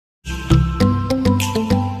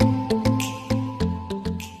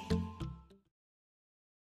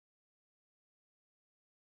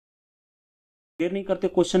देर नहीं करते,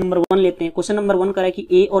 question number 1 लेते हैं। क्वेश्चन नंबर 1 कह रहा है कि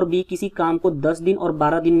ए और बी किसी काम को 10 दिन और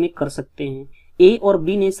 12 दिन में कर सकते हैं। ए और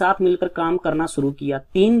बी ने साथ मिलकर काम करना शुरू किया।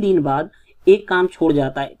 3 दिन बाद एक काम छोड़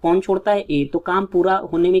जाता है। कौन छोड़ता है? ए। तो काम पूरा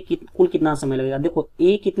होने में कुल कितना समय लगेगा? देखो,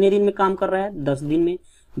 ए कितने दिन में काम कर रहा है? 10 दिन में।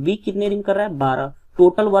 बी कितने दिन कर रहा है? 12।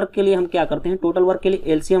 टोटल वर्क के लिए हम क्या करते हैं? टोटल वर्क के लिए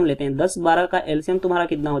एलसीएम लेते हैं। 10 12 का एलसीएम तुम्हारा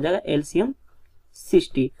कितना हो जाएगा? एलसीएम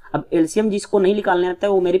 60। अब एलसीएम जिसको नहीं निकालने आता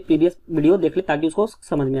है वो मेरी प्रीवियस वीडियो देख ले ताकि उसको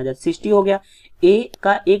समझ में आ जाए। 60 हो गया। ए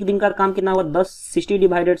का एक दिन का काम कितना होगा? 10। 60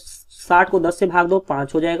 डिवाइडेड 60 को 10 से भाग दो,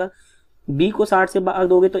 5 हो जाएगा। बी को 60 से भाग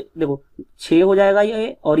दोगे तो देखो 6 हो जाएगा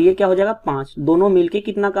ये, और ये क्या हो जाएगा? 5। दोनों मिलके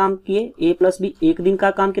कितना काम किए? ए प्लस बी। एक दिन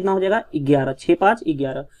का काम कितना हो जाएगा? 11। 6 5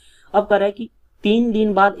 11। अब कह रहा है कि 3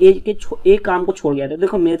 दिन बाद ए काम को छोड़ गया था।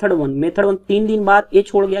 देखो मेथड वन 3 दिन बाद ए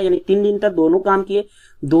छोड़ गया, यानी 3 दिन तक दोनों काम किए।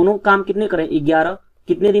 दोनों काम कितने करें? 11।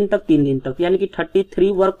 कितने दिन तक? 3 दिन तक, यानी कि 33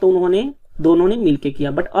 वर्क तो उन्होंने दोनों ने मिलके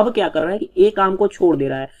किया। बट अब क्या कर रहा है कि ए काम को छोड़ दे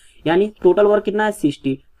रहा है, यानी टोटल वर्क कितना है?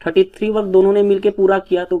 60। 33 वर्क दोनों ने मिलके पूरा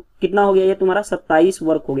किया तो कितना हो गया? ये तुम्हारा 27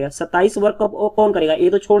 वर्क हो गया। 27 वर्क कौन करेगा? ए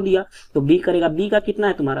तो छोड़ दिया तो बी करेगा। बी का कितना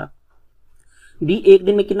है तुम्हारा? बी एक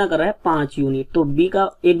दिन में कितना कर रहा है? 5 यूनिट। तो बी का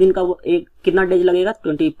एक दिन का कितना डेज लगेगा?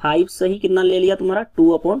 25। सही कितना ले लिया तुम्हारा?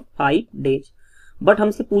 2/5 डेज। बट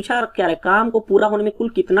हमसे पूछा क्या है? काम को पूरा होने में कुल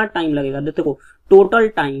कितना टाइम लगेगा? देखो टोटल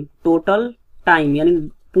टाइम यानी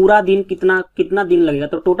पूरा दिन कितना दिन लगेगा?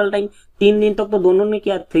 तो टोटल टाइम 3 दिन तक तो दोनों ने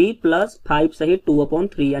किया। 3 + 5 सही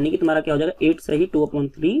 2/3, यानी कि तुम्हारा क्या हो जाएगा? 8 सही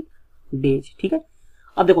 2/3 डेज। ठीक है।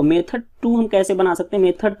 अब देखो मेथड 2 हम कैसे बना सकते हैं?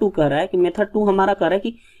 मेथड 2 कह रहा है कि मेथड 2 हमारा कह रहा है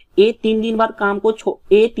कि ए 3 दिन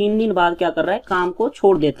बाद क्या कर रहा है? काम को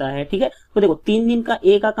छोड़ देता है। ठीक है। तो देखो 3 दिन का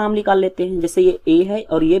ए का काम निकाल लेते हैं। जैसे ये ए है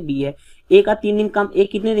और ये बी है। ए का 3 दिन काम ए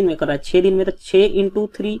कितने दिन में कर रहा है? 6 दिन में। तो 6 ×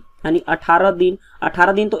 3 यानी 18 दिन।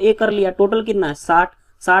 18 दिन तो ए कर लिया। टोटल कितना है? 60।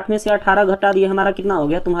 60 में से 18 घटा दिया, हमारा कितना हो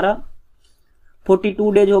गया? तुम्हारा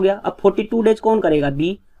 42 डेज हो गया। अब 42 डेज कौन करेगा?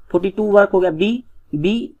 बी। 42 वर्क हो गया।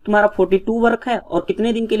 बी तुम्हारा 42 वर्क है और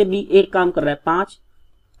कितने दिन के लिए बी एक काम कर रहा है?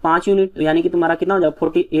 5 यूनिट, यानी कि तुम्हारा कितना हो जाएगा?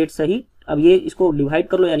 48 सही। अब ये इसको डिवाइड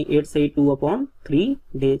कर लो, यानी 8 सही 2/3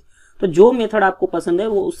 डेज। तो जो मेथड आपको पसंद है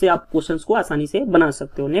वो उससे आप क्वेश्चंस को आसानी से बना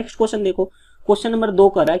सकते हो। नेक्स्ट क्वेश्चन देखो। क्वेश्चन नंबर 2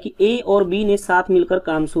 कर रहा है कि ए और बी ने साथ मिलकर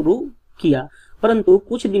काम शुरू किया, परंतु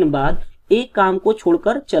कुछ दिन बाद एक काम को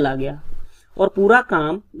छोड़कर चला गया और पूरा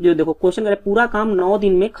काम, जो देखो क्वेश्चन करे, पूरा काम 9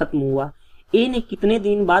 दिन में खत्म हुआ। ए ने कितने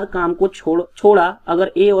दिन बाद काम को छोड़ा?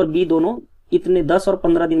 अगर ए और बी दोनों इतने 10 और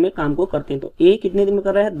 15 दिन में काम को करते हैं तो ए कितने दिन में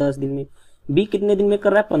कर रहा है? 10 दिन में। बी कितने दिन में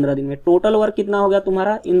कर रहा है? 15 दिन में। टोटल वर्क कितना हो गया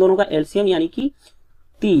तुम्हारा? इन दोनों का एलसीएम यानी कि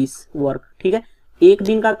 30 वर्क। ठीक है। एक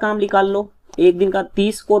दिन का काम निकाल लो। एक दिन का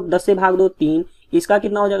 30 को 10 से भाग दो, 3। इसका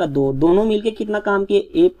कितना हो जाएगा? 2। दोनों मिलके कितना काम किए?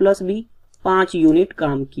 ए प्लस बी 5 यूनिट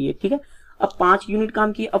काम किए। ठीक है। अब 5 यूनिट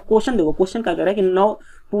काम किए। अब क्वेश्चन देखो, क्वेश्चन क्या कह रहा है कि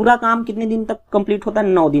पूरा काम कितने दिन तक कंप्लीट होता है?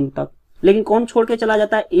 9 दिन तक। लेकिन कौन छोड़ के चला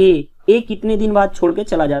जाता है? ए कितने दिन बाद छोड़ के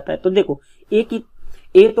चला जाता है? तो देखो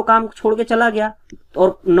ए तो काम छोड़ के चला गया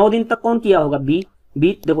और 9 दिन तक कौन किया होगा? बी।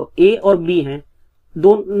 देखो ए और बी हैं,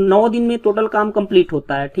 9 दिन में टोटल काम कंप्लीट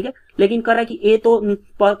होता है। ठीक है। लेकिन कह रहा है कि ए तो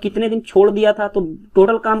कितने दिन छोड़ दिया था, तो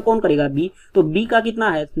टोटल काम कौन करेगा? बी। तो बी का कितना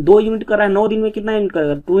है? 2 यूनिट कर रहा है। 9 दिन में कितना यूनिट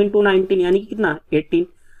करेगा? 2 × 19 यानी कि कितना?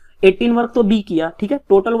 18 वर्क तो बी किया। ठीक है।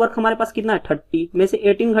 टोटल वर्क हमारे पास कितना है? 30 में से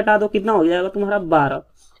 18 घटा दो, कितना हो जाएगा तुम्हारा? 12।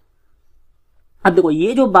 अब देखो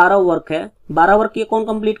ये जो 12 वर्क है, 12 वर्क ये कौन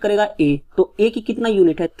कंप्लीट करेगा? ए। तो ए की कितना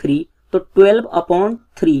यूनिट है? 3। तो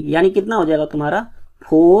 12/3 यानी कितना हो जाएगा तुम्हारा?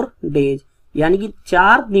 4 डेज, यानी कि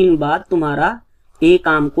 4 दिन बाद तुम्हारा ए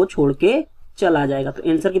काम को छोड़ के चला जाएगा। तो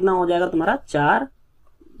आंसर कितना हो जाएगा तुम्हारा? 4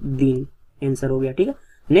 दिन आंसर हो गया। ठीक है।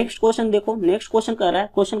 नेक्स्ट क्वेश्चन देखो। नेक्स्ट क्वेश्चन कह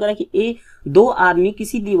रहा है कि ए 2 आदमी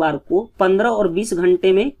किसी दीवार को 15 और 20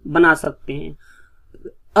 घंटे में बना सकते हैं।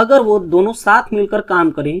 अगर वो दोनों साथ मिलकर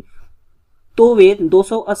काम करें तो वे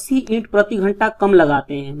 280 ईंट प्रति घंटा कम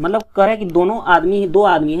लगाते हैं। मतलब कह रहा है कि दो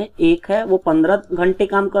आदमी है, एक है वो 15 घंटे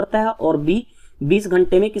काम करता है और बी 20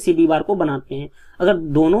 घंटे में किसी दीवार को बनाते हैं। अगर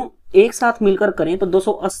दोनों एक साथ मिलकर करें तो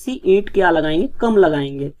 280 ईंट क्या लगाएंगे?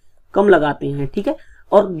 कम लगाते हैं। ठीक है।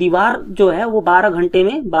 और दीवार जो है वो 12 घंटे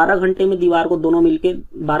में दीवार को दोनों मिलके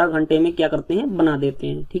 12 घंटे में क्या करते हैं? बना देते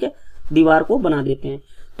हैं। ठीक है। दीवार को बना देते हैं।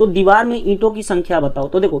 तो दीवार में ईंटों की संख्या बताओ।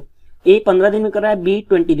 तो देखो ए 15 दिन में कर रहा है, बी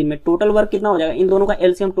 20 दिन में। टोटल वर्क कितना हो जाएगा? इन दोनों का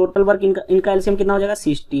एलसीएम, टोटल वर्क इनका एलसीएम कितना हो जाएगा?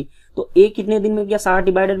 60। तो ए कितने दिन में किया? 60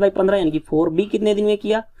 डिवाइडेड बाई 15 यानी कि 4। बी कितने दिन में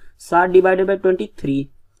किया? 60 डिवाइडेड बाई 23।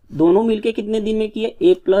 दोनों मिलके कितने दिन में किए?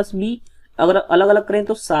 ए प्लस बी अगर अलग अलग करें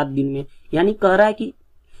तो 7 दिन में। यानी कह रहा है कि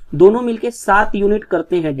दोनों मिलके 7 यूनिट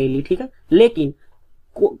करते हैं डेली। ठीक है। लेकिन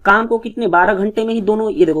काम को कितने? 12 घंटे में ही दोनों,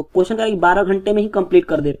 ये देखो क्वेश्चन का 12 घंटे में ही कंप्लीट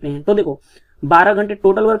कर देते हैं। तो देखो 12 घंटे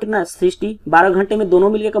टोटल वर्क कितना है 60, 12 घंटे में दोनों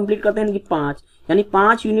मिलकर कंप्लीट करते हैं यानी कि 5, यानी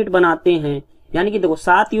 5 यूनिट बनाते हैं। यानी कि देखो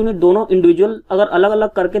 7 यूनिट दोनों इंडिविजुअल अगर अलग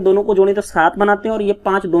अलग करके दोनों को जोड़े तो 7 बनाते हैं और ये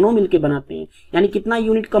 5 दोनों मिलके बनाते हैं। यानी कितना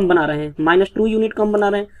यूनिट कम बना रहे हैं, -2 यूनिट कम बना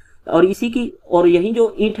रहे हैं। और इसी की और यही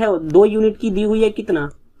जो ईंट है 2 यूनिट की दी हुई है कितना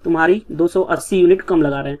तुम्हारी 280 यूनिट कम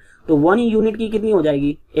लगा रहे हैं। तो 1 यूनिट की कितनी हो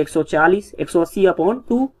जाएगी 140,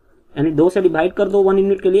 180/2 यानी 2 से डिवाइड कर दो 1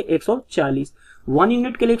 यूनिट के लिए 140, 1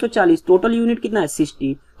 यूनिट के लिए 140, टोटल यूनिट कितना है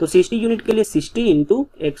 60, तो 60 यूनिट के लिए 60 ×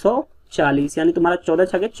 140 यानी तुम्हारा 14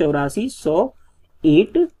 छके 84 100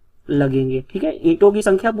 ईंट लगेंगे। ठीक है, ईंटों की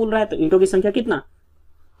संख्या बोल रहा है तो ईंटों की संख्या कितना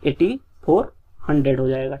 8400 हो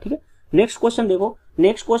जाएगा। ठीक है, नेक्स्ट क्वेश्चन देखो,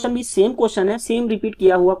 नेक्स्ट क्वेश्चन भी सेम क्वेश्चन है, सेम रिपीट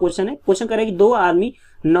किया हुआ क्वेश्चन है। क्वेश्चन कह रहा है कि 2 आदमी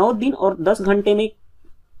 9 दिन और 10 घंटे में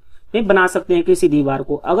बना सकते हैं किसी दीवार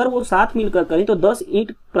को। अगर वो साथ मिलकर करें तो 10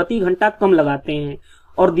 ईंट प्रति घंटा कम लगाते हैं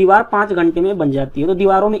और दीवार 5 घंटे में बन जाती है। तो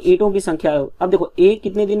दीवारों में ईंटों की संख्या, अब देखो ए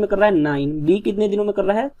कितने दिन में कर रहा है 9, बी कितने दिनों में कर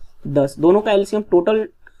रहा है 10, दोनों का LCM total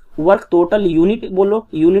work, total unit बोलो,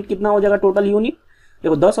 यूनिट कितना हो जाएगा टोटल यूनिट,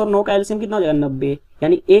 देखो 10 और 9 का एलसीएम कितना हो जाएगा 90,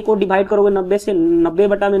 यानी ए को डिवाइड करोगे 90 से,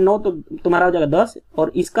 90/9 तो तुम्हारा हो जाएगा 10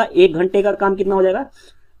 और इसका 1 घंटे का काम कितना हो जाएगा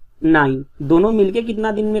 9, दोनों मिलके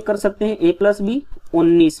कितना दिन में कर सकते हैं a + b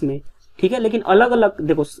 19 में। ठीक है, लेकिन अलग अलग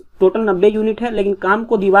देखो टोटल 90 यूनिट है लेकिन काम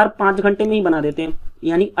को दीवार 5 घंटे में ही बना देते हैं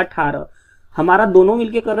यानी 18, हमारा दोनों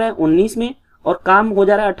मिलके कर रहे हैं 19 में और काम हो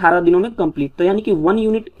जा रहा है 18 दिनों में कंप्लीट। तो यानी कि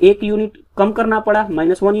 1 यूनिट कम करना पड़ा,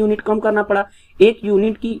 -1 यूनिट कम करना पड़ा। 1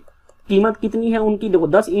 यूनिट की कीमत कितनी है उनकी, देखो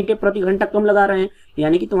 10 ईंटें प्रति घंटा कम लगा रहे हैं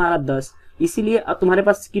यानी कि तुम्हारा 10, इसीलिए अब तुम्हारे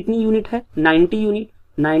पास कितनी यूनिट है 90 यूनिट।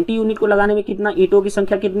 90 यूनिट को लगाने में कितना ईंटों की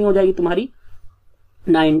संख्या कितनी हो जाएगी तुम्हारी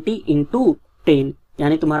 90 × 10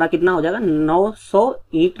 यानी तुम्हारा कितना हो जाएगा 900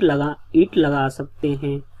 ईंट लगा सकते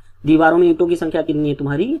हैं। दीवारों में ईंटों की संख्या कितनी है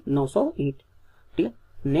तुम्हारी 900 ईंट। ठीक है,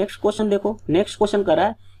 नेक्स्ट क्वेश्चन देखो, नेक्स्ट क्वेश्चन कर रहा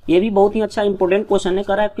है, ये भी बहुत ही अच्छा इंपॉर्टेंट क्वेश्चन है।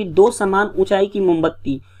 कर रहा है कि 2 समान ऊंचाई की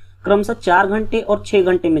मोमबत्ती क्रमशः 4 घंटे और 6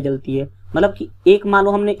 घंटे में जलती है। मतलब कि एक मान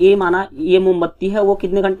लो हमने ए माना ये मोमबत्ती है वो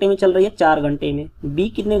कितने घंटे में चल रही है 4 घंटे में, बी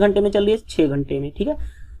कितने घंटे में चल रही है 6 घंटे में। ठीक है,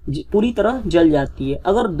 पूरी तरह जल जाती है।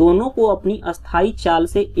 अगर दोनों को अपनी अस्थाई चाल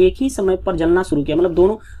से एक ही समय पर जलना शुरू किया, मतलब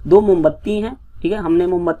दोनों 2 मोमबत्ती हैं, ठीक है, हमने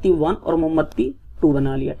मोमबत्ती 1 और मोमबत्ती 2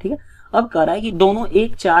 बना लिया। ठीक है, अब कह रहा है कि दोनों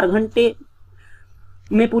एक 4 घंटे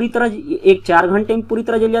में पूरी तरह, एक 4 घंटे में पूरी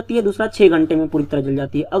तरह जल जाती है, दूसरा 6 घंटे में पूरी तरह जल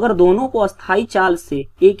जाती है। अगर दोनों को अस्थाई चाल से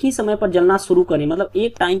एक ही समय पर जलना शुरू करें, मतलब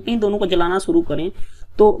एक टाइम पे ही दोनों को जलाना शुरू करें,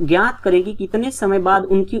 तो ज्ञात करें कि कितने समय बाद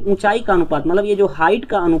उनकी ऊंचाई का अनुपात, मतलब ये जो हाइट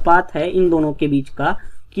का अनुपात है इन दोनों के बीच का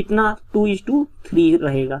कितना 2:3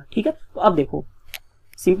 रहेगा। ठीक है, तो अब देखो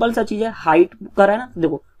सिंपल सा चीज है, हाइट कर रहा है ना,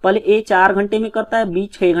 देखो पहले ए 4 घंटे में करता है, बी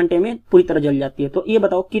 6 घंटे में पूरी तरह जल जाती है। तो ये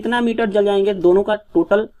बताओ कितना मीटर जल जाएंगे दोनों का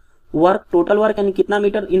टोटल वर्क यानी कितना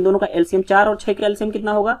मीटर, इन दोनों का एलसीएम 4 और 6 का एलसीएम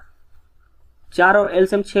कितना होगा 4 और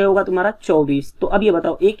एलसीएम 6 होगा तुम्हारा 24। तो अब ये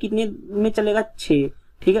बताओ ए कितने में चलेगा 6,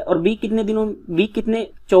 ठीक है, और बी कितने दिनों, बी कितने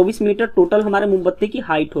 24 मीटर टोटल हमारे मोमबत्ती की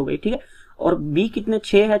हाइट हो गई। ठीक है, और बी कितने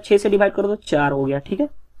 6 है, 6 से डिवाइड करो तो 4 हो गया। ठीक है,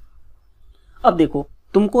 अब देखो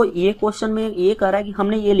तुमको ये क्वेश्चन में ये कह रहा है कि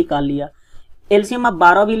हमने ये निकाल लिया, एलसीएम आप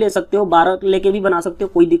 12 भी ले सकते हो, 12 लेके भी बना सकते हो,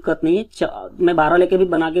 कोई दिक्कत नहीं है। मैं 12 लेके भी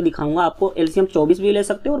बना के दिखाऊंगा आपको। एलसीएम 24 भी ले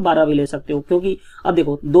सकते हो और 12 भी ले सकते हो, क्योंकि अब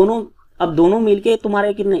देखो दोनों मिलके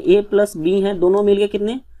तुम्हारे कितने ए प्लस बी हैं, दोनों मिलके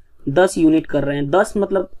कितने 10 यूनिट कर रहे हैं, 10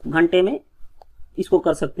 मतलब घंटे में इसको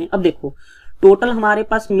कर सकते हैं। अब देखो टोटल हमारे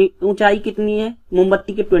पास ऊंचाई कितनी है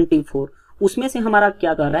मोमबत्ती के 24, उसमें से हमारा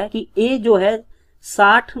क्या कर रहा है कि ए जो है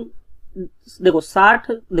 60,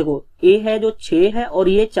 देखो ए है जो 6 है और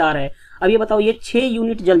ये 4 है। अब ये बताओ ये 6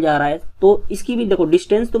 यूनिट जल जा रहा है, तो इसकी भी देखो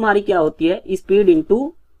डिस्टेंस तुम्हारी क्या होती है, स्पीड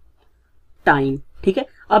इनटू टाइम। ठीक है,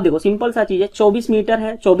 अब देखो सिंपल सा चीज है, 24 मीटर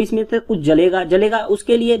है, 24 मीटर कुछ जलेगा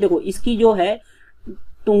उसके लिए देखो इसकी जो है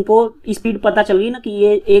तुमको स्पीड पता चल गई ना कि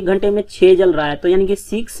ये 1 घंटे में 6 जल रहा है, तो यानी कि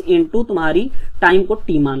 6 इंटू तुम्हारी टाइम को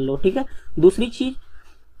टी मान लो। ठीक है, दूसरी चीज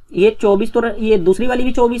ये 24, तो ये दूसरी वाली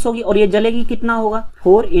भी 24 होगी और ये जलेगी कितना होगा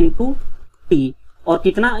 4 इंटू टी, और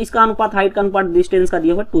कितना इसका अनुपात, हाइट का अनुपात डिस्टेंस का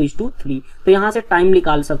दिया हुआ 2:3। तो यहां से टाइम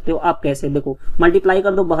निकाल सकते हो आप कैसे, देखो मल्टीप्लाई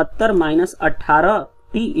कर दो 72 - 18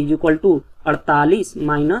 T equal to 48 -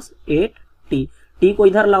 8 T. T को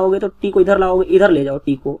इधर लाओगे तो टी को इधर लाओगे, इधर ले जाओ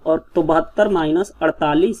टी को, और तो 72 -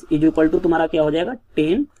 48 इक्वल टू तुम्हारा क्या हो जाएगा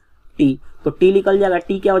 10 टी। तो टी निकल जाएगा,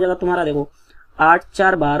 टी क्या हो जाएगा तुम्हारा, देखो 8 ×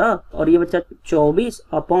 4 = 12 और ये बच्चा 24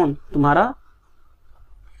 अपॉन तुम्हारा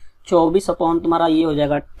ये हो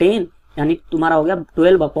जाएगा 10, यानी तुम्हारा हो गया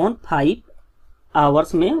 12/5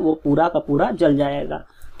 आवर्स में वो पूरा का पूरा जल जाएगा।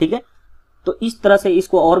 ठीक है, तो इस तरह से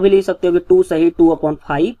इसको और भी ले सकते हो कि 2 सही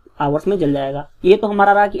 2/5 आवर्स में जल जाएगा। ये तो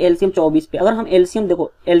हमारा रहा कि एलसीएम 24 पे। अगर हम एलसीएम देखो,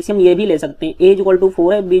 एलसीएम ये भी ले सकते हैं, A =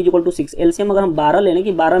 4 है, B = 6। एलसीएम अगर हम 12 ले लें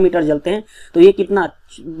कि 12 मीटर जलते हैं तो ये कितना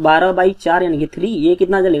 12/4 यानी कि 3, ये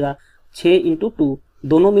कितना जलेगा 6 × 2,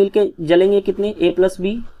 दोनों मिलके जलेंगे कितने A +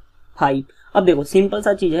 B 5। अब देखो सिंपल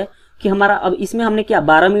सा चीज है कि हमारा अब इसमें हमने क्या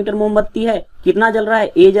 12 मीटर मोमबत्ती है, कितना जल रहा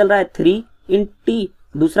है, A जल रहा है 3 × T,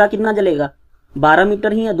 दूसरा कितना जलेगा 12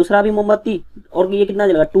 मीटर ही है, दूसरा भी मोमबत्ती, और ये कितना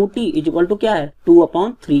जलेगा 2T = क्या है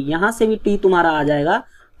 2/3। यहां से भी T तुम्हारा आ जाएगा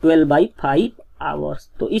 12/5 आवर्स।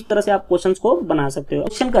 तो इस तरह से आप क्वेश्चंस को बना सकते हो।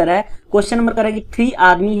 क्वेश्चन कर रहा है, क्वेश्चन नंबर कर रहा है कि 3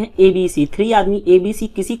 आदमी है ABC, 3 आदमी ABC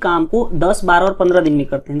किसी काम को 10, 12 और 15 दिन में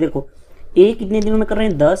करते हैं। देखो A कितने दिनों में कर रहे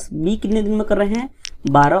हैं 10, B कितने दिन में कर रहे हैं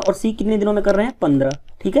 12 और C कितने दिनों में कर रहे हैं 15।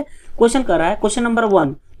 ठीक है, क्वेश्चन कर रहा है क्वेश्चन नंबर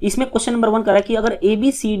 1, इसमें क्वेश्चन नंबर 1 कर रहा है कि अगर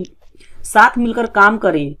ABC साथ मिलकर काम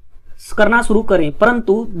करना शुरू करें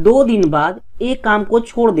परंतु 2 दिन बाद A काम को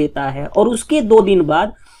छोड़ देता है और उसके 2 दिन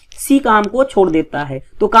बाद C काम को छोड़ देता है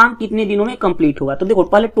तो काम कितने दिनों में कंप्लीट होगा। तो देखो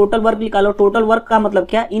पहले टोटल वर्क निकालो। टोटल वर्क का मतलब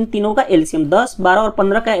क्या, इन तीनों का एलसीएम 10, 12 और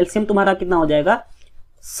 15 का एलसीएम तुम्हारा कितना हो जाएगा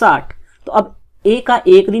 60। तो अब A का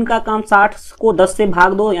 1 दिन का काम 60 को 10 से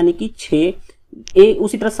भाग दो यानी कि 6, A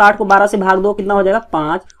उसी तरह 60 को 12 से भाग दो कितना हो जाएगा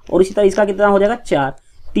 5, और इसी तरह इसका कितना हो जाएगा 4।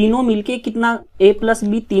 तीनों मिलके कितना A +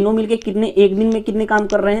 B तीनों मिलके कितने एक दिन में कितने काम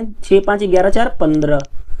कर रहे हैं 6, 5, 11, 4, 15।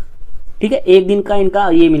 ठीक है, एक दिन का इनका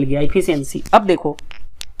ये मिल गया इफिशियंसी। अब देखो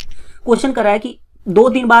क्वेश्चन कर रहा है कि 2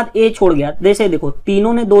 दिन बाद A छोड़ गया। जैसे देखो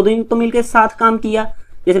तीनों ने 2 दिन तो मिलके साथ काम किया।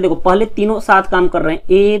 जैसे देखो पहले तीनों साथ काम कर रहे हैं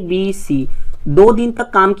A B C, 2 दिन तक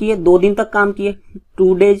काम किए, 2 दिन तक काम किए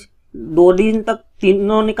 2 डेज, 2 दिन तक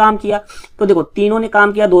तीनों ने काम किया। तो देखो तीनों ने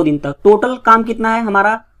काम किया 2 दिन तक, टोटल काम कितना है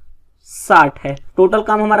हमारा 60 है। टोटल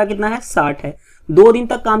काम हमारा कितना है 60 है। 2 दिन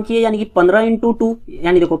तक काम किए यानी कि 15 × 2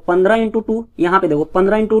 यानी देखो 15 × 2 यहाँ पे देखो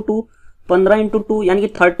 15 × 2 15 × 2 यानी कि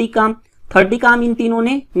 30 काम इन तीनों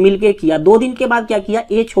ने मिलके किया। 2 दिन के बाद क्या किया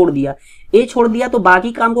A छोड़ दिया तो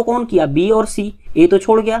बाकी काम को कौन किया B और C। A तो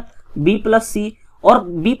छोड़ गया, B + C, और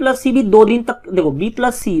B + C भी 2 दिन तक देखो B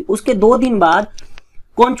 + C उसके 2 दिन बाद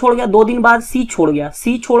कौन छोड़ गया, 2 दिन बाद C छोड़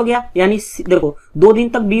गया यानी देखो 2 दिन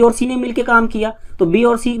तक B और C ने मिलके काम किया। तो B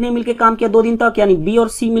और C ने मिलके काम किया 2 दिन तक यानी B और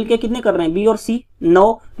C मिलके कितने कर रहे हैं B और C 9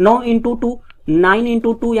 × 2 9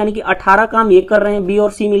 × 2 यानी कि 18 काम ये कर रहे हैं B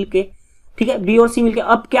और C मिलके। ठीक है, B और C मिलके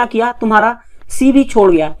अब क्या किया तुम्हारा C भी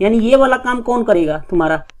छोड़ गया यानी ये वाला काम कौन करेगा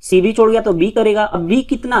तुम्हारा C भी छोड़ गया तो B करेगा। अब B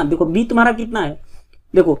कितना, देखो B तुम्हारा कितना है,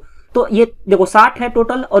 देखो तो ये देखो 60 है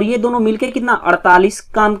टोटल और ये दोनों मिलके कितना 48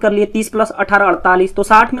 काम कर लिए। 30 + 18 48, तो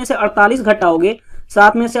 60 में से 48 घटाओगे,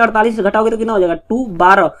 7 में से 48 घटाओगे तो कितना हो जाएगा 2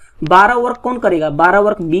 12 वर्क कौन करेगा 12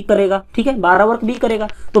 वर्क B करेगा। ठीक है, 12 वर्क B करेगा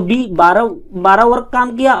तो B 12 वर्क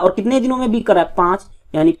काम किया और कितने दिनों में B करा 5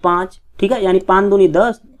 यानी 5। ठीक है, यानी 5 दूनी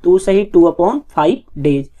 10 तो सही 2/5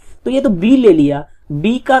 डेज। तो ये तो B ले लिया,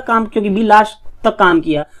 B का काम क्योंकि B लास्ट तक काम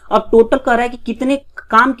किया। अब टोटल कह रहा है कि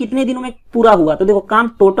कितने दिनों में पूरा हुआ। तो देखो काम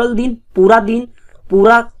टोटल दिन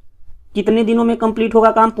पूरा कितने दिनों में कंप्लीट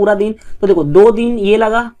होगा काम पूरा दिन। तो देखो 2 दिन ये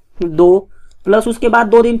लगा 2 प्लस उसके बाद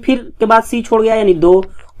 2 दिन फिर के बाद C छोड़ गया यानी 2,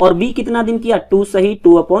 और B कितना दिन किया 2 सही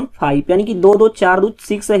 2/5 यानी कि 2 2 4 2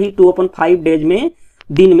 6 सही 2/5 डेज में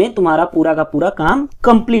दिन में तुम्हारा पूरा का पूरा काम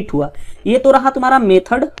कंप्लीट हुआ। ये तो रहा तुम्हारा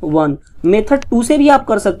मेथड 1। मेथड 2 से भी आप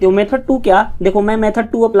कर सकते हो। मेथड 2 क्या, देखो मैं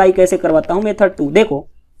मेथड 2 अप्लाई कैसे करवाता हूं। मेथड 2 देखो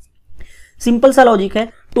सिंपल सा लॉजिक है।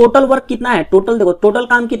 टोटल वर्क कितना है, टोटल देखो टोटल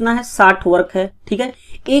काम कितना है 60 वर्क है। ठीक है,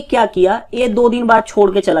 ए क्या किया, ए 2 दिन बाद छोड़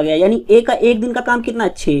के चला गया यानी ए का 1 दिन का काम कितना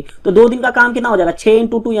है 6, तो 2 दिन का काम कितना हो जाएगा 6 ×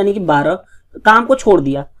 2 यानी कि 12। काम को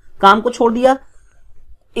छोड़ दिया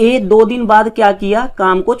ए 2 दिन बाद क्या किया,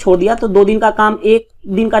 काम को छोड़ दिया। तो 2 दिन का काम 1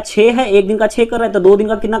 दिन का 6 है, 1 दिन का 6 कर रहा है तो 2 दिन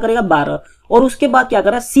का कितना करेगा 12। और उसके बाद क्या कर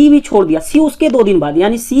रहा है सी भी छोड़ दिया, सी उसके 2 दिन बाद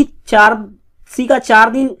यानी सी का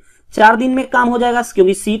 4 दिन में काम हो जाएगा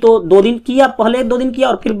क्योंकि सी तो 2 दिन किया, पहले 2 दिन किया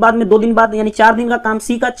और फिर बाद में 2 दिन बाद यानी 4 दिन का काम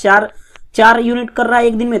सी का 4 यूनिट कर रहा है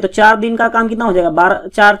 1 दिन में, तो 4 दिन का काम कितना हो जाएगा 12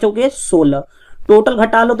 4 चौके 16। टोटल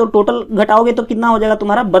घटा लो तो टोटल घटाओगे तो कितना हो जाएगा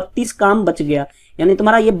तुम्हारा 32 काम बच गया यानी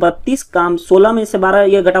तुम्हारा ये 32 काम 16 में से 12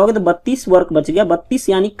 ये घटाओगे तो 32 वर्क बच गया, 32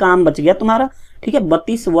 यानी काम बच गया तुम्हारा। ठीक है,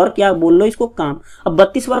 32 वर्क या बोल लो इसको काम। अब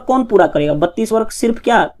 32 वर्क कौन पूरा करेगा, 32 वर्क सिर्फ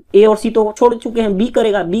क्या ए और सी तो छोड़ चुके हैं, बी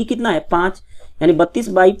करेगा। बी कितना है 5 यानी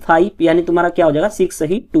 32/5 यानी तुम्हारा क्या हो जाएगा 6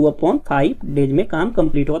 सही 2/5 डेज में काम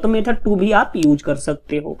कंप्लीट होगा। तो मेथड 2 भी आप यूज कर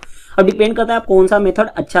सकते हो। अब डिपेंड करता है आप कौन सा मेथड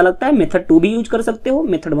अच्छा लगता है, मेथड 2 भी यूज कर सकते हो,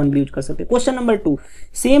 मेथड 1 भी यूज कर सकते हो। क्वेश्चन नंबर 2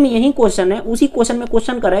 सेम यही क्वेश्चन है, उसी क्वेश्चन में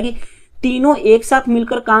क्वेश्चन कर रहा है कि तीनों एक साथ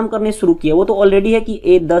मिलकर काम करने शुरू किए। वो तो ऑलरेडी है कि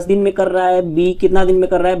ए 10 दिन में कर रहा है, बी कितना दिन में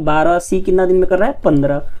कर रहा है 12, सी कितना दिन में कर रहा है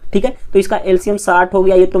 15। ठीक है, तो इसका एलसीएम 60 हो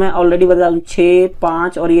गया। ये तो मैं ऑलरेडी बता दूं 6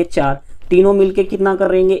 5 और ये 4 तीनों मिलके कितना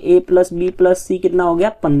करेंगे, ए प्लस बी प्लस सी कितना हो गया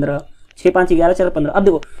 15, 6 5 11 4 15। अब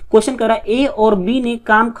देखो क्वेश्चन कह रहा है ए और बी ने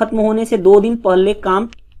काम खत्म होने से 2 दिन पहले काम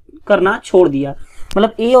करना छोड़ दिया।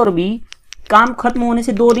 मतलब ए और बी काम खत्म होने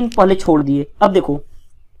से 2 दिन पहले छोड़ दिए। अब देखो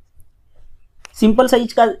सिंपल सा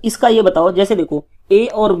इसका ये बताओ, जैसे देखो ए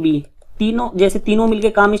और बी तीनों, जैसे तीनों मिलके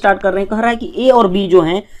काम स्टार्ट कर रहे हैं, कह रहा है कि ए और बी जो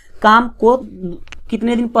हैं काम को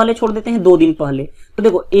कितने दिन पहले छोड़ देते हैं, 2 दिन पहले। तो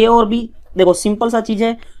देखो ए और बी, देखो सिंपल सा चीज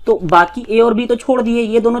है, तो बाकी ए और बी तो छोड़ दिए,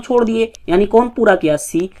 ये दोनों छोड़ दिए, यानी कौन पूरा किया,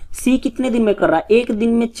 सी कितने दिन में कर रहा है, एक दिन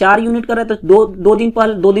में 4 यूनिट कर रहा है, तो दो दिन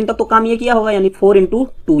पहले 2 दिन तक तो काम ये किया होगा, यानी 4 ×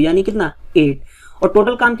 2 यानी कितना 8। और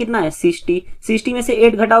टोटल काम कितना है 60 में से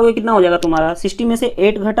 8 घटाओगे कितना हो जाएगा तुम्हारा, 60 में से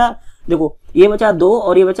 8 घटा, देखो ये बचा 2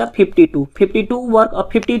 और ये बचा 52 वर्क। और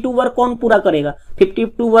 52 वर्क कौन पूरा करेगा,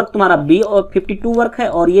 52 वर्क तुम्हारा बी और 52 वर्क है,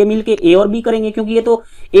 और ये मिलके ए और बी करेंगे, क्योंकि ये तो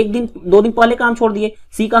 2 दिन पहले काम छोड़ दिए।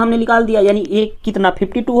 सी का हमने निकाल दिया, यानी ए कितना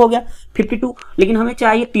 52 हो गया 52। लेकिन हमें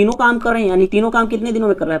चाहिए तीनों काम कर रहे हैं, यानी तीनों काम कितने दिनों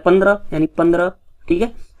में कर रहा है 15, यानी 15। ठीक है,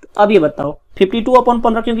 तो अब ये बताओ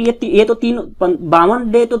 52/15, क्योंकि ये तो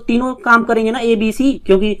 52 डे तो तीनों काम करेंगे ना ए बी सी,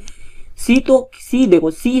 क्योंकि सी देखो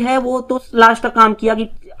सी है वो तो लास्ट तक काम किया कि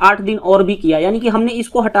 8 दिन और भी किया, यानी कि हमने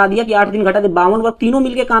इसको हटा दिया कि 8 दिन घटा दे, 52 वर्क तीनों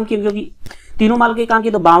मिलके काम किए, क्योंकि तीनों माल के काम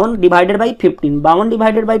किए। तो 52 डिवाइडेड बाई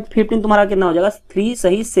 15 तुम्हारा कितना हो जाएगा 3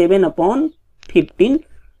 सही 7/15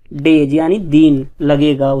 डेज, यानी दिन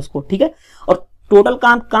लगेगा उसको। ठीक है, और टोटल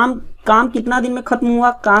काम कितना दिन में खत्म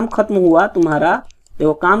हुआ, काम खत्म हुआ तुम्हारा,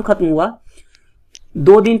 देखो काम खत्म हुआ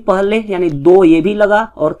 2 दिन पहले, यानी 2 ये भी लगा,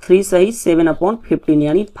 और 3 सही 7/15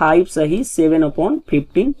 यानी 5 सही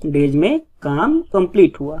 7/15 डेज में काम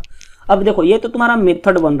कंप्लीट हुआ। अब देखो ये तो तुम्हारा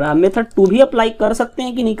मेथड बन रहा है, मेथड 2 भी अप्लाई कर सकते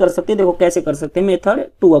हैं कि नहीं कर सकते, देखो कैसे कर सकते हैं मेथड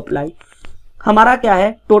 2 अप्लाई। हमारा क्या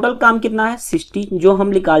है, टोटल काम कितना है 60, जो हम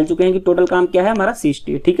निकाल चुके हैं कि टोटल काम क्या है हमारा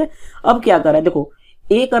 60। ठीक है, अब क्या कर रहा है, देखो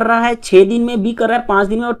ए कर रहा है 6 दिन में, बी कर रहा है 5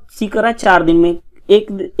 दिन में, और सी कर रहा है 4 दिन में।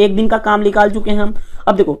 एक दिन का काम निकाल चुके हैं हम।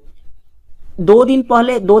 अब देखो 2 दिन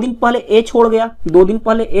पहले ए छोड़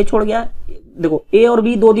गया, देखो ए और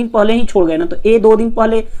बी 2 दिन पहले ही छोड़ गए ना, तो ए 2 दिन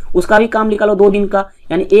पहले उसका भी काम निकालो 2 दिन का,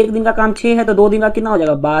 यानी एक दिन का काम 6 है, तो 2 दिन का कितना हो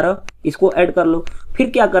जाएगा 12, इसको ऐड कर लो। फिर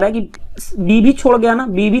क्या कर रहा है कि बी भी छोड़ गया ना,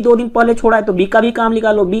 बी भी 2 दिन पहले छोड़ा है, तो बी का भी काम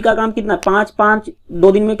निकालो, बी का काम कितना 5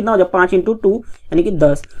 2 दिन में कितना हो जाएगा 5 × 2 यानी कि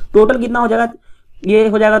 10। टोटल कितना हो जाएगा, ये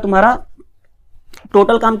हो जाएगा तुम्हारा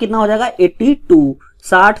टोटल काम कितना हो जाएगा 82,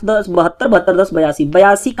 60 10 72 10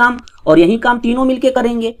 82 काम, और यही काम तीनों मिलके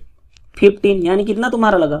करेंगे 15, यानी कितना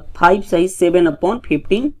तुम्हारा लगा 5 सही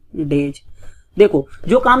 7/15 डेज। देखो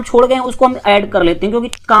जो काम छोड़ गए हैं उसको हम ऐड कर लेते हैं, क्योंकि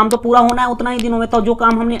काम तो पूरा होना है उतना ही दिनों में, तो जो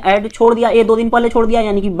काम हमने ऐड छोड़ दिया, ए 2 दिन पहले छोड़ दिया,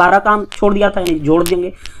 यानी कि 12 काम छोड़ दिया था, यानी जोड़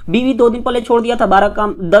देंगे। बी भी 2 दिन पहले छोड़ दिया था 12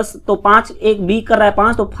 काम, 10 तो 5, एक बी कर रहा है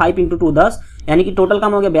 5, तो 5 × 2 10, यानी कि टोटल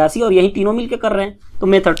काम हो गया 82, और यही तीनों मिलकर कर रहे हैं। तो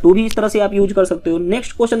मेथड 2 भी इस तरह से आप यूज कर सकते हो।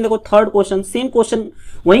 नेक्स्ट क्वेश्चन देखो, थर्ड क्वेश्चन, सेम क्वेश्चन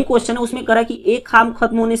वही क्वेश्चन है, उसमें कर रहा है कि एक काम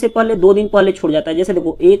खत्म होने से पहले 2 दिन पहले छोड़ जाता है। जैसे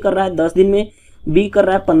देखो ए कर रहा है 10 दिन में, बी कर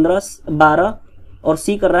रहा है 12 और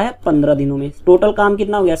सी कर रहा है 15 दिनों में। टोटल काम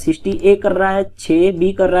कितना हो गया 60, ए कर रहा है 6,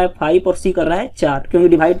 बी कर रहा है 5 और सी कर रहा है 4, क्योंकि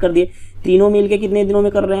डिवाइड कर दिए, तीनों मिलके कितने दिनों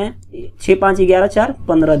में कर रहे हैं 6 5 11 4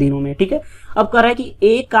 15 दिनों में। ठीक है, अब कर रहा है कि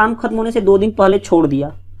ए काम खत्म होने से 2 दिन पहले छोड़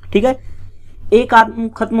दिया। ठीक है, ए काम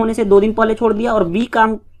खत्म होने से 2 दिन पहले छोड़ दिया, और बी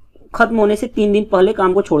काम खत्म होने से 3 दिन पहले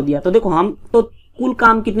काम को छोड़ दिया। तो देखो हम तो कुल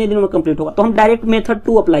काम कितने दिनों में कंप्लीट होगा, तो हम डायरेक्ट मेथड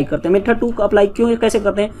 2 अप्लाई करते हैं। मेथड 2 का अप्लाई क्यों कैसे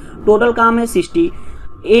करते हैं, टोटल काम है 60,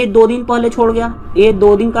 ए 2 दिन पहले छोड़ गया, ए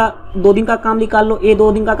 2 दिन का काम निकाल लो, ए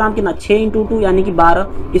 2 दिन का काम कितना 6 × 2 यानी कि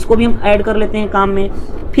 12, इसको भी हम ऐड कर लेते हैं काम में।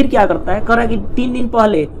 फिर क्या करता है, कर रहा है कि 3 दिन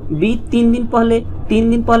पहले बी, 3 दिन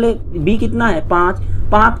पहले बी कितना है 5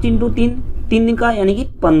 × 3 दिन का यानी कि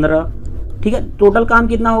 15। ठीक है, टोटल काम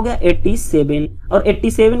कितना हो गया 87, और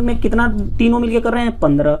 87 में कितना तीनों मिलके कर रहे हैं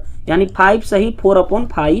 15, यानी 5 सही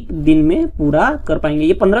 4/5 दिन में पूरा कर पाएंगे।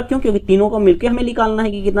 ये 15 क्यों, क्योंकि तीनों को मिलके हमें निकालना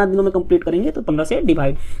है कि कितना दिनों में कंप्लीट करेंगे, तो 15 से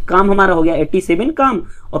डिवाइड, काम हमारा हो गया 87 काम,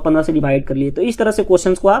 और 15 से डिवाइड कर लिए। तो इस तरह से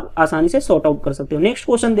क्वेश्चंस को आप आसानी से सॉर्ट आउट कर सकते हो। नेक्स्ट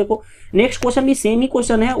क्वेश्चन देखो, नेक्स्ट क्वेश्चन भी सेम ही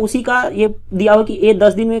क्वेश्चन है, उसी का ये दिया हो कि ए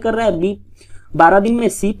 10 दिन में कर रहा है, बी 12 दिन में,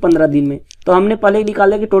 सी 15 दिन में। तो हमने पहले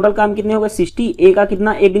निकाला कि टोटल काम कितने हो गए 60, ए का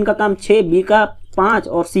कितना एक दिन का काम 6, बी का 5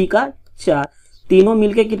 और सी का 4, तीनों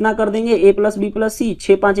मिलके कितना कर देंगे ए प्लस बी प्लस सी,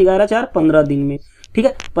 6 5 11 4 15 दिन में। ठीक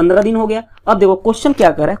है, 15 दिन हो गया। अब देखो क्वेश्चन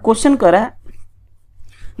क्या कर रहा है, क्वेश्चन कह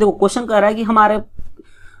रहा है कि हमारे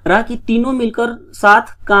रहा कि तीनों मिलकर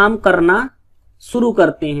साथ काम करना शुरू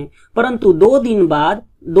करते हैं, परंतु 2 दिन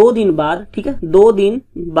बाद ठीक है 2 दिन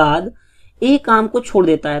बाद ए काम को छोड़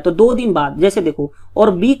देता है। तो 2 दिन बाद जैसे देखो,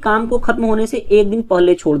 और बी काम को खत्म होने से 1 दिन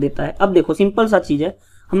पहले छोड़ देता है। अब देखो सिंपल सा चीज है,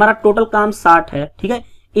 हमारा टोटल काम 60 है। ठीक है,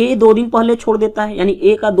 ए 2 दिन पहले छोड़ देता है, यानी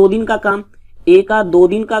ए का 2 दिन का काम, ए का 2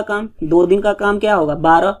 दिन का काम, 2 दिन का काम क्या होगा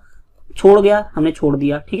 12 छोड़ गया, हमने छोड़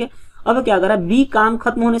दिया, ठीक है। अब क्या करा, बी काम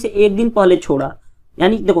खत्म होने से 1 दिन पहले छोड़ा,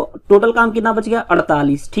 यानी देखो टोटल काम कितना बच गया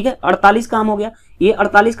 48, ठीक है, 48 काम हो गया। ये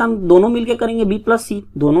 48 काम दोनों मिलके करेंगे, बी प्लस सी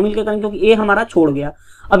दोनों मिलके करेंगे क्योंकि ए हमारा छोड़ गया।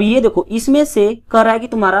 अब ये देखो इसमें से कह रहा है कि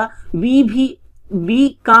तुम्हारा बी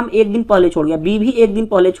काम 1 दिन पहले छोड़ गया, बी भी 1 दिन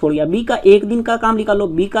पहले छोड़ गया, बी का 1 दिन का काम निकालो,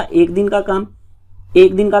 बी का 1 दिन का काम,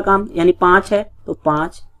 1 दिन का काम यानी 5 है तो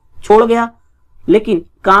 5 छोड़ गया, लेकिन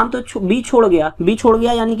काम तो बी छोड़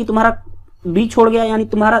गया यानी कि तुम्हारा बी छोड़ गया, यानी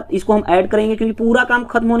तुम्हारा इसको हम ऐड करेंगे क्योंकि पूरा काम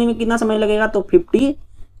खत्म होने में कितना समय लगेगा तो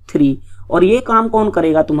 53, और ये काम कौन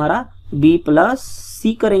करेगा तुम्हारा बी प्लस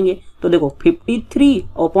सी करेंगे। तो देखो 53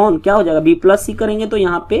 अपॉन क्या हो जाएगा बी प्लस सी करेंगे तो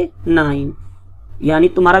यहाँ पे 9, यानी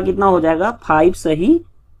तुम्हारा कितना हो जाएगा 5 सही,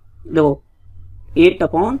 देखो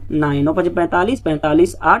 8/9 और 45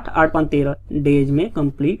 45 8 8 5 13 डेज में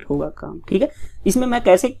कंप्लीट होगा काम, ठीक है। इसमें मैं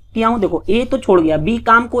कैसे किया हूं, देखो ए तो छोड़ गया, बी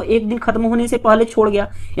काम को 1 दिन खत्म होने से पहले छोड़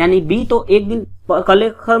गया, यानी बी तो 1 दिन पहले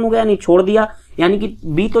खत्म हो गया यानी छोड़ दिया, यानी कि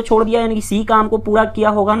बी तो छोड़ दिया यानी कि सी काम को पूरा किया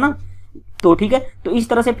होगा ना, तो ठीक है। तो इस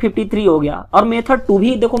तरह से 53 हो गया। और मेथड 2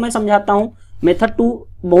 भी देखो मैं समझाता हूं, मेथड 2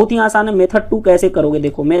 बहुत ही आसान है। मेथड 2 कैसे करोगे,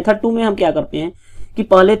 देखो मेथड 2 में हम क्या करते हैं कि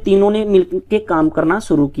पहले तीनों ने मिलके काम करना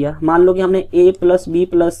शुरू किया, मान लो कि हमने ए प्लस बी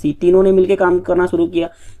प्लस सी तीनों ने मिलके काम करना शुरू किया,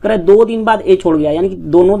 करे 2 दिन बाद ए छोड़ गया, यानी कि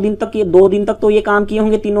दोनों दिन तक ये 2 दिन तक तो ये काम किए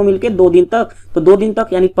होंगे तीनों मिलके 2 दिन तक, तो 2 दिन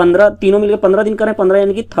तक यानी 15, तीनों मिलके 15 दिन करें, 15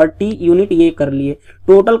 यानी कि 30 यूनिट ये कर लिए।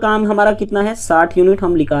 टोटल काम हमारा कितना है 60 यूनिट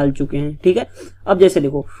हम निकाल चुके हैं, ठीक है। अब जैसे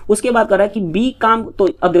देखो उसके बाद कर रहा है कि बी काम, तो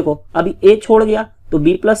अब देखो अभी ए छोड़ गया तो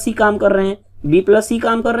बी प्लस सी काम कर रहे हैं, बी प्लस सी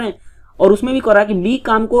काम कर रहे हैं, और उसमें भी कर रहा है कि बी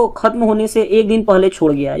काम को खत्म होने से 1 दिन पहले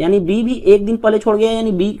छोड़ गया, यानी बी भी 1 दिन पहले छोड़ गया,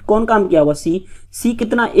 यानी बी कौन काम किया होगा सी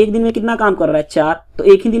कितना 1 दिन में कितना काम कर रहा है 4, तो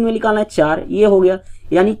एक ही दिन में निकालना है 4, ये हो गया,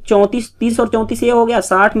 यानी 34 30 और 34 ये हो गया,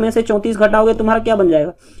 60 में से 34 घटाओगे तुम्हारा क्या बन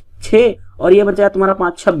जाएगा 6, और ये बच जाएगा तुम्हारा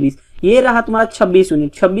 5 26, ये रहा तुम्हारा 26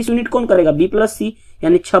 यूनिट। 26 यूनिट कौन करेगा बी प्लस सी,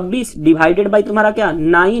 यानी 26 डिवाइडेड बाई तुम्हारा क्या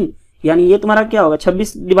 9, यानी ये तुम्हारा क्या होगा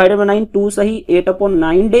 26 डिवाइडेड बाई 9 2 सही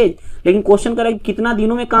 8/9 डेज। लेकिन क्वेश्चन करेगा कितना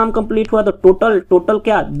दिनों में काम कंप्लीट हुआ, तो टोटल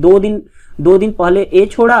क्या 2 दिन पहले ए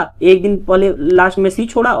छोड़ा, 1 दिन पहले लास्ट में सी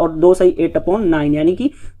छोड़ा, और 2 सही 8/9 यानी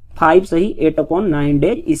कि 5 सही 8/9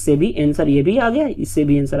 डेज। इससे भी आंसर ये भी आ गया, इससे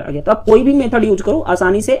भी आंसर आ गया। तो आप कोई भी मेथड यूज करो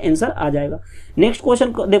आसानी से आंसर आ जाएगा। नेक्स्ट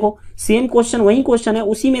क्वेश्चन देखो, सेम क्वेश्चन वही क्वेश्चन है,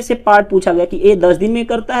 उसी में से पार्ट पूछा गया कि ए 10 दिन में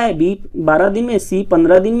करता है, बी 12 दिन में, सी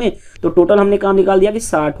 15 दिन में, तो टोटल हमने काम निकाल दिया कि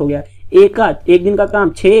 60 हो गया। ए का 1 दिन का काम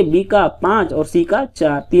 6, बी का 5 और सी का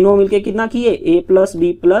 4, तीनों मिलके कितना किए ए प्लस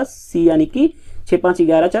बी प्लस सी, यानी कि 6 5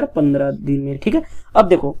 11 4 15 दिन में, ठीक है। अब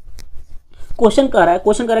देखो क्वेश्चन कह रहा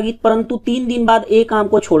है कि परंतु 3 दिन बाद ए काम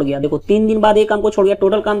को छोड़ गया। देखो 3 दिन बाद ए काम को छोड़ गया,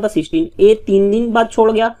 टोटल काम था 16, ए 3 दिन बाद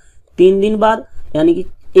छोड़ गया, 3 दिन बाद यानी कि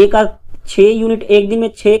ए का 6 यूनिट 1 दिन में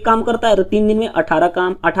 6 काम करता है, तो 3 दिन में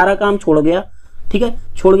 18 काम छोड़ गया, ठीक है,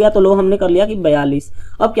 छोड़ गया। तो लो हमने कर लिया कि 42।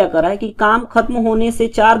 अब क्या कर रहा है कि काम खत्म होने से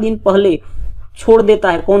 4 दिन पहले छोड़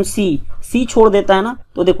देता है, कौन सी छोड़ देता है ना,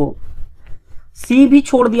 तो देखो सी भी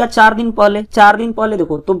छोड़ दिया 4 दिन पहले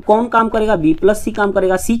देखो, तो कौन काम करेगा बी प्लस सी काम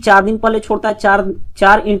करेगा। सी 4 दिन पहले छोड़ता है, 4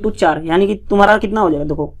 × 4 यानी कि तुम्हारा कितना हो जाएगा,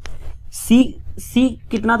 देखो सी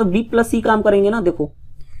कितना, तो बी प्लस सी काम करेंगे ना। देखो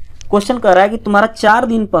क्वेश्चन कर रहा है कि तुम्हारा 4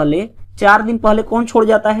 दिन पहले कौन छोड़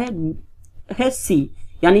जाता है सी,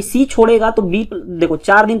 यानी सी छोड़ेगा तो बी, देखो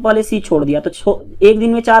 4 दिन पहले सी छोड़ दिया, तो 1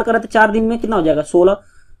 दिन में 4 करा तो 4 दिन में कितना हो जाएगा 16।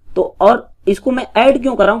 तो और इसको मैं ऐड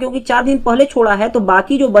क्यों कर रहा हूं, क्योंकि 4 दिन पहले छोड़ा है, तो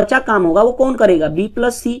बाकी जो बचा काम होगा वो कौन करेगा बी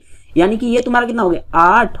प्लस सी, यानी कि ये तुम्हारा कितना हो गया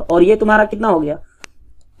 8 और ये तुम्हारा कितना हो गया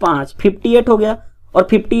 5, 58 हो गया। और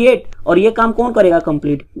 58 और ये काम कौन करेगा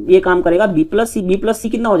कंप्लीट, ये काम करेगा बी प्लस सी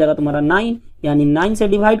कितना हो जाएगा तुम्हारा 9, यानी 9 से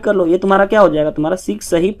डिवाइड कर लो, ये तुम्हारा क्या हो जाएगा तुम्हारा 6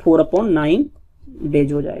 सही 4/9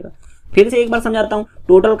 डेज हो जाएगा। फिर से एक बार समझाता हूं,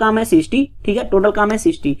 टोटल काम है 60, ठीक है, टोटल काम है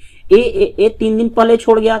 60। ए 3 दिन पहले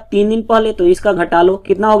छोड़ गया, 3 दिन पहले, तो इसका घटा लो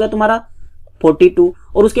कितना हो गया तुम्हारा 42।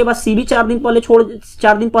 और उसके बाद सी भी 4 दिन पहले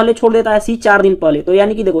छोड़ देता है, सी 4 दिन पहले, तो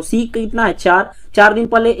यानी कि देखो सी कितना है 4 दिन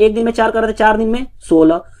पहले, 1 दिन में 4 कर रहे थे, 4 दिन में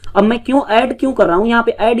 16। अब मैं क्यों ऐड कर रहा हूं, यहाँ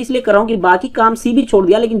पे ऐड इसलिए कर रहा हूं कि बाकी काम सी भी छोड़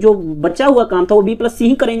दिया, लेकिन जो बचा हुआ काम था वो बी प्लस सी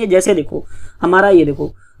ही करेंगे। जैसे देखो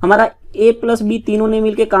हमारा ए प्लस बी तीनों ने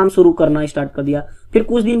मिलकर काम शुरू करना स्टार्ट कर दिया, फिर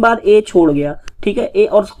कुछ दिन बाद ए छोड़ गया, ठीक है, ए,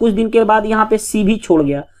 और कुछ दिन के बाद यहाँ पे सी भी छोड़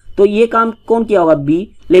गया, तो ये काम कौन किया होगा बी,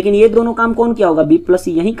 लेकिन ये दोनों काम कौन किया होगा बी प्लस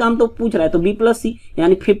सी, यही काम तो पूछ रहा है, तो बी प्लस सी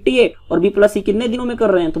यानी 58 और बी प्लस सी कितने दिनों में कर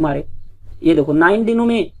रहे हैं तुम्हारे, ये देखो 9 दिनों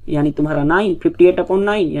में, यानी तुम्हारा 9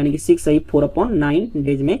 58/9 यानी कि 6 सही 4/9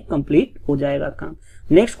 डेज में कंप्लीट हो जाएगा काम।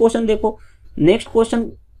 नेक्स्ट क्वेश्चन देखो, नेक्स्ट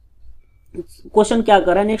क्वेश्चन क्वेश्चन क्या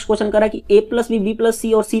कर रहा है, नेक्स्ट क्वेश्चन कर रहा है कि ए प्लस बी, बी प्लस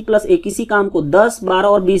सी और सी प्लस ए किसी काम को 10, 12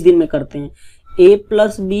 और 20 दिन में करते हैं। ए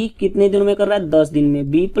प्लस बी कितने दिनों में कर रहा है, 10 दिन में।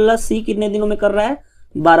 बी प्लस सी कितने दिनों में कर रहा है,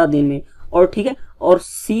 12 दिन में। और ठीक है, और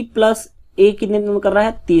सी प्लस ए कितने दिनों में कर रहा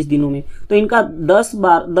है, 30 दिनों में। तो इनका 10,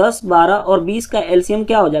 12 और 20 का एलसीएम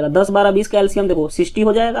क्या हो जाएगा, 10, 12, 20 का एलसीएम देखो 60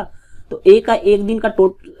 हो जाएगा। तो ए का एक दिन का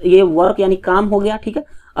टोटल ये वर्क यानी काम हो गया। ठीक है,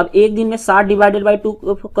 अब एक दिन में 60 डिवाइडेड बाई 2,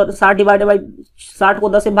 60 डिवाइडेड बाई 60 को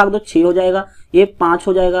 10 से भाग दो, 6 हो जाएगा, ये 5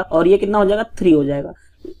 हो जाएगा और ये कितना हो जाएगा, 3 हो जाएगा।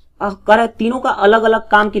 कह रहा है तीनों का अलग अलग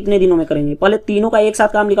काम कितने दिनों में करेंगे। पहले तीनों का एक साथ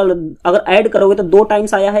काम निकाल लो, अगर ऐड करोगे तो 2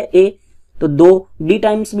 टाइम्स आया है ए तो 2, बी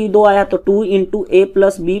टाइम्स बी 2 आया तो 2 इंटू ए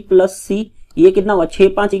प्लस बी प्लस सी, ये कितना हुआ 6,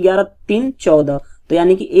 5, 11, 3, 14। तो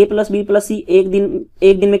यानी कि ए प्लस बी प्लस सी एक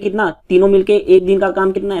दिन में कितना, तीनों मिलके एक दिन का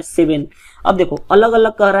काम कितना है, 7। अब देखो अलग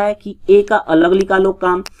अलग कह रहा है कि ए का अलग निकालो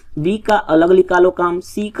काम, बी का अलग निकालो काम,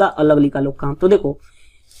 सी का अलग निकालो काम। तो देखो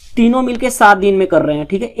तीनों मिलके 7 दिन में कर रहे हैं।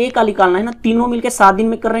 ठीक है, ए का निकालना है ना, तीनों मिलके 7 दिन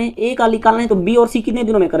में कर रहे हैं। ए का निकालना है तो बी और सी कितने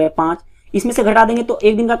दिनों में कर रहे हैं, 5। इसमें से घटा देंगे तो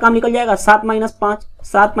एक दिन का काम निकल जाएगा, 7 माइनस 5,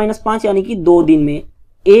 7 माइनस 5 यानी कि 2 दिन में।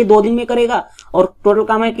 ए 2 दिन में करेगा और टोटल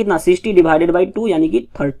काम है कितना, 60 डिवाइडेड बाई 2 यानी कि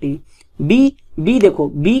 30। बी देखो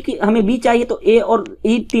बी की हमें बी चाहिए तो ए और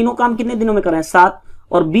ई तीनों काम कितने दिनों में कर रहे हैं, 7।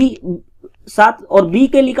 और बी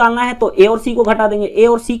के निकालना है तो ए और सी को घटा देंगे, ए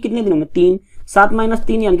और सी कितने दिनों में, 3। 7 माइनस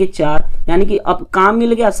 3 यानी कि 4, यानी कि अब काम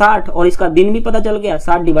मिल गया 60 और इसका दिन भी पता चल गया,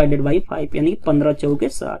 60 डिवाइडेड बाई 5 यानी कि 15 चौके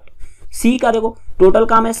 60। सी का देखो टोटल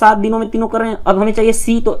काम है 7 दिनों में तीनों कर रहे हैं। अब हमें चाहिए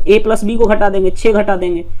सी तो ए प्लस बी को घटा देंगे, 6 घटा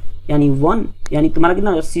देंगे यानी 1, यानी तुम्हारा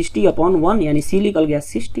कितना 60/1 यानी सी निकल गया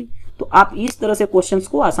 60। तो आप इस तरह से क्वेश्चंस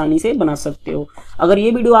को आसानी से बना सकते हो। अगर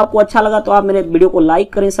ये वीडियो आपको अच्छा लगा तो आप मेरे वीडियो को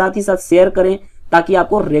लाइक करें, साथ ही साथ शेयर करें ताकि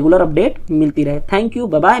आपको रेगुलर अपडेट मिलती रहे। Thank you,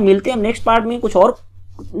 bye bye. मिलते हैं नेक्स्ट पार्ट में। कुछ और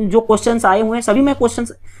जो क्वेश्चंस आए हुए हैं सभी मैं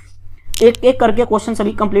क्वेश्चंस एक एक करके क्वेश्चन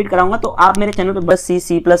सभी कंप्लीट कराऊंगा। तो आप मेरे चैनल पे बस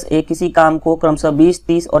सी प्लस ए किसी काम को क्रमशः 20,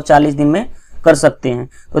 30 और 40 दिन में कर सकते हैं।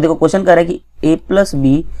 तो देखो क्वेश्चन कह रहा है कि ए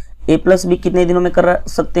प्लस बी कितने दिनों में कर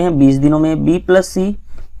सकते हैं, 20 दिनों में। बी प्लस सी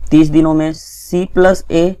 30 दिनों में। सी प्लस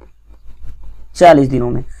ए 40 दिनों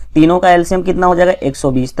में। तीनों का एलसीएम कितना हो जाएगा,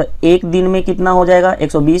 120। तो एक दिन में कितना हो जाएगा,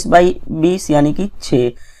 120 बाई 20 यानी कि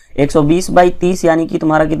 6, 120 बाई 30 यानी कि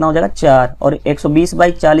तुम्हारा कितना हो जाएगा 4, और 120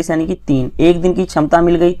 बाई 40 यानी कि 3। एक दिन की क्षमता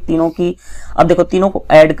मिल गई तीनों की। अब देखो तीनों को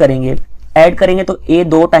ऐड करेंगे तो ए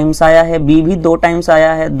 2 टाइम्स आया है, बी भी 2 टाइम्स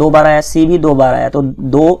आया है, 2 बार आया, सी भी 2 बार आया, तो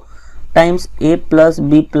 2 टाइम्स ए प्लस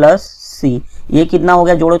बी प्लस सी। ये कितना हो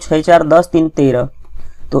गया, जोड़ो 6, 4, 10, 3, 13।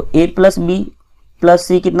 तो ए प्लस बी प्लस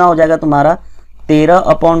सी कितना हो जाएगा तुम्हारा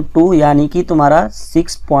 13/2 यानी कि तुम्हारा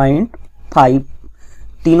 6.5।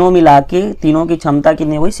 तीनों मिला के तीनों की क्षमता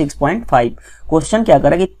कितनी हुई, 6.5। क्वेश्चन क्या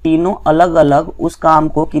करेगा कि तीनों अलग अलग उस काम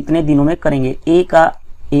को कितने दिनों में करेंगे। ए का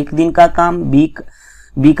एक दिन का काम,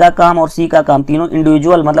 बी का काम और सी का काम, तीनों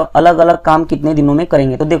इंडिविजुअल मतलब अलग अलग काम कितने दिनों में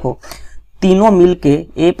करेंगे। तो देखो तीनों मिलके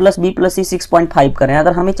ए प्लस बी प्लस सी 6.5 करें।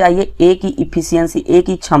 अगर हमें चाहिए ए की इफिशियंसी, ए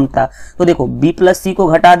की क्षमता, तो देखो बी प्लस सी को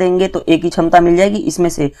घटा देंगे तो ए की क्षमता मिल जाएगी इसमें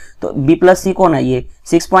से। तो बी प्लस सी को ना, ये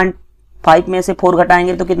 6.5 में से 4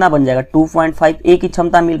 घटाएंगे तो कितना बन जाएगा 2.5। ए की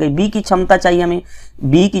क्षमता मिल गई। बी की क्षमता चाहिए हमें,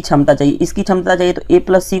 बी की क्षमता चाहिए, इसकी क्षमता चाहिए तो ए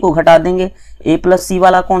प्लस सी को घटा देंगे। ए प्लस सी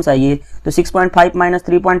वाला कौन सा, ये तो 6.5 माइनस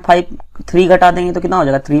 3.5, 3 घटा देंगे तो कितना हो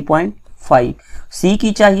जाएगा 3.5। सी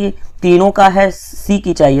की चाहिए, तीनों का है सी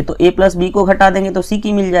की चाहिए तो ए प्लस बी को घटा देंगे तो सी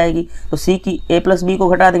की मिल जाएगी। तो सी की ए प्लस बी को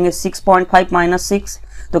घटा देंगे, 6.5 माइनस 6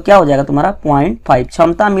 तो क्या हो जाएगा तुम्हारा 0.5।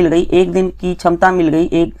 क्षमता मिल गई, एक दिन की क्षमता मिल गई,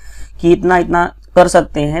 एक की इतना कर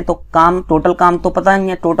सकते हैं। तो काम टोटल काम तो पता नहीं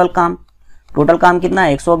है, टोटल काम कितना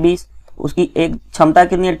है 120, उसकी एक क्षमता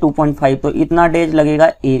कितनी है 2.5, तो इतना डेज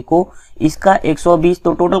लगेगा ए को। इसका 120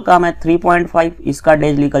 तो टोटल काम है 3.5, इसका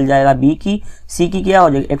डेज निकल जाएगा बी की। सी की क्या हो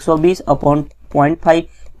जाएगा 120/0.5,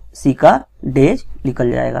 सी का डेज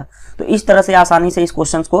निकल जाएगा। तो इस तरह से आसानी से इस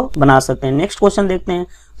क्वेश्चन को बना सकते हैं। नेक्स्ट क्वेश्चन देखते हैं,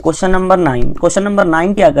 क्वेश्चन नंबर 9। क्वेश्चन नंबर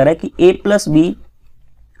 9 क्या कर रहा है कि ए प्लस बी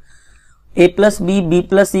बी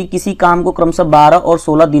प्लस सी किसी काम को क्रमशः 12 और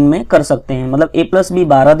 16 दिन में कर सकते हैं। मतलब ए प्लस बी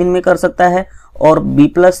 12 दिन में कर सकता है और बी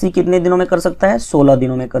प्लस सी कितने दिनों में कर सकता है, 16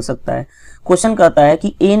 दिनों में कर सकता है। क्वेश्चन कहता है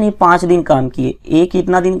कि ए ने 5 दिन काम किए। ए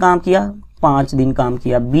कितना दिन काम किया, 5 दिन काम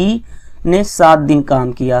किया। बी ने 7 दिन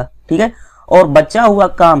काम किया, ठीक है। और बचा हुआ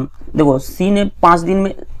काम देखो, सी ने 5 दिन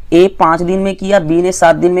में, ए 5 दिन में किया, बी ने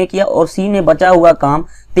 7 दिन में किया और सी ने बचा हुआ काम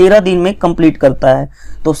 13 दिन में कंप्लीट करता है।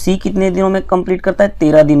 तो सी कितने दिनों में कंप्लीट करता है,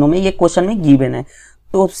 13 दिनों में। ये क्वेश्चन में गिवन है।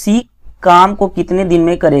 तो सी काम को कितने दिन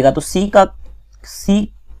में करेगा, तो सी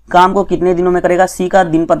काम को कितने दिनों में करेगा, सी का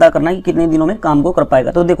दिन पता करना है कि कितने दिनों में काम को कर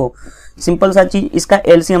पाएगा। तो देखो सिंपल सा चीज, इसका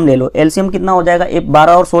एलसीएम ले लो। एलसीएम कितना हो जाएगा,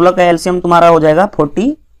 12 और 16 का एलसीएम तुम्हारा हो जाएगा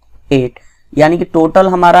 48। यानी कि टोटल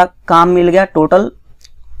हमारा काम मिल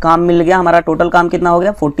गया, हमारा टोटल काम कितना हो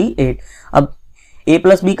गया 48। अब a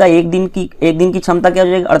प्लस बी का एक दिन की क्षमता क्या हो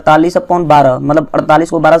जाएगी 48/12, मतलब 48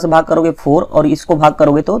 को 12 से भाग करोगे 4 और इसको भाग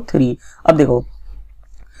करोगे तो 3। अब देखो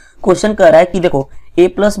क्वेश्चन कह रहा है कि देखो a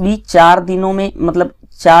प्लस बी 4 दिनों में, मतलब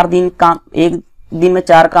 4 दिन काम, एक दिन में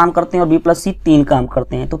 4 काम करते हैं और b प्लस सी 3 काम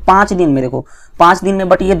करते हैं, तो 5 दिन में देखो 5 दिन में,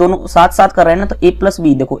 बट ये दोनों साथ साथ कर रहे हैं ना, तो a प्लस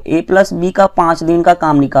बी देखो a प्लस बी का 5 दिन का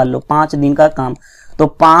काम निकाल लो, 5 दिन का काम, तो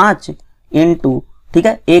 5 इंटू, ठीक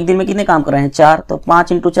है, एक दिन में कितने काम कर रहे हैं 4, तो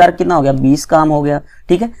 5 इंटू 4 कितना हो गया 20 काम हो गया।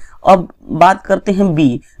 ठीक है, अब बात करते हैं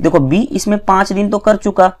बी। देखो बी इसमें 5 दिन तो कर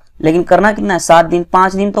चुका, लेकिन करना कितना है 7 दिन,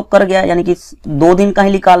 5 दिन तो कर गया, यानी कि 2 दिन का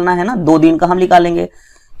ही निकालना है ना, 2 दिन का हम निकालेंगे,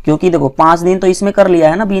 क्योंकि देखो 5 दिन तो इसमें कर लिया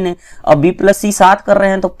है ना बी ने। अब बी प्लस सी 7 कर रहे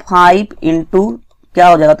हैं, तो 5 इंटू क्या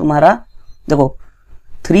हो जाएगा तुम्हारा, देखो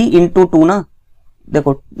 3 इंटू 2 ना,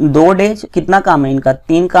 देखो 2 डेज, कितना काम है इनका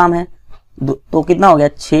 3 काम है, तो कितना हो गया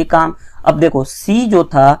 6 काम। अब देखो सी जो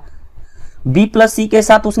था बी प्लस सी के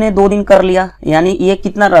साथ उसने 2 दिन कर लिया, यानी ये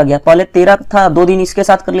कितना रह गया, पहले 13 था, 2 दिन इसके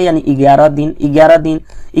साथ कर लिया, यानी 11 दिन।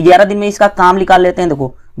 11 दिन में इसका काम निकाल लेते हैं।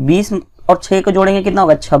 देखो 20 और 6 को जोड़ेंगे कितना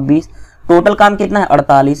होगा 26, टोटल काम कितना है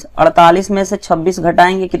 48। 48 में से 26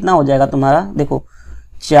 घटाएंगे कितना हो जाएगा तुम्हारा, देखो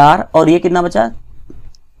 4 और ये कितना बचा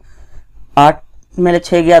 8 में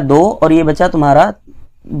 6 गया 2 और ये बचा तुम्हारा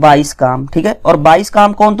 22 काम। ठीक है, और 22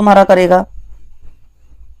 काम कौन तुम्हारा करेगा,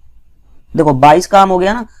 देखो 22 काम हो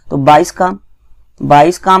गया ना, तो 22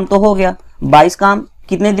 काम तो हो गया। 22 काम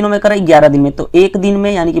कितने दिनों में करा 11 दिन में, तो एक दिन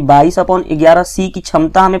में, यानी कि 22/11। सी की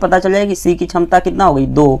क्षमता हमें पता चल जाएगी, सी की क्षमता कितना हो गई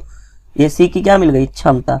 2, ये सी की क्या मिल गई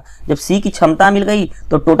क्षमता। जब सी की क्षमता मिल गई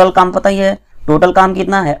तो टोटल काम पता ही है, टोटल काम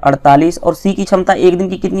कितना है 48, और सी की क्षमता एक दिन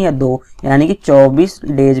की कितनी है 2, यानी कि 24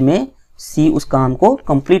 डेज में सी उस काम को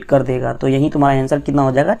कंप्लीट कर देगा। तो यही तुम्हारा आंसर कितना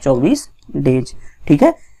हो जाएगा 24 डेज। ठीक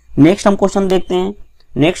है, नेक्स्ट हम क्वेश्चन देखते हैं।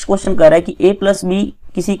 नेक्स्ट क्वेश्चन कह रहा है कि a प्लस बी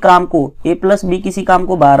किसी काम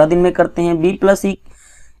को 12 दिन में करते हैं, b प्लस सी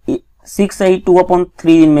 6 से 2/3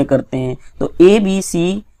 दिन में करते हैं, तो a b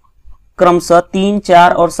c क्रमशः 3,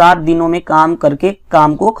 4 और 7 दिनों में काम करके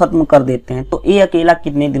काम को खत्म कर देते हैं, तो a अकेला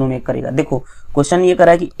कितने दिनों में करेगा। देखो क्वेश्चन ये कह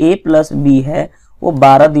रहा है कि a प्लस बी है वो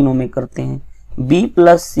 12 दिनों में करते हैं, b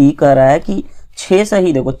प्लस सी कह रहा है कि 6 से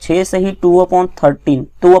ही 2/3 को 18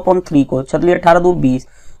 2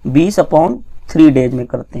 20/3 डेज में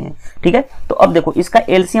करते हैं। ठीक है, तो अब देखो इसका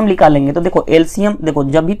एलसीएम निकालेंगे, तो देखो एलसीएम, देखो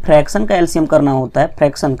जब भी फ्रैक्शन का एलसीएम करना होता है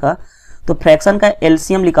फ्रैक्शन का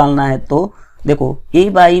एलसीएम निकालना है, तो देखो a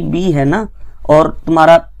बाई बी है ना, और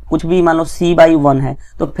तुम्हारा कुछ भी मान लो c बाई 1 है,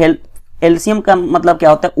 तो फिर एलसीएम का मतलब क्या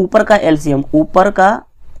होता है ऊपर का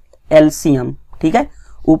एलसीएम। ठीक है,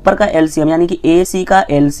 ऊपर का एलसीएम यानी कि a c का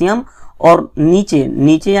एलसीएम, और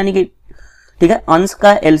नीचे यानी कि ठीक है अंश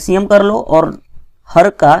का एलसीएम कर लो, और हर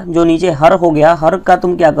का जो नीचे हर हो गया, हर का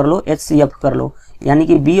तुम क्या कर लो HCF कर लो, यानी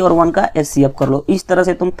कि b और 1 का HCF कर लो। इस तरह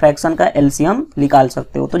से तुम फ्रैक्शन का एलसीएम निकाल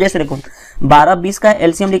सकते हो। तो जैसे देखो 12-20 का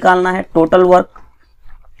एलसीएम निकालना है, टोटल वर्क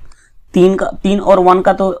 3 और 1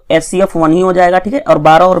 का तो HCF 1 ही हो जाएगा। ठीक है, और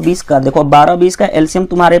 12 और 20 का, देखो 12-20 का एलसीएम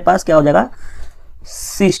तुम्हारे पास क्या हो जाएगा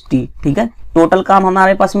 60। ठीक है, टोटल काम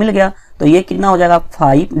हमारे पास मिल गया, तो ये कितना हो जाएगा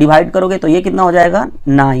 5 डिवाइड करोगे तो ये कितना हो जाएगा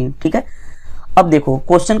 9। ठीक है, अब देखो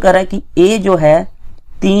क्वेश्चन कर रहा है कि a जो है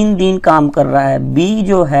 3 दिन काम कर रहा है, b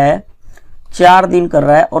जो है 4 दिन कर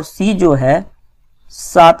रहा है, और c जो है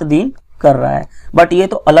 7 दिन कर रहा है, बट ये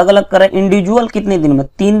तो अलग अलग कर रहा है। इंडिविजुअल कितने दिन में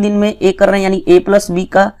 3 दिन में a कर रहे हैं, यानी a प्लस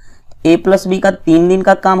बी का 3 दिन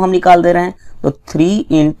का काम हम निकाल दे रहे हैं, तो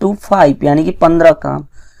 3 इंटू 5 यानी कि 15 काम।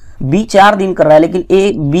 b 4 दिन कर रहा है, लेकिन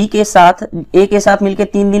a के साथ मिलकर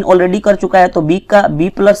 3 दिन ऑलरेडी कर चुका है, तो b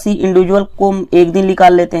प्लस सी इंडिविजुअल को एक दिन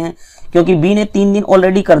निकाल लेते हैं, क्योंकि b ने 3 दिन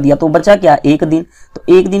ऑलरेडी कर दिया, तो बचा क्या 1 दिन, तो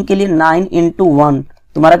 1 दिन के लिए 9 इंटू 1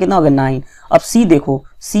 तुम्हारा कितना हो गया 9। अब c देखो,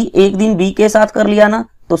 c 1 दिन b के साथ कर लिया ना,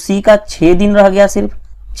 तो c का 6 दिन रह गया, सिर्फ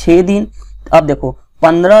 6 दिन। अब देखो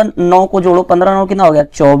 15-9 को जोड़ो, 15-9 कितना हो गया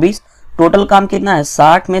 24, टोटल काम कितना है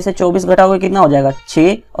 60 में से 24 घटाओगे कितना हो जाएगा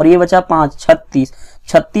 6, और ये बचा 5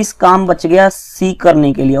 36 काम बच गया c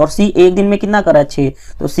करने के लिए, और c 1 दिन में कितना करा 6,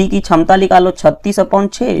 तो c की क्षमता निकालो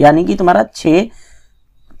 36/6, यानी कि तुम्हारा 6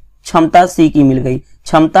 क्षमता सी की मिल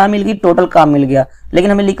गई, टोटल काम मिल गया।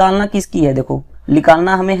 लेकिन हमें निकालना किसकी है, देखो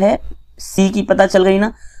निकालना हमें है सी की, पता चल गई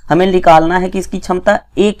ना, हमें निकालना है किसकी क्षमता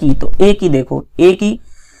a की, तो a की देखो a की,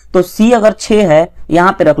 तो c अगर 6 है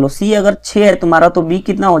यहाँ पे रख लो, c अगर 6 है तुम्हारा, तो b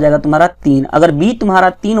कितना हो जाएगा तुम्हारा 3। अगर b तुम्हारा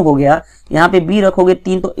 3 हो गया, यहाँ पे b रखोगे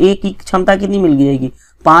 3, तो a की क्षमता कितनी मिल जाएगी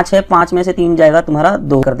 5 है, 5 में से 3 जाएगा तुम्हारा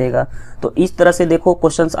 2 कर देगा। तो इस तरह से देखो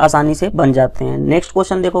क्वेश्चंस आसानी से बन जाते हैं। नेक्स्ट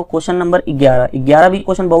क्वेश्चन देखो, क्वेश्चन नंबर 11 भी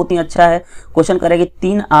क्वेश्चन बहुत ही अच्छा है। क्वेश्चन करेगा कि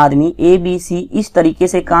 3 आदमी ए बी सी इस तरीके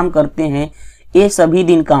से काम करते हैं। ए सभी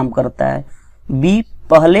दिन काम करता है, बी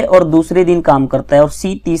पहले और दूसरे दिन काम करता है और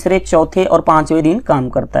सी तीसरे, चौथे और 5वें दिन काम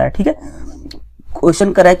करता है। ठीक है,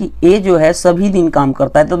 क्वेश्चन करा है कि ए जो है सभी दिन काम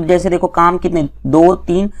करता है। तो जैसे देखो काम कितने, 2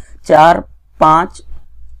 3 4 5,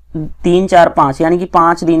 3 4 5 यानी कि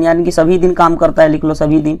 5 दिन, यानी कि सभी दिन काम करता है, लिख लो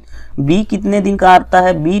सभी दिन। बी कितने दिन का आता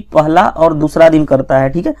है, बी पहला और दूसरा दिन करता है।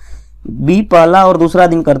 ठीक है, बी पहला और दूसरा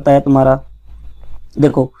दिन करता है तुम्हारा।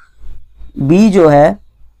 देखो बी जो है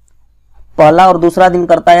पहला और दूसरा दिन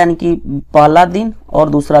करता है, यानी कि पहला दिन और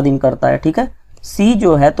दूसरा दिन करता है। ठीक है, सी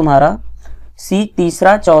जो है तुम्हारा, सी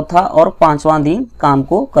तीसरा, चौथा और 5वां दिन काम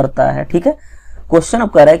को करता है। ठीक है, क्वेश्चन अब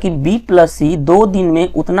कह रहा है कि बी प्लस सी 2 दिन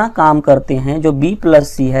में उतना काम करते हैं, जो बी प्लस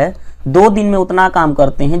सी है 2 दिन में उतना काम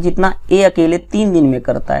करते हैं जितना ए अकेले 3 दिन में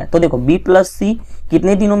करता है। तो देखो बी प्लस सी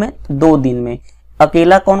कितने दिनों में, 2 दिन में।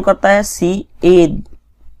 अकेला कौन करता है, सी, ए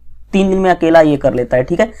 3 दिन में अकेला ये कर लेता है।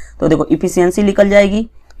 ठीक है, तो देखो इफिशियंसी निकल जाएगी,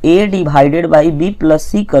 ए डिवाइडेड बाई बी प्लस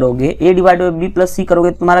सी करोगे, ए डिवाइडेड बाई बी प्लस सी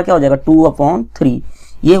करोगे तुम्हारा क्या हो जाएगा, 2/3।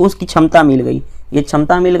 ये उसकी क्षमता मिल गई, ये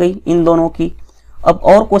क्षमता मिल गई इन दोनों की। अब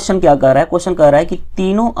और क्वेश्चन क्या कर रहा है, क्वेश्चन कह रहा है कि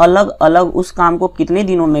तीनों अलग अलग उस काम को कितने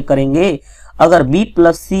दिनों में करेंगे अगर बी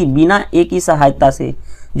प्लस सी बिना ए की सहायता से,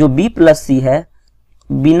 जो बी प्लस सी है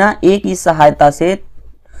बिना ए की सहायता से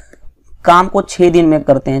काम को 6 दिन में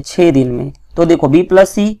करते हैं, 6 दिन में। तो देखो बी प्लस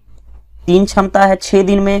सी 3 क्षमता है, 6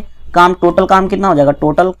 दिन में काम, टोटल काम कितना हो जाएगा,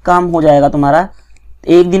 टोटल काम हो जाएगा तुम्हारा,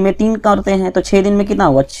 एक दिन में 3 करते हैं तो 6 दिन में कितना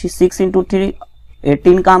होगा, 6 × 3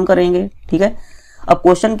 18 काम करेंगे। ठीक है, अब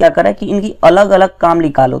क्वेश्चन क्या कर रहा है कि इनकी अलग अलग काम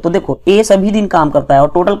निकालो। तो देखो ए सभी दिन काम करता है और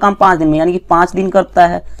टोटल काम 5 दिन में, यानी कि 5 दिन करता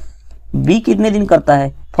है। बी कितने दिन करता है,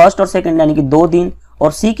 फर्स्ट और सेकंड यानी कि 2 दिन।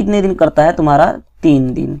 और सी कितने दिन करता है तुम्हारा,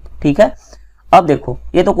 3 दिन। ठीक है, अब देखो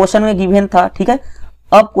ये तो क्वेश्चन में गिवन था। ठीक है,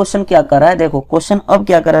 अब क्वेश्चन क्या कर रहा है, देखो क्वेश्चन अब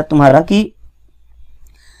क्या कर रहा है तुम्हारा कि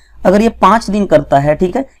अगर ये 5 दिन करता है,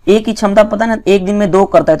 ठीक है, ए की क्षमता पता ना, एक दिन में 2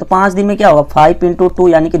 करता है, तो 5 दिन में क्या होगा, 5 × 2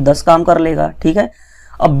 यानी कि 10 काम कर लेगा। ठीक है,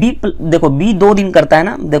 अब बी देखो बी 2 दिन करता है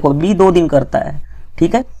ना, देखो बी 2 दिन करता है।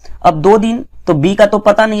 ठीक है, अब 2 दिन तो बी का तो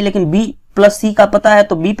पता नहीं, लेकिन बी प्लस सी का पता है।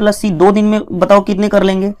 तो बी प्लस सी 2 दिन में बताओ कितने कर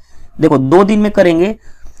लेंगे, देखो 2 दिन में करेंगे।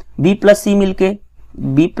 बी प्लस सी मिलके,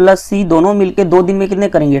 बी प्लस सी दोनों मिलके 2 दिन में कितने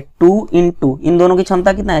करेंगे, 2 × 2, इन दोनों की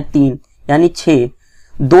क्षमता कितना है, 3 यानी 6।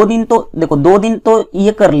 2 दिन तो देखो 2 दिन तो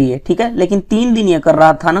ये कर लिए, ठीक है, लेकिन 3 दिन ये कर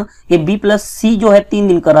रहा था ना, ये बी प्लस सी जो है 3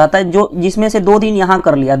 दिन कर रहा था, जो जिसमें से 2 दिन यहाँ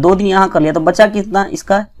कर लिया, 2 दिन यहाँ कर लिया, तो बचा कितना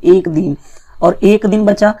इसका, 1 दिन। और 1 दिन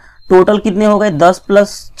बचा, टोटल कितने हो गए, 10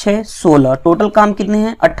 + 6 16, टोटल काम कितने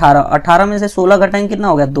हैं, 18। 18 में से 16 घटाएंगे कितना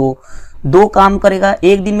हो गया, 2 काम करेगा,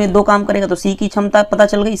 एक दिन में 2 काम करेगा। तो सी की क्षमता पता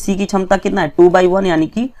चल गई, सी की क्षमता कितना है, 2/1 यानी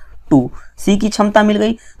कि 2। सी की क्षमता मिल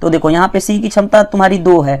गई। तो देखो यहाँ पे सी की क्षमता तुम्हारी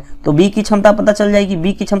 2 है, तो बी की क्षमता पता चल जाएगी।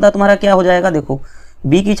 बी की क्षमता तुम्हारा क्या हो जाएगा, देखो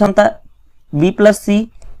बी की क्षमता बी प्लस सी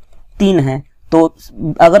 3 है, तो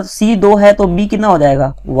अगर सी 2 है तो बी कितना हो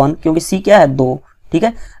जाएगा, 1, क्योंकि सी क्या है, 2। ठीक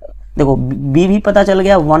है, देखो बी भी पता चल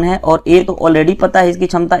गया 1 है, और ए तो ऑलरेडी पता है इसकी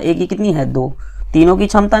क्षमता, ए की कितनी है, 2। तीनों की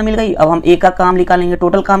क्षमता मिल गई। अब हम ए का काम निकालेंगे,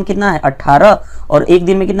 टोटल काम कितना है, 18, और एक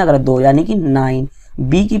दिन में कितना करे, 2 यानी कि 9।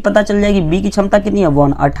 बी की पता चल जाएगी, बी की क्षमता कितनी है,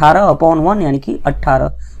 1, 18/1 यानी कि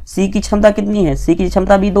 18। सी की क्षमता कितनी है, सी की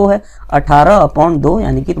क्षमता भी 2 है, 18/2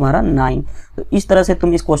 यानी कि तुम्हारा 9। तो इस तरह से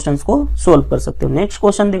तुम इस क्वेश्चन को सोल्व कर सकते हो। नेक्स्ट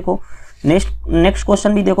क्वेश्चन देखो, नेक्स्ट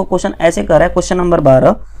क्वेश्चन भी देखो, क्वेश्चन ऐसे कर रहा है, क्वेश्चन नंबर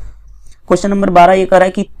 12। क्वेश्चन नंबर 12 ये कर रहा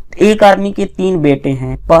है कि एक आदमी के 3 बेटे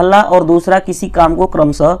हैं, पहला और दूसरा किसी काम को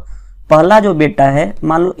क्रमशः, पहला जो बेटा है,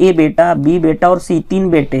 मान लो ए बेटा, बी बेटा और सी 3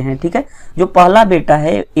 बेटे हैं। ठीक है, जो पहला बेटा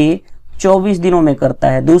है ए 24 दिनों में करता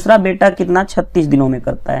है, दूसरा बेटा कितना, 36 दिनों में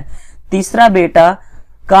करता है, तीसरा बेटा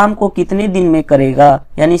काम को कितने दिन में करेगा,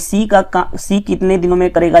 यानी सी कितने दिनों में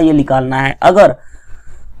करेगा ये निकालना है। अगर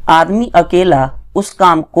आदमी अकेला उस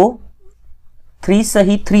काम को 3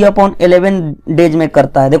 सही 3/11 डेज में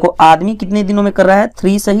करता है। देखो आदमी कितने दिनों में कर रहा है,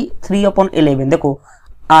 3 सही 3/11। देखो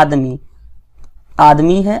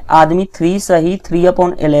आदमी है, आदमी 3 सही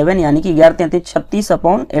 3/11 यानी कि 11 33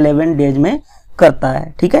 36/11 डेज में करता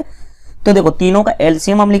है। ठीक है, तो देखो तीनों का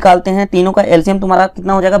एलसीएम हम निकालते हैं। तीनों का एलसीएम तुम्हारा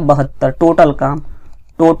कितना हो जाएगा, 72। टोटल काम,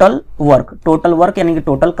 टोटल वर्क यानी कि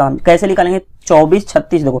टोटल काम कैसे निकालेंगे, 24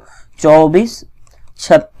 36। देखो 24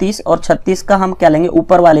 36 और 36 का हम क्या लेंगे,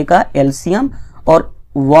 ऊपर वाले का एलसीएम, और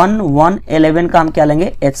 1 1 11 का हम क्या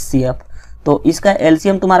लेंगे, एचसीएफ। तो इसका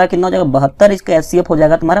एलसीएम तुम्हारा कितना हो जाएगा, 72, इसका एचसीएफ हो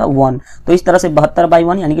जाएगा तुम्हारा 1। तो इस तरह से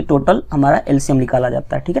 72/1 यानी कि टोटल हमारा एलसीएम निकाला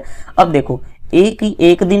जाता है। ठीक है, अब देखो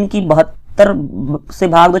एक दिन की 72 से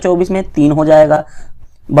भाग दो 24 में 3 हो जाएगा,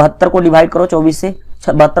 72 को डिवाइड करो 24 से,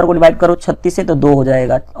 72 को डिवाइड करो 36 से तो 2 हो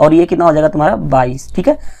जाएगा, और ये कितना हो जाएगा तुम्हारा 22। ठीक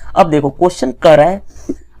है, अब देखो क्वेश्चन कर रहा है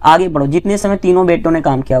आगे बढ़ो, जितने समय तीनों बेटों ने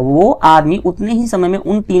काम किया वो आदमी उतने ही समय में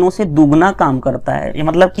उन तीनों से दुगना काम करता है। ये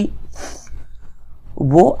मतलब कि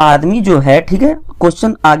वो आदमी जो है, ठीक है,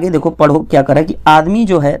 क्वेश्चन आगे देखो पढ़ो क्या कर रहा है कि आदमी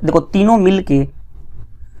जो है देखो तीनों मिलके,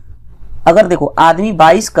 अगर देखो आदमी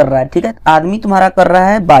 22 कर रहा है, ठीक है, आदमी तुम्हारा कर रहा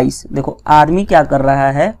है 22, देखो आदमी क्या कर रहा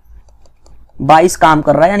है 22 काम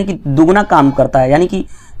कर रहा है, यानी कि दुगना काम करता है, यानी कि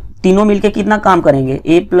तीनों मिलके कितना काम करेंगे,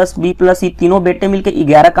 ए प्लस बी प्लस सी, तीनों बेटे मिलके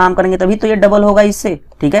 11 काम करेंगे, तभी तो ये डबल होगा इससे।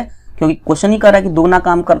 ठीक है, क्योंकि क्वेश्चन ही कर रहा है कि दुगना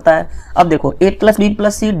काम करता है। अब देखो ए plus B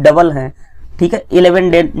plus C double है, ठीक है, 11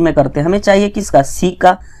 डेज में करते हैं, हमें चाहिए किसका,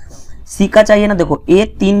 सी का चाहिए ना। देखो ए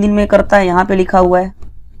 3 दिन में करता है, यहाँ पे लिखा हुआ है,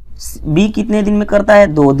 बी कितने दिन में करता है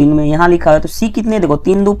 2 दिन में, यहाँ लिखा है, तो सी कितने, देखो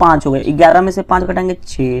 3 2 5 हो गए, 11 में से 5 घटाएंगे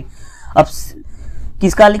 6। अब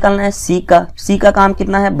किसका निकालना है, सी का काम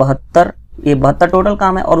कितना है 72, ये 72 टोटल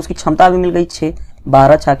काम है, और उसकी क्षमता भी मिल गई 6,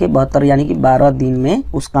 12 छाके 72, यानी कि 12 दिन में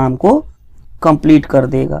उस काम को कंप्लीट कर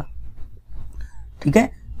देगा। ठीक है,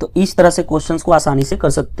 तो इस तरह से क्वेश्चंस को आसानी से कर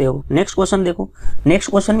सकते हो। नेक्स्ट क्वेश्चन देखो, नेक्स्ट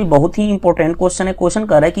क्वेश्चन भी बहुत ही इंपॉर्टेंट क्वेश्चन है। क्वेश्चन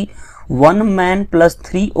कह रहा है कि 1 man plus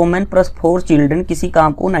 3 women plus 4 children किसी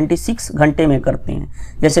काम को 96 घंटे में करते हैं।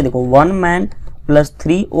 जैसे देखो 1 man plus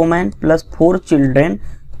 3 women plus 4 children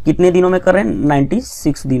कितने दिनों में कर रहे हैं,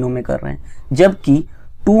 96 दिनों में कर रहे हैं। जबकि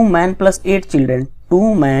 2 man plus 8 children,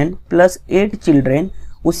 2 man plus 8 children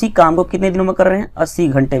उसी काम को कितने दिनों में कर रहे हैं, 80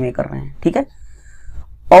 घंटे में कर रहे हैं। ठीक है,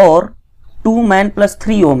 और 2 man plus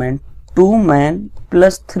 3 women, 2 man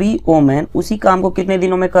plus 3 women उसी काम को कितने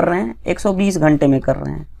दिनों में कर रहे हैं, 120 घंटे में कर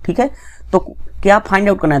रहे हैं। ठीक है, तो क्या फाइंड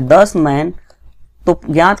आउट करना है, 10 मैन, तो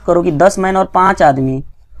ज्ञात करो कि 10 मैन और 5 आदमी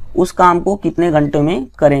उस काम को कितने घंटे में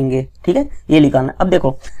करेंगे। ठीक है, ये निकालना। अब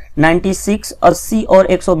देखो 96, 80 और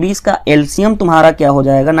 120 का एलसीएम तुम्हारा क्या हो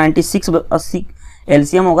जाएगा, 96 80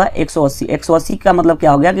 एलसीएम होगा 180, 180 का मतलब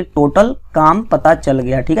क्या हो गया कि टोटल काम पता चल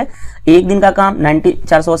गया। ठीक है, एक दिन का काम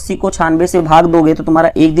 480 को 96 से भाग दोगे तो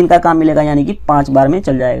तुम्हारा एक दिन का काम मिलेगा, यानी कि 5 बार में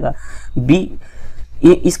चल जाएगा।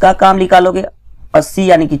 इसका काम निकालोगे 80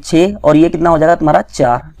 यानी कि 6, और ये कितना हो जाएगा तुम्हारा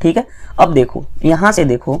 4। ठीक है, अब देखो यहां से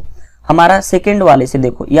देखो हमारा सेकेंड वाले से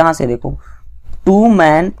देखो, यहां से देखो 2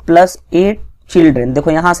 मैन प्लस 8 चिल्ड्रन,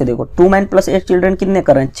 देखो यहां से देखो 2 मैन प्लस 8 चिल्ड्रन कितने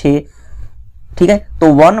कर रहे हैं, 6। ठीक है, तो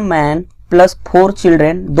 1 मैन प्लस 4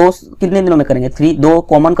 चिल्ड्रन 2 कितने दिनों में करेंगे, 3, 2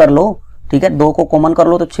 कॉमन कर लो। ठीक है, 2 को कॉमन कर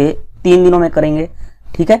लो तो 6, 3 दिनों में करेंगे।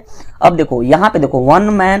 ठीक है, अब देखो यहाँ पे देखो 1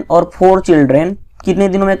 मैन और 4 चिल्ड्रन कितने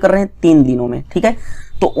दिनों में कर रहे हैं, 3 दिनों में। ठीक है,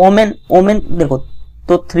 तो ओमेन देखो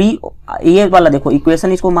तो 3, ये वाला देखो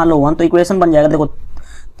इक्वेशन इसको मान लो 1, तो इक्वेशन बन जाएगा देखो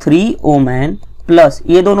 3 वोमेन प्लस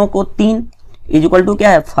ये दोनों को 3 इज इक्वल टू क्या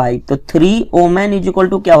है 5, तो 3 वोमेन इज इक्वल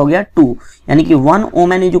टू क्या हो गया 2, यानी कि 1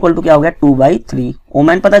 वोमेन इज इक्वल टू क्या हो गया 2/3।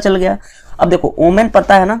 वोमेन पता चल गया। अब देखो वोमेन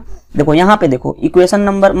पता है ना, देखो यहाँ पे देखो इक्वेशन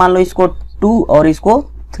नंबर मान लो इसको 2 और इसको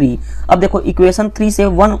 3। अब देखो इक्वेशन 3 से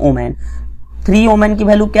 1 वोमेन, 3 वोमेन की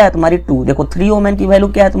वैल्यू क्या है तुम्हारी 2, देखो 3 वोमेन की वैल्यू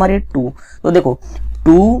क्या है तुम्हारी 2, तो देखो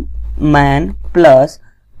 2 मैन प्लस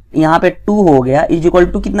यहाँ पे 2 हो गया इज इक्वल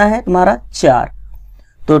टू कितना है तुम्हारा 4,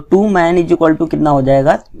 तो 2 मैन इज इक्वल टू कितना हो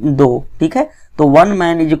जाएगा 2। ठीक है, तो 1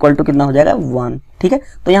 मैन इज इक्वल टू कितना हो जाएगा 1। ठीक है,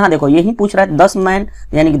 तो यहाँ देखो यही पूछ रहा है 10 मैन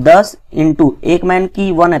यानी कि 10 इंटू 1 मैन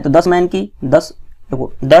की 1 है तो 10 मैन की 10,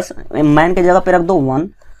 देखो 10 मैन के जगह पे रख दो 1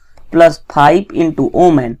 प्लस 5 इंटू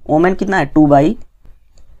ओमेन, ओमेन कितना है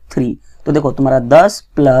 2/3, तो देखो तुम्हारा 10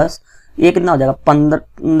 प्लस ये कितना हो जाएगा 15,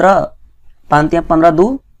 15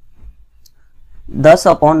 2 10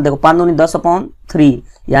 अपॉन, देखो 5 दूनी 10/3,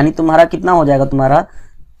 यानी तुम्हारा कितना हो जाएगा तुम्हारा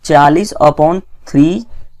 40/3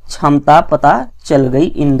 क्षमता पता चल गई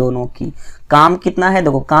इन दोनों की। काम कितना है,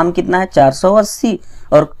 देखो काम कितना है 480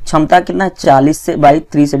 और क्षमता कितना है 40 से बाई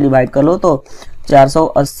 3 से डिवाइड कर लो तो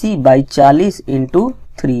 480/40 इंटू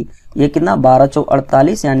 3, ये कितना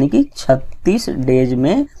 12×4 यानी कि 36 डेज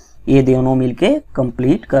में ये दोनों मिलके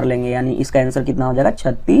कंप्लीट कर लेंगे, यानी इसका आंसर कितना हो जाएगा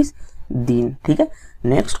 36 दिन। ठीक है,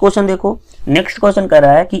 नेक्स्ट क्वेश्चन देखो, नेक्स्ट क्वेश्चन कह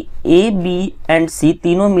रहा है कि ए बी एंड सी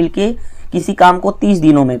तीनों मिलके किसी काम को 30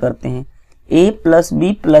 दिनों में करते हैं, ए प्लस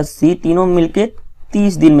बी प्लस सी तीनों मिलके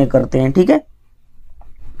 30 दिन में करते हैं। ठीक है,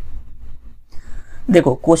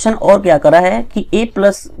 देखो क्वेश्चन और क्या कर रहा है कि ए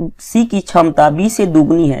प्लस सी की क्षमता बी से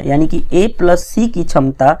दुगनी है, यानी कि ए प्लस सी की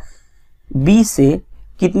क्षमता बी से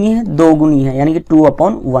कितनी है 2 गुनी है, यानी कि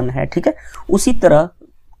 2/1 है। ठीक है, उसी तरह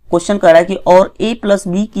क्वेश्चन कर रहा है कि और ए प्लस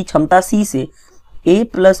बी की क्षमता सी से, ए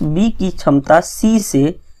प्लस बी की क्षमता सी से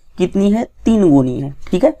कितनी है 3 गुनी है।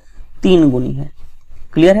 ठीक है, 3 गुनी है।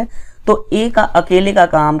 क्लियर है, तो ए का अकेले का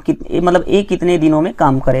काम मतलब ए कितने दिनों में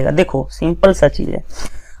काम करेगा, देखो सिंपल सा चीज है।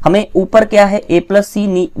 हमें ऊपर क्या है a प्लस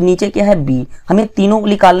सी, नीचे क्या है b, हमें तीनों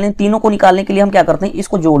को निकालने के लिए हम क्या करते हैं,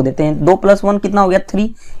 इसको जोड़ देते हैं। 2 + 1 कितना हो गया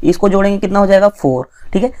 3, इसको जोड़ेंगे कितना हो जाएगा 4।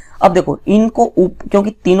 ठीक है, अब देखो इनको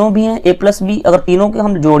क्योंकि तीनों भी हैं a प्लस बी, अगर तीनों के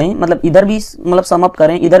हम जोड़ें मतलब इधर भी मतलब सम अप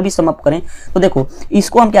करें इधर भी सम अप करें, तो देखो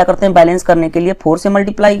इसको हम क्या करते हैं, बैलेंस करने के लिए 4 से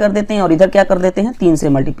मल्टीप्लाई कर देते हैं और इधर क्या कर देते हैं 3 से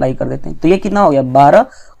मल्टीप्लाई कर देते हैं। तो ये कितना हो गया 12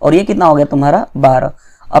 और ये कितना हो गया तुम्हारा 12।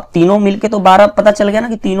 अब तीनों मिलके तो 12 पता चल गया ना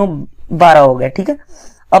कि तीनों 12 हो गए। ठीक है,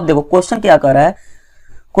 अब देखो क्वेश्चन क्या कर रहा है,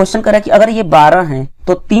 क्वेश्चन कर रहा है कि अगर ये 12 है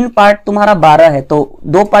तो 3 पार्ट तुम्हारा 12 है तो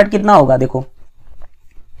 2 पार्ट कितना होगा। देखो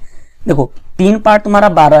 3 पार्ट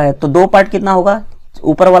तुम्हारा 12 है तो 2 पार्ट कितना होगा,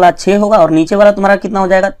 ऊपर वाला 6 होगा और नीचे वाला तुम्हारा कितना हो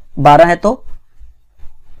जाएगा 12 है तो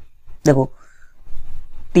देखो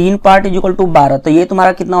 3 पार्ट इज इक्वल टू 12, तो ये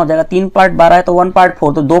तुम्हारा कितना हो जाएगा, 3 पार्ट 12 है तो 1 पार्ट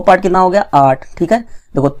 4, तो 2 पार्ट कितना हो गया 8। ठीक है,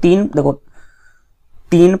 देखो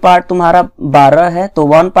 3 पार्ट तुम्हारा 12 है तो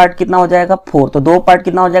 1 पार्ट कितना हो जाएगा 4, तो 2 पार्ट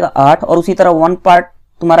कितना हो जाएगा 8 और उसी तरह 1 पार्ट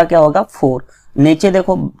तुम्हारा क्या होगा 4। नीचे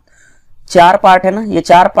देखो 4 पार्ट है ना, ये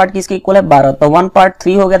 4 पार्ट किसके इक्वल है 12, तो 1 पार्ट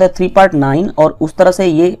 3 हो गया तो 3 पार्ट 9 और उस तरह से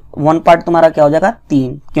ये 1 पार्ट तुम्हारा क्या हो जाएगा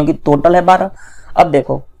 3, क्योंकि टोटल है 12। अब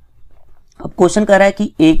देखो अब क्वेश्चन कर रहा है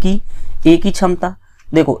कि ए की क्षमता,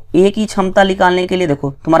 देखो ए की क्षमता निकालने के लिए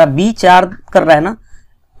देखो तुम्हारा बी 4 कर रहा है ना,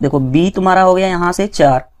 देखो बी तुम्हारा हो गया यहां से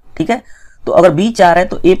 4। ठीक है, तो अगर b 4 है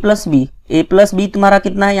तो a प्लस बी तुम्हारा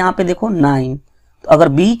कितना है यहाँ पे देखो 9, तो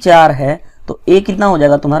अगर b 4 है तो a कितना हो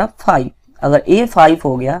जाएगा तुम्हारा 5। अगर a 5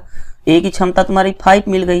 हो गया, a की क्षमता तुम्हारी 5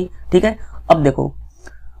 मिल गई। ठीक है, अब देखो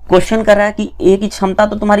क्वेश्चन कर रहा है कि a की क्षमता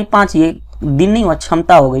तो तुम्हारी 5, ये दिन नहीं हुआ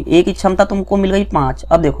क्षमता हो गई, a की क्षमता तुमको मिल गई 5।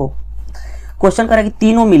 अब देखो क्वेश्चन कर रहा है कि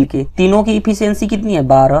तीनों की इफिशियंसी कितनी है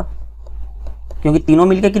 12, क्योंकि तीनों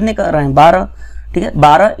मिलके कितने कर रहे हैं 12। ठीक है,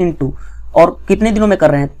 12 इंटू और कितने दिनों में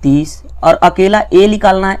कर रहे हैं 30, और अकेला ए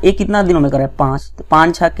निकालना है, ए कितना दिनों में कर रहे हैं 5, तो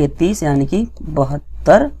 5 6 के 30 यानी कि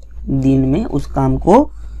 72 दिन में उस काम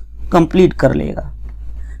को कंप्लीट कर लेगा।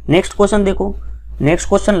 नेक्स्ट क्वेश्चन देखो, नेक्स्ट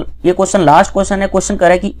क्वेश्चन, ये क्वेश्चन लास्ट क्वेश्चन है। क्वेश्चन कर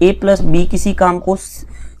रहा है कि ए प्लस बी किसी काम को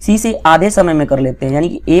सी से आधे समय में कर लेते हैं, यानी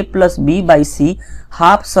कि ए plus B by C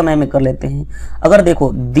half समय में कर लेते हैं। अगर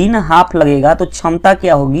देखो दिन हाफ लगेगा तो क्षमता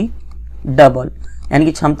क्या होगी डबल, यानी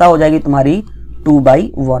कि क्षमता हो जाएगी तुम्हारी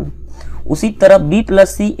 2/1। उसी तरह b प्लस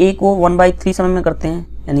सी ए को 1/3 समय में करते हैं,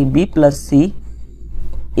 यानी b प्लस सी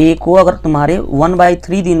ए को अगर तुम्हारे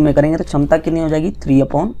 1/3 दिन में करेंगे तो क्षमता कितनी हो जाएगी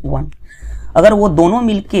 3/1। अगर वो दोनों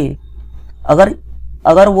मिलके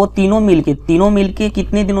अगर वो तीनों मिलके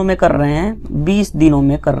कितने दिनों में कर रहे हैं 20 दिनों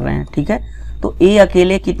में कर रहे हैं। ठीक है, तो ए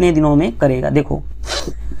अकेले कितने दिनों में करेगा, देखो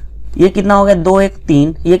ये कितना हो गया 2 1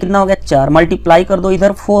 3, ये कितना हो गया 4, मल्टीप्लाई कर दो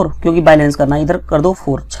इधर 4 क्योंकि बैलेंस करना, इधर कर दो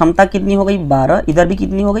 4, क्षमता कितनी हो गई 12, इधर भी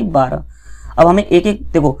कितनी हो गई 12। अब हमें एक एक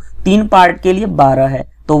देखो 3 पार्ट के लिए 12 है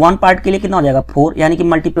तो 1 पार्ट के लिए कितना हो जाएगा 4, यानी कि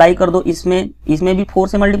मल्टीप्लाई कर दो, इसमें भी 4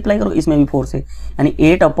 से मल्टीप्लाई करो, इसमें भी 4 से, यानी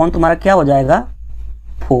 8 तुम्हारा क्या हो जाएगा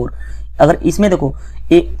 4। अगर इसमें देखो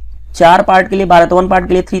 4 पार्ट के लिए 12 तो 1 पार्ट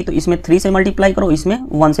के लिए 3, तो इसमें 3 से मल्टीप्लाई करो, इसमें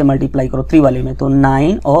 1 से मल्टीप्लाई करो 3 वाले में, तो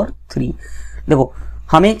 9 और 3। देखो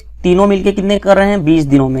हमें तीनों मिलके कितने कर रहे हैं 20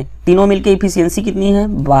 दिनों में, तीनों मिलके इफिशियंसी कितनी है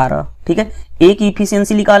 12। ठीक है, ए की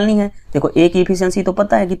इफिशियंसी निकालनी है, देखो ए की इफिशियंसी तो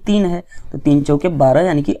पता है कि 3 है, तो 3 चौके 12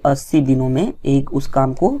 यानी कि 80 दिनों में एक उस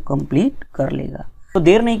काम को कंप्लीट कर लेगा। तो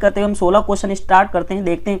देर नहीं करते हम 16 क्वेश्चन स्टार्ट करते हैं,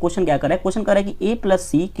 देखते हैं क्वेश्चन क्या कर रहा है। क्वेश्चन कर रहा है कि a प्लस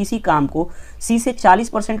सी किसी काम को c से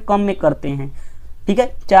 40% कम में करते हैं। ठीक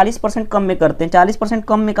है, 40% कम में करते हैं, 40%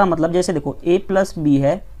 कम में का मतलब जैसे देखो a प्लस बी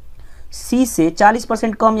है, c से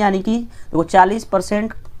 40% कम, यानी कि देखो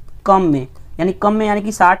 40% कम में यानी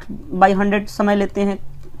कि 60/100 समय लेते हैं।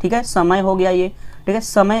 ठीक है, समय हो गया ये। ठीक है,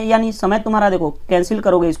 समय यानी समय तुम्हारा देखो कैंसिल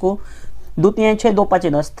करोगे इसको, 2 3 6 2 5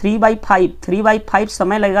 10, 3/5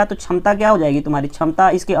 समय लगेगा, तो क्षमता क्या हो जाएगी तुम्हारी, क्षमता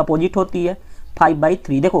इसके अपोजिट होती है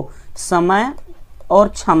 5/3। देखो समय और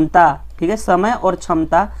क्षमता, ठीक है, समय और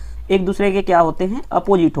क्षमता एक दूसरे के क्या होते हैं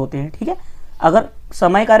अपोजिट होते हैं। ठीक है, अगर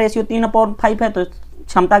समय का रेशियो 3/5 है तो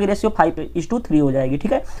क्षमता की रेशियो 5:3 हो जाएगी।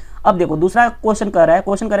 ठीक है, अब देखो दूसरा क्वेश्चन कर रहा है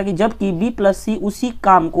कि जबकि b प्लस सी उसी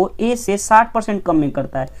काम को a से 60% कम में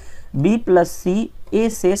करता है, b प्लस सी a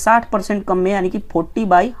से 60% कम में यानी कि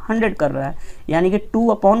 40/100 कर रहा है, यानी कि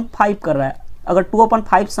 2/5 कर रहा है। अगर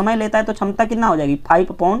 2/5 समय लेता है तो क्षमता कितना हो जाएगी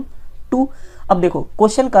 5/2। अब देखो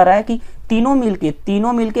क्वेश्चन कर रहा है कि तीनों मिलके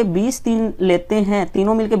 20 दिन लेते हैं,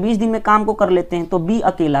 तीनों मिलके 20 दिन में काम को कर लेते हैं, तो b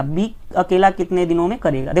अकेला कितने दिनों में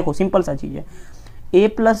करेगा। देखो सिंपल सा चीज है, a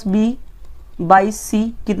प्लस बी बाई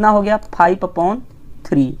सी कितना हो गया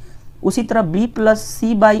 5/3। उसी तरह b प्लस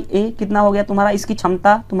सी बाई ए कितना हो गया तुम्हारा, इसकी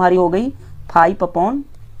क्षमता तुम्हारी हो गई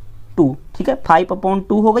 5/2। ठीक है,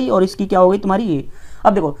 5/2 हो गई और इसकी क्या हो गई तुम्हारी ये।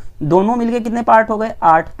 अब देखो दोनों मिलके कितने पार्ट हो गए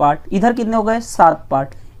 8 पार्ट, इधर कितने हो गए 7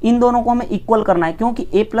 पार्ट, इन दोनों को हमें इक्वल करना है, क्योंकि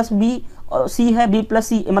a प्लस बी सी है, b प्लस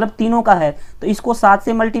सी मतलब तीनों का है, तो इसको 7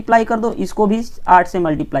 से मल्टीप्लाई कर दो, इसको भी 8 से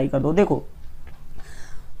मल्टीप्लाई कर दो। देखो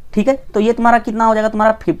ठीक है, तो ये तुम्हारा कितना हो जाएगा,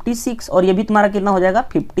 तुम्हारा 56 और ये भी तुम्हारा कितना हो जाएगा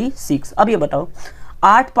 56। अब ये बताओ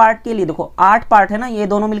 8 पार्ट के लिए, देखो 8 पार्ट है ना, ये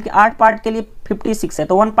दोनों मिलके 8 पार्ट के लिए 56 है,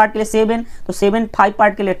 तो 1 पार्ट के लिए 7, तो 7 5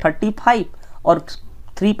 पार्ट के लिए 35 और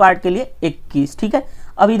 3 पार्ट के लिए 21। ठीक है,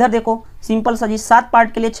 अब इधर देखो सिंपल सा जी, 7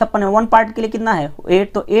 पार्ट के लिए 56 है, 1 पार्ट के लिए कितना है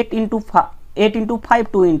 8, तो 8 इंटू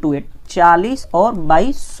 5 2 इंटू 8 40 और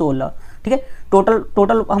 22 16। ठीक है,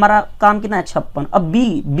 टोटल हमारा काम कितना है 56। अब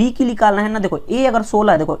बी की निकालना है ना, देखो ए अगर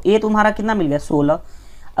 16 है, देखो ए तुम्हारा कितना मिल गया 16,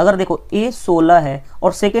 अगर देखो ए 16 है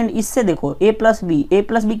और सेकंड इससे देखो ए प्लस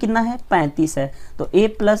बी कितना है 35 है, तो ए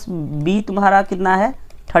प्लस बी तुम्हारा कितना है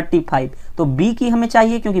 35, तो बी की हमें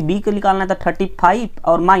चाहिए क्योंकि बी को निकालना था 35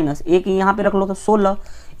 और माइनस ए की यहाँ पे रख लो तो 16,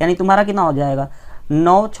 यानी तुम्हारा कितना हो जाएगा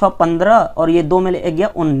 9 6 15 और ये 2 में ले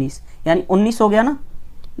गया 19, यानी 19 हो गया ना।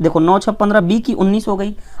 देखो 9 6 15 बी की 19 हो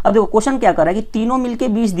गई। अब देखो क्वेश्चन क्या कर रहा है कि तीनों मिलके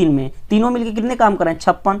 20 दिन में, तीनों मिलके कितने काम कर रहे हैं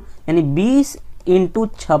 56, यानी 20 इंटू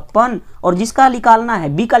 56 और जिसका निकालना है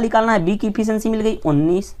बी का निकालना है, बी की इफिशिएंसी मिल गई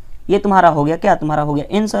 19, ये तुम्हारा हो गया क्या, तुम्हारा हो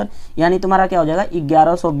गया आंसर, यानी तुम्हारा क्या हो जाएगा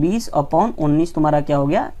 1120/19 तुम्हारा क्या हो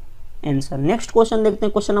गया आंसर। नेक्स्ट क्वेश्चन देखते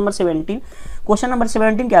हैं, क्वेश्चन नंबर 17। क्वेश्चन नंबर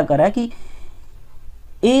 17 क्या कर रहा है कि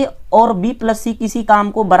ए और बी प्लस सी किसी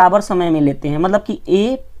काम को बराबर समय में लेते हैं, मतलब कि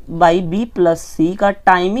ए बाई बी प्लस सी का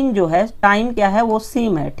टाइमिंग जो है, टाइम क्या है वो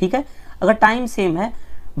सेम है। ठीक है, अगर टाइम सेम है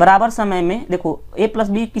बराबर समय में, देखो ए प्लस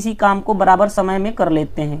बी किसी काम को बराबर समय में कर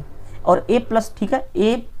लेते हैं और ए प्लस, ठीक है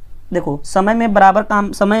ए देखो समय में बराबर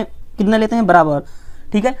काम, समय कितने लेते हैं बराबर।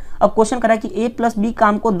 ठीक है, अब क्वेश्चन करा कि ए प्लस बी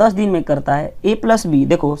काम को 10 दिन में करता है, ए प्लस बी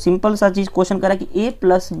देखो सिंपल सा चीज क्वेश्चन करा कि ए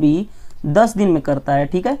प्लस बी 10 दिन में करता है।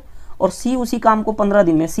 ठीक है, और सी उसी काम को 15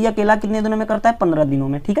 दिन में, सी अकेला कितने दिनों में करता है 15 दिनों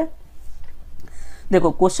में। ठीक है, देखो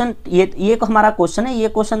क्वेश्चन ये हमारा क्वेश्चन है, ये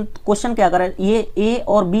क्वेश्चन क्या कर रहा है, ये ए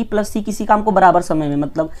और बी प्लस सी किसी काम को बराबर समय में,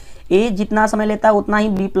 मतलब ए जितना समय लेता है उतना ही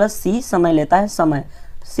बी प्लस सी समय लेता है, समय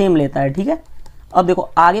सेम लेता है। ठीक है, अब देखो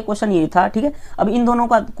आगे क्वेश्चन ये था। ठीक है, अब इन दोनों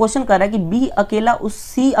का क्वेश्चन कर रहा है कि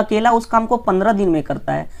सी अकेला उस काम को 15 दिन में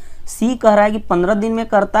करता है, सी कह रहा है कि 15 दिन में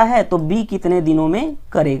करता है, तो बी कितने दिनों में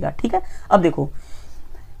करेगा। ठीक है, अब देखो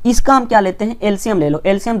इसका हम क्या लेते हैं एलसीएम ले लो,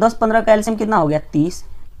 एलसीएम 10 15 का एलसीएम कितना हो गया 30,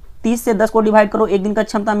 30 से 10 को डिवाइड करो, एक दिन का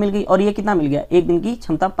क्षमता मिल गई, और ये कितना मिल गया एक दिन की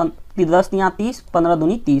क्षमता 10 यहाँ 30 15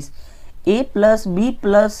 दूनी 30। ए प्लस बी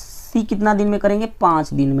प्लस सी कितना दिन में करेंगे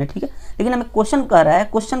 5 दिन में। ठीक है, लेकिन हमें क्वेश्चन कह रहा है,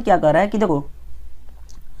 क्वेश्चन क्या कह रहा है कि देखो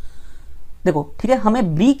ठीक है,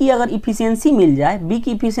 हमें बी की अगर इफिशियंसी मिल जाए, बी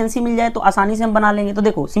की इफिशियंसी मिल जाए तो आसानी से हम बना लेंगे। तो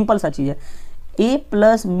देखो सिंपल सा चीज है, ए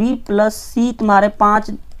प्लस बी प्लस सी तुम्हारे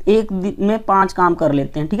 5 एक दिन में 5 काम कर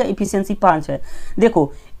लेते हैं। ठीक है, इफिशियंसी 5 है।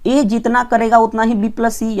 देखो ए जितना करेगा उतना ही बी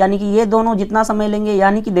प्लस सी, यानी कि ये दोनों जितना समय लेंगे,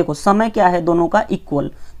 यानी कि देखो समय क्या है दोनों का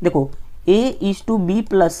इक्वल। देखो ए is to be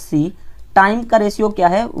plus C, time का रेशियो क्या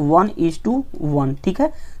है 1:1। ठीक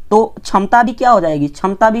है, तो क्षमता भी क्या हो जाएगी,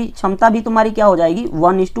 क्षमता भी तुम्हारी क्या हो जाएगी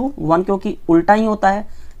 1:1, क्योंकि उल्टा ही होता है।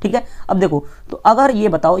 ठीक है, अब देखो तो अगर ये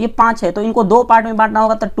बताओ ये 5 है तो इनको 2 पार्ट में बांटना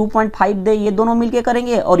होगा, तो 2.5 दे ये दोनों मिलके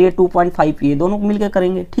करेंगे और ये 2.5 ये दोनों मिलके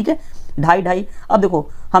करेंगे। ठीक है, 2.5। अब देखो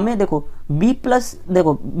हमें देखो बी प्लस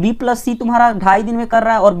सी तुम्हारा 2.5 दिन में कर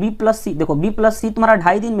रहा है, और बी प्लस सी तुम्हारा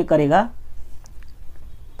 2.5 दिन में करेगा।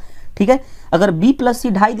 ठीक है, अगर बी प्लस सी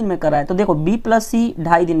 2.5 दिन में कर रहा है तो देखो बी प्लस सी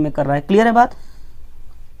 2.5 दिन में कर रहा है, क्लियर है बात।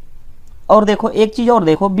 और देखो एक चीज और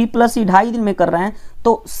देखो, बी प्लस सी 2.5 दिन में कर रहे हैं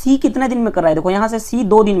तो सी कितने दिन में कर रहा है, देखो यहाँ से सी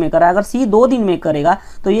 2 दिन में कर रहा है, अगर सी 2 दिन में करेगा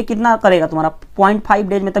तो ये कितना करेगा तुम्हारा 0.5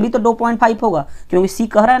 डेज में, तभी तो 2.5 होगा, क्योंकि सी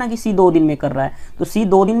कह रहा है ना कि सी 2 दिन में कर रहा है, तो सी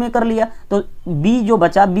 2 दिन में कर लिया, तो बी जो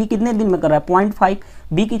बचा, बी कितने दिन में कर रहा है 0.5,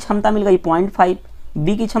 बी की क्षमता मिल गई 0.5,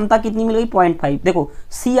 बी की क्षमता कितनी मिल गई 0.5। देखो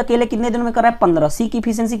सी अकेले कितने दिन में कर रहा है 15, सी की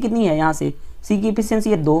इफिशियंसी कितनी है, यहाँ से सी की इफिशियंसी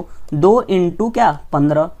है 2 इंटू क्या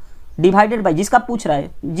 15 डिवाइडेड बाई जिसका पूछ रहा है,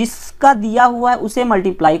 जिसका दिया हुआ है उसे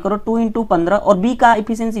मल्टीप्लाई करो 2 इंटू 15, और बी का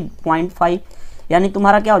इफिशियंसी 0.5, यानी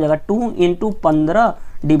तुम्हारा क्या हो जाएगा 2 इंटू 15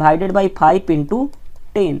 डिवाइडेड बाई 5 इंटू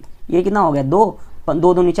 10, ये कितना हो गया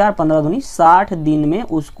 2 दूनी 4 15 दूनी 60 दिन में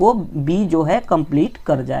उसको बी जो है कंप्लीट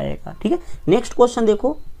कर जाएगा। ठीक है, नेक्स्ट क्वेश्चन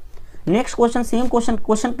देखो, नेक्स्ट क्वेश्चन सेम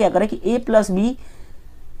क्वेश्चन क्या करे कि ए प्लस बी,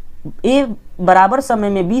 ए बराबर समय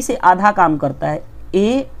में बी से आधा काम करता है,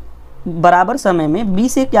 ए बराबर समय में बी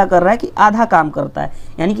से क्या कर रहा है कि आधा काम करता है,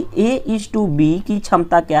 यानी कि ए इज टू बी की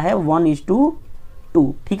क्षमता क्या है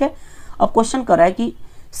 1:2। ठीक है, अब क्वेश्चन कर रहा है कि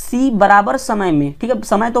सी बराबर समय में, ठीक है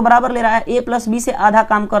समय तो बराबर ले रहा है, ए प्लस बी से आधा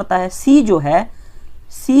काम करता है, सी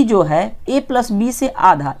जो है ए प्लस बी से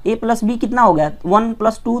आधा, ए प्लस बी कितना हो गया 1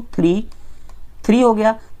 + 2 3, 3 हो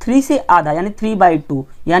गया, 3 से आधा यानी 3/2,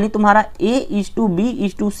 यानी तुम्हारा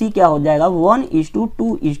A:B:C क्या हो जाएगा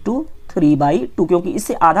 1:2:3/2, क्योंकि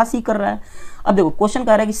इससे आधा C कर रहा है। अब देखो क्वेश्चन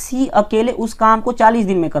कह रहा है कि C अकेले उस काम को 40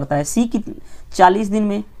 दिन में करता है। C 40 दिन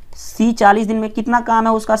में, C 40 दिन में कितना काम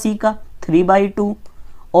है उसका C का 3/2,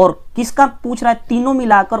 और किसका पूछ रहा है, तीनों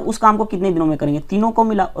मिलाकर उस काम को कितने दिनों में करेंगे, तीनों को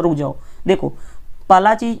मिला। रुक जाओ, देखो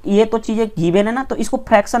पहला चीज ये तो चीजें गिवन है ना, तो इसको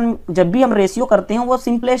फ्रैक्शन जब भी हम रेशियो करते हैं वो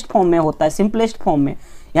सिंपलेस्ट फॉर्म में होता है, सिंपलेस्ट फॉर्म में,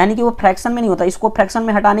 यानी कि वो फ्रैक्शन में नहीं होता। इसको फ्रैक्शन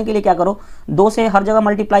में हटाने के लिए क्या करो, 2 से हर जगह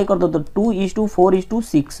मल्टीप्लाई कर दो तो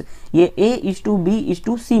 2:4:6, ये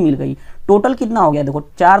A:B:C मिल गई। टोटल कितना हो गया, देखो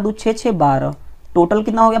 4×2 = 6, 12, टोटल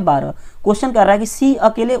कितना हो गया 12। क्वेश्चन कह रहा है कि C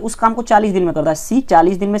अकेले उस काम को 40 दिन में करता है। C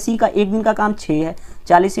 40 दिन में, C का एक दिन का काम 6 है,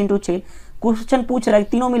 40 × 6। क्वेश्चन पूछ रहा है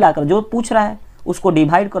तीनों मिलाकर जो पूछ रहा है उसको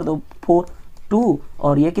डिवाइड कर दो 4, 2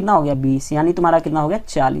 और ये कितना हो गया 20, यानी तुम्हारा कितना हो गया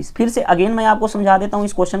 40। फिर से अगेन मैं आपको समझा देता हूँ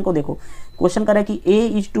इस क्वेश्चन को। देखो क्वेश्चन कर रहा है कि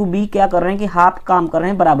A:B क्या कर रहे हैं कि हाफ काम कर रहे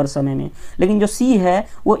हैं बराबर समय में, लेकिन जो C है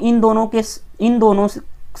वो इन दोनों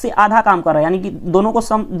से आधा काम कर रहा है, यानी कि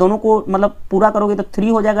दोनों को मतलब पूरा करोगे तो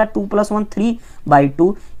 3 हो जाएगा, 2 + 1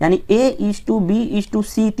 3/2, यानी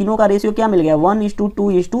A:B:C तीनों का रेशियो क्या मिल गया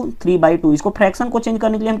 1:2:3/2। इसको फ्रैक्शन को चेंज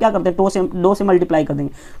करने के लिए हम क्या करते हैं 2 से मल्टीप्लाई कर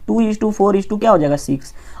देंगे, 2:4 क्या हो जाएगा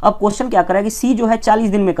 6। अब क्वेश्चन क्या कर रहा है कि C जो है 40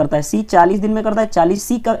 दिन में करता है, C 40 दिन में करता है, 40,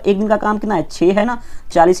 C का एक दिन का काम कितना है 6 है ना,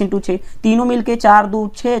 40 × 6, तीनों मिलके 4×2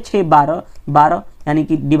 = 6, 6 12, यानी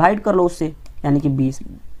कि डिवाइड कर लो उससे, यानी कि 20।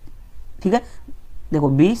 ठीक है, देखो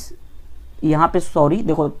 20 यहाँ पे, सॉरी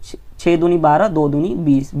देखो 6×2 = 12, 2×2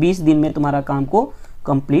 = 20 दिन में तुम्हारा काम को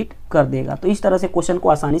कंप्लीट कर देगा। तो इस तरह से क्वेश्चन को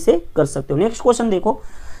आसानी से कर सकते हो। नेक्स्ट क्वेश्चन देखो,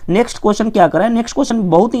 नेक्स्ट क्वेश्चन क्या कर रहा है, नेक्स्ट क्वेश्चन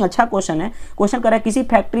बहुत ही अच्छा क्वेश्चन है। क्वेश्चन कर रहा है किसी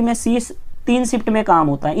फैक्ट्री में 3 शिफ्ट में काम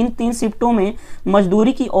होता है, इन 3 शिफ्टों में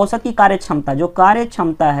मजदूरी की औसत की कार्यक्षमता, जो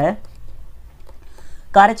कार्यक्षमता है,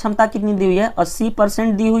 कार्यक्षमता कितनी दी हुई है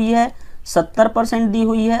 80% दी हुई है, 70% दी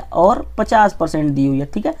हुई है और 50% दी हुई है।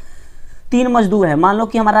 ठीक है, 3 मजदूर है, मान लो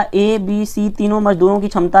कि हमारा A, B, C तीनों मजदूरों की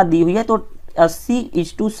क्षमता दी हुई है, तो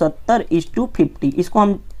 80:70:50, इसको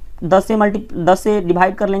हम 10 से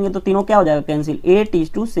डिवाइड कर लेंगे तो तीनों क्या हो जाएगा कैंसिल,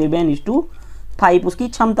 8:7:5 उसकी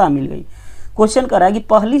क्षमता मिल गई। क्वेश्चन कर रहा है कि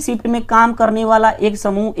पहली शिफ्ट में काम करने वाला एक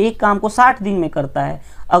समूह एक काम को 60 दिन में करता है,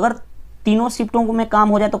 अगर तीनों शिफ्टों में काम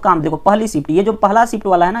हो जाए तो काम, देखो पहली शिफ्ट, ये जो पहला शिफ्ट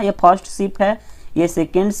वाला है ना, ये फर्स्ट शिफ्ट है, ये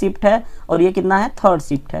सेकेंड शिफ्ट है और ये कितना है थर्ड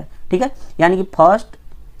शिफ्ट है। ठीक है, यानी कि फर्स्ट,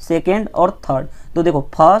 सेकेंड और थर्ड। तो देखो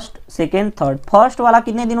फर्स्ट, सेकेंड, थर्ड, फर्स्ट वाला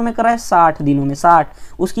कितने दिनों में कर रहा है 60 दिनों में, 60,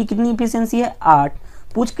 उसकी कितनी इफिशियंसी है 8।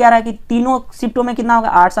 पूछ क्या रहा है कि तीनों शिफ्टों में कितना होगा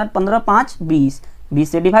 8, 7, 15, 5, 20,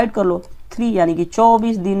 20 से डिवाइड कर लो 3, यानी कि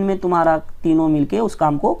 24 दिन में तुम्हारा तीनों मिलके उस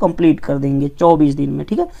काम को कंप्लीट कर देंगे 24 दिन में।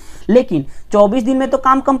 ठीक है, लेकिन 24 दिन में तो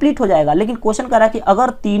काम कंप्लीट हो जाएगा, लेकिन क्वेश्चन कर रहा है कि अगर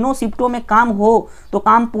तीनों शिफ्टों में काम हो तो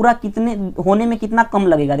काम पूरा कितने होने में कितना कम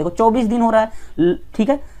लगेगा। देखो 24 दिन हो रहा है, ठीक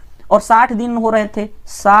है, और 60 दिन हो रहे थे,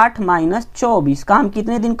 60 - 24, काम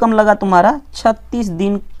कितने दिन कम लगा तुम्हारा 36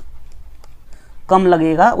 दिन कम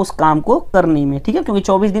लगेगा उस काम को करने में। ठीक है, क्योंकि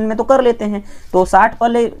 24 दिन में तो कर लेते हैं, तो 60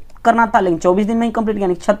 पहले करना था लेकिन 24 दिन में ही कंप्लीट,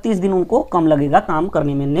 यानी 36 दिन उनको कम लगेगा काम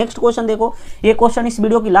करने में। नेक्स्ट क्वेश्चन देखो, ये क्वेश्चन इस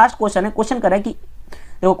वीडियो की लास्ट क्वेश्चन है। क्वेश्चन कर रहा है कि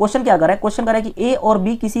देखो क्वेश्चन क्या कर रहा है, क्वेश्चन कर रहा है कि A और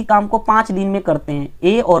B किसी काम को 5 दिन में करते हैं,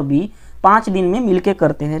 A और B 5 दिन में मिलके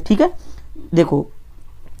करते हैं। ठीक है, देखो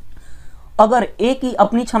अगर A की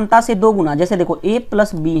अपनी क्षमता से 2 गुना, जैसे देखो A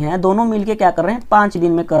 + B है, दोनों मिलके क्या कर रहे हैं 5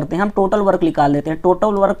 दिन में करते हैं, हम टोटल वर्क निकाल लेते हैं।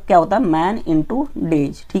 टोटल वर्क क्या होता है मैन ×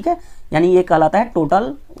 डेज। ठीक है, यानी ये कहलाता है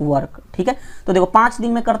टोटल वर्क। ठीक है, तो देखो 5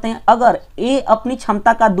 दिन में करते हैं। अगर A अपनी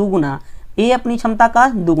क्षमता का 2 गुना, A अपनी क्षमता का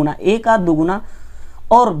 2 गुना, A का 2 गुना,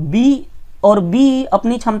 और B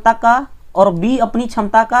अपनी क्षमता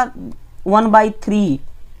का 1/3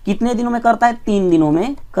 कितने दिनों में करता है 3 दिनों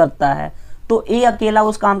में करता है, तो A अकेला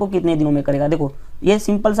उस काम को कितने दिनों में करेगा। देखो ये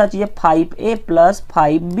सिंपल सा चीज है, 5A +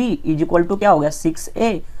 5B = क्या हो गया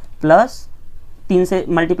 6A + 3 से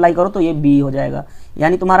मल्टीप्लाई करो तो ये B हो जाएगा,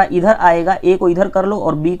 यानी तुम्हारा इधर आएगा, A को इधर कर लो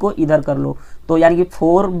और B को इधर कर लो, तो यानी कि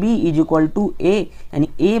 4B = A, यानी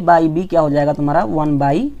A/B क्या हो जाएगा तुम्हारा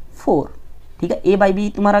 1/4। ठीक है,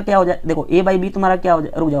 A/B तुम्हारा क्या हो जाएगा, देखो A/B तुम्हारा क्या हो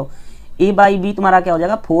जाएगा, रुक जाओ, A/B तुम्हारा क्या हो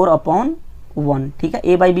जाएगा 4/1। ठीक है,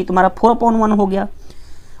 A/B तुम्हारा 4/1 हो गया।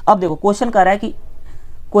 अब देखो क्वेश्चन कह रहा है कि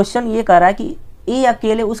क्वेश्चन ये कह रहा है कि A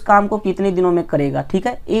अकेले उस काम को कितने दिनों में करेगा। ठीक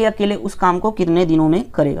है, A अकेले उस काम को कितने दिनों में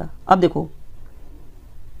करेगा। अब देखो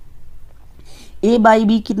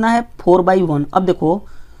A/B कितना है 4/1। अब देखो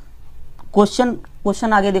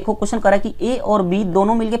क्वेश्चन आगे देखो, क्वेश्चन कर रहा है कि A और B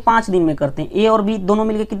दोनों मिलके 5 दिन में करते हैं। A और B दोनों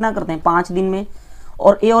मिलके कितना करते हैं 5 दिन में,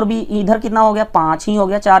 और A और B इधर कितना हो गया 5 ही हो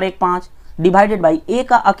गया, 4 × 1 = 5 डिवाइडेड बाई A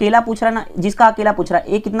का अकेला पूछ रहा है ना, जिसका अकेला पूछ रहा है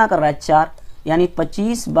A कितना कर रहा है 4, यानी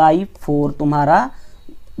 25/4 तुम्हारा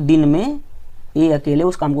दिन में ए अकेले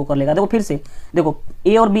उस काम को कर लेगा। देखो फिर से देखो,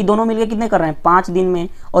 ए और बी दोनों मिलके कितने कर रहे हैं 5 दिन में,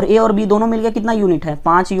 और ए और बी दोनों मिलके कितना यूनिट है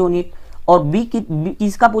 5 यूनिट, और बी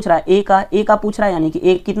किसका पूछ रहा है ए का पूछ रहा है, यानी कि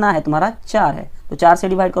ए कितना है तुम्हारा 4 है, तो 4 से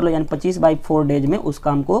डिवाइड कर लो, यानी 25/4 डेज में उस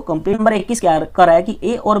काम को कंप्लीट। नंबर 21 क्या कर रहा है कि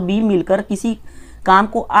ए और बी मिलकर किसी काम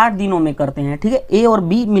को 8 दिनों में करते हैं, ठीक है। ए और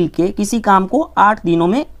बी मिलके किसी काम को 8 दिनों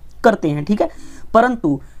में करते हैं, ठीक है।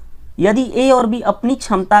 परंतु यदि ए और बी अपनी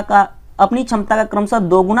क्षमता का क्रमशः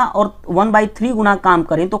 2 गुना और 1/3 गुना काम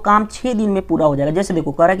करें तो काम 6 दिन में पूरा हो जाएगा। जैसे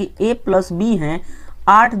देखो कह रहा है कि ए प्लस बी हैं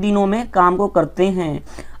 8 दिनों में काम को करते हैं।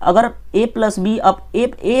 अगर ए प्लस बी, अब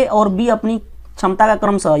ए और बी अपनी क्षमता का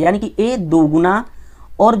क्रमशः, यानी कि ए 2 गुना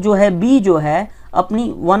और जो है बी जो है अपनी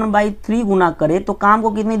 1/3 गुना करे तो काम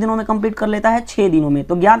को कितने दिनों में कंप्लीट कर लेता है 6 दिनों में।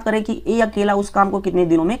 तो ज्ञात करें कि ए अकेला उस काम को कितने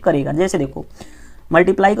दिनों में करेगा। जैसे देखो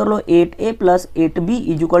मल्टीप्लाई कर लो, 8a plus 8b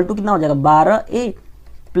is equal to कितना हो जाएगा 12a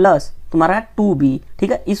प्लस तुम्हारा 2b,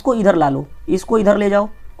 ठीक है। इसको इधर ला लो, इसको इधर ले जाओ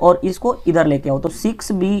और इसको इधर लेके आओ, तो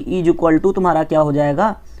 6b इज इक्वल टू तुम्हारा क्या हो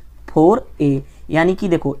जाएगा 4a, यानी कि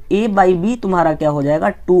देखो a/b तुम्हारा क्या हो जाएगा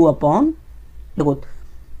 3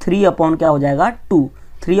 क्या हो जाएगा 2,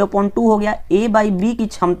 3/2 हो गया। a/b की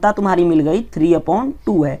क्षमता तुम्हारी मिल गई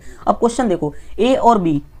 3/2 है। अब क्वेश्चन देखो, a और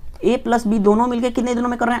b, a प्लस b दोनों मिलकर कितने दिनों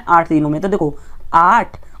में कर रहे हैं 8 दिनों में। तो देखो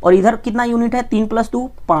 8 और इधर कितना यूनिट है 3 + 2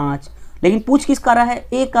 5, लेकिन पूछ किस का रहा है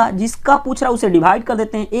a का, जिसका पूछ रहा है उसे डिवाइड कर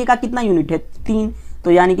देते हैं। a का कितना यूनिट है 3,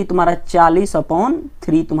 तो यानी कि तुम्हारा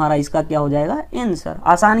 40/3 तुम्हारा इसका क्या हो जाएगा आंसर।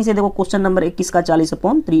 आसानी से देखो क्वेश्चन नंबर 21 का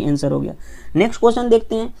 40/3 आंसर हो गया। नेक्स्ट क्वेश्चन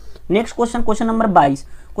देखते हैं। Next question number 22।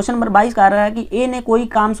 Question number 22 कह रहा है कि ए ने कोई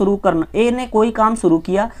काम शुरू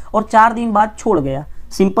किया और 4 दिन बाद छोड़ गया।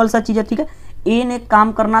 सिंपल सा चीज है, ठीक है। ए ने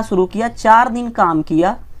काम करना शुरू किया, 4 दिन काम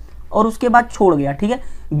किया और उसके बाद छोड़ गया, ठीक है।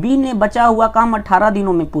 बी ने बचा हुआ काम 18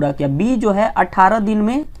 दिनों में पूरा किया। बी जो है 18 दिन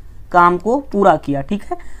में काम को पूरा किया, ठीक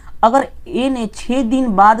है। अगर ए ने 6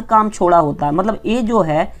 दिन बाद काम छोड़ा होता, मतलब ए जो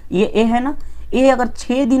है ये ए है ना, ए अगर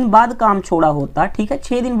 6 दिन बाद काम छोड़ा होता, ठीक है,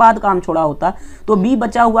 6 दिन बाद काम छोड़ा होता तो बी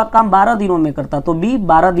बचा हुआ काम 12 दिनों में करता, तो बी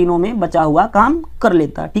 12 दिनों में बचा हुआ काम कर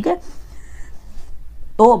लेता, ठीक है।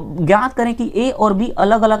 तो ज्ञात करें कि ए और बी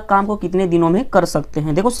अलग अलग काम को कितने दिनों में कर सकते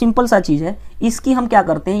हैं। देखो सिंपल सा चीज है, इसकी हम क्या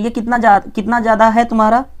करते हैं, ये कितना ज्यादा है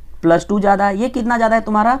तुम्हारा +2 ज्यादा है, ये कितना ज्यादा है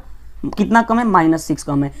तुम्हारा कितना कम है -6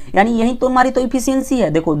 कम है, यानी यही तो हमारी तो इफिशियंसी है।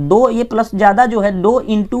 देखो 2 ये प्लस ज्यादा जो है 2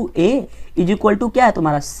 × a इज इक्वल टू क्या है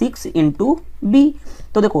तुम्हारा 6 × b।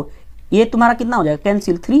 तो देखो ये तुम्हारा कितना हो जाएगा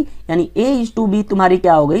कैंसिल 3, यानी a/b तुम्हारी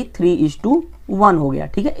क्या हो गई 3:1 हो गया,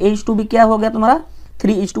 ठीक है। a/b क्या हो गया तुम्हारा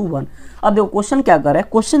 3:1। अब देखो क्वेश्चन क्या कर रहा है,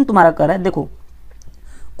 क्वेश्चन तुम्हारा कर रहा है देखो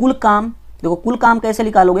कुल काम, देखो कुल काम कैसे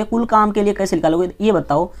निकालोगे, कुल काम के लिए कैसे निकालोगे ये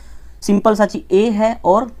बताओ। सिंपल सा चीज a है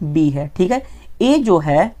और b है, ठीक है। a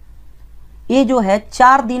जो है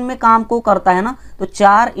 4 दिन में काम को करता है ना, तो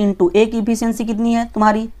 4 × a की इफिशियंसी कितनी है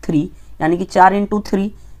तुम्हारी 3, यानी कि 4 × 3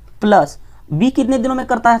 प्लस b कितने दिनों में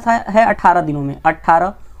करता है 18 दिनों में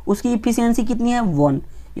 18, उसकी इफिशियंसी कितनी है 1,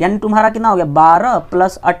 यानी तुम्हारा कितना हो गया 12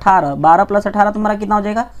 + 18, 12 + 18 तुम्हारा कितना हो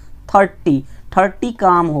जाएगा 30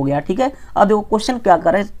 काम हो गया, ठीक है। अब देखो क्वेश्चन क्या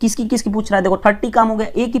कर रहा है, किसकी पूछ रहा है, देखो 30 काम हो गया,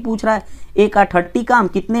 ए की पूछ रहा है, ए का 30 काम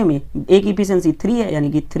कितने में, ए की इफिशियंसी 3 है,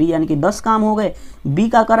 यानी कि 10 काम हो गए। बी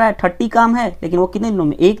का कर रहा है 30 काम है, लेकिन वो कितने दिनों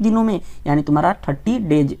में 1 दिनों में, यानी तुम्हारा 30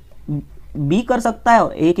 डेज बी कर सकता है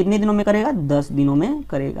और ए कितने दिनों में करेगा 10 दिनों में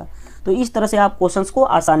करेगा। तो इस तरह से आप क्वेश्चंस को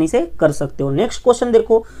आसानी से कर सकते हो। नेक्स्ट क्वेश्चन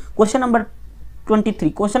देखो, क्वेश्चन नंबर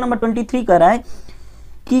 23 कर रहा है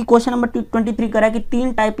कि कि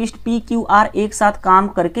 3 टाइपिस्ट PQR एक साथ काम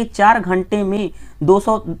करके 4 घंटे में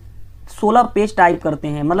 216 पेज टाइप करते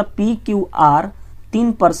हैं। मतलब PQR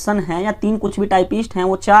 3 पर्सन हैं या 3 कुछ भी टाइपिस्ट हैं,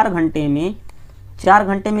 वो 4 घंटे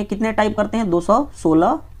में कितने टाइप करते हैं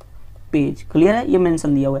 216 पेज। क्लियर है, ये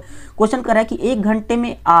मेंशन दिया हुआ है। क्वेश्चन कर रहा है कि 1 घंटे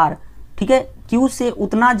में R, ठीक है, Q से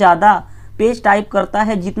उतना ज्यादा पेज टाइप करता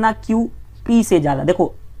है जितना Q P से ज्यादा।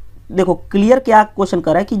 देखो क्लियर क्या क्वेश्चन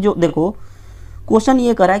कर रहा है कि जो देखो क्वेश्चन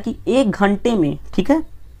ये कर रहा है कि 1 घंटे में, ठीक है,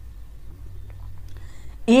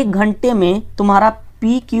 1 घंटे में तुम्हारा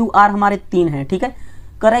PQR हमारे 3 है, ठीक है।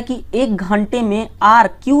 कर रहा है कि 1 घंटे में R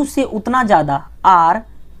Q से उतना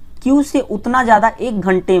ज्यादा 1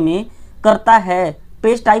 घंटे में करता है,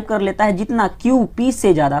 पेज टाइप कर लेता है जितना Q P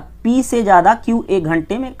से ज्यादा Q 1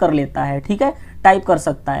 घंटे में कर लेता है, ठीक है, टाइप कर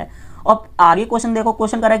सकता है। अब आगे क्वेश्चन देखो,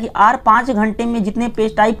 क्वेश्चन कर रहा है कि R 5 घंटे में जितने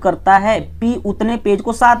पेज टाइप करता है P उतने पेज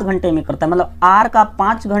को 7 घंटे में करता है। मतलब R का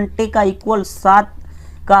 5 घंटे का इक्वल 7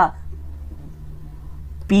 का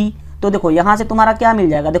P। तो देखो यहां से तुम्हारा क्या मिल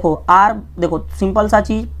जाएगा, देखो R, देखो सिंपल सा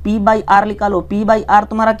चीज P/R निकालो, P/R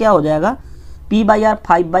तुम्हारा क्या हो जाएगा P बाई आर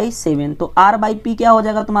 5/7, तो R बाई P क्या हो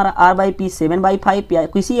जाएगा तुम्हारा, R बाई P 7/5, या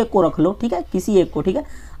किसी एक को रख लो, ठीक है, किसी एक को, ठीक है।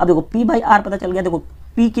 अब देखो P बाई आर पता चल गया, देखो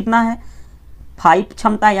P कितना है 5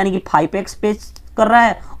 क्षमता है, यानी कि 5x पेज कर रहा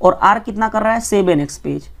है, और R कितना कर रहा है 7x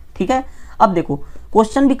पेज, ठीक है। अब देखो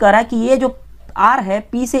क्वेश्चन भी कर रहा है कि ये जो R है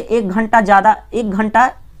P से 1 घंटा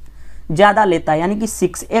ज़्यादा लेता है, यानी कि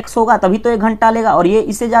 6x होगा तभी तो 1 घंटा लेगा, और ये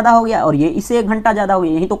इससे ज़्यादा हो गया, और ये इससे 1 घंटा ज़्यादा हो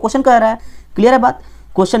गया, यही तो क्वेश्चन कह रहा है। क्लियर है बात,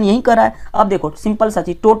 क्वेश्चन यही कर रहा है। अब देखो सिंपल सा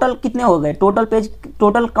चीज, टोटल कितने हो गए,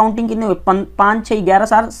 टोटल काउंटिंग कितने हुए, 5 6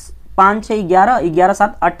 11 11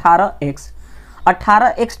 7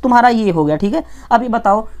 18x तुम्हारा ये हो गया, ठीक है। अभी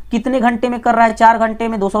बताओ कितने घंटे में कर रहा है, 4 घंटे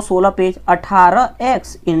में 216 पेज,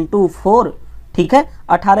 18x इंटू 4, ठीक है,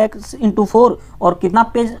 18x इंटू 4, और कितना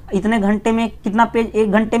पेज इतने घंटे में, कितना पेज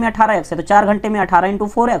 1 घंटे में 18x है, तो 4 घंटे में 18 इंटू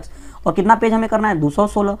 4x, और कितना पेज हमें करना है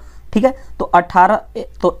 216, ठीक है। तो 18,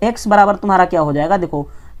 तो x बराबर तुम्हारा क्या हो जाएगा, देखो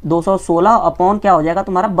 216 अपॉन क्या हो जाएगा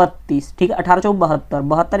तुम्हारा 32, ठीक है, 18 चौक 72,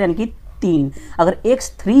 72 यानी कि 3। अगर x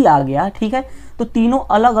 3 आ गया, ठीक है, तो तीनों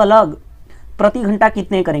अलग अलग प्रति घंटा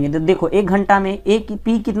कितने करेंगे, तो देखो 1 घंटा में एक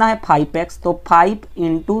P कितना है 5x, तो 5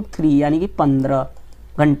 इंटू 3 यानी कि 15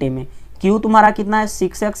 घंटे में। Q तुम्हारा कितना है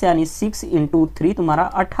 6x, यानी 6 इंटू 3 तुम्हारा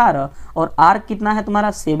 18, और R कितना है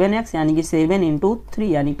तुम्हारा 7x, यानी कि 7 इंटू 3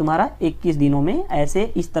 यानी तुम्हारा 21 दिनों में, ऐसे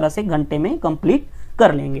इस तरह से घंटे में कंप्लीट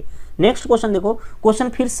कर लेंगे। नेक्स्ट क्वेश्चन देखो, क्वेश्चन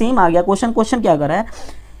फिर सेम आ गया। क्वेश्चन क्या कर रहा है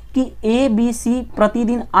कि ABC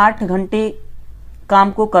प्रतिदिन 8 घंटे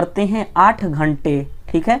काम को करते हैं, 8 घंटे,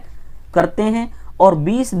 ठीक है, करते हैं, और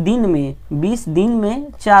 20 दिन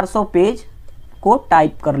में 400 पेज को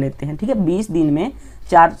टाइप कर लेते हैं, ठीक है। 20 दिन में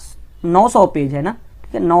 900 पेज है ना,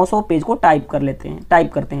 ठीक है, 900 पेज को टाइप करते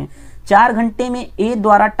हैं। 4 घंटे में A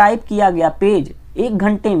द्वारा टाइप किया गया पेज 1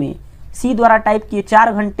 घंटे में C द्वारा टाइप किए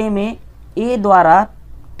 4 घंटे में A द्वारा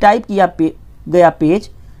टाइप किया गया पेज,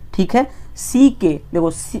 ठीक है, C के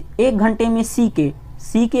देखो 1 घंटे में C के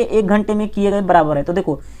 1 घंटे में किए गए बराबर है। तो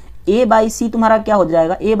देखो A बाई C तुम्हारा क्या हो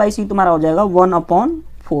जाएगा, A बाई C तुम्हारा हो जाएगा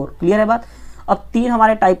 1/4। क्लियर है बात। अब 3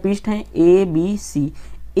 हमारे टाइपिस्ट हैं A B C।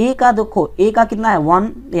 A का देखो A का कितना है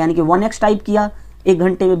 1, यानी कि 1x टाइप किया 1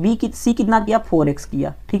 घंटे में, C कितना किया 4x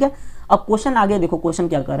किया, ठीक है। अब क्वेश्चन आगे देखो, क्वेश्चन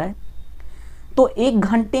क्या कर रहा है, तो 1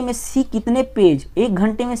 घंटे में C कितने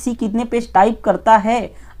पेज टाइप करता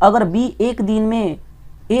है, अगर B 1 दिन में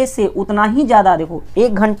A से उतना ही ज़्यादा, देखो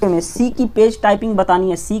 1 घंटे में C की पेज टाइपिंग बतानी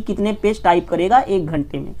है, C कितने पेज टाइप करेगा 1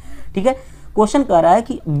 घंटे में, ठीक है। क्वेश्चन कह रहा है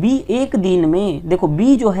कि B 1 दिन में, देखो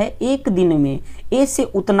B जो है 1 दिन में A से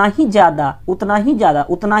उतना ही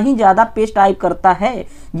ज़्यादा पेज टाइप करता है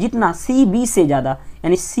जितना C B से ज़्यादा,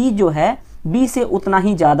 यानी C जो है B से उतना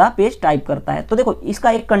ही ज़्यादा पेज टाइप करता है। तो देखो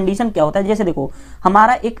इसका एक कंडीशन क्या होता है, जैसे देखो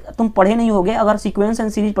हमारा एक, तुम पढ़े नहीं होगे, अगर सीक्वेंस एंड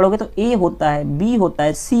सीरीज पढ़ोगे तो A होता है, B होता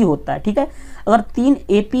है, C होता है, ठीक है। अगर 3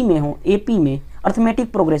 AP में हो, AP में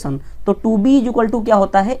अर्थमेटिक प्रोग्रेशन, तो 2B इक्वल टू क्या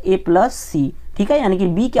होता है A प्लस C, ठीक है, यानी कि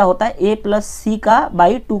B क्या होता है A प्लस C का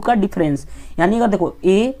बाई 2 का डिफरेंस। यानी अगर देखो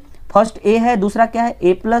A, फर्स्ट A है, दूसरा क्या है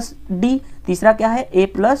A प्लस D, तीसरा क्या है A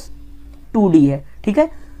प्लस 2D है, ठीक है।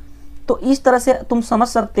 तो इस तरह से तुम समझ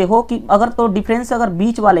सकते हो कि अगर तो डिफरेंस अगर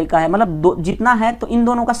बीच वाले का है, मतलब जितना है तो इन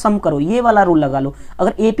दोनों का सम करो, ये वाला रूल लगा लो।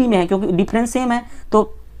 अगर AP में है, क्योंकि डिफरेंस सेम है,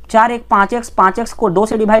 तो 4 1 5x को 2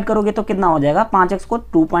 से डिवाइड करोगे तो कितना हो जाएगा, 5x को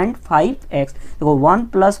 2.5x, देखो 1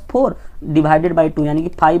 प्लस 4 डिवाइडेड बाई 2 यानी कि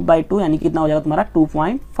 5/2, यानी कितना हो जाएगा तुम्हारा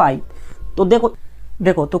 2.5। तो देखो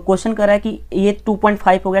तो क्वेश्चन कर रहा है कि ये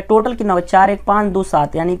 2.5 हो गया, टोटल कितना होगा 4 1 5 2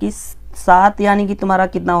 7, यानी कि 7, यानी कि तुम्हारा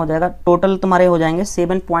कितना हो जाएगा, टोटल तुम्हारे हो जाएंगे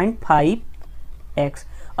 7.5x।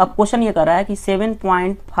 अब क्वेश्चन ये कर रहा है कि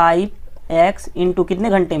 7.5x इंटू कितने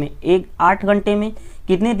घंटे में, 8 घंटे में,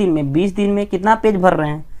 कितने दिन में 20 दिन में, कितना पेज भर रहे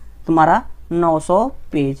हैं तुम्हारा 900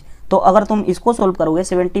 पेज। तो अगर तुम इसको सोल्व करोगे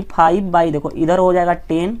 75 बाई, देखो इधर हो जाएगा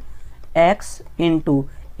 10x इंटू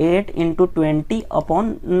 8 इंटू 20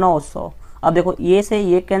 अपॉन 900। अब देखो ये से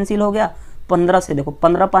ये कैंसिल हो गया, 15 से देखो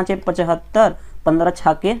 15 5 75, 15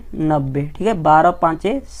 6 के 90, ठीक है, 12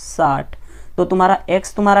 5 60। तो तुम्हारा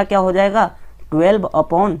x तुम्हारा क्या हो जाएगा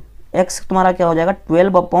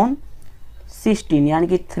 12/16, यानी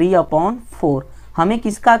कि 3/4। हमें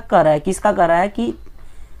किसका कर रहा है कि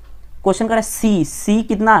क्वेश्चन कर रहा है C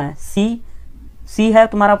कितना है, C है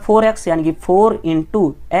तुम्हारा 4x, यानी कि 4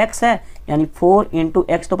 इंटू x है, यानी 4 इंटू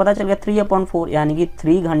x, तो पता चल गया 3/4, यानी कि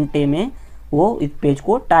 3 घंटे में वो इस पेज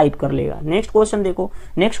को टाइप कर लेगा। नेक्स्ट क्वेश्चन देखो,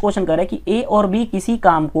 नेक्स्ट क्वेश्चन कर रहा है कि A और B किसी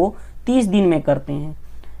काम को 30 दिन में करते हैं,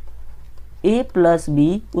 A प्लस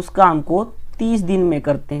B उस काम को 30 दिन में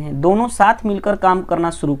करते हैं, दोनों साथ मिलकर काम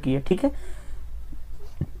करना शुरू किए, ठीक है,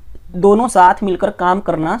 दोनों साथ मिलकर काम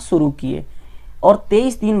करना शुरू किए, और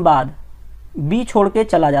 23 दिन बाद B छोड़ के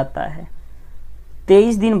चला जाता है,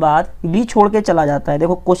 23 दिन बाद बी छोड़ के चला जाता है।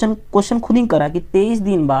 देखो क्वेश्चन खुद ही करा कि 23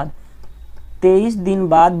 दिन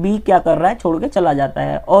बाद बी क्या कर रहा है, छोड़ के चला जाता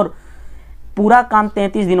है। और पूरा काम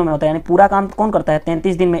 33 दिनों में होता है, यानी पूरा काम कौन करता है,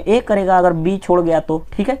 33 दिन में ए करेगा अगर बी छोड़ गया तो,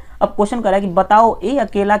 ठीक है। अब क्वेश्चन करा है कि बताओ ए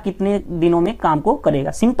अकेला कितने दिनों में काम को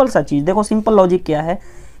करेगा। सिंपल सा चीज, देखो सिंपल लॉजिक क्या है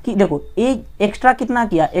कि देखो ए एक्स्ट्रा कितना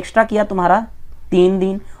किया, एक्स्ट्रा किया तुम्हारा 3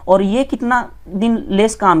 दिन, और ये कितना दिन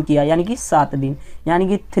लेस काम किया यानी कि 7 दिन, यानी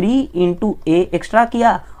कि 3 इंटू ए एक्स्ट्रा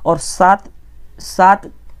किया और 7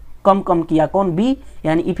 कम किया कौन, बी,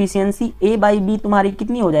 यानी इफिशियंसी ए बाई बी तुम्हारी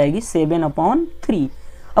कितनी हो जाएगी 7/3।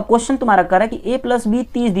 अब क्वेश्चन तुम्हारा कर रहा है कि ए प्लस बी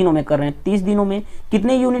 30 दिनों में कर रहे हैं। 30 दिनों में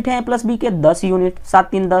कितने यूनिट हैं ए प्लस बी के, 10 यूनिट, 7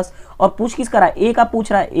 3 10। और पूछ किस करा है, ए का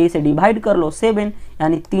पूछ रहा है, ए से डिवाइड कर लो 7,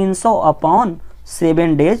 यानी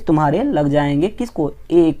 300/7 डेज तुम्हारे लग जाएंगे किसको,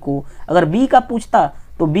 ए को। अगर बी का पूछता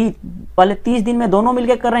तो बी पहले 30 दिन में दोनों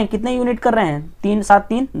मिलकर कर रहे हैं, कितने यूनिट कर रहे हैं, 3 7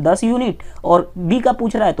 3 10 यूनिट। और बी का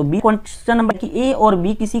पूछ रहा है तो बी क्वेश्चन नंबर कि ए और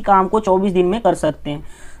बी किसी काम को 24 दिन में कर सकते हैं।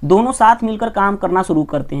 दोनों साथ मिलकर काम करना शुरू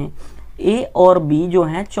करते हैं। ए और बी जो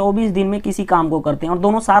हैं 24 दिन में किसी काम को करते हैं और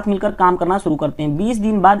दोनों साथ मिलकर काम करना शुरू करते हैं। 20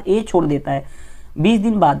 दिन बाद ए छोड़ देता है, 20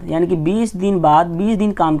 दिन बाद, यानी कि 20 दिन बाद 20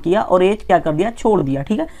 दिन काम किया और ए क्या कर दिया, छोड़ दिया,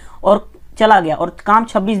 ठीक है, और चला गया। और काम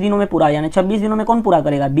 26 दिनों में पूरा, यानी 26 दिनों में कौन पूरा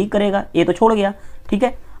करेगा, बी करेगा, ए तो छोड़ गया, ठीक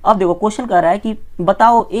है। अब देखो क्वेश्चन कह रहा है कि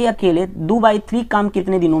बताओ ए अकेले 2/3 काम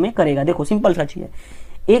कितने दिनों में करेगा। देखो सिंपल सा चीज है,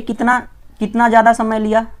 ए कितना ज्यादा समय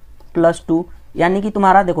लिया, +2, यानी कि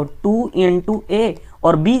तुम्हारा देखो 2 इंटू ए,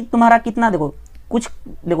 और बी तुम्हारा कितना, देखो कुछ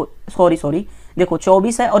देखो सॉरी देखो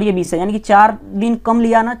 24 है और ये 20 है, यानी कि 4 दिन कम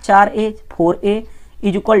लिया ना, 4A 4A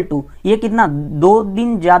is equal to ये कितना, 2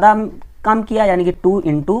 दिन ज्यादा काम किया, यानी कि 2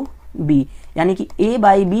 इंटू बी, यानी कि ए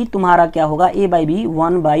बाई बी तुम्हारा क्या होगा, ए बाई बी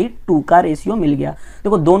 1/2 का रेशियो मिल गया।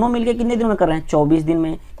 देखो दोनों मिलके कितने दिनों में कर रहे हैं, 24 दिन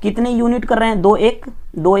में। कितने यूनिट कर रहे हैं, 2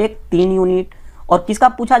 1 3 यूनिट। और किसका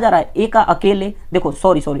पूछा जा रहा है, ए का अकेले। देखो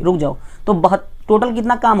सॉरी रुक जाओ, तो टोटल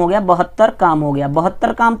कितना काम हो गया, 72 काम हो गया।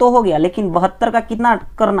 72 काम तो हो गया, लेकिन 72 का कितना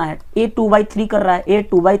करना है, ए 2/3 कर रहा है, ए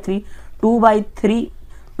 2/3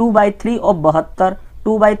 2/3 और 72,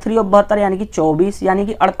 2/3 और 72 यानी कि 24, यानी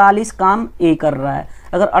कि 48 काम ए कर रहा है।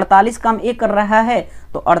 अगर 48 काम ए कर रहा है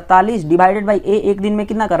तो 48 डिवाइडेड बाई ए एक दिन में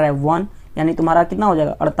कितना कर रहा है, 1, यानी तुम्हारा कितना हो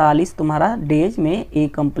जाएगा, 48 तुम्हारा डेज में ए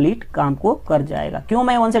कंप्लीट काम को कर जाएगा। क्यों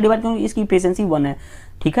मैं 1 से डिवाइड करूँ, इसकी एफिशिएंसी 1 है,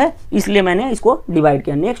 ठीक है, इसलिए मैंने इसको डिवाइड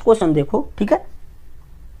किया। नेक्स्ट क्वेश्चन देखो, ठीक है,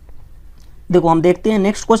 देखो हम देखते हैं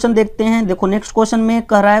नेक्स्ट क्वेश्चन देखते हैं। देखो नेक्स्ट क्वेश्चन में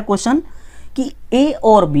कह रहा है क्वेश्चन कि ए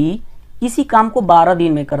और बी किसी काम को 12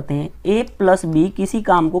 दिन में करते हैं। ए प्लस बी किसी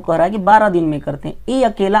काम को कह रहा है कि 12 दिन में करते हैं। ए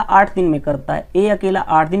अकेला 8 दिन में करता है, ए अकेला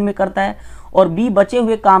 8 दिन में करता है, और बी बचे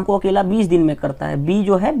हुए काम को अकेला 20 दिन में करता है। बी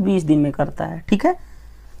जो है 20 दिन में करता है, ठीक है।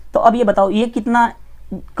 तो अब ये बताओ ये कितना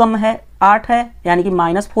कम है, 8 है, यानी कि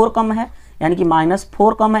 -4 कम है, यानी कि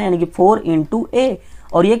 -4 कम है, यानी कि 4 इंटू ए।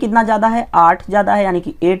 और ये कितना ज़्यादा है, 8 ज़्यादा है, यानी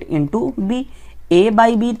कि 8 into B. A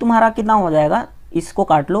by B तुम्हारा कितना हो जाएगा, इसको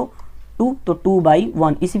काट लो 2, तो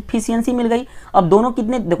 2/1, इस इफिशियंसी मिल गई। अब दोनों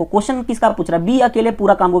कितने, देखो क्वेश्चन किसका पूछ रहा है, बी अकेले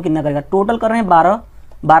पूरा काम को कितना करेगा। टोटल कर रहे हैं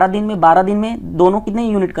 12 दिन में, 12 दिन में दोनों कितने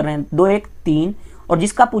यूनिट कर रहे हैं, 2 1 3, और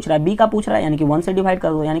जिसका पूछ रहा है बी का पूछ रहा है, यानी कि 1 से डिवाइड कर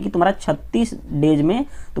दो, यानी कि तुम्हारा 36 डेज में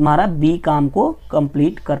तुम्हारा बी काम को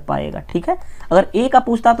कंप्लीट कर पाएगा, ठीक है। अगर ए का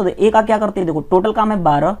पूछता तो ए का क्या करते हैं, देखो टोटल काम है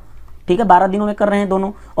 12, ठीक है, 12 दिनों में कर रहे हैं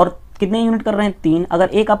दोनों, और कितने यूनिट कर रहे हैं, 3। अगर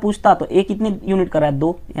ए का पूछता तो ए कितने यूनिट कर रहा है,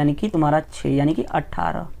 2, यानी कि तुम्हारा 6, यानी कि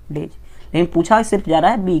 18 डेज। लेकिन पूछा सिर्फ जा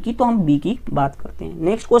रहा है बी की, तो हम बी की बात करते हैं।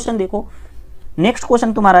 नेक्स्ट क्वेश्चन देखो, नेक्स्ट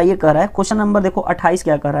क्वेश्चन तुम्हारा ये कह रहा है, क्वेश्चन नंबर देखो 28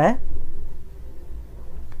 क्या कर रहा है,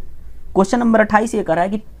 क्वेश्चन नंबर 28 ये कह रहा है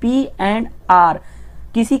कि पी एंड आर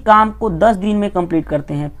किसी काम को 10 दिन में कंप्लीट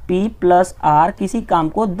करते हैं। पी प्लस आर किसी काम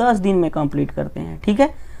को 10 दिन में कंप्लीट करते हैं, ठीक है।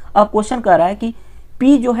 अब क्वेश्चन कह रहा है कि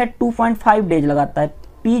पी जो है 2.5 डेज लगाता है,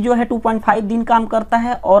 पी जो है 2.5 दिन काम करता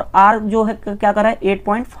है, और आर जो है क्या कर रहा है,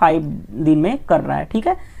 8.5 दिन में कर रहा है, ठीक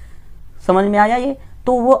है। समझ में आया ये,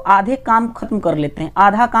 तो वो आधे काम खत्म कर लेते हैं।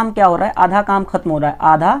 आधा काम क्या हो रहा है, आधा काम खत्म हो रहा है,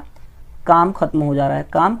 आधा काम खत्म हो जा रहा है,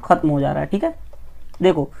 काम खत्म हो जा रहा है, ठीक है।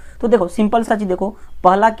 देखो तो देखो सिंपल सा चीज, देखो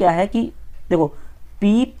पहला क्या है कि देखो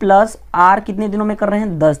P प्लस आर कितने दिनों में कर रहे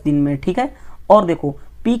हैं, 10 दिन में, ठीक है। और देखो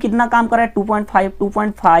P कितना काम कर रहा है,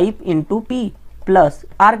 2.5 इंटू P प्लस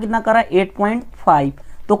आर कितना कर रहा है, 8.5।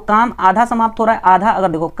 तो काम आधा समाप्त हो रहा है, आधा। अगर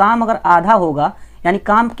देखो काम अगर आधा होगा, यानी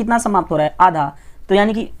काम कितना समाप्त हो रहा है, आधा, तो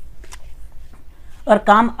यानी कि अगर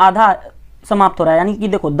काम आधा समाप्त हो रहा है, यानी कि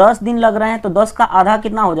देखो 10 दिन लग रहे हैं, तो 10 का आधा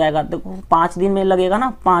कितना हो जाएगा, देखो 5 दिन में लगेगा ना,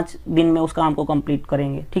 5 दिन में उस काम को कंप्लीट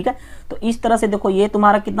करेंगे, ठीक है। तो इस तरह से देखो ये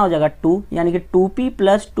तुम्हारा कितना हो जाएगा, 2, यानी कि 2P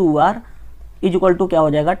plus 2R is equal to क्या हो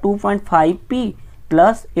जाएगा, 2.5P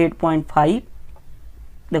प्लस 8.5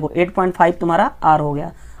 देखो 8.5 तुम्हारा r हो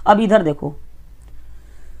गया। अब इधर देखो,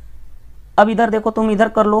 तुम इधर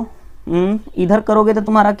कर लो, इधर करोगे तो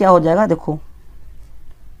तुम्हारा क्या हो जाएगा, देखो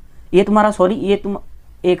ये तुम्हारा, सॉरी ये तुम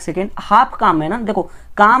एक सेकेंड, हाफ काम है ना। देखो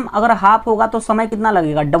काम अगर हाफ होगा तो समय कितना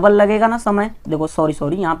लगेगा, डबल लगेगा ना समय। देखो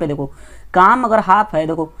सॉरी यहाँ पे देखो, काम अगर हाफ है,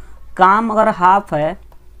 देखो काम अगर हाफ है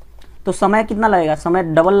तो समय कितना लगेगा, समय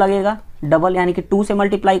डबल लगेगा। डबल यानी कि 2 से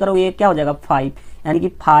मल्टीप्लाई करोगे ये क्या हो जाएगा 5, यानी कि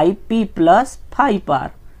 5p प्लस 5r,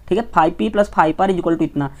 ठीक है। 5p plus 5r equal to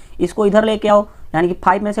इतना। इसको इधर लेके आओ, यानी कि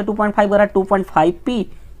 5 में से 2.5 करा 2.5p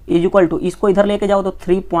इक्वल टू, इसको इधर लेके जाओ तो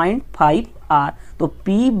 3.5r। तो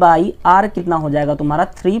p बाई r कितना हो जाएगा तुम्हारा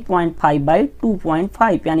 3.5 बाई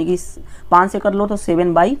 2.5, यानी कि 5 से कर लो तो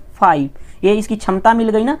 7/5। ये इसकी क्षमता मिल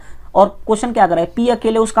गई ना। और क्वेश्चन क्या कर रहा है, p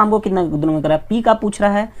अकेले उस काम को कितने दिनों में कर रहा है, p का पूछ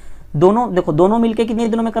रहा है। दोनों देखो, दोनों मिलके कितने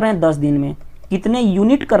दिनों में कर रहे हैं, 10 दिन में। कितने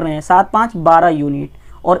यूनिट कर रहे हैं, 7 5 12 यूनिट।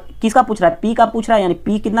 और किसका पूछ रहा है, p का पूछ रहा है, यानी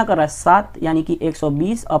p कितना कर रहा है 7, यानी कि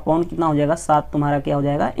 120 अपॉन कितना हो जाएगा 7, तुम्हारा क्या हो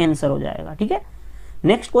जाएगा आंसर हो जाएगा, ठीक है।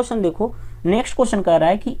 नेक्स्ट क्वेश्चन देखो, नेक्स्ट क्वेश्चन कह रहा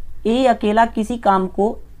है कि a अकेला किसी काम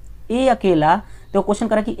को, a अकेला, तो क्वेश्चन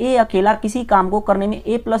कर रहा है कि a अकेला किसी काम को करने में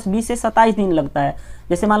a प्लस बी से 27 दिन लगता है।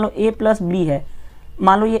 जैसे मान लो a प्लस बी है,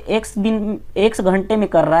 मान लो ये x घंटे में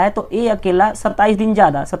कर रहा है, तो a अकेला 27 दिन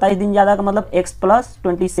ज़्यादा, 27 दिन ज़्यादा का मतलब x प्लस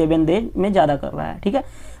 27 दिन में ज़्यादा कर रहा है, ठीक है।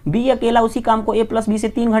 b अकेला उसी काम को a प्लस बी से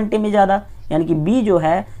 3 घंटे में ज़्यादा, यानी कि b जो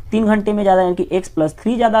है 3 घंटे में ज़्यादा, यानी कि x प्लस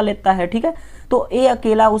 3 ज़्यादा लेता है, ठीक है। तो a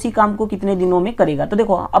अकेला उसी काम को कितने दिनों में करेगा। तो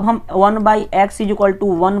देखो अब हम 1/x equal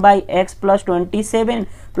to 1/x plus 27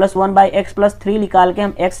 plus 1/x plus 3 निकाल के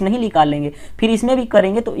हम x नहीं निकाल लेंगे, फिर इसमें भी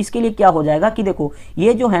करेंगे। तो इसके लिए क्या हो जाएगा कि देखो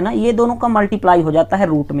ये जो है ना, ये दोनों का मल्टीप्लाई हो जाता है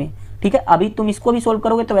रूट में, ठीक है। अभी तुम इसको भी सोल्व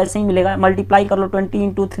करोगे तो वैसे ही मिलेगा, मल्टीप्लाई कर लो 20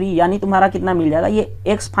 × 3, यानी तुम्हारा कितना मिल जाएगा, ये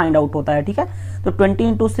x फाइंड आउट होता है, ठीक है। तो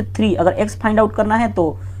 20 × 3 अगर x फाइंड आउट करना है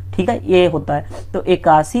तो ठीक है ये होता है, तो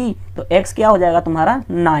 81, तो x क्या हो जाएगा तुम्हारा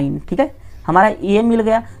 9, ठीक है। हमारा ये मिल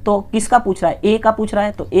गया। तो किसका पूछ रहा है, a का पूछ रहा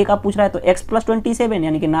है, तो a का पूछ रहा है तो x प्लस 27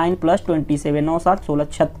 यानी कि 9 प्लस 27, 9 7 16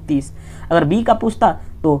 36। अगर b का पूछता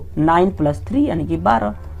तो 9 प्लस 3 यानी कि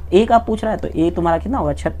 12। a का पूछ रहा है तो a तुम्हारा कितना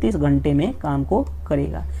होगा 36 घंटे में काम को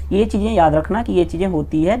करेगा। ये चीज़ें याद रखना कि ये चीज़ें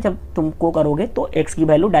होती है जब तुमको करोगे तो x की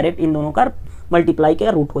वैल्यू डायरेक्ट इन दोनों का मल्टीप्लाई का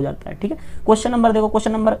रूट हो जाता है, ठीक है। क्वेश्चन नंबर देखो,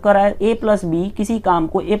 क्वेश्चन नंबर कर रहा है a प्लस बी किसी काम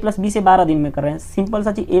को a प्लस बी से 12 दिन में कर रहे हैं। सिंपल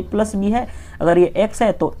सा चीज, a प्लस बी है, अगर ये x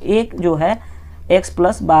है तो एक जो है x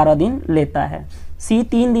प्लस 12 दिन लेता है, c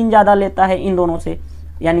 3 दिन ज़्यादा लेता है इन दोनों से,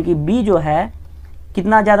 यानी कि b जो है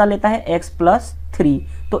कितना ज़्यादा लेता है x प्लस 3।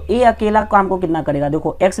 तो a अकेला काम को कितना करेगा,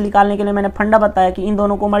 देखो x निकालने के लिए मैंने फंडा बताया कि इन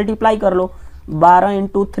दोनों को मल्टीप्लाई कर लो, 12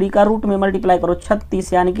 × 3 का रूट में मल्टीप्लाई करो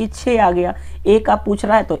 36 यानी कि 6 आ गया। a का पूछ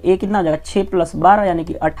रहा है तो a कितना हो जाएगा 6 प्लस 12 यानी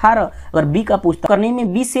कि 18। अगर b का पूछता करने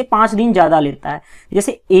में 20 से 5 दिन ज़्यादा लेता है,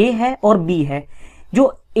 जैसे a है और b है,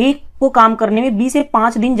 जो a को काम करने में 20 से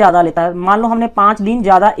 5 दिन ज़्यादा लेता है। मान लो हमने 5 दिन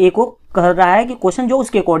ज़्यादा a को कर रहा है कि क्वेश्चन जो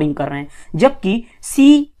उसके अकॉर्डिंग कर रहे हैं, जबकि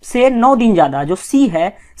c से 9 दिन ज़्यादा, जो c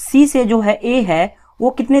है, c से जो है a है वो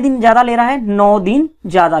कितने दिन ज़्यादा ले रहा है, 9 दिन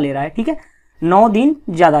ज़्यादा ले रहा है, ठीक है। 9 दिन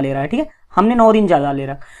ज़्यादा ले रहा है, ठीक है, हमने 9 दिन ज़्यादा ले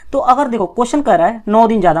रहा। तो अगर देखो क्वेश्चन कर रहा है 9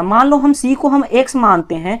 दिन ज़्यादा, मान लो हम c को हम x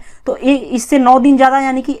मानते हैं तो a इससे 9 दिन ज़्यादा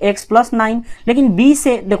यानी कि x प्लस 9, लेकिन b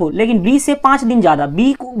से देखो, लेकिन b से 5 दिन ज़्यादा,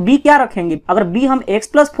 b क्या रखेंगे, अगर b हम x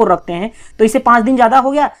प्लस 4 रखते हैं तो इससे 5 दिन ज़्यादा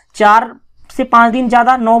हो गया, 4 से 5 दिन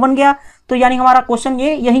ज़्यादा 9 बन गया। तो यानी हमारा क्वेश्चन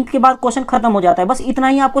ये, यहीं के बाद क्वेश्चन खत्म हो जाता है, बस इतना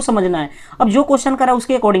ही आपको समझना है। अब जो क्वेश्चन कर रहा है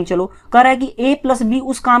उसके अकॉर्डिंग चलो, कह रहा है कि a प्लस बी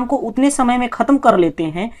उस काम को उतने समय में खत्म कर लेते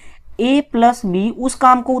हैं, a प्लस बी उस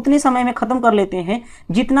काम को उतने समय में खत्म कर लेते हैं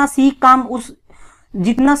जितना c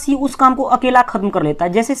उस काम को अकेला खत्म कर लेता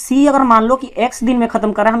है। जैसे c अगर मान लो कि x दिन में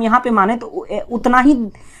खत्म कर रहा है, हम यहाँ पे माने तो उतना ही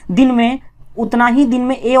दिन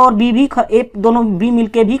में a और b भी दोनों b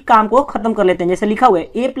मिलके भी काम को खत्म कर लेते हैं। जैसे लिखा हुआ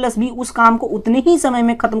है a प्लस बी उस काम को उतने ही समय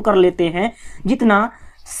में खत्म कर लेते हैं जितना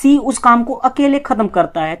c उस काम को अकेले खत्म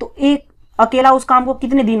करता है। तो a अकेला उस काम को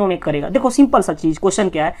कितने दिनों में करेगा। देखो सिंपल सा चीज, क्वेश्चन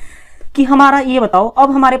क्या है कि हमारा ये बताओ,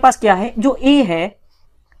 अब हमारे पास क्या है, जो a है,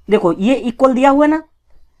 देखो ये इक्वल दिया हुआ है ना,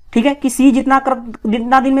 ठीक है, कि c जितना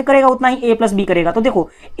दिन में करेगा उतना ही a प्लस बी करेगा। तो देखो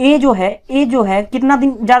a जो है कितना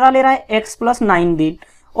दिन ज्यादा ले रहा है, x प्लस 9 दिन,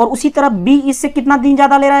 और उसी तरह b इससे कितना दिन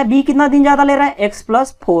ज्यादा ले रहा है, b कितना दिन ज्यादा ले रहा है, x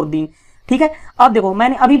प्लस 4 दिन, ठीक है। अब देखो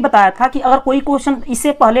मैंने अभी बताया था कि अगर कोई क्वेश्चन,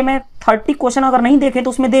 इससे पहले मैं 30 क्वेश्चन अगर नहीं देखे तो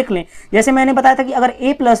उसमें देख लें। जैसे मैंने बताया था कि अगर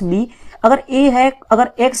a प्लस बी, अगर a है,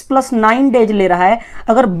 अगर x प्लस 9 डेज ले रहा है,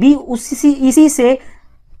 अगर b इसी से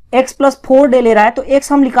x प्लस 4 डे ले रहा है, तो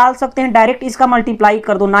x हम निकाल सकते हैं डायरेक्ट, इसका मल्टीप्लाई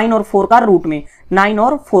कर दो 9 और 4 का रूट में, 9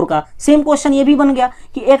 और 4 का। सेम क्वेश्चन ये भी बन गया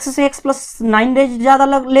कि x से x प्लस 9 डे ज्यादा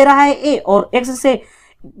ले रहा है a, और x से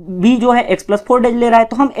बी जो है x प्लस 4 डेज ले रहा है,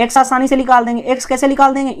 तो हम x आसानी से निकाल देंगे। x कैसे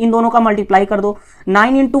निकाल देंगे, इन दोनों का मल्टीप्लाई कर दो,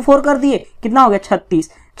 9 इंटू 4 कर दिए, कितना हो गया 36,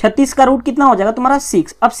 36 का रूट कितना हो जाएगा तुम्हारा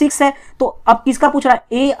 6। अब 6 है तो अब किसका पूछ रहा है,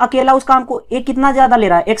 ए अकेला उस काम को, ए कितना ज्यादा ले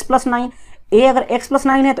रहा है x प्लस 9, ए अगर x प्लस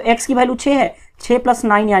 9 है तो x की वैल्यू 6 है, 6 प्लस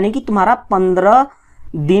 9 यानी कि तुम्हारा 15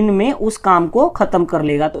 दिन में उस काम को खत्म कर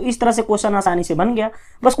लेगा। तो इस तरह से क्वेश्चन आसानी से बन गया।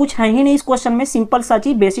 बस कुछ है ही नहीं इस क्वेश्चन में, सिंपल सा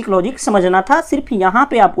चीज बेसिक लॉजिक समझना था, सिर्फ यहाँ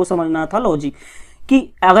पे आपको समझना था लॉजिक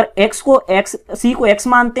कि अगर c को x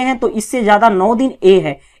मानते हैं तो इससे ज्यादा 9 दिन a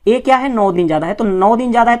है, a क्या है 9 दिन ज्यादा है, तो 9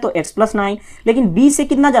 दिन ज्यादा है तो x प्लस 9, लेकिन b से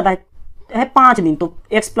कितना ज्यादा है 5 दिन, तो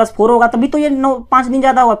x प्लस 4 होगा तभी तो ये 5 दिन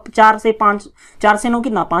ज्यादा हुआ, 4 से 9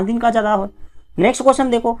 कितना 5 दिन का ज्यादा हो। नेक्स्ट क्वेश्चन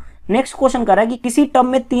देखो, नेक्स्ट क्वेश्चन कर रहा है कि किसी टब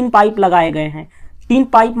में 3 पाइप लगाए गए हैं, 3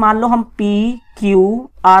 पाइप मान लो हम P Q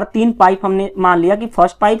R 3 पाइप हमने मान लिया कि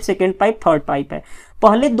first pipe, second pipe, third pipe है।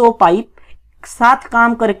 पहले 2 पाइप साथ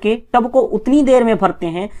काम करके टब को उतनी देर में भरते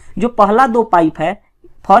हैं, जो पहला 2 पाइप है,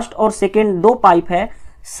 फर्स्ट और सेकेंड 2 पाइप है,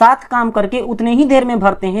 साथ काम करके उतने ही देर में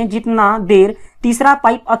भरते हैं जितना देर तीसरा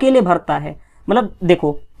पाइप अकेले भरता है। मतलब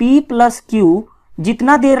देखो P प्लस Q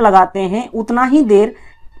जितना देर लगाते हैं उतना ही देर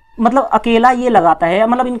मतलब अकेला ये लगाता है,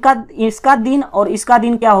 मतलब इसका दिन और इसका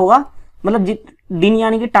दिन क्या होगा, मतलब दिन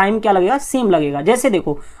यानी कि टाइम क्या लगेगा, सेम लगेगा। जैसे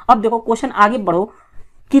देखो अब देखो क्वेश्चन आगे बढ़ो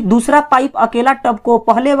कि दूसरा पाइप अकेला टब को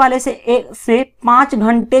पहले वाले से 5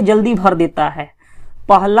 घंटे जल्दी भर देता है।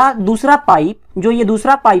 दूसरा पाइप जो ये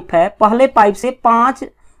दूसरा पाइप है पहले पाइप से 5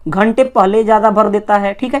 घंटे पहले ज्यादा भर देता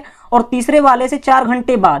है, ठीक है, और तीसरे वाले से 4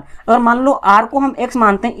 घंटे बाद। अगर मान लो r को हम x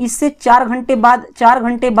मानते हैं, इससे 4 घंटे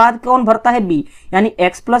बाद कौन भरता है b, यानी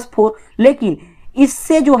x प्लस 4, लेकिन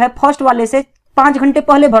इससे जो है फर्स्ट वाले से 5 घंटे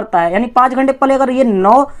पहले भरता है, यानी 5 घंटे पहले अगर ये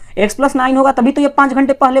 9 x प्लस 9 होगा तभी तो ये 5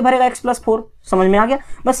 घंटे पहले भरेगा x प्लस 4। समझ में आ गया,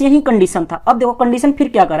 बस यही कंडीशन था। अब देखो कंडीशन फिर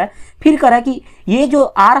क्या करा है, फिर करा है कि ये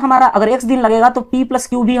जो r हमारा अगर x दिन लगेगा तो p प्लस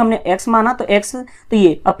क्यू भी हमने x माना तो x, तो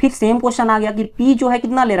ये अब फिर सेम क्वेश्चन आ गया कि p जो है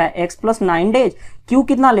कितना ले रहा है x प्लस 9 डेज, q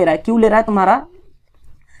कितना ले रहा है, q ले रहा है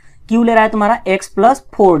तुम्हारा x प्लस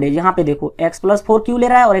 4 डेज। यहाँ पे देखो x प्लस 4 q ले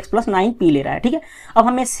रहा है और x प्लस 9 p ले रहा है, ठीक है। अब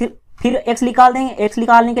हमें फिर x निकाल देंगे, x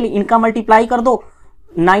निकालने के लिए इनका मल्टीप्लाई कर दो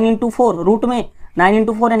 9 इंटू 4, रूट में 9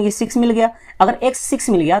 इंटू 4 यानी कि 6 मिल गया। अगर x 6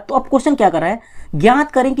 मिल गया तो अब क्वेश्चन क्या कर रहा है,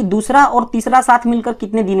 ज्ञात करें कि दूसरा और तीसरा साथ मिलकर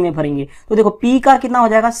कितने दिन में भरेंगे। तो देखो p का कितना हो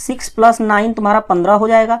जाएगा 6 प्लस 9 तुम्हारा 15 हो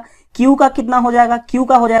जाएगा, q का कितना हो जाएगा, q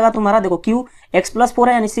का हो जाएगा तुम्हारा देखो q x प्लस 4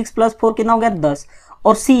 है यानी 6 प्लस 4 कितना हो गया 10,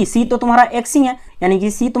 और c तो तुम्हारा x ही है यानी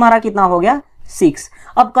कि c तुम्हारा कितना हो गया 6।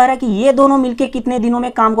 अब कह रहा है कि ये दोनों मिलके कितने दिनों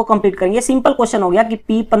में काम को कंप्लीट करेंगे। सिंपल क्वेश्चन हो गया कि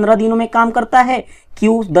P 15 दिनों में काम करता है,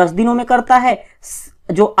 Q 10 दिनों में करता है,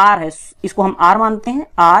 जो R है इसको हम R मानते हैं,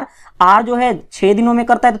 R जो है 6 दिनों में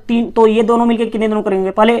करता है, तो ये दोनों मिलके कितने दिनों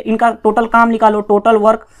करेंगे। पहले इनका टोटल काम निकालो,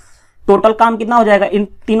 टोटल काम कितना हो जाएगा, इन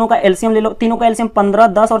तीनों का एलसीएम ले लो, तीनों का एलसीएम 15,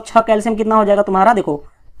 10 और 6 का एलसीएम कितना हो जाएगा तुम्हारा देखो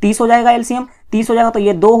 30 हो जाएगा, एलसीएम 30 हो जाएगा, तो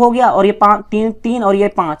ये 2 हो गया और ये 3 और ये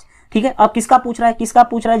 5, ठीक है। अब किसका पूछ रहा है, जिसका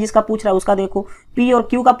पूछ रहा है उसका देखो P और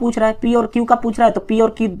Q का पूछ रहा है, P और Q का पूछ रहा है, तो P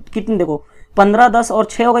और Q कितने देखो 15, 10 और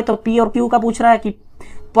 6 हो गए, तो P और Q का पूछ रहा है कि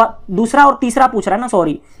दूसरा और तीसरा पूछ रहा है ना,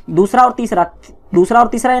 सॉरी दूसरा और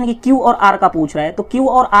तीसरा यानी कि Q और R का पूछ रहा है, तो Q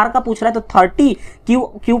और R का पूछ रहा है, तो 30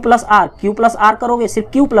 Q प्लस R करोगे,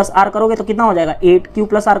 सिर्फ Q प्लस R करोगे तो कितना हो जाएगा 8 Q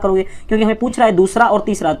प्लस R करोगे, क्योंकि हमें पूछ रहा है दूसरा और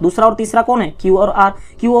तीसरा कौन है Q और R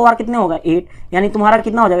कितने होगा 8, यानी तुम्हारा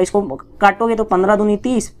कितना हो जाएगा, इसको काटोगे तो 15 दूनी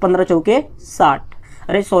 30, 15 चौके 60,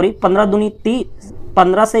 अरे सॉरी 15 दूनी 30,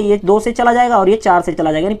 15 से ये 2 से चला जाएगा और ये 4 से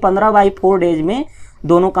चला जाएगा, यानी 15/4 डेज में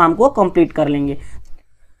दोनों काम को कंप्लीट कर लेंगे।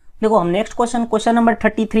 देखो हम नेक्स्ट क्वेश्चन नंबर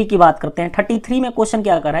 33 की बात करते हैं। 33 में क्वेश्चन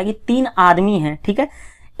क्या कर रहा है कि 3 आदमी हैं, ठीक है,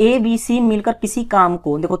 ए बी सी मिलकर किसी काम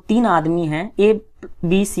को, देखो 3 आदमी हैं ए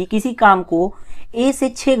बी सी, किसी काम को ए से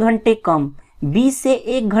 6 घंटे कम, बी से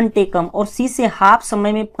 1 घंटे कम और सी से हाफ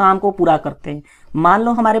समय में काम को पूरा करते हैं। मान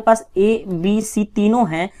लो हमारे पास ए बी सी तीनों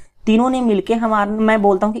हैं, तीनों ने मिलके मैं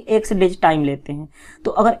बोलता हूं कि x डेज टाइम लेते हैं,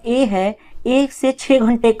 तो अगर ए है ए से 6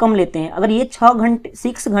 घंटे कम लेते हैं, अगर ये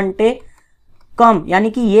 6 घंटे कम यानी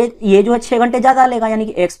कि ये जो है 6 घंटे ज्यादा लेगा यानी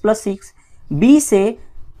कि x प्लस 6, बी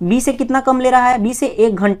से कितना कम ले रहा है, बी से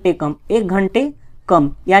 1 घंटे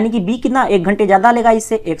कम यानी कि बी कितना 1 घंटे ज्यादा लेगा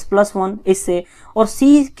इससे x प्लस 1 इससे, और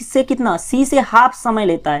सी से कितना, सी से हाफ समय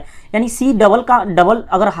लेता है, यानी सी डबल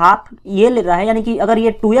अगर हाफ ये ले रहा है यानी कि अगर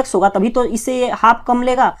ये 2x होगा तभी तो इससे ये हाफ कम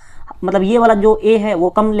लेगा, मतलब ये वाला जो ए है वो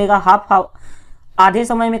कम लेगा, हाफ आधे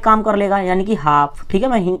समय में काम कर लेगा यानी कि हाफ, ठीक है,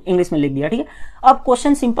 मैं इंग्लिश में लिख दिया, ठीक है। अब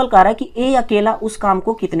क्वेश्चन सिंपल कह रहा है कि ए अकेला उस काम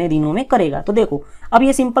को कितने दिनों में करेगा। तो देखो अब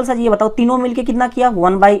ये सिंपल सा ये बताओ, तीनों मिलके कितना किया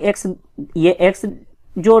 1/x, ये x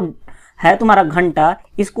जो है तुम्हारा घंटा,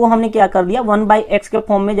 इसको हमने क्या कर दिया 1/x के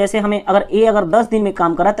फॉर्म में। जैसे हमें अगर 10 दिन में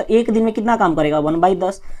काम करा तो एक दिन में कितना काम करेगा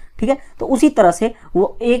 1/10, ठीक है। तो उसी तरह से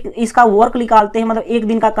वो एक इसका वर्क निकालते हैं, मतलब एक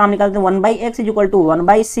दिन का काम निकालते हैं 1/x =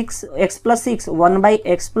 1/6 x + 6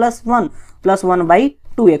 1/x + 1 +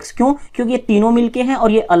 1/2x। क्यों? क्योंकि ये तीनों मिलके हैं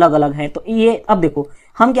और ये अलग अलग हैं। तो ये अब देखो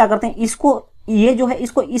हम क्या करते हैं, इसको ये जो है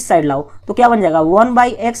इसको इस साइड लाओ तो क्या बन जाएगा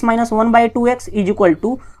 1/x - 1/2x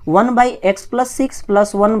 = 1/x + 6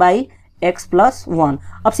 + 1/x + 1।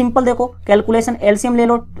 अब सिंपल देखो कैलकुलेशन, एलसीएम ले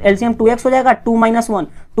लो, एलसीएम 2x हो जाएगा, 2 - 1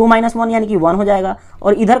 2 - 1 यानी कि 1 हो जाएगा।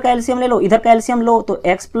 और इधर का एलसीएम ले लो, इधर का एलसीएम लो तो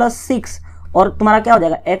x + 6 और तुम्हारा क्या हो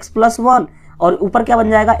जाएगा x + 1 और ऊपर क्या बन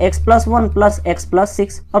जाएगा x + 1 + x +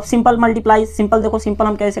 6। अब सिंपल मल्टीप्लाई, सिंपल देखो सिंपल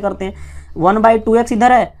हम कैसे करते हैं, 1/2x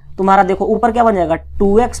इधर है तुम्हारा, देखो ऊपर क्या बन जाएगा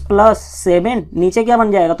 2x + 7, नीचे क्या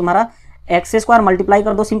बन जाएगा तुम्हारा x² मल्टीप्लाई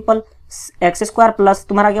कर दो सिंपल, x² प्लस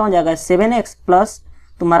तुम्हारा क्या बन जाएगा 7x प्लस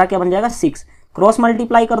तुम्हारा क्या बन जाएगा 6, क्रॉस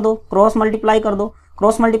मल्टीप्लाई कर दो, क्रॉस मल्टीप्लाई कर दो,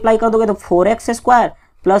 क्रॉस मल्टीप्लाई कर दोगे तो 4x²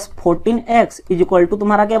 प्लस 14x =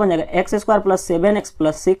 तुम्हारा क्या बन जाएगा x² प्लस 7x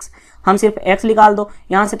प्लस 6। हम सिर्फ x निकाल दो,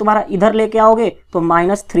 यहाँ से तुम्हारा इधर लेके आओगे तो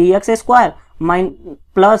 -3x²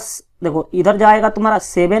 प्लस देखो इधर जाएगा तुम्हारा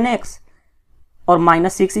 7x और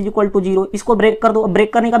 -6 = 0। इसको ब्रेक कर दो।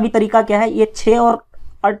 ब्रेक करने का भी तरीका क्या है, ये 6 और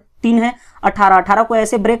 3 है 18 को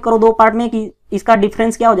ऐसे ब्रेक करो दो पार्ट में कि इसका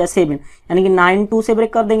डिफरेंस क्या हो जाए 7, यानी कि 9 2 से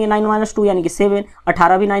ब्रेक कर देंगे, 9 - 2 यानी कि 7,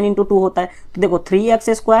 18 भी 9 × 2 होता है। तो देखो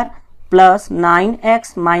 3x² प्लस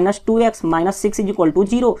 9x - 2x -6 =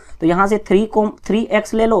 0। तो यहाँ से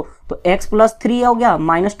 3x ले लो तो x + 3 हो गया,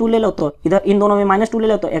 -2 ले लो तो इधर इन दोनों में -2 ले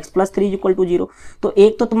लो तो x + 3 = 0। तो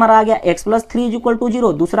एक तो तुम्हारा आ गया x + 3 =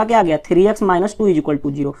 0, दूसरा क्या आ गया 3x - 2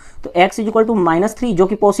 = 0। तो x = -3 जो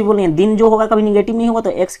कि पॉसिबल नहीं है, दिन जो होगा कभी निगेटिव नहीं होगा,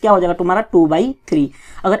 तो x क्या हो जाएगा तुम्हारा 2/3।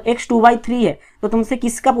 अगर x 2/3 है तो तुमसे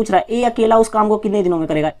किसका पूछ रहा है, a अकेला उस काम को कितने दिनों में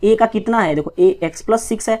करेगा, a का कितना है, देखो a x +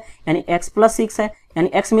 6 है यानी x + 6 है यानी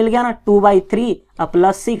x मिल गया ना 2/3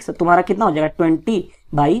 प्लस 6 तुम्हारा कितना हो जाएगा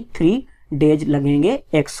 20/3 डेज लगेंगे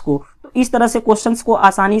x को। तो इस तरह से क्वेश्चंस को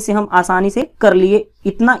हम आसानी से कर लिए,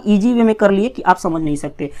 इतना इजी वे में कर लिए कि आप समझ नहीं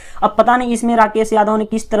सकते। अब पता नहीं इसमें राकेश यादव ने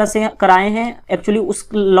किस तरह से कराए हैं, एक्चुअली उस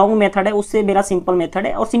लॉन्ग मेथड है, उससे मेरा सिंपल मेथड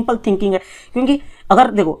है और सिंपल थिंकिंग है। क्योंकि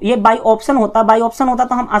अगर देखो ये बाय ऑप्शन होता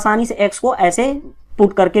तो हम आसानी से x को ऐसे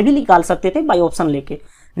पुट करके भी निकाल सकते थे बाय ऑप्शन लेके।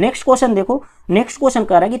 नेक्स्ट क्वेश्चन देखो, नेक्स्ट क्वेश्चन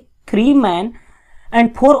कह रहा है कि 3 मैन एंड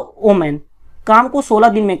 4 वोमेन काम को 16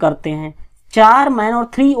 दिन में करते हैं, 4 मैन और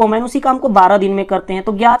 3 वोमेन उसी काम को 12 दिन में करते हैं,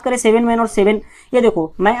 तो ज्ञात करें 7 मैन और 7। ये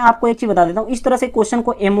देखो मैं आपको एक चीज बता देता हूँ, इस तरह से क्वेश्चन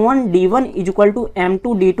को M1 D1 =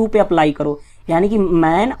 M2 D2 पे अप्लाई करो, यानी कि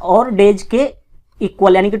मैन और डेज के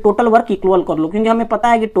इक्वल यानी कि टोटल वर्क इक्वल कर लो। क्योंकि हमें पता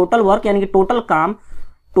है कि टोटल वर्क यानी कि टोटल काम,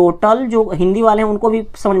 टोटल जो हिंदी वाले हैं उनको भी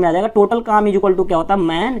समझ में आ जाएगा, टोटल काम = क्या होता है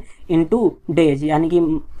मैन × डेज, यानी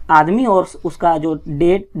कि आदमी और उसका जो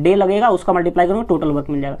डे लगेगा उसका मल्टीप्लाई करोगे टोटल वर्क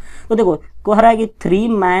मिल जाएगा। तो देखो कह रहा है कि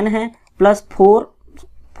 3 मैन है प्लस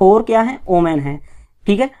 4 क्या है वोमेन है,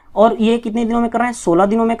 ठीक है। और ये कितने दिनों में कर रहे हैं 16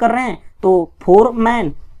 दिनों में कर रहे हैं। तो 4 मैन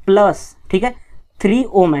प्लस ठीक है 3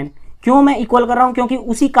 वोमेन, क्यों मैं इक्वल कर रहा हूं, क्योंकि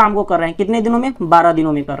उसी काम को कर रहे हैं कितने दिनों में 12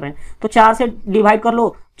 दिनों में कर रहे हैं। तो 4 से डिवाइड कर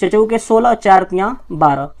लो, 4 के 16 4 ×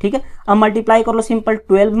 12, ठीक है। अब मल्टीप्लाई कर लो simple,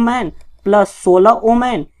 12 man plus 16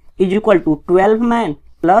 women = 12 man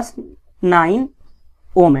plus 9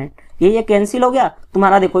 women. ये कैंसिल हो गया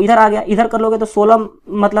तुम्हारा, देखो इधर आ गया, इधर कर लोगे तो 16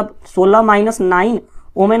 मतलब 16 - 9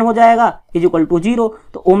 वोमेन हो जाएगा = 0।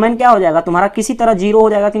 तो वोमेन क्या हो जाएगा तुम्हारा किसी तरह 0 हो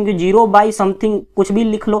जाएगा, क्योंकि 0 समथिंग कुछ भी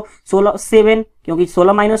लिख लो, 7 क्योंकि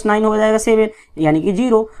 16 - 9 हो जाएगा 7 यानी कि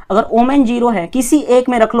 0। अगर वोमेन 0 है किसी एक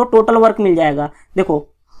में रख लो टोटल वर्क मिल जाएगा। देखो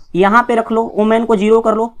यहाँ पे रख लो, वोमेन को 0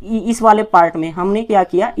 कर लो, इस वाले पार्ट में हमने क्या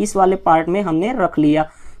किया, इस वाले पार्ट में हमने रख लिया।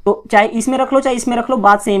 तो चाहे इसमें रख लो चाहे इसमें रख लो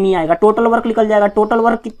बात सेम ही आएगा, टोटल वर्क निकल जाएगा। टोटल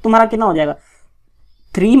वर्क तुम्हारा कितना हो जाएगा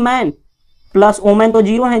 3 मैन प्लस वोमेन तो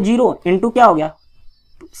 0 है, 0 इंटू क्या हो गया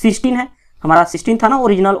 16 है, हमारा 16 था ना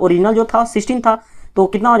ओरिजिनल जो था 16 था, तो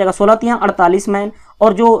कितना हो जाएगा 16 × 48 मैन।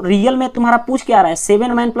 और जो रियल में तुम्हारा पूछ क्या रहा है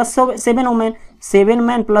 7 man plus 7 women, 7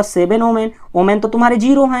 man plus 7 women, women तो तुम्हारे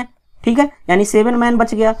 0 हैं, ठीक है, यानी 7 मैन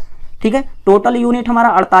बच गया, ठीक है। टोटल यूनिट हमारा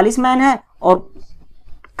 48 मैन है और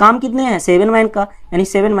काम कितने हैं 7 मैन का, यानी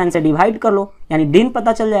 7 मैन से डिवाइड कर लो, यानी दिन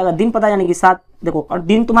पता चल जाएगा। दिन पता यानी कि 7, देखो और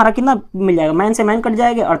दिन तुम्हारा कितना मिल जाएगा, मैन से मैन कट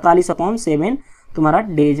जाएगा, 48/7 तुम्हारा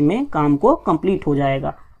डेज में काम को कंप्लीट हो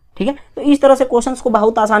जाएगा, ठीक है। तो इस तरह से क्वेश्चंस को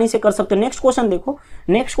बहुत आसानी से कर सकते हो। नेक्स्ट क्वेश्चन देखो,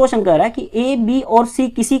 नेक्स्ट क्वेश्चन कह रहा है कि ए बी और सी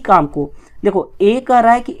किसी काम को, देखो ए कह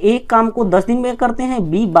रहा है कि एक काम को 10 दिन में करते हैं,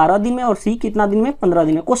 बी 12 दिन में और सी कितना दिन में 15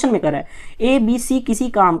 दिन में। क्वेश्चन में कह रहा है ए बी सी किसी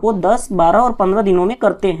काम को 10, 12 और 15 दिनों में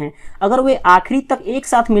करते हैं, अगर वे आखिरी तक एक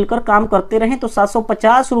साथ मिलकर काम करते रहें तो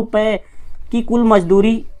 750 रुपए की कुल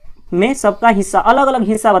मजदूरी में सबका हिस्सा, अलग अलग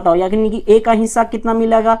हिस्सा बताओ, यानी कि ए का हिस्सा कितना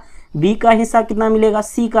मिलेगा, बी का हिस्सा कितना मिलेगा,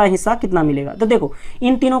 सी का हिस्सा कितना मिलेगा। तो देखो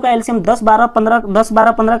इन तीनों का एलसीएम 10 12 15 10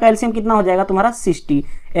 12 15 का एलसीएम कितना हो जाएगा तुम्हारा 60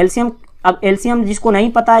 एलसीएम। अब एलसीएम जिसको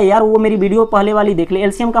नहीं पता है यार वो मेरी वीडियो पहले वाली देख ले।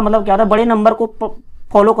 एलसीएम का मतलब क्या होता है, बड़े नंबर को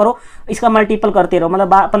फॉलो करो, इसका मल्टीपल करते रहो,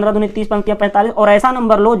 मतलब 15 दूनी 30 15 45 और ऐसा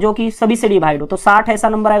नंबर लो जो कि सभी से डिवाइड हो। तो 60 ऐसा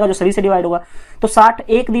नंबर आएगा जो सभी से डिवाइड होगा। तो 60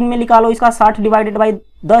 एक दिन में निकालो, इसका 60 डिवाइडेड बाई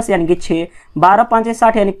 10 यानी कि 6, 12 5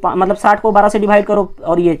 60 यानी मतलब 60 को 12 से डिवाइड करो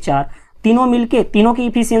और ये 4, तीनों मिलके तीनों की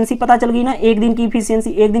इफिशियंसी पता चल गई ना। एक दिन की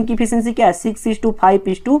इफिशियंसी क्या है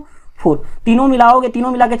 6:5:4, तीनों मिलाओगे,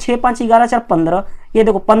 तीनों मिला के 6 5 11 4 15, ये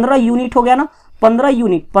देखो 15 यूनिट हो गया ना। 15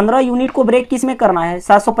 यूनिट को ब्रेक किस में करना है,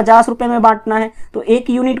 750 रुपए में बांटना है। तो एक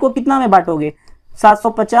यूनिट को कितना में बांटोगे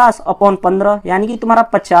 750 अपॉन 15 यानी कि तुम्हारा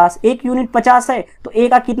 50। एक यूनिट 50 है तो ए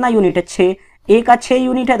का कितना यूनिट है 6, ए का 6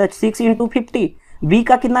 यूनिट है तो 6 × 50। बी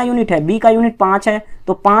का कितना यूनिट है, बी का यूनिट 5 है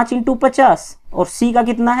तो 5 × 50 और सी का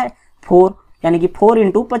कितना है 4 यानी कि 4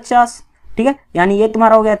 × 50। ठीक है, यानी ये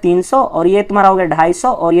तुम्हारा हो गया 300 और ये तुम्हारा हो गया 250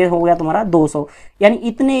 और ये हो गया तुम्हारा 200, यानी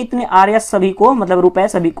इतने आरएस सभी को मतलब रुपए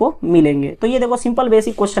सभी को मिलेंगे। तो ये देखो सिंपल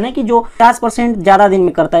बेसिक क्वेश्चन है कि जो 50% ज्यादा दिन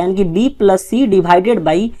में करता है यानी कि B plus C divided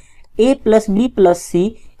by A plus B plus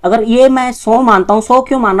सी। अगर ये मैं 100 मानता हूँ, 100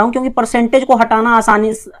 क्यों मान रहा हूँ, क्योंकि परसेंटेज को हटाना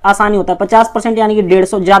आसानी होता है। 50% यानी कि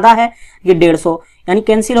 150 ज्यादा है, ये 150 यानी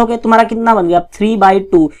कैंसिल हो गया, तुम्हारा कितना बन गया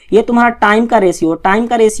 3/2। ये तुम्हारा टाइम का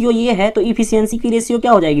रेशियो ये है, तो इफिशियंसी की रेशियो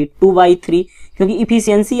क्या हो जाएगी 2/3, क्योंकि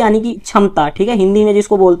इफिशियंसी यानी कि क्षमता, ठीक है, हिंदी में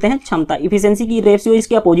जिसको बोलते हैं क्षमता। इफिशियंसी की रेशियो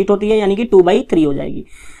इसके अपोजिट होती है यानी कि 2/3 हो जाएगी।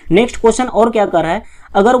 नेक्स्ट क्वेश्चन और क्या कर रहा है,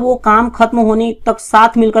 अगर वो काम खत्म होने तक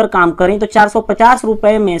साथ मिलकर काम करें तो 450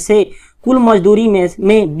 रुपए में से कुल मजदूरी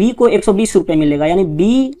में बी को 120 रुपए मिलेगा, यानी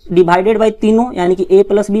बी डिवाइडेड बाई तीनों यानी कि ए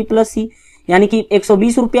प्लस बी प्लस सी, यानी कि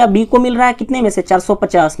 120 रुपया बी को मिल रहा है कितने में से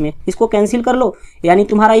 450 में। इसको कैंसिल कर लो, यानी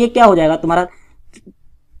तुम्हारा ये क्या हो जाएगा तुम्हारा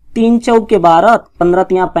 3 चौके 12 15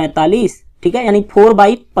 3 45, ठीक है, यानी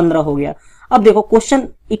 4/15 हो गया। अब देखो क्वेश्चन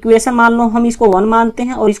इक्वेशन मान लो हम इसको 1 मानते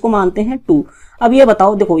हैं और इसको मानते हैं 2। अब ये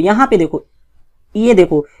बताओ, देखो यहाँ पे देखो, ये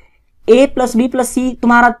देखो a प्लस बी प्लस सी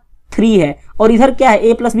तुम्हारा 3 है और इधर क्या है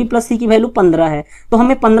a प्लस बी प्लस सी की वैल्यू 15 है। तो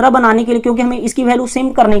हमें 15 बनाने के लिए, क्योंकि हमें इसकी वैल्यू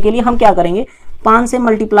सेम करने के लिए हम क्या करेंगे 5 से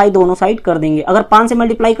मल्टीप्लाई दोनों साइड कर देंगे। अगर 5 से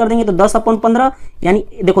मल्टीप्लाई कर देंगे तो 10/15, यानी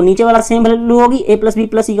देखो नीचे वाला सेम वैल्यू होगी a प्लस बी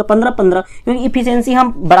प्लस सी का 15, क्योंकि इफिशियंसी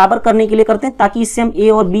हम बराबर करने के लिए करते हैं ताकि इससे हम a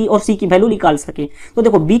और b और c की वैल्यू निकाल सके। तो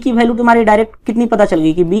देखो b की वैल्यू तुम्हारी डायरेक्ट कितनी पता चल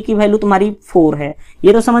गई कि b की वैल्यू तुम्हारी 4 है।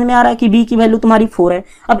 ये तो समझ में आ रहा है कि b की वैल्यू तुम्हारी 4 है।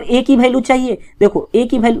 अब a की वैल्यू चाहिए, देखो a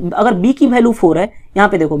की वैल्यू, अगर b की वैल्यू 4 है, यहाँ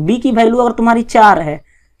पे देखो b की वैल्यू अगर तुम्हारी 4 है,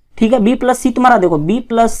 ठीक है, b प्लस सी तुम्हारा देखो b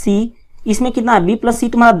प्लस सी इसमें कितना है, b प्लस सी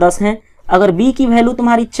तुम्हारा 10 है। अगर b की वैल्यू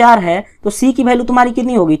तुम्हारी 4 है तो c की वैल्यू तुम्हारी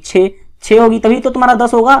कितनी होगी 6 होगी, तभी तो तुम्हारा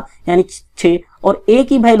 10 होगा, यानी 6। और a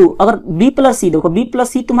की वैल्यू अगर b प्लस सी, देखो b प्लस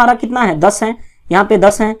सी तुम्हारा कितना है 10 है, यहाँ पे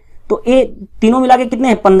 10 है, तो a तीनों मिला के कितने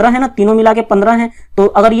हैं 15 है ना, तीनों मिला के 15 है। तो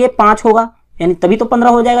अगर ये 5 होगा यानी तभी तो 15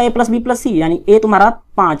 हो जाएगा a प्लस बी प्लस सी, यानी a तुम्हारा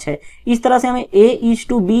 5 है। इस तरह से हमें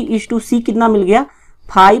a:b:c कितना मिल गया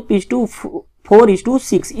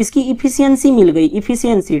 5:4:6, इसकी इफिशियंसी मिल गई,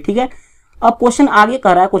 इफिशियंसी, ठीक है। अब क्वेश्चन आगे कर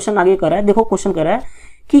रहा है, देखो क्वेश्चन कर रहा है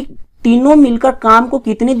कि तीनों मिलकर काम को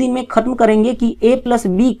कितने दिन में खत्म करेंगे कि a प्लस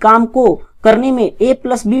बी काम को करने में a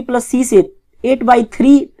प्लस बी प्लस सी से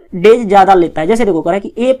 8/3 डेज ज्यादा लेता है। जैसे देखो कर रहा है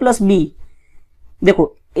कि a प्लस बी,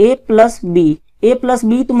 देखो a प्लस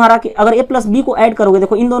बी तुम्हारा, अगर a प्लस बी को ऐड करोगे,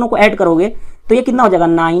 देखो इन दोनों को ऐड करोगे तो ये कितना हो जाएगा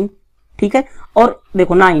 9, ठीक है, और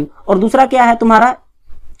देखो 9, और दूसरा क्या है तुम्हारा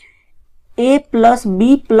a plus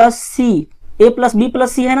B plus C, a plus B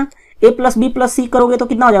plus सी है ना, a प्लस बी प्लस सी करोगे तो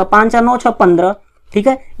कितना हो जाएगा 5 4 9 6 15, ठीक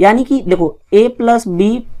है, यानी कि देखो a प्लस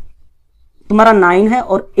बी तुम्हारा 9 है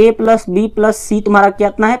और a प्लस बी प्लस सी तुम्हारा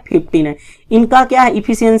कितना है 15 है। इनका क्या है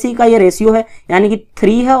इफिशियंसी का ये रेशियो है, यानी कि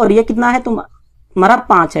 3 है और ये कितना है तुम्हारा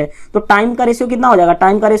 5 है। तो टाइम का रेशियो कितना हो जाएगा,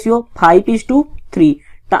 टाइम का रेशियो 5:3।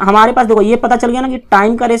 हमारे पास देखो ये पता चल गया ना कि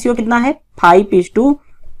टाइम का रेशियो कितना है 5:3,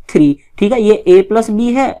 ठीक है। ये a प्लस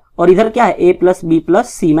बी है और इधर क्या है a प्लस बी प्लस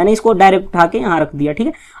सी, मैंने इसको डायरेक्ट उठा के यहाँ रख दिया, ठीक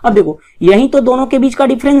है। अब देखो यही तो दोनों के बीच का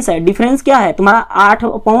डिफरेंस है, डिफरेंस क्या है तुम्हारा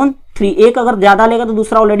 8/3, एक अगर ज्यादा लेगा तो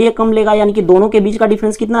दूसरा ऑलरेडी कम लेगा, यानी कि दोनों के बीच का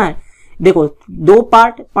डिफरेंस कितना है, देखो 2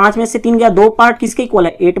 पार्ट, 5 में से 3 गया, 2 पार्ट किसके इक्वल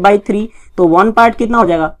है 8/3, तो 1 पार्ट कितना हो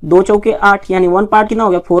जाएगा 2 चौके 8, यानी 1 पार्ट कितना हो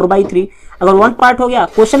गया 4/3। अगर 1 पार्ट हो गया,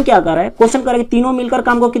 क्वेश्चन क्या कर रहा है, क्वेश्चन करेंगे तीनों मिलकर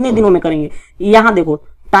काम को कितने दिनों में करेंगे। यहाँ देखो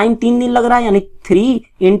टाइम 3 दिन लग रहा है, यानी 3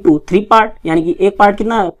 × 3 पार्ट, यानी कि एक पार्ट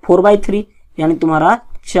कितना 4/3, यानी तुम्हारा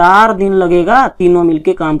 4 दिन लगेगा, तीनों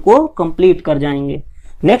मिलके काम को कंप्लीट कर जाएंगे।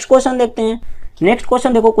 नेक्स्ट क्वेश्चन देखते हैं। नेक्स्ट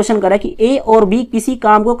क्वेश्चन देखो, क्वेश्चन कर रहा है कि ए और बी किसी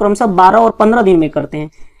काम को क्रमशः 12 और 15 दिन में करते हैं।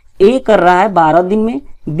 ए कर रहा है 12 दिन में,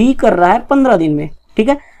 बी कर रहा है 15 दिन में, ठीक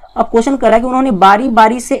है। अब क्वेश्चन कर रहा है कि उन्होंने बारी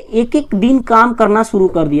बारी से एक एक दिन काम करना शुरू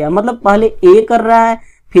कर दिया, मतलब पहले ए कर रहा है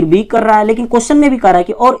फिर बी कर रहा है, लेकिन क्वेश्चन में भी कह रहा है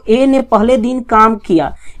कि और ए ने पहले दिन काम किया,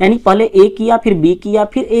 यानी पहले ए किया फिर बी किया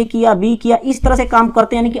फिर ए किया बी किया, इस तरह से काम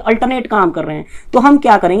करते हैं, यानी कि अल्टरनेट काम कर रहे हैं। तो हम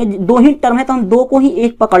क्या करेंगे, दो ही टर्म है तो हम दो को ही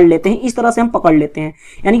एक पकड़ लेते हैं, इस तरह से हम पकड़ लेते हैं,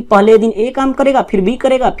 यानी पहले दिन ए काम करेगा फिर बी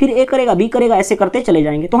करेगा फिर ए करेगा बी करेगा, ऐसे करते चले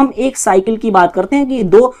जाएंगे। तो हम एक साइकिल की बात करते हैं कि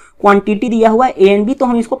दो क्वांटिटी दिया हुआ है ए एंड बी, तो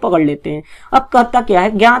हम इसको पकड़ लेते हैं। अब कहता क्या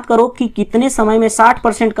है, ज्ञात करो कि कितने समय में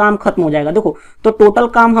 60% काम खत्म हो जाएगा। देखो तो टोटल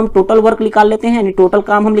काम हम टोटल वर्क निकाल लेते हैं, यानी टोटल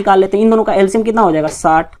काम हम निकाल लेते हैं। इन दोनों का एलसीएम कितना हो जाएगा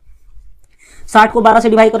 60 को 12 से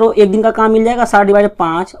डिवाइड करो, एक दिन का काम मिल जाएगा 60 डिवाइड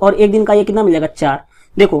 5, और एक दिन का ये कितना मिल जाएगा 4।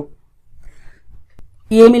 देखो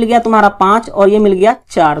ये मिल गया तुम्हारा 5 और ये मिल गया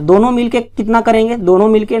 4, दोनों मिलके कितना करेंगे, दोनों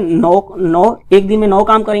मिलके 9 एक दिन में 9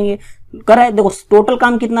 काम करेंगे। कर रहा है, देखो टोटल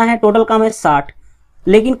काम कितना है, टोटल काम है 60,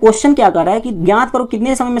 लेकिन क्वेश्चन क्या कर रहा है कि ज्ञात करो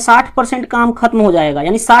कितने समय में 60% काम खत्म हो जाएगा,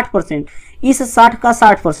 यानी 60%, इस 60 का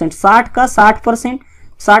 60%, 60 का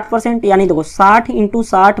 60%, यानी देखो 60 इंटू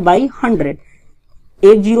 60 बाई 100,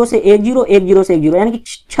 1 0 से 1 0 1 0 से 1 0, यानी कि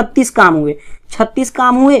 36 काम हुए। 36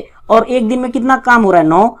 काम हुए और एक दिन में कितना काम हो रहा है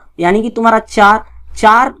 9, यानी कि तुम्हारा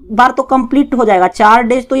 4 बार तो कंप्लीट हो जाएगा, 4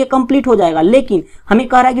 डेज तो ये कंप्लीट हो जाएगा। लेकिन हमें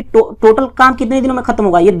कह रहा है कि टोटल काम कितने दिनों में खत्म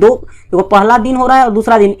होगा, ये दो, देखो पहला दिन हो रहा है और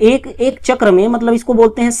दूसरा दिन, एक चक्र में, मतलब इसको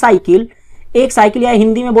बोलते हैं साइकिल, एक साइकिल या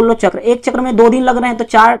हिंदी में बोल लो चक्र, एक चक्र में 2 दिन लग रहे हैं, तो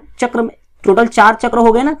 4 चक्र में टोटल 4 चक्र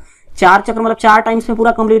हो गए ना, 4 चक्र मतलब 4 टाइम्स में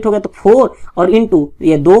पूरा कंप्लीट हो गया, तो 4 और इंटू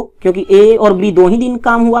ये 2, क्योंकि ए और बी 2 ही दिन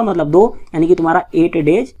काम हुआ, मतलब 2, यानी कि तुम्हारा 8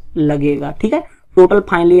 डेज लगेगा, ठीक है। टोटल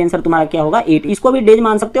फाइनली आंसर तुम्हारा क्या होगा 8। इसको भी डेज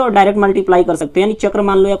मान सकते हो और डायरेक्ट मल्टीप्लाई कर सकते हो, यानी चक्र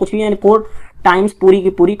मान लो या कुछ भी, यानी 4 टाइम्स पूरी की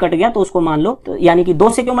पूरी कट गया तो उसको मान लो, तो यानी कि 2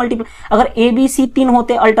 से क्यों मल्टीप्लाई, अगर ए बी सी 3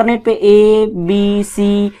 होते अल्टरनेट पे, ए बी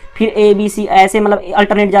सी फिर ए बी सी ऐसे, मतलब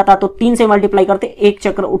अल्टरनेट जाता तो 3 से मल्टीप्लाई करते, एक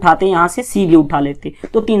चक्र उठाते यहाँ से सी भी उठा लेते,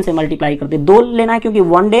 तो 3 से मल्टीप्लाई करते। 2 लेना है क्योंकि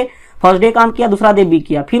 1 डे फर्स्ट डे काम किया, दूसरा डे बी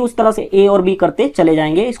किया, फिर उस तरह से ए और बी करते चले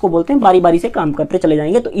जाएंगे, इसको बोलते हैं बारी बारी से काम करते चले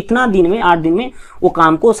जाएंगे। तो इतना दिन में 8 दिन में वो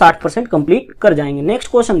काम को 60% कंप्लीट कर जाएंगे।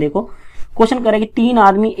 नेक्स्ट क्वेश्चन देखो, क्वेश्चन करें कि 3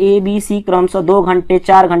 आदमी ए बी सी क्रमशः 2 घंटे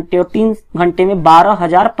 4 घंटे और 3 घंटे में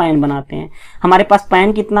 12,000 पैन बनाते हैं। हमारे पास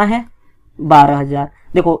पैन कितना है 12,000।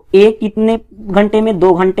 देखो ए कितने घंटे में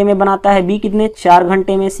 2 घंटे में बनाता है, बी कितने 4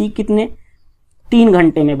 घंटे में, सी कितने 3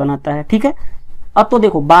 घंटे में बनाता है, ठीक है। अब तो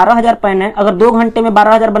देखो 12,000 पेन है, अगर 2 घंटे में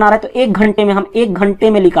 12,000 बना रहा है तो 1 घंटे में हम 1 घंटे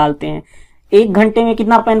में निकालते हैं। 1 घंटे में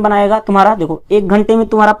कितना पेन बनाएगा तुम्हारा, देखो 1 घंटे में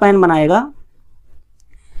तुम्हारा पेन बनाएगा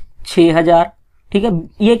 6,000, ठीक है।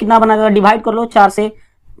 ये कितना बनाएगा, डिवाइड कर लो 4 से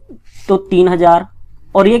तो 3,000,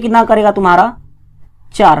 और ये कितना करेगा तुम्हारा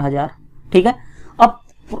 4,000, ठीक है।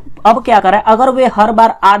 अब क्या कर रहा है, अगर वे हर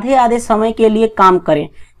बार आधे आधे समय के लिए काम करें,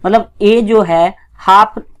 मतलब ए जो है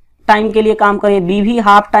हाफ टाइम के लिए काम करे, बी भी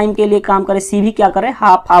हाफ टाइम के लिए काम करे, सी भी क्या करे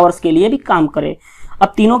हाफ आवर्स के लिए भी काम करे।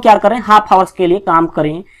 अब तीनों क्या करें हाफ आवर्स के लिए काम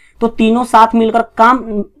करें, तो तीनों साथ मिलकर काम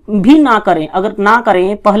भी ना करें, अगर ना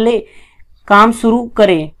करें पहले काम शुरू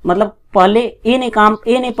करें, मतलब पहले ए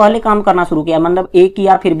ने पहले काम करना शुरू किया, मतलब ए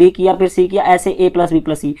किया फिर बी किया फिर सी किया, ऐसे ए प्लस बी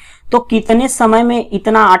प्लस सी, तो कितने समय में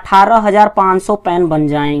इतना 18,500 पेन बन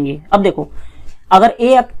जाएंगे। अब देखो अगर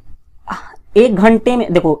ए 1 घंटे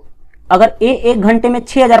में, देखो अगर ए 1 घंटे में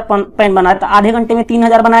 6,000 पेन बना रहा है तो आधे घंटे में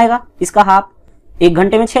 3,000 बनाएगा, इसका हाफ। 1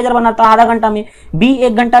 घंटे में 6,000 बना रहा है तो आधा घंटा में, बी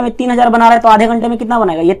 1 घंटा में 3,000 बना रहा है तो आधे घंटे में कितना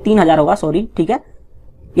बनाएगा, ये 3,000 होगा, सॉरी ठीक है,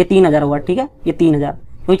 ये 3,000 होगा, ठीक है, ये 3,000,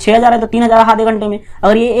 क्योंकि 6,000 है तो 3,000 आधे घंटे में।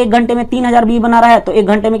 अगर ये 1 घंटे में 3,000 बी बना रहा है तो 1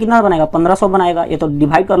 घंटे में कितना बनाएगा 1,500 बनाएगा, ये तो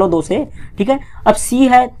डिवाइड कर लो 2 से, ठीक है। अब सी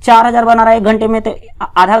है 4,000 बना रहा है 1 घंटे में, तो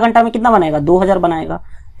आधा घंटा में कितना बनाएगा 2,000 बनाएगा,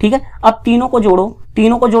 ठीक है। अब तीनों को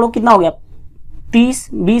जोड़ो कितना हो गया 30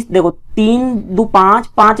 20, देखो 3 2 5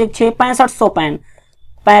 5 1 6 6500 पेन,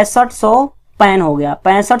 6500 पेन हो गया।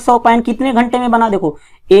 6500 पेन कितने घंटे में बना, देखो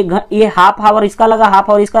ये हाफ आवर इसका लगा, हाफ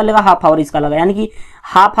आवर इसका लगा, हाफ आवर इसका लगा, यानी कि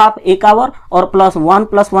हाफ 1 आवर और प्लस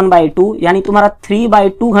 1+1/2, यानी तुम्हारा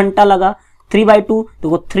 3/2 घंटा लगा, 3/2,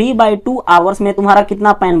 देखो 3/2 आवर्स में तुम्हारा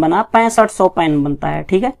कितना पेन बना 6500 पेन बनता है,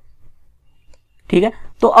 ठीक है, ठीक है।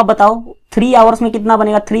 तो अब बताओ 3 आवर्स में कितना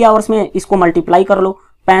बनेगा, 3 आवर्स में इसको मल्टीप्लाई कर लो,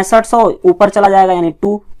 6500 ऊपर चला जाएगा यानी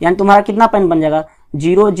 2, यानी तुम्हारा कितना पेन बन जाएगा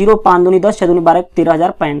 0 0 5 दूनी 10 6 दूनी 12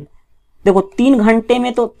 13,000 पेन। देखो 3 घंटे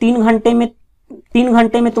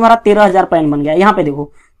में तुम्हारा 13,000 पेन बन गया। यहाँ पे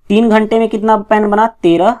देखो 3 घंटे में कितना पेन बना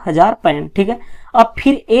 13,000 पेन, ठीक है। अब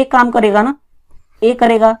फिर ए काम करेगा ना, ए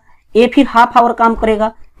करेगा, ए फिर हाफ आवर काम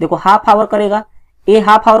करेगा, देखो हाफ आवर करेगा, ए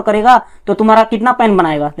हाफ आवर करेगा तो तुम्हारा कितना पेन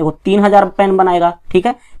बनाएगा, देखो 3,000 पेन बनाएगा, ठीक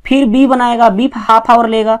है। फिर बी बनाएगा, बी हाफ आवर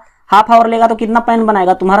लेगा तो कितना पेन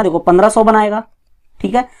बनाएगा तुम्हारा, देखो 1,500 बनाएगा,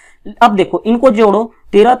 ठीक है। अब देखो इनको जोड़ो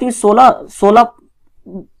 13 3 16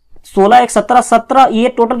 16 एक 17, 17 ये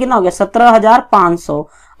टोटल कितना हो गया 17,500।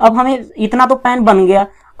 अब हमें इतना तो पैन बन गया।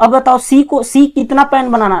 अब बताओ सी कितना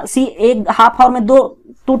पैन बनाना, सी एक हाफ आवर में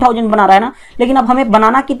 2000 बना रहा है ना, लेकिन अब हमें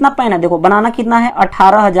बनाना कितना पैन है, देखो बनाना कितना है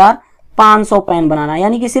 18,500 पैन बनाना,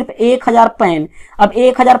 यानी कि सिर्फ 1000 पैन। अब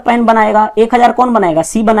 1000 पैन बनाएगा, 1000 कौन बनाएगा,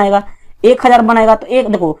 सी बनाएगा। 1000 बनाएगा तो एक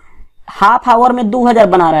देखो हाफ आवर में 2000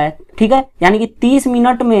 बना रहा है, ठीक है, यानी कि 30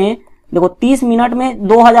 मिनट में देखो 30 मिनट में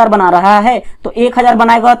 2000 बना रहा है, तो 1000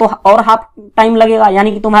 बनाएगा तो और हाफ टाइम लगेगा,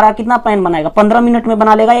 यानी कि तुम्हारा कितना पैन बनाएगा 15 मिनट में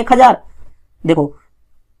बना लेगा 1000। देखो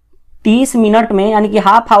 30 मिनट में यानी कि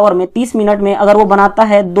हाफ आवर में 30 मिनट में अगर वो बनाता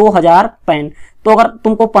है 2000 पैन, तो अगर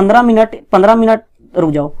तुमको 15 मिनट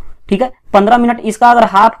रुक जाओ, ठीक है, 15 मिनट इसका अगर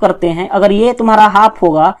हाफ करते हैं, अगर ये तुम्हारा हाफ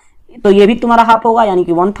होगा तो ये भी तुम्हारा हाफ होगा, यानी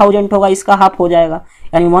कि 1000 होगा, इसका हाफ हो जाएगा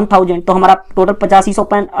यानी 1000, तो हमारा टोटल 8500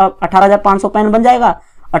 पैन 18,500 पैन बन जाएगा।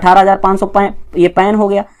 18,500 पैन ये पैन हो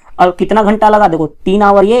गया। और कितना घंटा लगा, देखो 3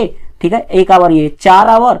 आवर ये, ठीक है, 1 आवर ये, 4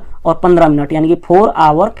 आवर और 15 मिनट, यानी कि 4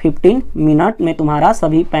 आवर 15 मिनट में तुम्हारा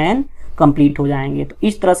सभी पैन कंप्लीट हो जाएंगे। तो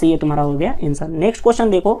इस तरह से ये तुम्हारा हो गया आंसर। नेक्स्ट क्वेश्चन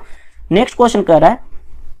देखो, नेक्स्ट क्वेश्चन कह रहा है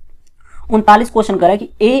 39 क्वेश्चन कह रहा है कि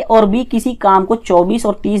ए और बी किसी काम को 24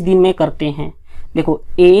 और 30 दिन में करते हैं। देखो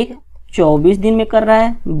ए 24 दिन में कर रहा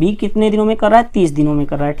है, बी कितने दिनों में कर रहा है, 30 दिनों में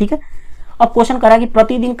कर रहा है, ठीक है। अब क्वेश्चन कर रहा है कि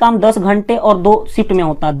प्रतिदिन काम 10 घंटे और 2 शिफ्ट में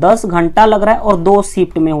होता है। 10 घंटा लग रहा है और 2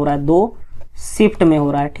 शिफ्ट में हो रहा है, 2 शिफ्ट में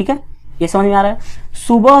हो रहा है, ठीक है, ये समझ में आ रहा है।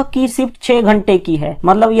 सुबह की शिफ्ट 6 घंटे की है,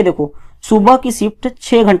 मतलब ये देखो सुबह की शिफ्ट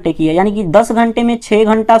 6 घंटे की है, यानी कि 10 घंटे में 6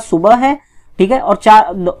 घंटा सुबह है, ठीक है,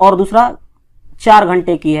 और दूसरा 4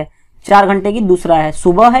 घंटे की है, 4 घंटे की दूसरा है,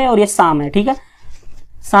 सुबह है और ये शाम है, ठीक है,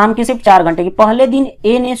 शाम की शिफ्ट 4 घंटे की। पहले दिन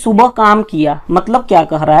ए ने सुबह काम किया, मतलब क्या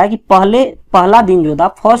कह रहा है कि पहला दिन जो था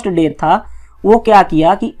फर्स्ट डे था, वो क्या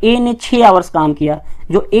किया कि ए ने 6 आवर्स काम किया,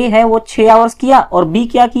 जो ए है वो 6 आवर्स किया और बी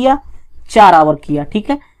क्या किया 4 आवर किया, ठीक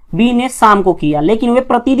है, बी ने शाम को किया। लेकिन वे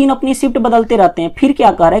प्रतिदिन अपनी शिफ्ट बदलते रहते हैं। फिर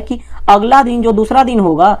क्या कह रहा है कि अगला दिन जो दूसरा दिन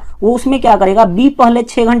होगा वो उसमें क्या करेगा, बी पहले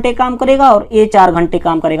 6 घंटे काम करेगा और ए 4 घंटे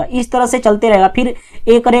काम करेगा, इस तरह से चलते रहेगा। फिर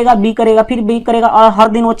ए करेगा, बी करेगा, फिर बी करेगा और हर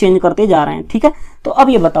दिन वो चेंज करते जा रहे हैं, ठीक है। तो अब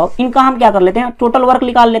ये बताओ इनका हम क्या कर लेते हैं, टोटल वर्क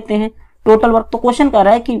निकाल लेते हैं। टोटल वर्क तो क्वेश्चन कर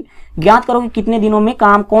रहा है कि ज्ञात करो कि कितने दिनों में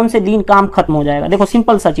काम, कौन से दिन काम खत्म हो जाएगा। देखो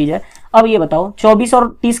सिंपल सा चीज है। अब ये बताओ 24 और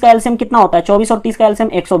 30 का एलसीएम कितना होता है, 24 और 30 का एलसीएम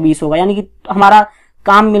 120 होगा, यानी कि हमारा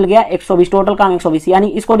काम मिल गया 120, टोटल काम 120, यानी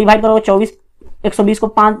इसको डिवाइड करोगे 120 को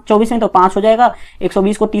 24 में तो 5 हो जाएगा,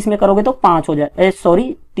 120 को 30 में करोगे तो 5 हो जाएगा,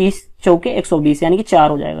 सॉरी 30 चौके 120 यानी कि 4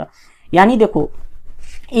 हो जाएगा। यानी देखो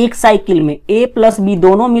एक साइकिल में ए प्लस बी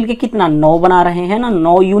दोनों मिलके कितना 9 बना रहे हैं ना,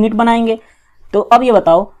 9 यूनिट बनाएंगे। तो अब ये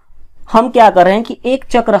बताओ हम क्या कर रहे हैं कि एक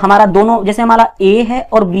चक्र हमारा दोनों, जैसे हमारा ए है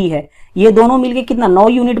और बी है, ये दोनों मिलके कितना 9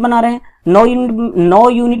 यूनिट बना रहे हैं, 9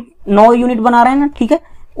 यूनिट बना रहे हैं ना, ठीक है।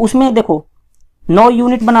 उसमें देखो 9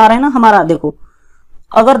 यूनिट बना रहे हैं ना हमारा। देखो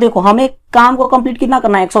अगर देखो हमें काम को कंप्लीट कितना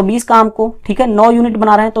करना है 120 काम को, ठीक है, 9 यूनिट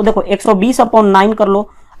बना रहे हैं, तो देखो 120/9 कर लो।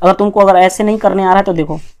 अगर तुमको अगर ऐसे नहीं करने आ रहा है तो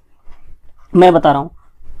देखो मैं बता रहा हूं,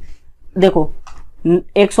 देखो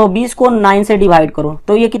 120 को 9 से डिवाइड करो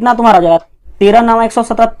तो ये कितना तुम्हारा हो जाएगा 13 9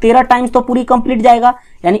 117, 13 टाइम्स तो पूरी कंप्लीट जाएगा,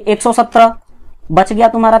 यानी 117 बच गया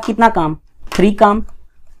तुम्हारा कितना काम,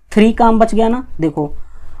 3 काम बच गया ना। देखो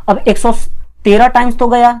अब 113 टाइम्स तो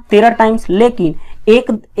गया 13 टाइम्स, लेकिन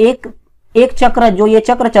एक चक्र जो ये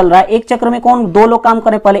चक्र चल रहा है, एक चक्र में कौन 2 लोग काम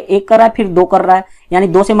कर रहे हैं, पहले 1 कर रहा है फिर 2 कर रहा है, यानी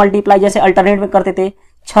 2 से मल्टीप्लाई जैसे अल्टरनेट में करते थे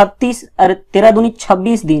 36 अरे 13 दूनी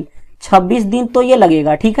 26 दिन, 26 दिन तो ये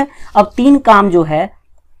लगेगा, ठीक है। अब 3 काम जो है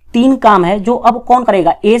 3 काम है जो अब कौन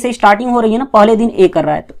करेगा, ए से स्टार्टिंग हो रही है ना, पहले दिन ए कर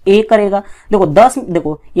रहा है तो ए करेगा। देखो 10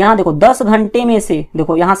 देखो यहाँ देखो 10 घंटे में से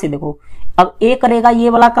देखो यहाँ से देखो अब ए करेगा ये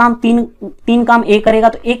वाला काम, 3 काम ए करेगा,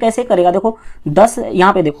 तो ए कैसे करेगा, देखो 10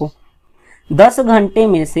 यहाँ पे देखो 10 घंटे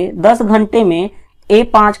में से 10 घंटे में ए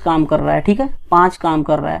 5 काम कर रहा है, ठीक है, 5 काम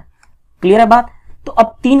कर रहा है, क्लियर है बात। तो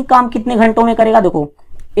अब 3 काम कितने घंटों में करेगा, देखो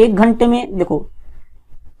 1 घंटे में, देखो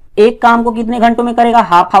एक काम को कितने घंटों में करेगा,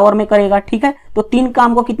 हाफ आवर में करेगा, ठीक है। तो 3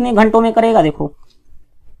 काम को कितने घंटों में करेगा, देखो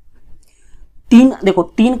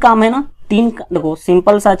 3 काम है ना, देखो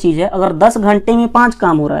सिंपल सा चीज है, अगर 10 घंटे में 5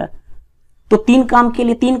 काम हो रहा है तो 3 काम के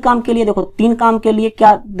लिए देखो 3 काम के लिए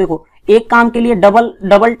क्या, देखो एक काम के लिए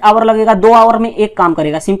डबल आवर लगेगा, 2 आवर में एक काम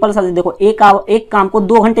करेगा, सिंपल सा। देखो एक काम को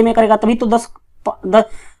 2 घंटे में करेगा तभी तो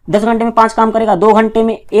 10 घंटे में 5 काम करेगा, 2 घंटे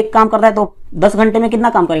में एक काम करता है तो 10 घंटे में कितना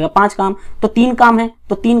काम करेगा 5 काम। तो 3 काम है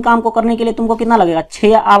तो 3 काम को करने के लिए तुमको कितना लगेगा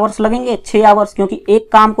 6 आवर्स लगेंगे, 6 आवर्स, क्योंकि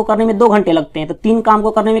एक काम को करने में 2 घंटे लगते हैं, तो 3 काम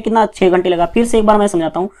को करने में कितना 6 घंटे लगेगा। फिर से एक बार मैं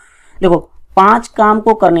समझाता हूँ, देखो 5 काम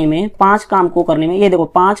को करने में ये देखो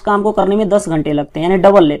 5 काम को करने में 10 घंटे लगते हैं, यानी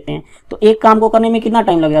डबल लेते हैं। तो एक काम को करने में कितना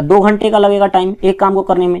टाइम लगेगा, 2 घंटे का लगेगा टाइम एक काम को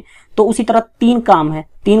करने में। तो उसी तरह 3 काम है,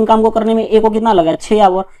 3 काम को करने में एक को कितना लगेगा, 6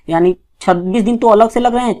 आवर, यानी 26 दिन तो अलग से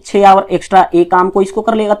लग रहे हैं, 6 आवर एक्स्ट्रा एक काम को इसको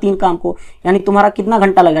कर लेगा 3 काम को, यानी तुम्हारा कितना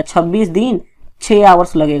घंटा लगेगा, 26 दिन 6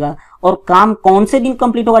 आवर्स लगेगा। और काम कौन से दिन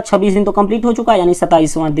कंप्लीट होगा, 26 दिन तो कंप्लीट हो चुका है, यानी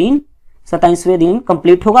 27वें दिन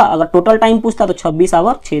कंप्लीट होगा। अगर टोटल टाइम पूछता तो 26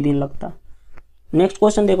 आवर 6 दिन लगता। नेक्स्ट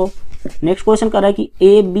क्वेश्चन देखो, नेक्स्ट क्वेश्चन कर रहा है कि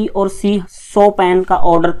ए, बी और सी 100 पेन का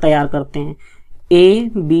ऑर्डर तैयार करते हैं। ए,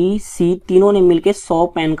 बी, सी तीनों ने मिलकर 100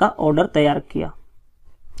 पेन का ऑर्डर तैयार किया।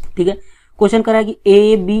 ठीक है, क्वेश्चन कर रहा है कि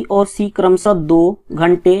ए, बी और सी क्रमशः 2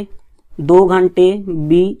 घंटे,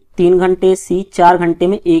 बी 3 घंटे, सी 4 घंटे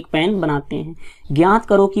में एक पेन बनाते हैं। ज्ञात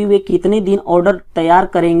करो कि वे कितने दिन ऑर्डर तैयार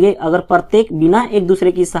करेंगे अगर प्रत्येक बिना एक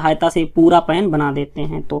दूसरे की सहायता से पूरा पेन बना देते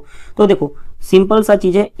हैं। तो देखो सिंपल सा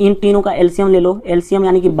चीज है, इन तीनों का एलसीएम ले लो, एलसीएम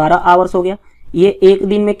यानी कि 12 आवर्स हो गया। ये एक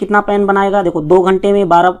दिन में कितना पेन बनाएगा, देखो 2 घंटे में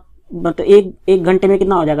 12, तो एक घंटे में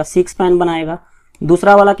कितना हो जाएगा, 6 पेन बनाएगा।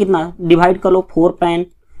 दूसरा वाला कितना, डिवाइड कर लो, 4 पेन।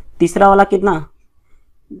 तीसरा वाला कितना,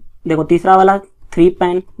 देखो तीसरा वाला 3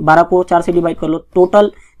 पेन, 12 को 4 से डिवाइड कर लो।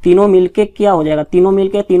 टोटल तीनों मिलके क्या हो जाएगा, तीनों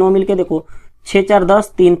मिलके देखो 6 4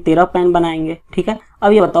 10 3 13 पेन बनाएंगे। ठीक है,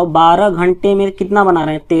 अब ये बताओ 12 घंटे में कितना बना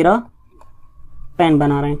रहे हैं, 13 पेन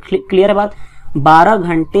बना रहे हैं। क्लियर है बात, 12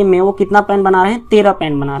 घंटे में वो कितना पेन बना रहे हैं, 13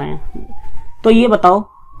 पेन बना रहे हैं। तो ये बताओ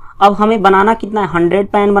अब हमें बनाना कितना है, 100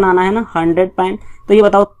 पेन बनाना है ना, 100 पेन। तो ये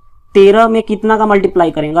बताओ 13 में कितना का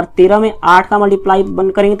मल्टीप्लाई करेंगे, अगर 13 में 8 का मल्टीप्लाई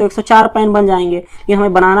करेंगे तो 104 पेन बन जाएंगे। ये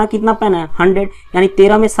हमें बनाना कितना पेन है, 100, यानी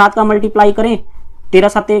 13 में 7 का मल्टीप्लाई करें, 13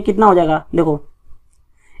 7 कितना हो जाएगा, देखो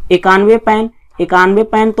 91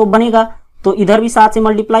 पेन तो बनेगा। तो इधर भी 7 से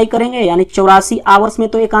मल्टीप्लाई करेंगे, यानी 84 आवर्स में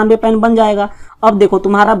तो 91 पेन बन जाएगा। अब देखो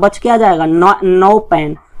तुम्हारा बच क्या जाएगा, 9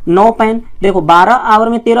 पेन। देखो 12 आवर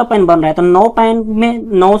में 13 पेन बन रहा है, तो 9 पेन में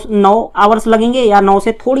 9 आवर्स लगेंगे, या 9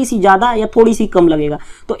 से थोड़ी सी ज्यादा या थोड़ी सी कम लगेगा।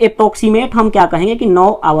 तो अप्रोक्सीमेट हम क्या कहेंगे कि 9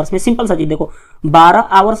 आवर्स में। सिंपल सा चीज देखो, 12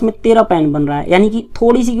 आवर्स में 13 पेन बन रहा है, यानी कि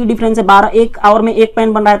थोड़ी सी की डिफरेंस है। 1 आवर में 1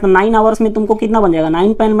 पेन बन रहा है, तो 9 आवर्स में तुमको कितना बन जाएगा,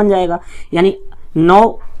 9 पेन बन जाएगा, यानी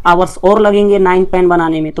 9 आवर्स और लगेंगे 9 पेन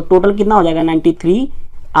बनाने में। तो टोटल कितना हो जाएगा, 93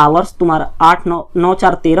 आवर्स तुम्हारा, 8 9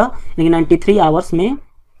 4 13, लेकिन 93 आवर्स में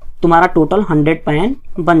तुम्हारा टोटल 100 पेन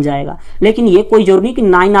बन जाएगा। लेकिन ये कोई जरूरी नहीं कि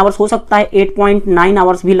 9 आवर्स हो सकता है, 8.9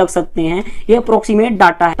 आवर्स भी लग सकते हैं। ये अप्रोक्सीमेट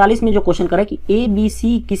डाटा है। 45 में जो क्वेश्चन कर रहा है कि ए, बी,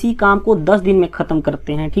 सी किसी काम को 10 दिन में खत्म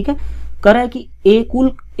करते हैं। ठीक है, कर रहा है कि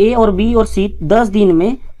ए और बी और सी 10 दिन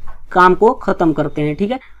में काम को खत्म करते हैं।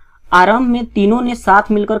 ठीक है, आरंभ में तीनों ने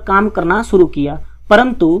साथ मिलकर काम करना शुरू किया,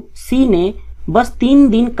 परंतु सी ने बस 3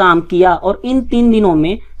 दिन काम किया और इन 3 दिनों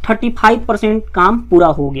में 35% काम पूरा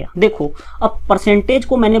हो गया। देखो अब परसेंटेज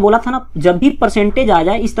को मैंने बोला था ना, जब भी परसेंटेज आ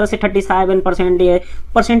जाए इस तरह से 37%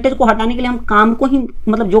 परसेंटेज को हटाने के लिए हम काम को ही,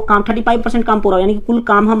 मतलब जो काम 35% काम पूरा हो, यानी कि कुल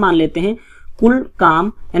काम हम मान लेते हैं। कुल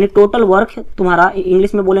काम यानी टोटल वर्क तुम्हारा,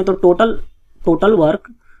 इंग्लिश में बोले तो टोटल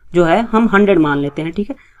वर्क जो है हम 100 मान लेते हैं। ठीक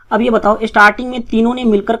है, अब ये बताओ स्टार्टिंग में तीनों ने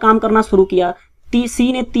मिलकर काम करना शुरू किया।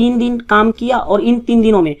 सी ने 3 दिन काम किया और इन 3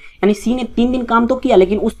 दिनों में, यानी सी ने 3 दिन काम तो किया,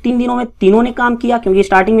 लेकिन उस 3 दिनों में तीनों ने काम किया, क्योंकि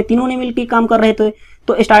स्टार्टिंग में तीनों ने मिलकर काम कर रहे थे।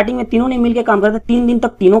 तो स्टार्टिंग में तीनों ने मिलकर काम कर रहे थे, 3 दिन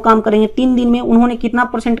तक तीनों काम करेंगे। 3 दिन में उन्होंने कितना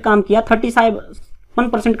परसेंट काम किया,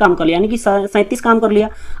 37% काम कर लिया, यानी कि 37 काम कर लिया।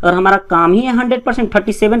 अगर हमारा काम ही है 100%,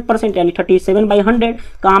 37%, यानी 37/100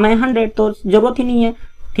 काम है 100, तो जरूरत ही नहीं है।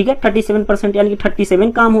 ठीक है, 37% यानी कि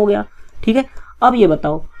 37 काम हो गया। ठीक है, अब ये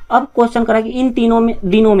बताओ, अब क्वेश्चन करा कि इन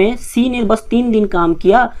दिनों में सी ने बस 3 दिन काम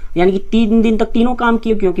किया, यानी कि 3 दिन तक तीनों काम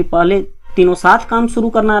किए, क्योंकि पहले तीनों साथ काम शुरू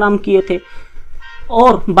करना आराम किए थे,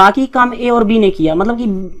 और बाकी काम ए और बी ने किया, मतलब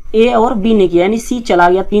कि ए और बी ने किया, यानी सी चला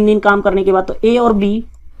गया 3 दिन काम करने के बाद। तो ए और बी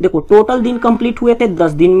देखो टोटल दिन कंप्लीट हुए थे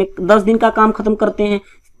 10 दिन में, 10 दिन का काम खत्म करते हैं।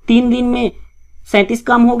 3 दिन में 37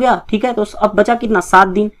 काम हो गया। ठीक है, तो अब बचा कितना, 7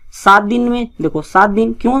 दिन। 7 दिन में देखो 7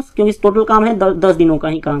 दिन, क्योंकि टोटल काम है 10 दिनों का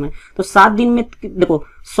ही काम है। तो 7 दिन में देखो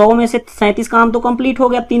 100 में से 37 काम तो कंप्लीट हो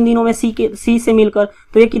गया 3 दिनों में सी से मिलकर।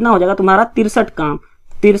 तो ये कितना हो जाएगा तुम्हारा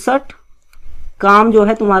 63 काम जो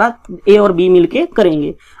है तुम्हारा ए और बी मिलके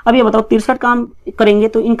करेंगे। अब ये बताओ 63 काम करेंगे,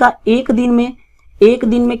 तो इनका एक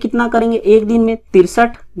दिन में कितना करेंगे, एक दिन में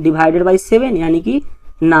 63 डिवाइडेड बाई 7 यानी कि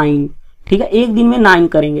 9। ठीक है, एक दिन में 9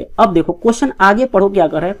 करेंगे। अब देखो क्वेश्चन आगे पढ़ो, क्या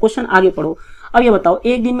कर रहा है क्वेश्चन, आगे पढ़ो। अब ये बताओ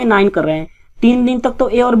एक दिन में 9 कर रहे हैं, 3 दिन तक तो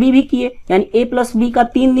ए और बी भी किए, यानी ए प्लस बी का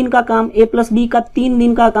 3 दिन का काम, ए प्लस बी का 3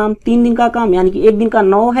 दिन का काम, 3 दिन का काम, यानी कि एक दिन का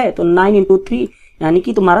 9 है, तो 9 × 3 यानी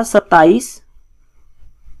कि तुम्हारा 27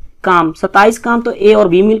 काम। 27 काम तो ए और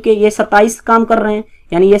बी मिलके ये 27 काम कर रहे हैं,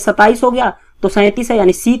 यानी ये 27 हो गया। तो 37 है,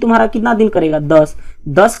 यानी सी तुम्हारा कितना दिन करेगा 10।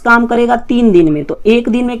 10 काम करेगा 3 दिन में, तो एक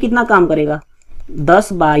दिन में कितना काम करेगा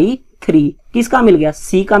 10/3। किसका मिल गया,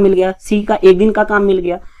 सी का मिल गया, सी का एक दिन का काम मिल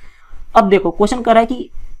गया। अब देखो क्वेश्चन कर रहा है कि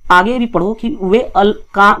आगे भी पढ़ो कि वे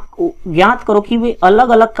ज्ञात करो कि वे अलग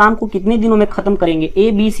अलग काम को कितने दिनों में खत्म करेंगे।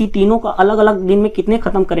 ए बी सी तीनों का अलग अलग दिन में कितने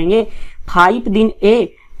खत्म करेंगे। 5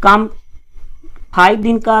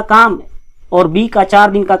 दिन का काम और बी का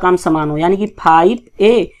 4 दिन का काम समान हो, यानी कि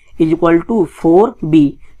 5A =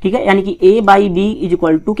 4B। ठीक है, यानी कि A/B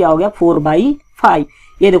 = क्या हो गया 4/5।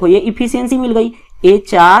 ये देखो ये इफिशियंसी मिल गई, A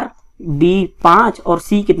 4 B 5 और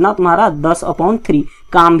C कितना तुम्हारा 10/3।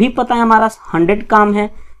 काम भी पता है हमारा 100 काम है,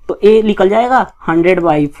 तो A निकल जाएगा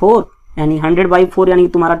 100/4, यानी 100/4 यानी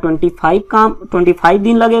तुम्हारा 25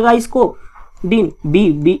 दिन लगेगा इसको दिन। B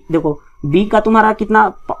देखो B का तुम्हारा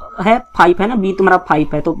कितना है 5 है ना, B तुम्हारा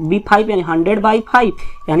 5 है, तो B 5 यानी 100/5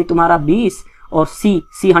 यानी तुम्हारा 20। और C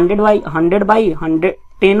 100/100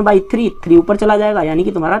 10/3 3 ऊपर चला जाएगा, यानी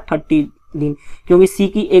कि तुम्हारा 30 दिन, क्योंकि C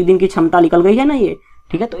की एक दिन की क्षमता निकल गई है ना ये।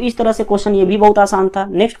 ठीक है, तो इस तरह से क्वेश्चन ये भी बहुत आसान था।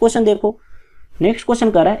 नेक्स्ट क्वेश्चन देखो, नेक्स्ट क्वेश्चन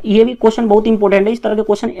कर रहा है, ये भी क्वेश्चन बहुत इंपॉर्टेंट है। इस तरह के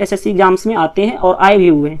क्वेश्चन एसएससी एग्जाम्स में आते हैं और आए भी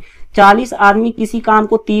हुए हैं। 40 आदमी किसी काम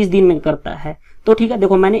को 30 दिन में करता है, तो ठीक है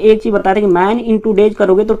देखो मैंने एक चीज बताया था कि मैन इनटू डेज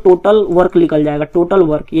करोगे तो टोटल वर्क निकल जाएगा, टोटल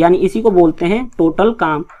वर्क, यानी इसी को बोलते हैं टोटल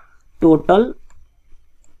काम, टोटल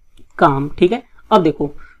काम। ठीक है, अब देखो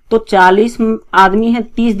तो 40 आदमी है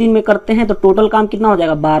 30 दिन में करते हैं, तो टोटल काम कितना हो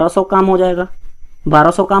जाएगा 1200 काम हो जाएगा।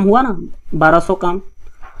 1200 काम हुआ ना, 1200 काम।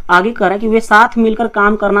 आगे कह रहा है कि वे साथ मिलकर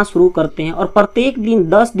काम करना शुरू करते हैं और प्रत्येक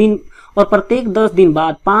 10 दिन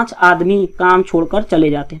बाद 5 आदमी काम छोड़कर चले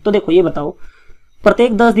जाते हैं। तो देखो ये बताओ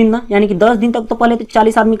प्रत्येक 10 दिन ना, यानी कि 10 दिन तक तो पहले तो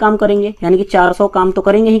 40 आदमी काम करेंगे, यानी कि 400 काम तो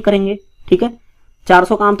करेंगे ही करेंगे। ठीक है,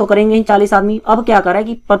 400 काम तो करेंगे ही 40 आदमी। अब क्या कर रहा है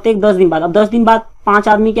कि प्रत्येक 10 दिन बाद, अब 10 दिन बाद 5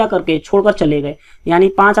 आदमी क्या करके छोड़कर चले गए, यानी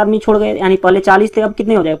 5 आदमी छोड़ गए, यानी पहले 40 थे अब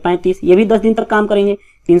कितने हो जाएगा 35। ये भी 10 दिन तक काम करेंगे,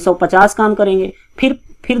 350 काम करेंगे। फिर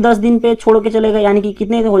 10 दिन पे छोड़ के चले गए, यानी कि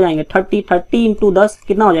कितने हो जाएंगे 30 × 10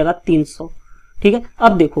 कितना हो जाएगा 300। ठीक है,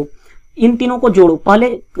 अब देखो इन तीनों को जोड़ो,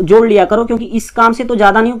 पहले जोड़ लिया करो क्योंकि इस काम से तो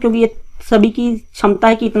ज्यादा नहीं हो, क्योंकि ये सभी की क्षमता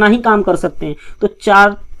है कि इतना ही काम कर सकते हैं। तो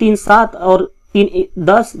 4 3 7 और 3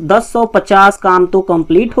 10 1050 काम तो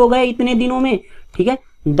कंप्लीट हो गए इतने दिनों में। ठीक है,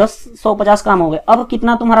 1050 काम हो गए। अब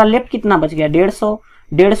कितना तुम्हारा लेफ्ट कितना बच गया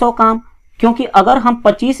 150 काम, क्योंकि अगर हम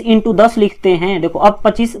 25 × 10 लिखते हैं, देखो अब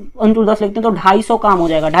 25 × 10 लिखते हैं तो 250 काम हो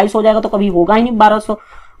जाएगा। 250 हो जाएगा तो कभी होगा ही नहीं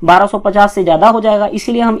 1250 से ज्यादा हो जाएगा,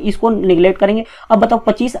 इसलिए हम इसको निगलेक्ट करेंगे। अब बताओ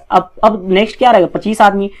 25, अब नेक्स्ट क्या रहेगा 25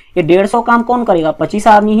 आदमी, ये 150 काम कौन करेगा 25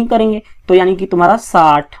 आदमी ही करेंगे, तो यानी कि तुम्हारा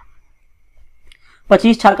 60।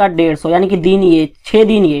 25 × 150 यानी कि दिन ये 6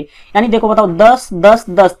 दिन ये, यानी देखो बताओ 10 10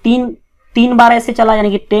 10 तीन बार ऐसे चला,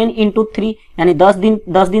 यानी कि 10 × 3 यानी 10 दिन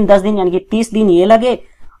यानी कि 30 दिन ये लगे,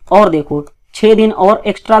 और देखो 6 दिन और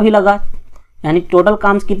एक्स्ट्रा भी लगा, यानी टोटल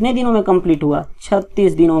काम कितने दिनों में कंप्लीट हुआ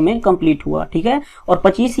 36 दिनों में कंप्लीट हुआ। ठीक है, और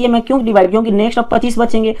 25 ये मैं क्यों डिवाइड, क्योंकि नेक्स्ट अब 25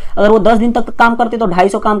 बचेंगे। अगर वो 10 दिन तक काम करते तो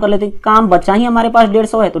 250 काम कर लेते, काम बचा ही हमारे पास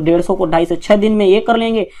 150 है, तो 150 को 250 6 दिन में ये कर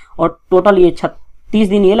लेंगे, और टोटल ये 36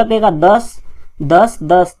 दिन ये लगेगा 10 10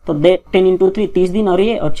 10 तो 10 × 3 30 दिन और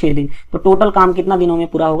ये और 6 दिन, तो टोटल काम कितना दिनों में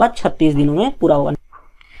पूरा होगा 36 दिनों में पूरा होगा।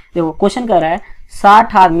 देखो क्वेश्चन कह रहा है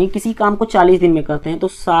 60 आदमी किसी काम को 40 दिन में करते हैं, तो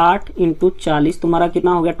 60 × 40 तुम्हारा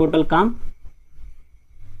कितना हो गया टोटल काम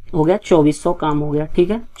हो गया 2400 काम हो गया।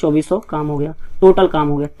 ठीक है, 2400 काम हो गया, टोटल काम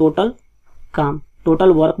हो गया, टोटल काम,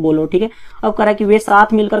 टोटल वर्क बोलो। ठीक है, अब कह रहा है कि वे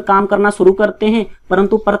साथ मिलकर काम करना शुरू करते हैं,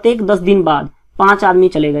 परंतु प्रत्येक 10 दिन बाद 5 आदमी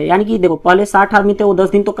चले गए, यानी कि देखो पहले 60 आदमी थे वो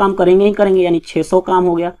 10 दिन तो काम करेंगे ही करेंगे, यानी 600 काम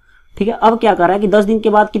हो गया। ठीक है, अब क्या कर रहा है कि 10 दिन के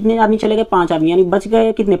बाद कितने आदमी चले गए 5 आदमी, यानी बच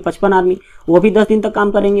गए कितने 55 आदमी, वो भी 10 दिन तक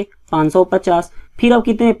काम करेंगे 550। फिर अब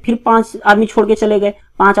कितने, फिर 5 आदमी छोड़ के चले गए,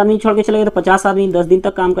 5 आदमी छोड़ के चले गए तो 50 आदमी 10 दिन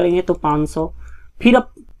तक काम करेंगे तो 500।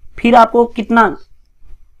 फिर आपको कितना,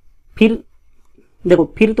 फिर देखो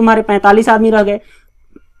फिर तुम्हारे 45 आदमी रह गए,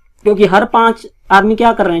 क्योंकि हर 5 आदमी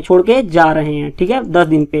क्या कर रहे हैं छोड़ के जा रहे हैं। ठीक है, 10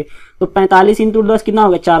 दिन पे, तो 45 × 10 कितना हो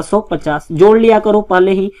गया 450। जोड़ लिया करो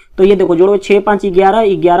पहले ही, तो ये देखो जोड़ो 6 5 11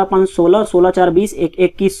 11 5 16 16 4 20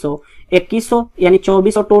 2100 यानी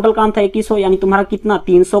 2400 टोटल काम था 2100, यानी तुम्हारा कितना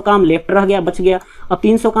 300 काम लेफ्ट रह गया बच गया। अब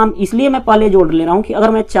 300 काम इसलिए मैं पहले जोड़ ले रहा हूं कि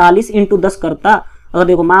अगर मैं 40 × 10 करता, अगर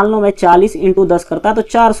देखो मान लो मैं 40 × 10 करता तो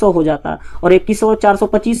 400 हो जाता, और 2100 400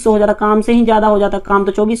 2500 हो जाता, काम से ही ज्यादा हो जाता, काम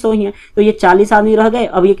तो 2400 ही है। तो ये 40 आदमी रह गए,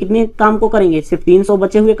 अब ये कितने काम को करेंगे सिर्फ 300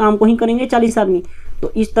 बचे हुए काम को ही करेंगे 40 आदमी।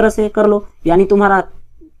 तो इस तरह से कर लो, यानी तुम्हारा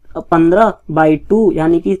 15/2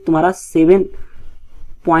 यानी कि तुम्हारा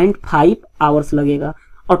 7.5 आवर्स लगेगा।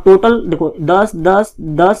 और टोटल देखो 10 10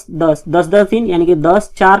 10 10 10 10 दिन यानी कि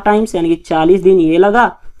 10 4 टाइम्स यानी कि 40 दिन ये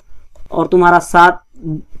लगा, और तुम्हारा 7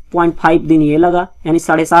 0.5 दिन ये लगा, यानी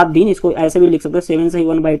 7.5 दिन, इसको ऐसे भी लिख सकते हो 7 से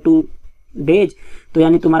 1/2 डेज, तो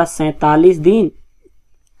यानी तुम्हारा 47 दिन,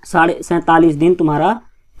 47 दिन तुम्हारा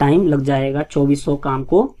टाइम लग जाएगा 2400 काम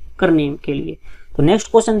को करने के लिए। तो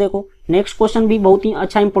नेक्स्ट क्वेश्चन देखो, नेक्स्ट क्वेश्चन भी बहुत ही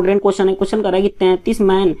अच्छा इंपॉर्टेंट क्वेश्चन है। क्वेश्चन कर रहा है कि 33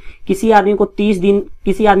 मैन किसी आदमी को 30 दिन,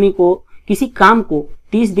 किसी काम को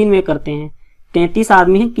 30 दिन में करते हैं। 33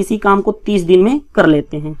 आदमी है, किसी काम को 30 दिन में कर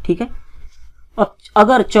लेते हैं, ठीक है। अब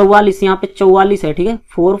अगर 44, यहाँ पे 44 है, ठीक है,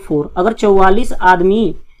 4 अगर 44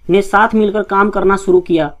 आदमी ने साथ मिलकर काम करना शुरू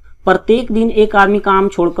किया, प्रत्येक दिन एक आदमी काम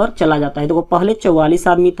छोड़कर चला जाता है। देखो पहले 44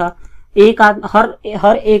 आदमी था,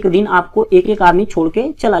 हर एक दिन आपको एक एक आदमी छोड़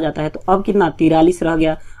के चला जाता है, तो अब कितना 43 रह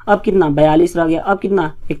गया, अब कितना 42 रह गया, अब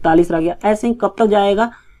कितना 41 रह गया। ऐसे ही कब तक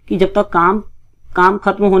जाएगा कि जब तक काम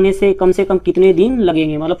खत्म होने से कम कितने दिन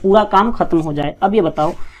लगेंगे, मतलब पूरा काम खत्म हो जाए। अब ये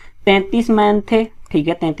बताओ 33 मैन थे, ठीक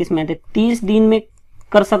है, 33 मैन थे, 30 दिन में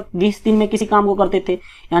 20 दिन में किसी काम को करते थे,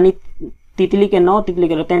 यानी तितली के 9 तितली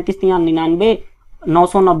के 33 99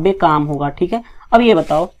 990 काम होगा, ठीक है। अब ये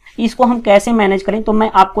बताओ इसको हम कैसे मैनेज करें, तो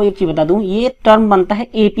मैं आपको एक चीज बता दूं, ये टर्म बनता है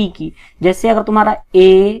एपी की। जैसे अगर तुम्हारा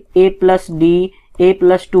ए प्लस डी, ए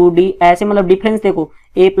प्लस 2d, ऐसे मतलब डिफरेंस देखो,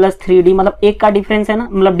 a प्लस 3d मतलब एक का डिफरेंस है ना,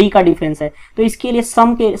 मतलब d का डिफरेंस है, तो इसके लिए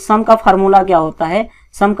सम का फार्मूला क्या होता है,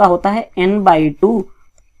 सम का होता है n/2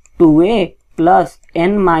 2a plus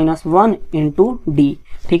n-1 into D,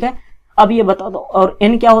 ठीक है। अब ये बता दो, और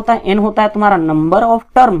n क्या होता है, n होता है तुम्हारा नंबर ऑफ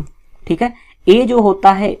टर्म, ठीक है। a जो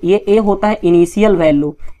होता है, ये a होता है इनिशियल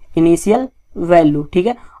वैल्यू, ठीक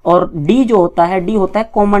है। और d जो होता है, d होता है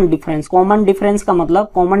कॉमन डिफरेंस। कॉमन डिफरेंस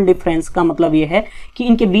का मतलब ये है कि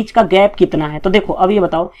इनके बीच का गैप कितना है। तो देखो अब ये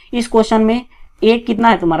बताओ, इस क्वेश्चन में a कितना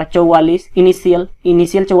है तुम्हारा 44,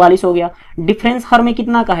 इनिशियल 44 हो गया, डिफरेंस हर में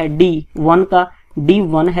कितना का है d 1 का, d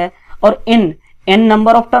 1 है, और n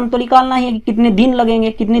नंबर ऑफ टर्म तो निकालना ही है कि कितने दिन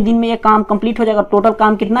लगेंगे, कितने दिन में ये काम कंप्लीट हो जाएगा। टोटल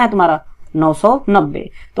काम कितना है तुम्हारा 990।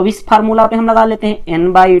 तो इस फार्मूला पे हम लगा लेते हैं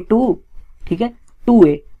n/2, ठीक है,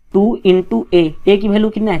 2 इंटू a की वैल्यू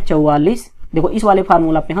कितना है 44। देखो इस वाले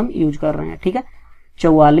फार्मूला पे हम यूज कर रहे हैं, ठीक है,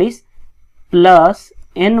 44 प्लस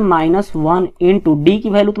n-1 इंटू डी की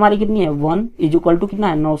वैल्यू तुम्हारी कितनी है 1 इज इक्वल टू कितना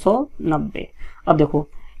है 990। अब देखो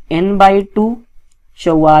n/2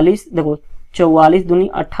 44, देखो 44 दूनी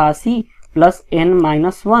 88 plus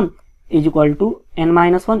n-1 is equal to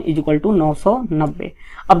n-1 is equal to 990।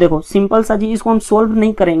 अब देखो सिंपल सा जी, इसको हम सोल्व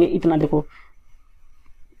नहीं करेंगे इतना। देखो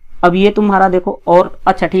अब ये तुम्हारा देखो, और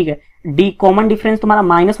अच्छा ठीक है, डी कॉमन डिफरेंस तुम्हारा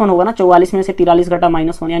 -1 होगा ना, 44 में से 43 घटा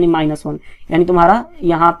 -1 यानी -1, यानी तुम्हारा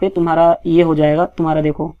यहाँ पे तुम्हारा ये हो जाएगा, तुम्हारा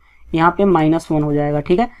देखो यहाँ पे -1 हो जाएगा,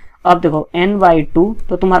 ठीक है। अब देखो n/2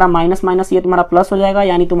 तो तुम्हारा माइनस ये तुम्हारा प्लस हो जाएगा,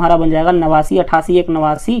 यानी तुम्हारा बन जाएगा 89, 88 एक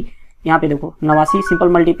 89, यहाँ पे देखो 89 सिंपल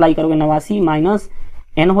मल्टीप्लाई करोगे 89 माइनस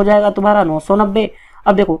n हो जाएगा तुम्हारा 990।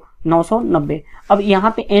 अब देखो 990, अब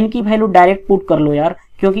यहाँ पे n की वैल्यू डायरेक्ट पुट कर लो यार,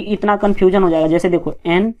 क्योंकि इतना कंफ्यूजन हो जाएगा। जैसे देखो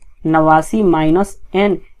n 89 minus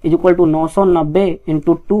n is equal to 990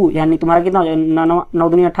 into 2, यानी तुम्हारा कितना हो जाएगा 9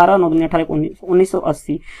 दूनी 18, 9 दूनी 18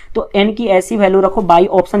 1980। तो n की ऐसी वैल्यू रखो, बाई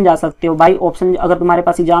ऑप्शन जा सकते हो, बाई ऑप्शन अगर तुम्हारे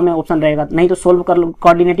पास एग्जाम में ऑप्शन रहेगा, नहीं तो सोल्व कर लो,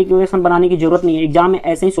 कोऑर्डिनेटिव इक्वेशन बनाने की जरूरत नहीं है, एग्जाम में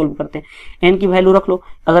ऐसे ही सोल्व करते हैं। n की वैल्यू रख लो,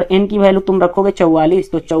 अगर n की वैल्यू तुम रखोगे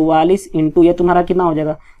 44, तो 44 इंटू ये तुम्हारा कितना हो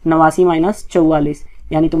जाएगा 89 माइनस 44,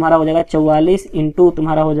 यानी तुम्हारा हो जाएगा 44 इंटू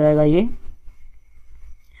तुम्हारा हो जाएगा ये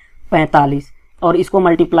 45, और इसको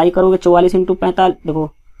मल्टीप्लाई करोगे 44 इंटू 45। देखो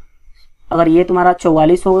अगर ये तुम्हारा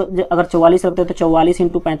 44 हो, अगर 44 रखते हो तो 44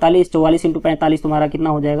 इंटू 45, 44 इंटू 45 तुम्हारा कितना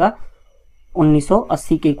हो जाएगा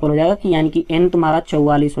 1980 के इक्वल हो जाएगा, कि यानी कि n तुम्हारा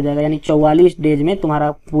 44 हो जाएगा, यानी 44 डेज में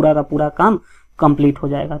तुम्हारा पूरा का पूरा काम कंप्लीट हो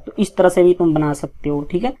जाएगा। तो इस तरह से भी तुम बना सकते हो,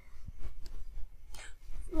 ठीक है।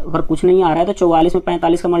 अगर कुछ नहीं आ रहा है तो 44 में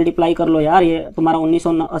 45 का मल्टीप्लाई कर लो यार, ये तुम्हारा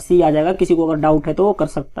 1980 आ जाएगा। किसी को अगर डाउट है तो वो कर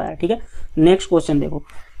सकता है, ठीक है। नेक्स्ट क्वेश्चन देखो,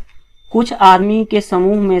 कुछ आदमी के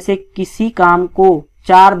समूह में से किसी काम को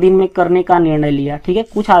 4 दिन में करने का निर्णय लिया, ठीक है।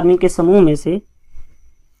 कुछ आदमी के समूह में से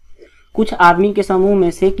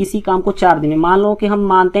किसी काम को 4 दिन में, मान लो कि हम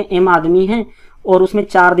मानते हैं m आदमी हैं और उसमें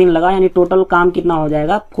 4 दिन लगा, यानी टोटल काम कितना हो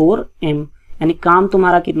जाएगा 4m, यानी काम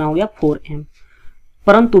तुम्हारा कितना हो गया 4m।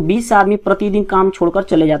 परंतु 20 आदमी प्रतिदिन काम छोड़कर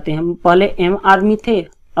चले जाते हैं। पहले m आदमी थे,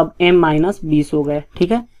 अब m-20 हो गए,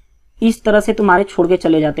 ठीक है। इस तरह से तुम्हारे छोड़ के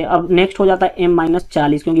चले जाते हैं। अब नेक्स्ट हो जाता है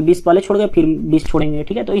m-40, क्योंकि 20 पहले छोड़ गए फिर 20 छोड़ेंगे,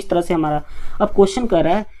 ठीक है। तो इस तरह से हमारा अब क्वेश्चन कर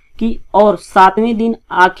रहा है कि और 7वें दिन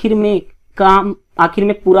आखिर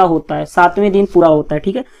में पूरा होता है, 7वें दिन पूरा होता है,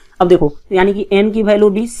 ठीक है। अब देखो यानी कि n की वैल्यू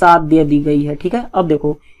भी 7 दे दी गई है, ठीक है। अब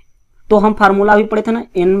देखो तो हम फार्मूला भी पढ़े थे ना,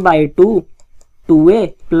 n/2 2a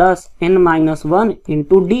plus n-1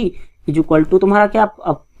 into D is equal to तुम्हारा क्या,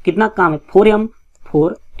 अब कितना काम है 4m,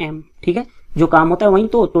 ठीक है। जो काम होता है वही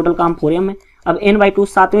तो टोटल काम 4m है। अब n/2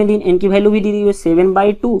 7वें दिन, n की वैल्यू भी दी हुई है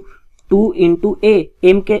 7/2, 2 इंटू ए,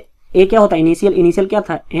 एम के ए क्या होता है इनिशियल क्या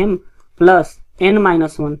था m plus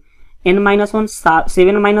n-1, n-1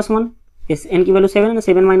 7-1, n की वैल्यू 7 है,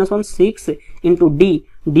 7-1 6 इंटू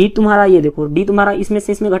डी तुम्हारा ये देखो डी तुम्हारा इसमें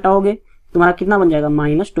से इसमें घटाओगे तुम्हारा कितना बन जाएगा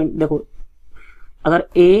 -20। देखो अगर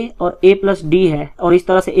a और a प्लस डी है और इस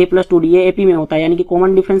तरह से a प्लस 2d ये AP में होता है, यानी कि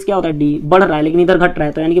कॉमन डिफरेंस क्या होता है d बढ़ रहा है लेकिन इधर घट रहा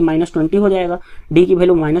है, तो यानी कि -20 हो जाएगा, d की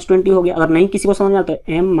वैल्यू -20 हो गया। अगर नहीं किसी को समझ में आता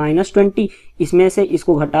है m-20 इसमें से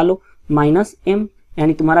इसको घटा लो -m,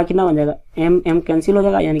 यानी तुम्हारा कितना बन जाएगा m कैंसिल हो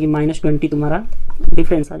जाएगा, यानी कि -20 तुम्हारा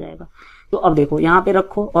डिफरेंस आ जाएगा। तो अब देखो यहाँ पे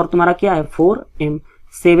रखो और तुम्हारा क्या है 4m,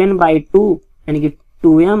 7/2 यानी कि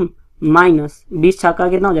 2m माइनस 20 छक्का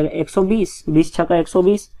कितना हो जाएगा 120, 20 छक्का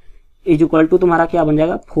 120 इज इक्वल टू तुम्हारा क्या बन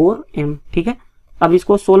जाएगा 4m। ठीक है, अब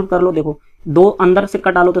इसको सोल्व कर लो। देखो 2 अंदर से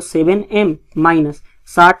कटा लो तो 7m माइनस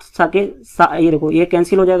 60 छक्के ये देखो ये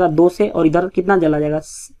कैंसिल हो जाएगा 2 से, और इधर कितना चला जाएगा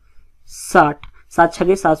 7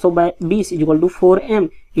 छक्के 720 इज इक्वल टू 4m,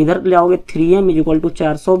 इधर ले आओगे 3m इज इक्वल टू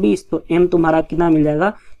 420, तो m तुम्हारा कितना मिल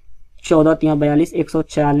जाएगा 14×3 = 42,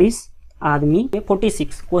 140 आदमी।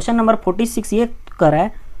 46 क्वेश्चन नंबर 46 ये कर रहा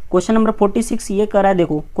है, क्वेश्चन नंबर 46 ये कर रहा है।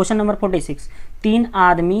 देखो क्वेश्चन नंबर 46, 3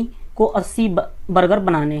 आदमी को 80 बर्गर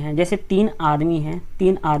बनाने हैं। जैसे 3 आदमी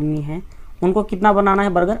हैं उनको कितना बनाना है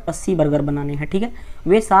बर्गर 80 बर्गर बनाने हैं। ठीक है,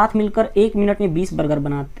 वे साथ मिलकर 1 मिनट में 20 बर्गर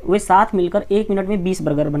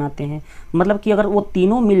बनाते हैं। मतलब कि अगर वो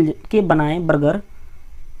तीनों मिल के बनाए burger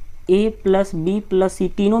A plus B plus C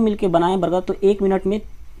तीनों मिल के बनाए बर्गर, तो 1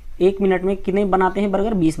 मिनट में कितने बनाते हैं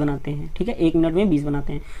बर्गर 20 बनाते हैं। ठीक है, 1 मिनट में 20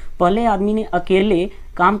 बनाते हैं। पहले आदमी ने अकेले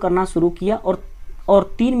काम करना शुरू किया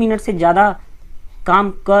और 3 मिनट से ज़्यादा काम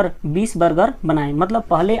कर 20 बर्गर बनाए। मतलब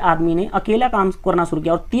पहले आदमी ने अकेला काम करना शुरू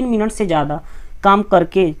किया और 3 मिनट से ज़्यादा काम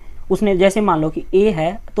करके उसने, जैसे मान लो कि A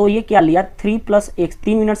है तो ये क्या लिया 3 + x,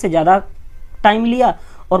 3 मिनट से ज़्यादा टाइम लिया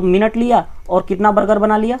और मिनट लिया और कितना बर्गर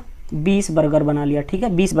बना लिया 20 बर्गर बना लिया। ठीक है,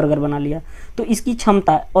 20 बर्गर बना लिया। तो इसकी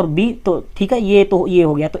क्षमता और B तो ठीक है ये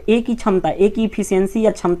हो गया। तो A की क्षमता, A की इफिशियंसी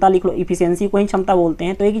या क्षमता लिख लो, इफिशियंसी को ही क्षमता बोलते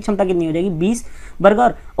हैं। तो A की क्षमता कितनी हो जाएगी 20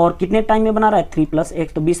 बर्गर, और कितने टाइम में बना रहा है 3 +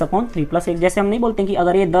 x, तो 20/3 + x। जैसे हम नहीं बोलते कि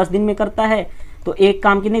अगर ये 10 दिन में करता है तो एक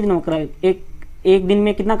काम कितने दिनों में करेगा, एक दिन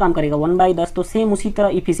में कितना काम करेगा 1/10। तो सेम उसी तरह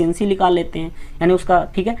इफिशियंसी निकाल लेते हैं यानी उसका।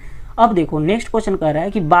 ठीक है, अब देखो नेक्स्ट क्वेश्चन कह रहा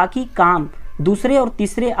है कि बाकी काम दूसरे और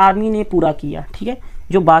तीसरे आदमी ने पूरा किया। ठीक है,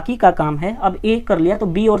 जो बाकी का काम है अब A कर लिया तो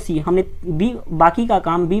B और C हमने बाकी का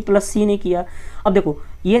काम B + C ने किया। अब देखो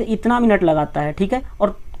ये इतना मिनट लगाता है। ठीक है,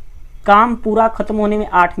 और काम पूरा खत्म होने में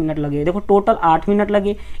 8 मिनट लगे। देखो टोटल 8 मिनट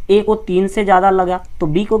लगे। A को 3 से ज़्यादा लगा तो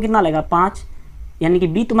B को कितना लगेगा 5, यानी कि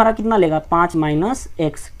B तुम्हारा कितना लेगा 5 -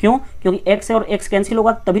 x। क्यों? क्योंकि x और x कैंसिल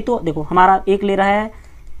होगा तभी तो। देखो हमारा एक ले रहा है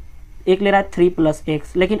 3 +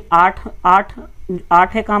 x, लेकिन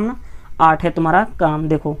 8 है काम ना, 8 है तुम्हारा काम।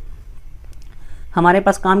 देखो हमारे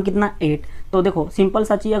पास काम कितना 8। तो देखो सिंपल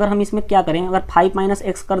सा चीज़, अगर हम इसमें क्या करें, अगर 5 -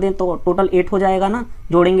 x कर दें तो टोटल 8 हो जाएगा ना,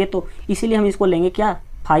 जोड़ेंगे तो। इसीलिए हम इसको लेंगे क्या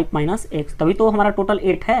 5 - x, तभी तो हमारा टोटल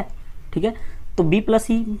 8 है। ठीक है, तो B +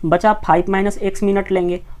 C बचा 5 - x मिनट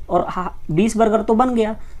लेंगे और 20 बर्गर तो बन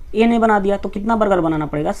गया, A ने बना दिया। तो कितना बर्गर बनाना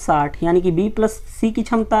पड़ेगा 60, यानी कि B + C की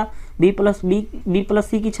क्षमता B +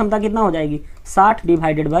 C की क्षमता कितना हो जाएगी 60 /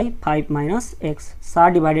 5 - x,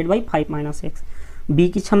 60 / 5 - x। B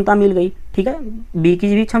की क्षमता मिल गई। ठीक है, B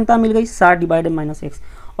की भी क्षमता मिल गई 60 / -x।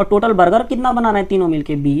 और टोटल बर्गर कितना बनाना है तीनों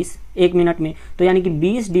मिलके 20 1 मिनट में, तो यानी कि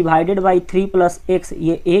 20 / 3 + x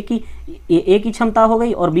ये A की क्षमता हो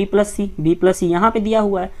गई। और B + C यहाँ पे दिया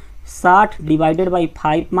हुआ है 60 /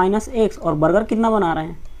 5 - x, और बर्गर कितना बना रहे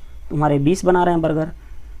हैं तुम्हारे 20 बना रहे हैं बर्गर।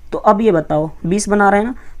 तो अब ये बताओ 20 बना रहे हैं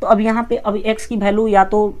ना, तो अब यहाँ पे अब x की वैल्यू या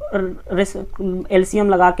तो एलसीएम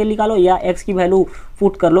लगा के निकालो या x की वैल्यू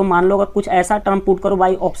पुट कर लो। मान लो अगर कुछ ऐसा टर्म पुट करो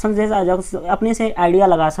बाई ऑप्शन जैसा, अपने से आइडिया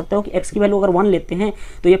लगा सकते हो कि x की वैल्यू अगर 1 लेते हैं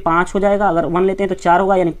तो ये 5 हो जाएगा, अगर 1 लेते हैं तो 4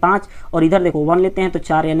 होगा यानी 5, और इधर देखो 1 लेते हैं तो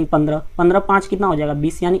 4 यानी 15, 15 5 कितना हो जाएगा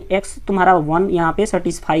 20, यानी x तुम्हारा 1 यहाँ पे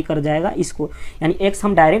सेटिस्फाई कर जाएगा इसको, यानी x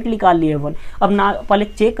हम डायरेक्ट निकाल लिए 1। अब ना पहले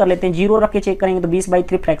चेक कर लेते हैं, 0 रख के चेक करेंगे तो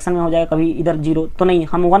 20/3 फ्रैक्शन में हो जाएगा, कभी इधर 0 तो नहीं,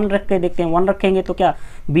 हम 1 रख के देखते हैं। 1 रखेंगे तो क्या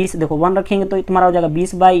 20, देखो 1 रखेंगे तो तुम्हारा हो जाएगा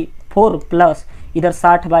 20/4 प्लस इधर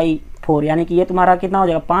 60/4, यानी कि ये तुम्हारा कितना हो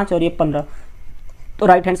जाएगा 5 और ये 15, तो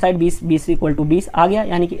राइट हैंड साइड 20 = 20 आ गया,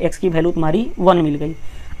 यानी कि x की वैल्यू तुम्हारी 1 मिल गई।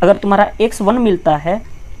 अगर तुम्हारा x 1 मिलता है,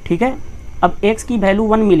 ठीक है, अब x की वैल्यू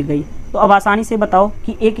 1 मिल गई तो अब आसानी से बताओ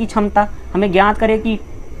कि a की क्षमता हमें ज्ञात करें कि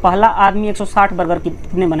पहला आदमी 160 बर्गर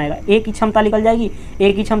कितने बनाएगा। a की क्षमता निकल जाएगी,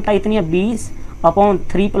 a की क्षमता इतनी है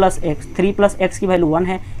 20/3 + x, 3 + x की वैल्यू 1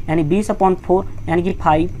 है यानी 20/4 यानी कि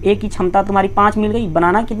 5। a की क्षमता तुम्हारी 5 मिल गई,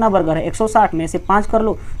 बनाना कितना बर्गर है 160 में से 5 कर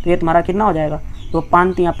लो तो ये तुम्हारा कितना हो जाएगा, तो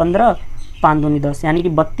 5 × 15 5 दूनी 10, यानी कि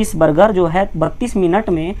 32 बर्गर जो है 32 मिनट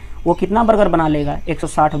में वो कितना बर्गर बना लेगा,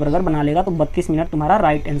 160 बर्गर बना लेगा। तो 32 मिनट तुम्हारा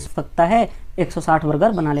राइट आंसर सकता है, 160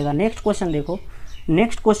 बर्गर बना लेगा। नेक्स्ट क्वेश्चन देखो,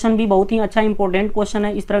 नेक्स्ट क्वेश्चन भी बहुत ही अच्छा इंपॉर्टेंट क्वेश्चन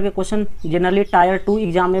है। इस तरह के क्वेश्चन जनरली टायर 2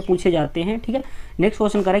 एग्जाम में पूछे जाते हैं, ठीक है। नेक्स्ट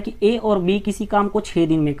क्वेश्चन कह रहा है कि ए और बी किसी काम को 6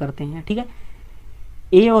 दिन में करते हैं, ठीक है।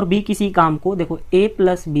 ए और बी किसी काम को, देखो ए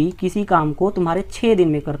प्लस बी किसी काम को तुम्हारे 6 दिन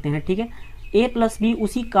में करते हैं, ठीक है। ए प्लस बी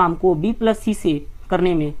उसी काम को बी प्लस सी से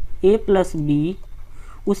करने में, ए प्लस बी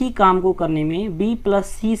उसी काम को करने में बी प्लस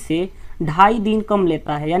सी से 2.5 दिन कम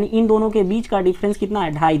लेता है। यानी इन दोनों के बीच का डिफरेंस कितना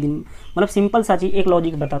है, 2.5 दिन। मतलब सिंपल सा चीज, एक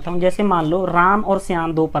लॉजिक बताता हूँ। जैसे मान लो राम और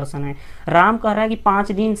श्याम 2 पर्सन है। राम कह रहा है कि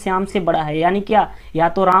 5 दिन श्याम से बड़ा है, यानी क्या, या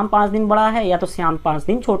तो राम 5 दिन बड़ा है या तो श्याम 5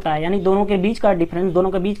 दिन छोटा है। यानी दोनों के बीच का डिफरेंस,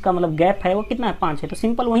 दोनों के बीच का मतलब गैप है वो कितना है, 5 है। तो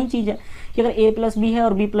सिंपल वही चीज है कि अगर ए प्लस बी है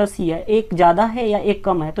और बी प्लस सी है, एक ज़्यादा है या एक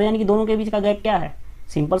कम है, तो यानी कि दोनों के बीच का गैप क्या है,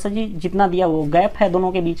 सिंपल सा चीज, जितना दिया वो गैप है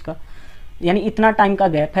दोनों के बीच का, यानी इतना टाइम का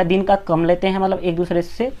गैप है। दिन का कम लेते हैं, मतलब एक दूसरे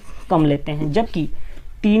से कम लेते हैं। जबकि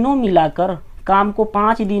तीनों मिलाकर काम को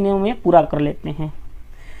 5 दिनों में पूरा कर लेते हैं,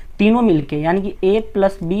 तीनों मिलके, यानी कि ए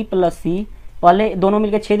प्लस बी प्लस सी, पहले दोनों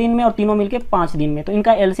मिलके 6 दिन में और तीनों मिलके 5 दिन में। तो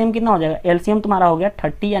इनका एलसीएम कितना हो जाएगा, एलसीएम तुम्हारा हो गया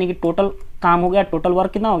 30, यानी कि टोटल काम हो गया, टोटल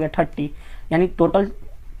वर्क कितना हो गया 30, यानी टोटल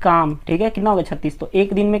काम, ठीक है, कितना हो गया 36। तो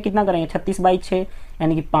एक दिन में कितना करेंगे, 36/6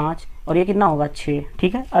 यानी कि 5, और ये कितना होगा 6,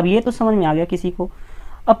 ठीक है। अब ये तो समझ में आ गया किसी को।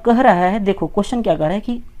 अब कह रहा है, देखो क्वेश्चन क्या कह रहा है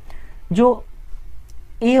कि जो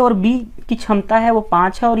ए और बी की क्षमता है वो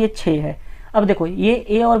 5 है और ये 6 है। अब देखो ये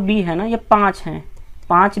ए और बी है ना, ये 5 हैं,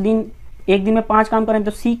 5 दिन, एक दिन में 5 काम करें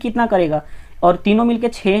तो सी कितना करेगा, और तीनों मिलके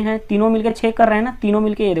 6 हैं, तीनों मिलके 6 कर रहे हैं ना, तीनों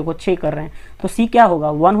मिलके ये देखो 6 कर रहे हैं, तो सी क्या होगा,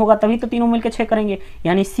 1 होगा, तभी तो तीनों मिलके 6 करेंगे।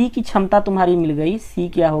 यानी सी की क्षमता तुम्हारी मिल गई, सी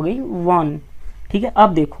क्या हो गई 1, ठीक है।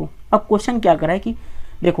 अब देखो, अब क्वेश्चन क्या कर रहा है कि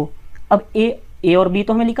देखो अब ए और बी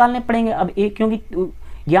तो हमें निकालने पड़ेंगे। अब ए, क्योंकि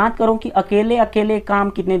याद करो कि अकेले अकेले काम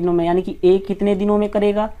कितने दिनों में, यानी कि ए कितने दिनों में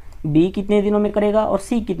करेगा, बी कितने दिनों में करेगा और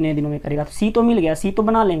सी कितने दिनों में करेगा। तो सी तो मिल गया, सी तो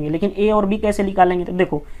बना लेंगे, लेकिन ए और बी कैसे निकालेंगे। तो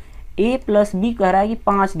देखो ए प्लस बी कह रहा है कि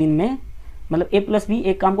 5 दिन में, मतलब ए प्लस बी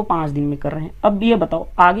एक काम को 5 दिन में कर रहे हैं। अब ये बताओ,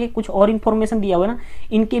 आगे कुछ और इन्फॉर्मेशन दिया हुआ है ना,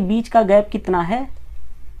 इनके बीच का गैप कितना है,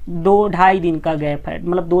 2-2.5 दिन का गैप है,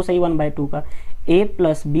 मतलब 2 से 1/2 का। ए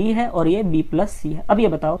प्लस बी है और ये बी प्लस सी है। अब ये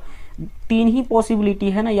बताओ, 3 ही पॉसिबिलिटी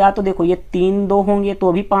है ना, या तो देखो ये 3 2 होंगे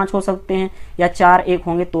तो भी 5 हो सकते हैं, या 4 1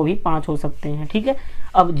 होंगे तो भी 5 हो सकते हैं, ठीक है।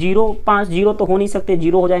 अब 0 5 0 तो हो नहीं सकते,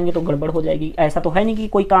 0 हो जाएंगे तो गड़बड़ हो जाएगी। ऐसा तो है नहीं कि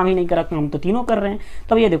कोई काम ही नहीं करा, काम तो तीनों कर रहे हैं।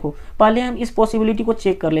 तब ये देखो, पहले हम इस पॉसिबिलिटी को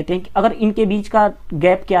चेक कर लेते हैं कि अगर इनके बीच का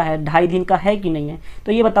गैप क्या है, 2.5 दिन का है कि नहीं है।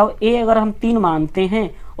 तो ये बताओ, ए अगर हम 3 मानते हैं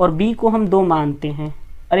और बी को हम 2 मानते हैं,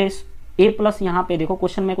 अरे ए प्लस, यहाँ पे देखो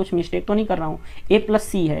क्वेश्चन में कुछ मिस्टेक तो नहीं कर रहा हूँ, ए प्लस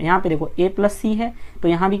सी है, यहाँ पे देखो ए प्लस सी है, तो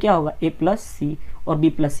यहाँ भी क्या होगा ए प्लस सी, और बी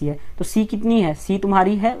प्लस सी है। तो सी कितनी है, सी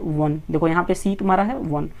तुम्हारी है 1, देखो यहाँ पे सी तुम्हारा है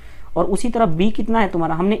 1, और उसी तरह बी कितना है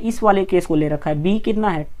तुम्हारा, हमने इस वाले केस को ले रखा है, बी कितना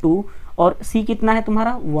है 2 और सी कितना है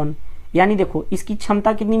तुम्हारा 1। यानी देखो इसकी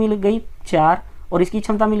क्षमता कितनी मिल गई 4, और इसकी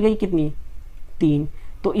क्षमता मिल गई कितनी 3।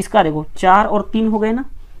 तो इसका देखो 4 और 3 हो गए ना।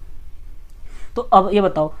 तो अब ये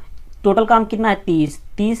बताओ टोटल काम कितना है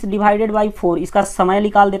 30 डिवाइडेड बाई 4, इसका समय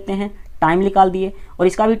निकाल देते हैं, टाइम निकाल दिए, और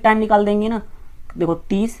इसका भी टाइम निकाल देंगे ना। देखो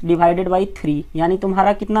 30 डिवाइडेड बाई 3, यानी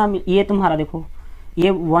तुम्हारा कितना, ये तुम्हारा देखो ये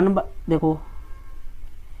 1, देखो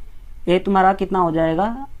ये तुम्हारा कितना हो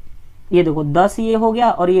जाएगा, ये देखो 10 ये हो गया,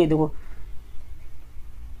 और ये देखो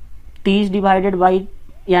 30 डिवाइडेड बाई,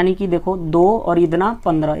 यानी कि देखो 2 और इतना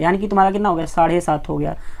 15, यानी कि तुम्हारा कितना हो गया 7.5 हो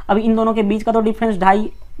गया। अब इन दोनों के बीच का तो डिफरेंस 2.5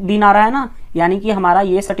 दिन आ रहा है ना, यानी कि हमारा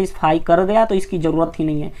ये सेटिस्फाई कर गया, तो इसकी जरूरत ही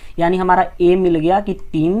नहीं है। यानी हमारा ए मिल गया कि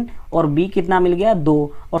 3 और बी कितना मिल गया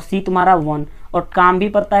 2 और सी तुम्हारा 1, और काम भी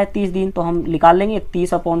पड़ता है 30 दिन, तो हम निकाल लेंगे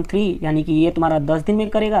 30/3, यानी कि ये तुम्हारा 10 दिन में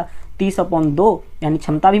करेगा। 30/2 यानी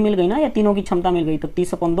क्षमता भी मिल गई ना, या तीनों की क्षमता मिल गई, तो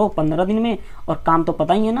 30/2 15 दिन में, और काम तो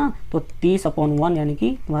पता ही है ना, तो 30/1 यानी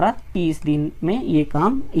कि तुम्हारा 30 दिन में ये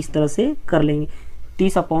काम इस तरह से कर लेंगे।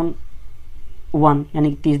 30/1 यानी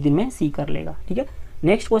कि 30 दिन में सी कर लेगा, ठीक है।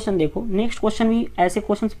 नेक्स्ट क्वेश्चन देखो, नेक्स्ट क्वेश्चन भी ऐसे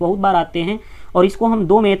क्वेश्चंस बहुत बार आते हैं, और इसको हम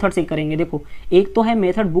 2 मेथड से करेंगे। देखो एक तो है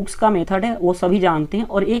मेथड, बुक्स का मेथड है, वो सभी जानते हैं,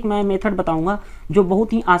 और एक मैं मेथड बताऊंगा जो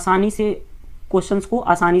बहुत ही आसानी से क्वेश्चंस को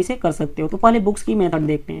आसानी से कर सकते हो। तो पहले बुक्स की मेथड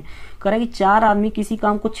देखते हैं। कह रहा है कि 4 आदमी किसी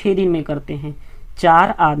काम को 6 दिन में करते हैं,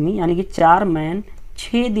 4 आदमी यानी कि 4 मैन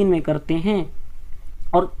 6 दिन में करते हैं,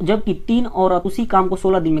 और जबकि 3 औरत उसी काम को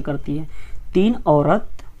 16 दिन में करती है। 3 औरत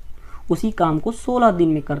उसी काम को 16 दिन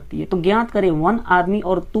में करती है। तो ज्ञात करें 1 आदमी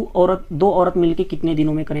और 2 औरत मिलके कितने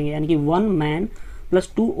दिनों में करेंगे, यानी कि 1 मैन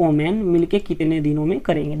प्लस 2 वोमेन मिलके कितने दिनों में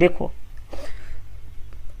करेंगे। देखो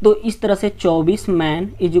तो इस तरह से 24 मैन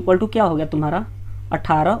इज इक्वल टू क्या हो गया तुम्हारा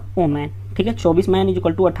 18 वोमेन, ठीक है। 24 man is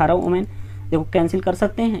equal to 18 women. देखो कैंसिल कर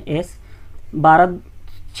सकते हैं, एस 12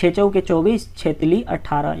 6 चौके 24 6 तिली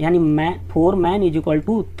 18, यानी 4 man is equal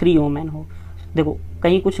to 3 women हो। देखो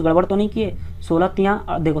कहीं कुछ गड़बड़ तो नहीं किए, 16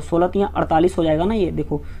 तियाँ देखो 16 तियाँ 48 हो जाएगा ना ये,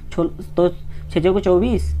 देखो तो 6 चौके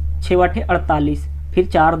 24 6 8 48, फिर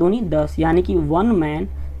 4 दूनी 10, यानी कि 1 मैन,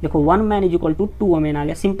 देखो 1 man is equal to 2 women आ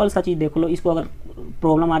गया। सिंपल सा चीज़ देख लो, इसको अगर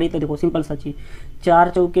प्रॉब्लम आ रही है तो देखो सिंपल सा चीज़, 4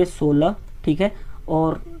 चौके 16, ठीक है,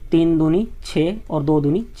 और 3 दूनी 6 और 2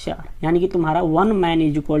 दूनी 4, यानी कि तुम्हारा 1 मैन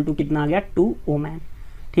इज इक्वल टू कितना आ गया, 2 वोमेन,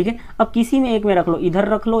 ठीक है। अब किसी में एक में रख लो, इधर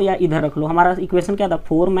रख लो या इधर रख लो, हमारा इक्वेशन क्या था,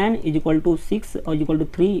 4 मैन इज इक्वल टू 6 और is equal to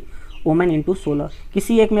 3 women into 16,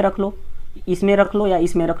 किसी एक में रख लो, इसमें रख लो या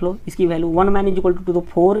इसमें रख लो, इसकी value 1 man is equal to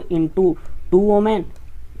 4 into 2 women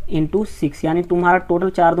into 6, यानी तुम्हारा टोटल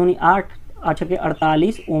 4 दूनी 8 8 के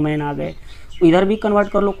 48 वोमेन आ गए। इधर भी कन्वर्ट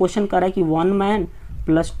कर लो, क्वेश्चन कर रहा है कि 1 मैन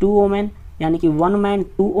प्लस 2 वोमेन, यानी कि 1 मैन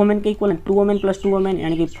 2 वोमेन के इक्वल है, 2 वोमेन प्लस 2 वोमेन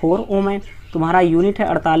यानी कि 4 वोमेन, तुम्हारा यूनिट है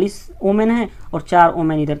 48 वोमेन है और 4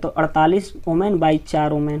 वोमेन इधर, तो 48 वोमेन बाई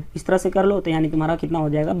 4 वोमेन, इस तरह से कर लो, तो यानी तुम्हारा कितना हो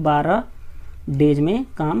जाएगा, 12 डेज में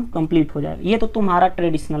काम कंप्लीट हो जाएगा। ये तो तुम्हारा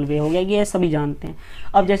ट्रेडिशनल वे हो गया, ये सभी जानते हैं।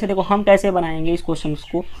 अब जैसे देखो हम कैसे बनाएंगे इस क्वेश्चन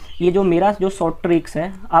को, ये जो मेरा जो शॉर्ट ट्रिक्स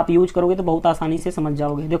है आप यूज करोगे तो बहुत आसानी से समझ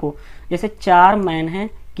जाओगे। देखो जैसे 4 मैन है,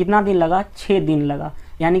 कितना दिन लगा, 6 दिन लगा,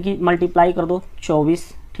 यानी कि मल्टीप्लाई कर दो 24,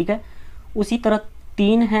 ठीक है। उसी तरह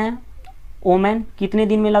 3 है वोमेन, कितने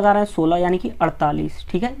दिन में लगा रहा है, 16, यानी कि 48,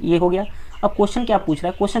 ठीक है, ये हो गया। अब क्वेश्चन क्या पूछ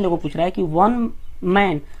रहा है, क्वेश्चन देखो पूछ रहा है कि 1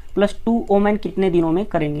 मैन प्लस 2 वोमेन कितने दिनों में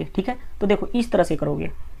करेंगे, ठीक है। तो देखो इस तरह से करोगे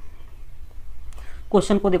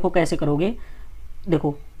क्वेश्चन को, देखो कैसे करोगे,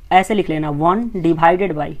 देखो ऐसे लिख लेना 1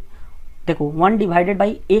 डिवाइडेड बाई, देखो 1 डिवाइडेड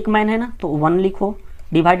बाई, एक मैन है ना तो 1 लिखो,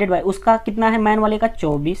 डिवाइडेड बाई उसका कितना है मैन वाले का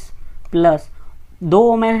 24, प्लस 2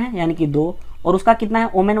 वोमेन है यानी कि 2, और उसका कितना है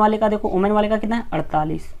वोमेन वाले का, देखो वोमेन वाले का कितना है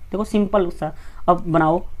 48, देखो सिंपल सा। अब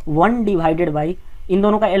बनाओ 1 डिवाइडेड बाई, इन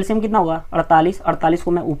दोनों का एलसीएम कितना होगा 48, 48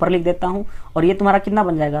 को मैं ऊपर लिख देता हूँ, और ये तुम्हारा कितना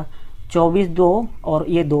बन जाएगा 24 2 और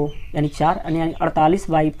ये 2 यानी 4, यानी 48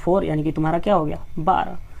 बाई 4 यानी कि तुम्हारा क्या हो गया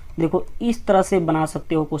 12। देखो इस तरह से बना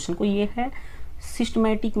सकते हो क्वेश्चन को, ये है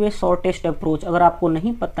सिस्टमेटिक वे शॉर्टेस्ट अप्रोच। अगर आपको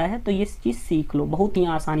नहीं पता है तो ये चीज़ सीख लो, बहुत ही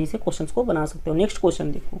आसानी से क्वेश्चन को बना सकते हो। नेक्स्ट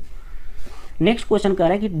क्वेश्चन देखो, नेक्स्ट क्वेश्चन कह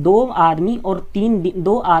रहा है कि 2 आदमी और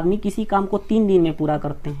 2 आदमी किसी काम को 3 दिन में पूरा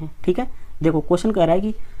करते हैं, ठीक है। देखो क्वेश्चन कह रहा है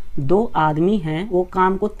कि 2 आदमी हैं वो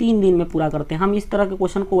काम को 3 दिन में पूरा करते हैं। हम इस तरह के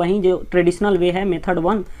क्वेश्चन को वहीं जो ट्रेडिशनल वे है मेथड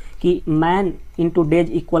 1 कि मैन इंटू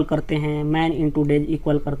डेज इक्वल करते हैं, मैन इंटू डेज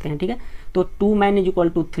इक्वल करते हैं, ठीक है। तो 2 मैन इज इक्वल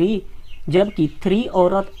टू 3, जबकि 3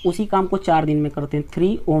 औरत उसी काम को 4 दिन में करते हैं,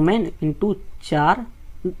 3 वोमेन इंटू 4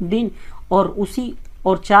 दिन,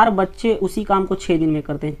 और 4 बच्चे उसी काम को 6 दिन में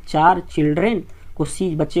करते हैं, 4 चिल्ड्रेन को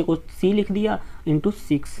सी, बच्चे को सी लिख दिया इंटू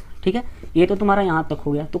 6, ठीक है। ये तो तुम्हारा यहाँ तक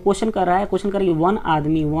हो गया। तो क्वेश्चन कर रहा है, क्वेश्चन करेंगे 1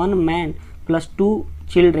 आदमी 1 मैन प्लस 2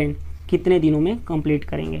 चिल्ड्रेन कितने दिनों में कंप्लीट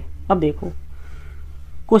करेंगे। अब देखो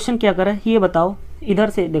क्वेश्चन क्या कर रहा है ये बताओ। इधर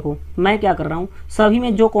से देखो मैं क्या कर रहा हूँ, सभी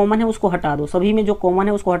में जो कॉमन है उसको हटा दो, सभी में जो कॉमन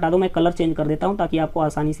है उसको हटा दो। मैं कलर चेंज कर देता हूँ ताकि आपको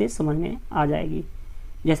आसानी से समझ में आ जाएगी।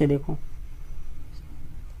 जैसे देखो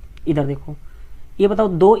इधर देखो, ये बताओ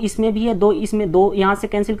 2 इसमें भी है, 2 इसमें, 2 यहाँ से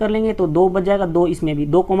कैंसिल कर लेंगे तो 2 बच जाएगा, 2 इसमें भी,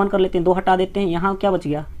 2 कॉमन कर लेते हैं, 2 हटा देते हैं, यहाँ क्या बच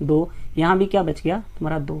गया 2, यहाँ भी क्या बच गया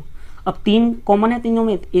तुम्हारा 2। अब 3 कॉमन है तीनों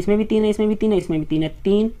में, इसमें भी 3 है, इसमें भी 3 है, इसमें भी 3 है,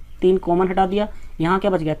 3 कॉमन हटा दिया, यहाँ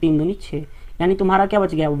क्या बच गया 3 दूनी 6, यानी तुम्हारा क्या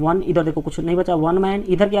बच गया 1, इधर देखो कुछ नहीं बचा 1 मैन,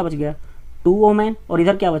 इधर क्या बच गया 2 वोमेन, और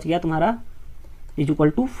इधर क्या बच गया तुम्हारा इज इक्वल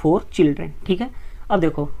टू 4 चिल्ड्रेन, ठीक है। अब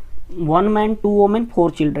देखो 1 मैन 2 वोमेन 4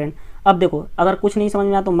 चिल्ड्रेन। अब देखो अगर कुछ नहीं समझ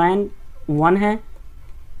में आया तो मैन 1 है,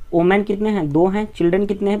 वोमेन कितने हैं 2 हैं, चिल्ड्रन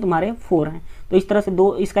कितने हैं तुम्हारे 4 हैं। तो इस तरह से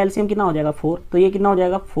 2, इसका एलसीएम कितना हो जाएगा 4, तो ये कितना हो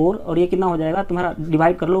जाएगा 4 और ये कितना हो जाएगा तुम्हारा,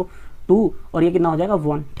 डिवाइड कर लो 2 और ये कितना हो जाएगा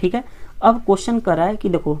 1, ठीक है। अब क्वेश्चन कर रहा है कि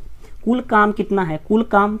देखो कुल काम कितना है, कुल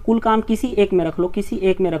काम किसी एक में रख लो, किसी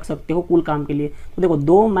एक में रख सकते हो कुल काम के लिए। तो देखो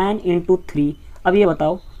 2 मैन इंटू 3, अब ये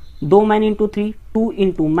बताओ 2 मैन इंटू 3, 2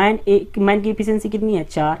 इंटू मैन की इफिशियंसी कितनी है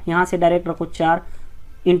 4, यहाँ से डायरेक्ट रखो 4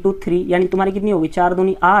 इंटू 3 यानी तुम्हारी कितनी होगी 4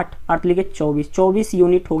 दूनी 8, 8 लिखे 24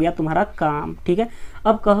 यूनिट हो गया तुम्हारा काम, ठीक है।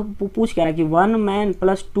 अब पूछ क्या रहा है कि 1 मैन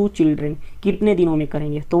प्लस 2 चिल्ड्रेन कितने दिनों में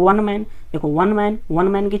करेंगे। तो 1 मैन देखो 1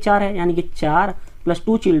 मैन की 4 है यानी कि 4 प्लस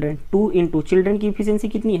 2 चिल्ड्रेन, 2 इंटू चिल्ड्रेन की इफिशियंसी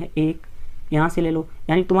कितनी है 1, यहाँ से ले लो,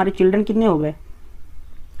 यानी तुम्हारे चिल्ड्रेन कितने हो गए,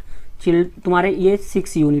 तुम्हारे ये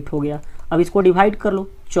 6 यूनिट हो गया। अब इसको डिवाइड कर लो,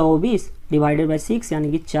 24 डिवाइडेड बाई 6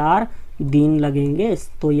 यानी कि 4 दिन लगेंगे,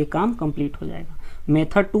 तो ये काम कंप्लीट हो जाएगा।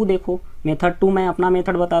 मेथड 2 देखो, मेथड 2 मैं अपना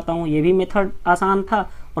मेथड बताता हूँ, ये भी मेथड आसान था।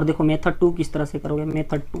 और देखो मेथड 2 किस तरह से करोगे।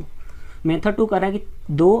 मेथड 2 कर रहा है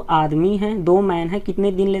कि 2 आदमी हैं 2 मैन है,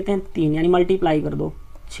 कितने दिन लेते हैं 3, यानी मल्टीप्लाई कर दो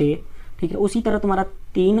 6, ठीक है। उसी तरह तुम्हारा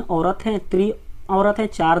 3 औरत हैं, 3 औरत है,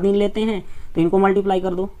 4 दिन लेते हैं तो इनको मल्टीप्लाई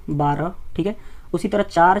कर दो 12, ठीक है। उसी तरह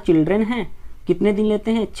 4 चिल्ड्रेन हैं, कितने दिन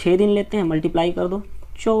लेते हैं, 6 दिन लेते हैं, मल्टीप्लाई कर दो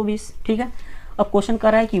 24, ठीक है। अब क्वेश्चन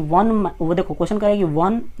कर रहा है कि क्वेश्चन कर रहा है कि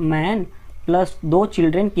 1 मैन प्लस 2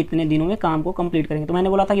 चिल्ड्रेन कितने दिनों में काम को कंप्लीट करेंगे। तो मैंने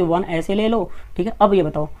बोला था कि 1 ऐसे ले लो, ठीक है। अब ये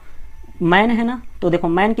बताओ मैन है ना, तो देखो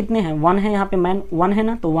मैन कितने हैं, 1 है, यहाँ पे मैन 1 है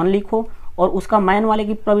ना, तो 1 लिखो और उसका मैन वाले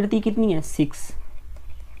की प्रवृत्ति कितनी है 6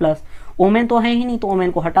 प्लस ओमेन तो है ही नहीं तो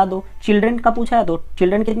ओमेन को हटा दो। चिल्ड्रेन का पूछा है तो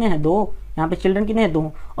चिल्ड्रेन कितने हैं 2, यहाँ पे चिल्ड्रेन कितने हैं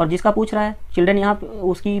 2, और जिसका पूछ रहा है चिल्ड्रेन यहाँ पे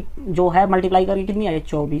उसकी जो है मल्टीप्लाई करके कितनी आई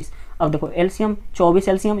 24। अब देखो एलसीएम 24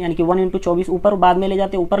 एलसीएम यानी कि 1 × 24 ऊपर बाद में ले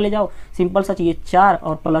जाते ऊपर ले जाओ, सिंपल सा चाहिए 4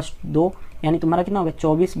 और प्लस 2 यानी तुम्हारा कितना हो गया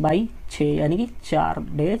 24/6 यानी कि 4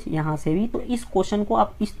 डेज। यहाँ से भी तो इस क्वेश्चन को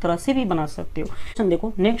आप इस तरह से भी बना सकते हो। क्वेश्चन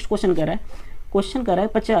देखो नेक्स्ट क्वेश्चन कर रहा है, क्वेश्चन कर रहा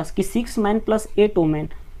है 50 कि 6 मैन प्लस 8 वोमेन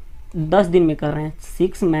 10 दिन में कर रहे हैं।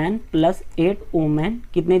 6 मैन प्लस 8 वोमेन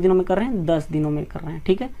कितने दिनों में कर रहे हैं 10 दिनों में कर रहे हैं,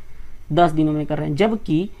 ठीक है 10 दिनों में कर रहे हैं।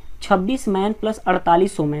 जबकि 26 मैन प्लस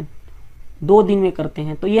 48 वोमेन 2 दिन में करते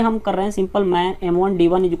हैं। तो ये हम कर रहे हैं simple man M1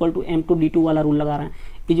 D1 = M2 D2 वाला रूल लगा रहे हैं,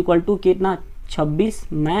 इक्वल टू कितना 26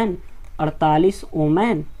 मैन 48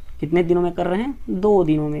 वोमेन कितने दिनों में कर रहे हैं 2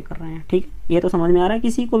 दिनों में कर रहे हैं, ठीक। ये तो समझ में आ रहा है,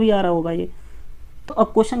 किसी को भी आ रहा होगा ये। तो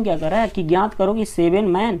अब क्वेश्चन क्या कर रहा है कि ज्ञात करो कि 7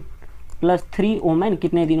 मैन प्लस 3 वोमेन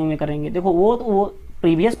कितने दिनों में करेंगे। देखो वो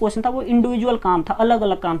प्रीवियस क्वेश्चन था, वो इंडिविजुअल काम था, अलग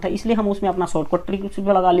अलग काम था, इसलिए हम उसमें अपना शॉर्टकट ट्रिक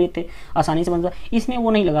लगा लिए थे, आसानी से बन जाए। इसमें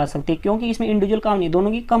वो नहीं लगा सकते क्योंकि इसमें इंडिविजुअल काम नहीं,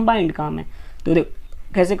 दोनों की कंबाइंड काम है। तो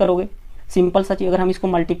देखो कैसे करोगे, सिंपल सा चीज, अगर हम इसको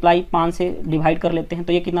मल्टीप्लाई 5 से डिवाइड कर लेते हैं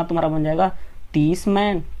तो ये कितना तुम्हारा बन जाएगा 30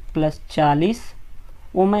 man plus 40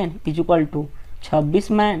 women equal to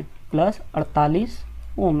 26 man plus 48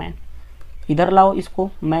 women. इधर लाओ इसको,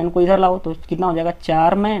 मैन को इधर लाओ तो कितना हो जाएगा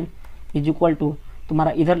 4 मैन इक्वल टू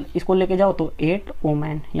तुम्हारा इधर इसको लेके जाओ तो 8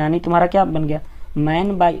 वोमेन, यानी तुम्हारा क्या बन गया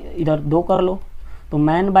मैन बाई इधर 2 कर लो तो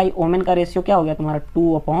मैन बाई वोमेन का रेशियो क्या हो गया तुम्हारा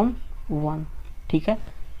 2/1, ठीक है।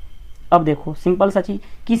 अब देखो सिंपल सा चीज,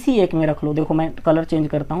 किसी एक में रख लो। देखो मैं कलर चेंज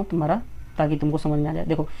करता हूँ तुम्हारा ताकि तुमको समझ में आ जाए।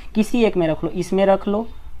 देखो किसी एक में रख लो, इसमें रख लो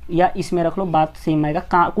या इसमें रख लो, बात सेम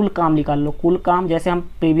आएगा। कुल काम निकाल लो, कुल काम जैसे हम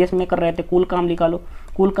प्रीवियस में कर रहे थे, कुल काम निकालो।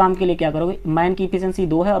 कुल काम के लिए क्या करोगे, मैन की इफिशिएंसी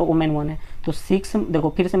 2 है और वोमेन 1 है तो 6, देखो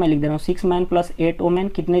फिर से मैं लिख दे रहा हूँ 6 मैन प्लस 8 वोमेन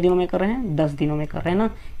कितने दिनों में कर रहे हैं 10 दिनों में कर रहे हैं ना,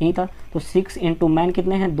 यही था। तो 6 × मैन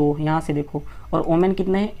कितने हैं 2, यहाँ से देखो, और वोमेन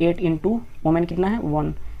कितने हैं 8 × वोमेन कितना है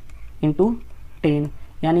 1 × 10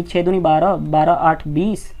 यानी 6 दूनी 12, 12 8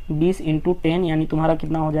 20, 20 × 10 यानी तुम्हारा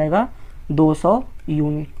कितना हो जाएगा 200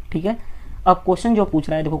 यूनिट, ठीक है। अब क्वेश्चन जो पूछ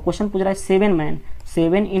रहा है, देखो क्वेश्चन पूछ रहा है 7 मैन,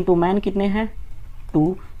 7 × मैन कितने हैं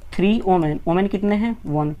 2, 3 वोमेन, वोमेन कितने हैं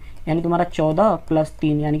 1 यानी तुम्हारा 14 प्लस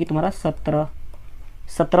 3 यानी कि तुम्हारा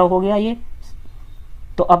 17 हो गया ये।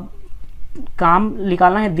 तो अब काम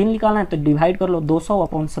निकालना है, दिन निकालना है तो डिवाइड कर लो,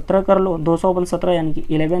 200/17 कर लो, 200/17 यानी कि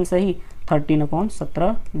 11 से ही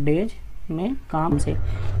 13/17 डेज में काम से।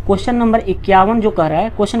 क्वेश्चन नंबर 51 जो कह रहा है,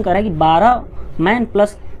 क्वेश्चन कह रहा है कि 12 मैन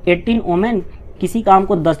प्लस 18 वोमेन किसी काम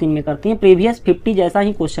को 10 दिन में करती हैं। प्रीवियस 50 जैसा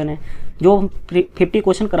ही क्वेश्चन है जो 50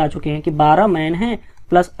 क्वेश्चन करा चुके हैं कि 12 मैन हैं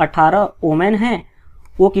प्लस 18 वोमेन हैं,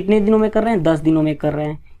 वो कितने दिनों में कर रहे हैं 10 दिनों में कर रहे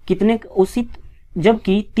हैं। कितने उसी,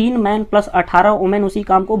 जबकि 3 मैन प्लस 18 वोमेन उसी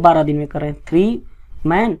काम को 12 दिन में कर रहे हैं। 3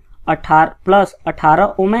 मैन प्लस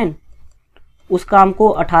 18 वोमेन उस काम को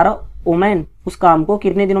 18 वोमेन उस काम को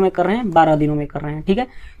कितने दिनों में कर रहे हैं 12 दिनों में कर रहे हैं, ठीक है।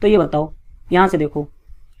 तो ये बताओ, यहाँ से देखो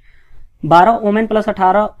 12 वोमेन प्लस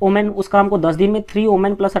 18 वोमेन उस काम को 10 दिन में, 3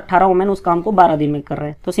 वोमेन प्लस 18 वोमेन उस काम को 12 दिन में कर रहे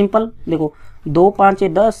हैं। तो सिंपल देखो 2 5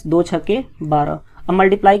 10, 2 6 12। अब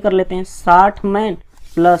मल्टीप्लाई कर लेते हैं, 60 man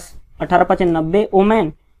plus 18 5 90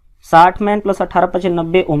 women, 60 man plus 18 5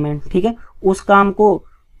 90 women, ठीक है। उस काम को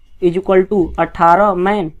equal to 18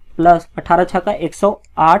 man plus 18 6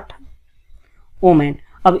 108 women.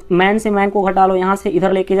 अब मैन से मैन को घटा लो, यहाँ से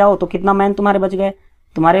इधर लेके जाओ तो कितना मैन तुम्हारे बच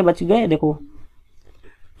गए, देखो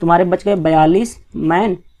तुम्हारे बच गए 42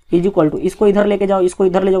 मैन इक्वल टू, इसको इधर लेके जाओ, इसको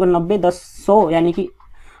इधर ले जाओगे 90 10 100 यानी कि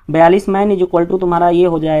 42 मैन इक्वल टू तुम्हारा ये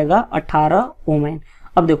हो जाएगा 18 वोमेन।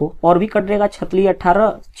 अब देखो और भी कटेगा, 6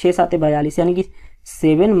 18 6 7 42 यानी कि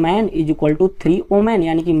 7 मैन इक्वल टू 3 वोमेन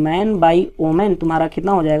यानी कि मैन बाई वोमेन तुम्हारा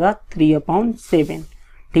कितना हो जाएगा 3/7,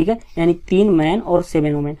 ठीक है, यानी 3 मैन और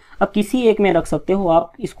 7 वोमेन। अब किसी एक में रख सकते हो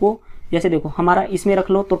आप इसको, जैसे देखो हमारा इसमें रख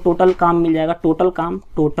लो तो टोटल काम मिल जाएगा, टोटल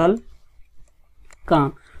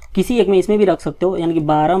काम किसी एक में इसमें भी रख सकते हो, यानी कि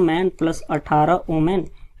 12 मैन प्लस 18 वोमेन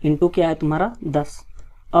इंटू क्या है तुम्हारा 10।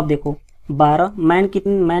 अब देखो 12 मैन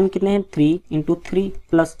कितने हैं 3 × 3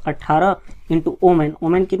 प्लस 18 इंटू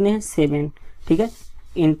वोमेन कितने हैं 7, ठीक है,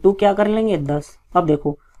 इंटू क्या कर लेंगे 10। अब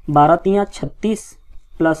देखो 12 3 36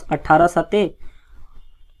 प्लस 18 7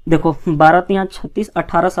 देखो 12 3 36,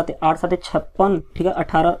 18 7 8 7 56, ठीक है,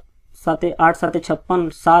 18 7 8 7 56,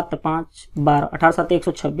 7 5 12, 18 7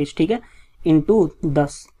 126, ठीक है, इंटू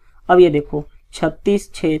 10। अब ये देखो 36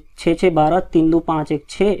 6 6 6 12, 3 2 5 1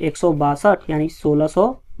 6, 162 यानी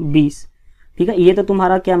 1620, ठीक है। ये तो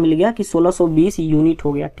तुम्हारा क्या मिल गया कि 1620 यूनिट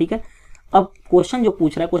हो गया, ठीक है। अब क्वेश्चन जो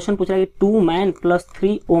पूछ रहा है, क्वेश्चन पूछ रहा है कि 2 मैन प्लस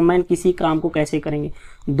 3 ओमैन किसी काम को कैसे करेंगे।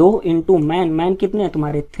 2 इंटू मैन कितने हैं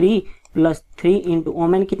तुम्हारे 3, प्लस 3 इंटू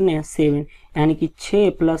ओमैन कितने हैं 7, यानी कि 6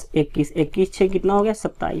 प्लस 21, 21 6 कितना हो गया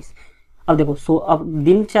 27। अब देखो अब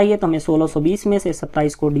दिन चाहिए तो हमें 1620 में से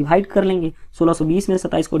 27 को डिवाइड कर लेंगे। 1620 में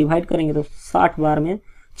 27 को डिवाइड करेंगे तो 60 बार में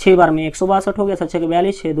 6 बार में 162 हो गया, 7 6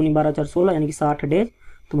 42, 6 दूनी 12 4 16, यानी कि 60 डेज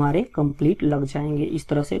तुम्हारे कंप्लीट लग जाएंगे इस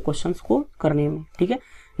तरह से क्वेश्चंस को करने में, ठीक है।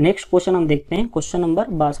 नेक्स्ट क्वेश्चन हम देखते हैं, क्वेश्चन नंबर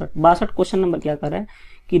 62 क्वेश्चन नंबर क्या कर रहा है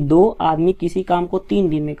कि 2 आदमी किसी काम को 3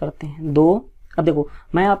 दिन में करते हैं। 2, अब देखो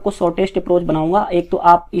मैं आपको शॉर्टेस्ट अप्रोच बनाऊंगा। एक तो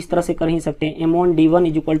आप इस तरह से कर ही सकते हैं, m1 d1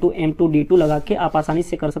 equal to m2 d2 लगा के आप आसानी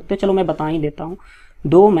से कर सकते हो। चलो मैं बता ही देता हूँ।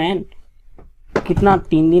 2 मैन कितना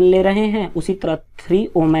 3 दिन ले रहे हैं, उसी तरह 3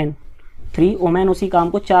 ओमैन उसी काम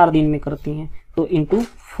को 4 दिन में करती हैं, तो इंटू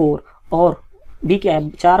 4। और भी क्या है,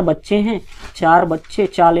 4 बच्चे हैं, 4 बच्चे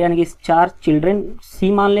 4 यानी कि 4 चिल्ड्रेन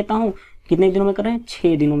सी मान लेता हूँ, कितने दिनों में कर रहे हैं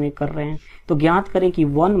 6 दिनों में कर रहे हैं। तो ज्ञात करें कि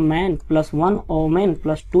 1 man plus 1 woman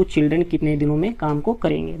plus 2 children कितने दिनों में काम को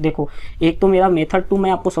करेंगे। देखो एक तो मेरा मेथड 2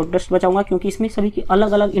 मैं आपको शॉर्टेस्ट बचाऊंगा क्योंकि इसमें सभी की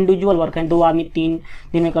अलग अलग इंडिविजुअल वर्क है। 2 आदमी 3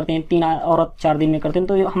 दिन में करते हैं, 3 औरत 4 दिन में करते हैं,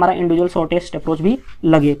 तो हमारा इंडिविजुअल शॉर्टेस्ट अप्रोच भी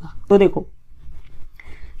लगेगा। तो देखो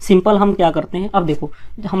सिंपल हम क्या करते हैं, अब देखो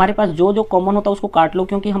हमारे पास जो जो कॉमन होता है उसको काट लो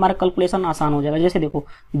क्योंकि हमारा कैलकुलेशन आसान हो जाएगा। जैसे देखो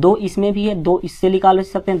 2 इसमें भी है, 2 इससे निकाल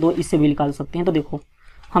सकते हैं, 2 इससे भी निकाल सकते हैं। तो देखो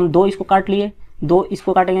हम 2 इसको काट लिए, 2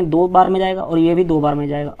 इसको काटेंगे 2 बार में जाएगा और ये भी 2 बार में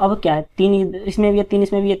जाएगा। अब क्या है 3 इसमें भी है, 3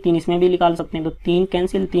 इसमें भी है, 3 इसमें भी निकाल सकते हैं, तो 3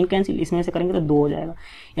 कैंसिल, इसमें से करेंगे तो 2 हो जाएगा।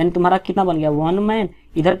 यानी तुम्हारा कितना बन गया 1 मैन,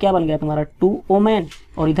 इधर क्या बन गया तुम्हारा 2 ओमैन,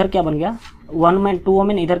 और इधर क्या बन गया 1 मैन 2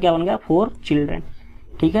 ओमैन, इधर क्या बन गया 4 चिल्ड्रेन,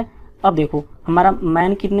 ठीक है। अब देखो हमारा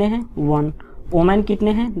मैन कितने हैं 1, ओमैन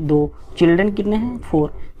कितने हैं 2, चिल्ड्रेन कितने हैं 4,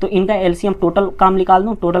 तो इनका एलसीएम टोटल काम निकाल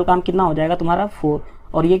दूं, टोटल काम कितना हो जाएगा तुम्हारा 4,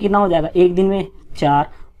 और ये कितना हो जाएगा एक दिन में 4,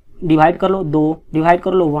 डिवाइड कर लो 2, डिवाइड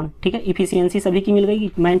कर लो 1, ठीक है। इफिशियंसी सभी की मिल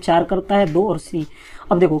गई, मैन 4 करता है 2 और सी।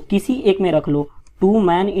 अब देखो किसी एक में रख लो, 2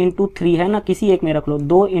 मैन इंटू 3 है ना, किसी एक में रख लो,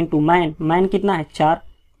 2 इंटू मैन कितना है 4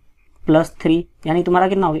 प्लस 3 यानी तुम्हारा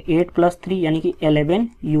कितना हो गया 8 प्लस 3 यानी कि 11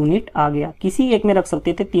 यूनिट आ गया। किसी एक में रख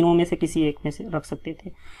सकते थे, तीनों में से किसी एक में से रख सकते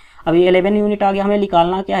थे। अब ये 11 यूनिट आ गया, हमें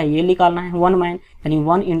निकालना क्या है, ये निकालना है 1 मैन, यानी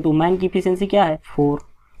 1 इंटू मैन की इफिशियंसी क्या है 4,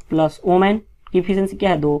 प्लस ओमैन की इफिशियंसी क्या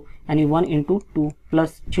है 2, यानी 1 into 2,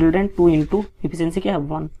 plus children 2 into efficiency क्या है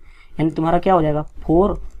 1, यानी तुम्हारा क्या हो जाएगा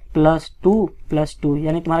 4 प्लस 2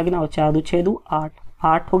 यानी तुम्हारा कितना हो 4 2 6 2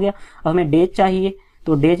 8 हो गया। अब हमें डेज चाहिए,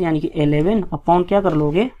 तो डेज यानी कि 11 अपॉन क्या कर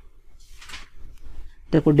लोगे,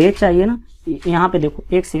 देखो डेज चाहिए ना, यहाँ पे देखो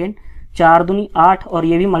एक सेकेंड, 4 दूनी 8 और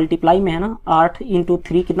ये भी मल्टीप्लाई में है ना, 8 इंटू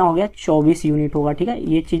 3 कितना हो गया 24 यूनिट होगा, ठीक है।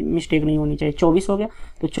 ये चीज मिस्टेक नहीं होनी चाहिए, 24 हो गया,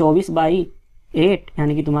 तो 24/8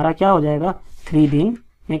 यानी कि तुम्हारा क्या हो जाएगा 3 दिन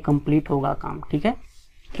में कंप्लीट होगा काम, ठीक है।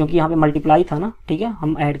 क्योंकि यहाँ पे मल्टीप्लाई था ना, ठीक है,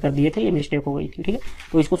 हम ऐड कर दिए थे, ये मिस्टेक हो गई थी, ठीक है,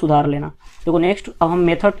 तो इसको सुधार लेना। देखो नेक्स्ट अब हम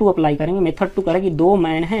मेथड 2 अप्लाई करेंगे। मेथड 2 करें कि 2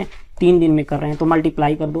 मैन हैं 3 दिन में कर रहे हैं, तो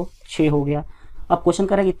मल्टीप्लाई कर दो 6 हो गया। अब क्वेश्चन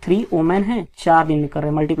कर रहा है कि 3 ओमैन हैं 4 दिन में कर रहे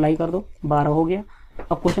हैं, मल्टीप्लाई कर दो 12 हो गया।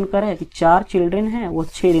 अब क्वेश्चन कर रहा है कि 4 चिल्ड्रेन हैं वो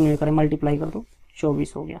 6 दिन में कर रहे हैं, मल्टीप्लाई कर दो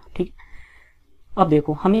 24 हो गया, ठीक। अब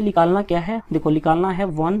देखो हमें निकालना क्या है, देखो निकालना है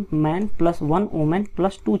 1 man plus 1 woman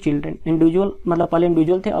plus 2 children, individual मतलब पहले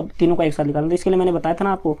इंडिविजुअल थे, अब तीनों का एक साथ निकालना। तो इसके लिए मैंने बताया था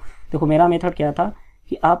ना आपको, देखो मेरा मेथड क्या था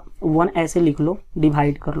कि आप 1 ऐसे लिख लो,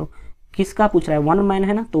 डिवाइड कर लो। किसका पूछ रहा है 1 मैन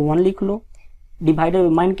है ना, तो 1 लिख लो, डिवाइडेड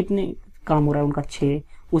मैन कितने काम हो रहा है उनका 6।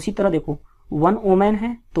 उसी तरह देखो 1 ओमैन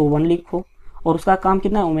है तो 1 लिखो, और उसका काम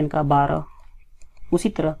कितना है ओमैन का 12। उसी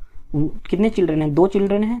तरह कितने चिल्ड्रेन हैं 2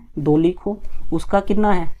 चिल्ड्रेन हैं 2 लिखो, उसका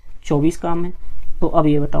कितना है 24 काम है। तो अब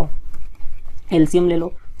ये बताओ एलसीएम ले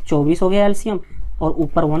लो, 24 हो गया एलसीएम, और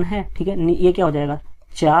ऊपर 1 है, ठीक है। ये क्या हो जाएगा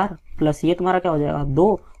 4 प्लस ये तुम्हारा क्या हो जाएगा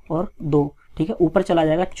 2 और 2, ठीक है। ऊपर चला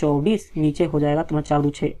जाएगा 24, नीचे हो जाएगा तुम्हारा 4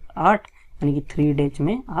 2 6 8, यानी कि 3 डेज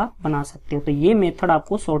में आप बना सकते हो। तो ये मेथड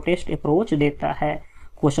आपको शॉर्टेस्ट अप्रोच देता है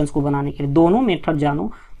क्वेश्चंस को बनाने के लिए। दोनों मेथड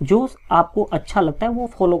जानो, जो आपको अच्छा लगता है वो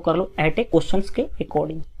फॉलो कर लो एट ए क्वेश्चंस के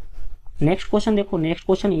अकॉर्डिंग। नेक्स्ट क्वेश्चन देखो, नेक्स्ट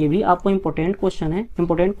क्वेश्चन ये भी आपको इंपॉर्टेंट क्वेश्चन है।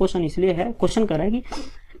 इंपॉर्टेंट क्वेश्चन इसलिए है, क्वेश्चन कर रहा है कि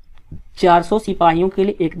 400 सिपाहियों के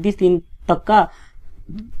लिए 31 दिन तक का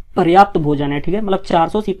पर्याप्त भोजन है, ठीक है। मतलब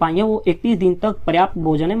 400 सिपाही है, वो 31 दिन तक पर्याप्त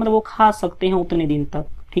भोजन है, मतलब वो खा सकते हैं उतने दिन तक,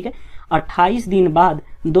 ठीक है। 28 दिन बाद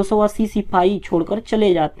 280 सिपाही छोड़कर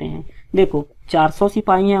चले जाते हैं। देखो 400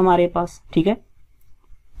 सिपाही हैं हमारे पास, ठीक है,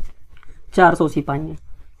 400 सिपाही हैं,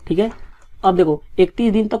 ठीक है। अब देखो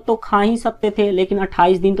 31 दिन तक तो खा ही सकते थे, लेकिन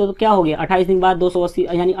 28 दिन तो क्या हो गया, 28 दिन बाद 280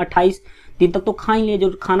 यानी 28 दिन तक तो खा ही लिए, जो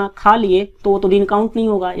खाना खा लिए तो वो तो दिन काउंट नहीं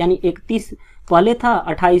होगा, यानी 31 पहले था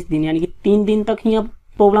 28 दिन, यानी कि 3 दिन तक ही अब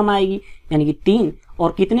प्रॉब्लम आएगी, यानी कि 3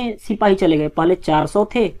 और कितने सिपाही चले गए, पहले 400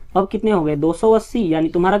 थे अब कितने हो गए 280, यानी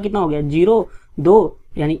तुम्हारा कितना हो गया 0 2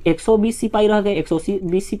 यानी 120 सिपाही रह गए,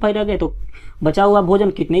 120 सिपाही रह गए, तो बचा हुआ भोजन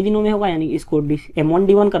कितने दिनों में होगा, यानी इसको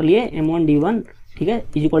M1D1 कर लिए, M1D1 ठीक है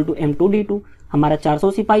इज इक्वल टू M2D2। हमारा 400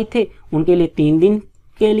 सिपाही थे, उनके लिए 3 दिन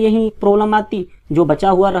के लिए ही प्रॉब्लम आती, जो बचा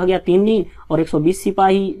हुआ रह गया 3 दिन, और 120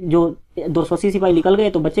 सिपाही जो 280 सिपाही निकल गए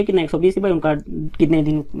तो बचे कितने 120 सिपाही, उनका कितने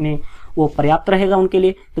दिन में वो पर्याप्त रहेगा उनके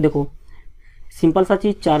लिए। तो देखो सिंपल सा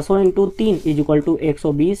चीज 400 into 3 is equal to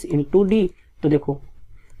 120 into D, तो देखो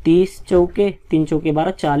 30 चौके 3 चौके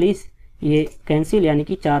 12 40, ये कैंसिल, यानी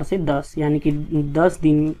कि 4 से 10, यानी कि 10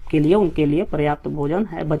 दिन के लिए उनके लिए पर्याप्त भोजन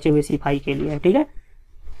है बचे हुए सिपाही के लिए, ठीक है।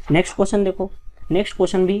 नेक्स्ट क्वेश्चन देखो, नेक्स्ट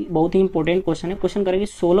क्वेश्चन भी बहुत ही इंपॉर्टेंट क्वेश्चन है। क्वेश्चन करेंगे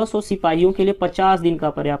 1600 सिपाहियों के लिए 50 दिन का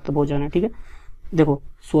पर्याप्त भोजन है, ठीक है। देखो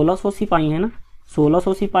 1600 सिपाही है ना,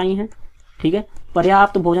 1600 सिपाही हैं, ठीक है।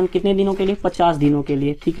 पर्याप्त भोजन कितने दिनों के लिए, 50 दिनों के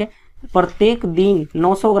लिए, ठीक है। प्रत्येक दिन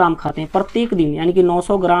 900 ग्राम खाते हैं, प्रत्येक दिन, यानी कि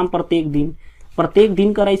 900 ग्राम प्रत्येक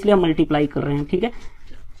दिन कर रहा है, इसलिए हम मल्टीप्लाई कर रहे हैं, ठीक है।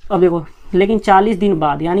 अब देखो लेकिन 40 दिन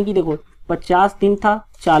बाद, यानी कि देखो 50 दिन था,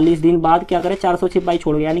 40 दिन बाद क्या करें 400 सिपाही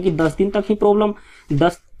छोड़ गए, यानी कि 10 दिन तक ही प्रॉब्लम,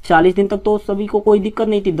 40 दिन तक तो सभी को कोई दिक्कत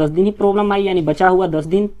नहीं थी, 10 दिन ही प्रॉब्लम आई, यानी बचा हुआ 10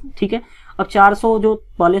 दिन, ठीक है। अब 400 जो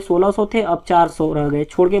पहले 1600 थे अब 400 रह गए,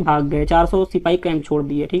 छोड़ के भाग गए, 400 सिपाही कैंप छोड़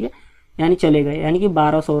दिए, ठीक है, यानी चले गए, यानी कि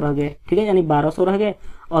 1200 रह गए, ठीक है, यानी 1200 रह गए।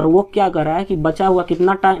 और वो क्या कर रहा है कि बचा हुआ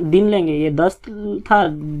कितना टाइम दिन लेंगे, ये 10 था,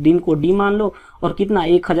 दिन को डी मान लो, और कितना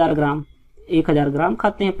 1000 ग्राम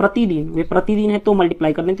खाते हैं प्रतिदिन, वे प्रतिदिन है तो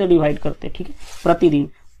मल्टीप्लाई करते हैं तो डिवाइड करते हैं, ठीक है, प्रतिदिन।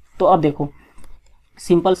 तो अब देखो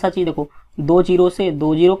सिंपल सा चीज देखो, 2 जीरो से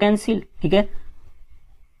 2 जीरो कैंसिल, ठीक है,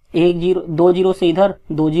 1 जीरो 2 जीरो से इधर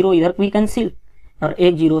 2 जीरो इधर भी कैंसिल, और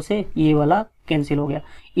 1 जीरो से ये वाला कैंसिल हो गया।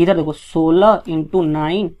 इधर देखो 16 into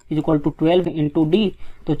 9 is equal to 12 into D,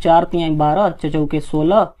 तो 4 3 12 चौके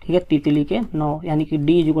 16, ठीक है, तितली के 9, यानी कि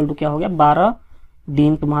डी इज इक्वल टू क्या हो गया 12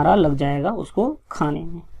 दिन तुम्हारा लग जाएगा उसको खाने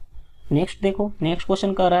में। नेक्स्ट देखो, नेक्स्ट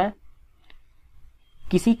क्वेश्चन कह रहा है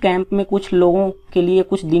किसी कैंप में कुछ लोगों के लिए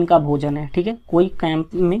कुछ दिन का भोजन है, ठीक है, कोई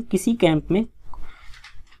कैंप में किसी कैंप में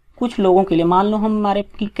कुछ लोगों के लिए, मान लो हमारे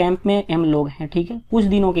की कैंप में m लोग हैं, ठीक है, कुछ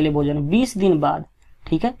दिनों के लिए भोजन है, 20 दिन बाद,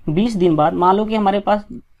 ठीक है, 20 दिन बाद मान लो कि हमारे पास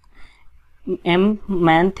m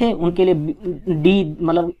मैन थे, उनके लिए d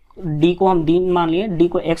मतलब d को हम दिन मान लिए, d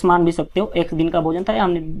को x मान भी सकते हो, x दिन का भोजन था,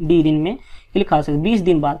 हमने d दिन में के लिए खा सकते, 20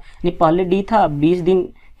 दिन बाद, नहीं पहले d था, 20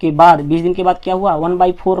 दिन के बाद क्या हुआ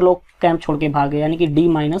 1/4 लोग कैंप छोड़ के भागे, यानी कि d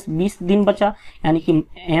माइनस 20 दिन बचा, यानी कि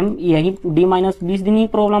m यही d माइनस 20 दिन ही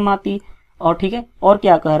प्रॉब्लम आती, और ठीक है। और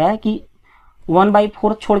क्या कह रहा है कि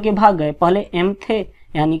 1/4 छोड़ के भाग गए, पहले m थे,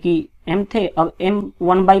 यानी कि m थे, अब m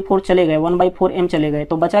 1/4 चले गए, 1/4 m चले गए,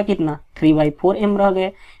 तो बचा कितना 3/4 m रह गए,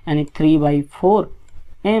 यानी 3/4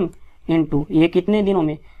 m इंटू ये कितने दिनों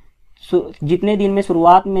में, जितने दिन में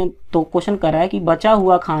शुरुआत में, तो क्वेश्चन कर रहा है कि बचा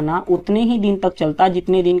हुआ खाना उतने ही दिन तक चलता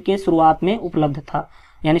जितने दिन के शुरुआत में उपलब्ध था,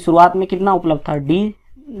 यानी शुरुआत में कितना उपलब्ध था d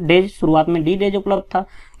डेज, शुरुआत में d डेज उपलब्ध था।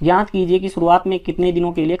 ज्ञात कीजिए कि शुरुआत में कितने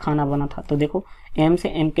दिनों के लिए खाना बना था, तो देखो m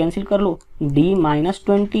से m कैंसिल कर लो, d minus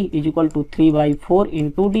 20 is equal to 3/4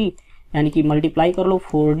 into D, यानी कि मल्टीप्लाई कर लो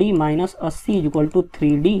 4d minus 80 is equal to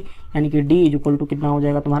 3d, यानी कि d इज इक्वल टू कितना हो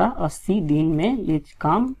जाएगा तुम्हारा 80 दिन में ये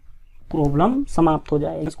काम प्रॉब्लम समाप्त हो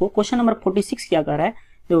जाएगा। इसको क्वेश्चन नंबर 46 क्या कर रहा है,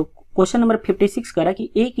 तो क्वेश्चन नंबर 56 कर रहा है कि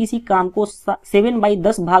ए किसी काम को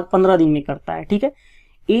 7/10 भाग 15 दिन में करता है, ठीक है,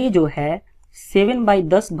 ए जो है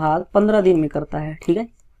 7/10 भाग 15 दिन में करता है, ठीक है।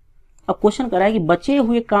 अब क्वेश्चन कर रहा है कि बचे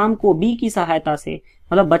हुए काम को बी की सहायता से,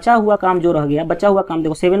 मतलब बचा हुआ काम जो रह गया, बचा हुआ काम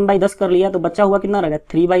देखो 7/10 कर लिया तो बचा हुआ कितना रह गया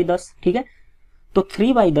 3/10, ठीक है, तो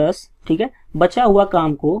 3/10, ठीक है, बचा हुआ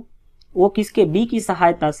काम को वो किसके बी की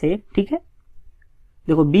सहायता से, ठीक है,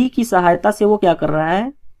 देखो बी की सहायता से वो क्या कर रहा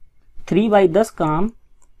है 3/10 काम,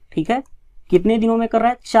 ठीक है, कितने दिनों में कर रहा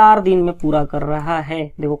है 4 दिन में पूरा कर रहा है,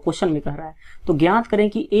 देखो क्वेश्चन में कह रहा है। तो ज्ञात करें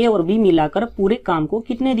कि ए और बी मिलाकर पूरे काम को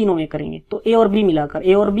कितने दिनों में करेंगे, तो ए और बी मिलाकर,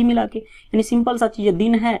 ए और बी मिला के, यानी सिंपल सा चीज है,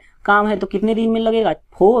 दिन है काम है तो कितने दिन में लगेगा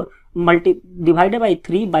 4 डिवाइडेड बाई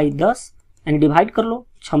 3/10, यानी डिवाइड कर लो,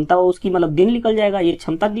 क्षमता उसकी मतलब दिन निकल जाएगा, ये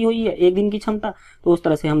क्षमता दी हुई है एक दिन की क्षमता, तो उस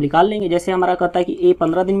तरह से हम निकाल लेंगे। जैसे हमारा कहता है कि ए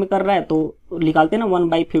 15 दिन में कर रहा है तो निकालते हैं ना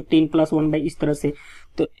 1/15 प्लस 1 इस तरह से,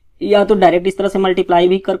 तो या तो डायरेक्ट इस तरह से मल्टीप्लाई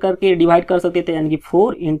भी कर करके डिवाइड कर सकते थे, यानी कि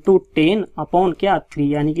 4 इंटू 10 अपॉन क्या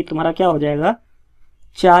 3, यानी कि तुम्हारा क्या हो जाएगा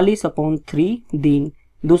 40/3 दिन।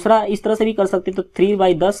 दूसरा इस तरह से भी कर सकते, तो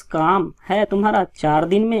 3/10 काम है तुम्हारा 4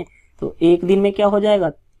 दिन में, तो एक दिन में क्या हो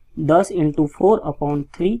जाएगा 10 ×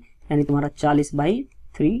 4/3 यानी तुम्हारा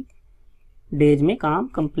 40/3 डेज में काम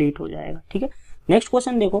कंप्लीट हो जाएगा। ठीक है, नेक्स्ट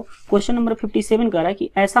क्वेश्चन देखो, क्वेश्चन नंबर 57 कह रहा है कि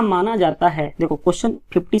ऐसा माना जाता है, देखो क्वेश्चन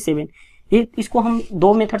 57 ये इसको हम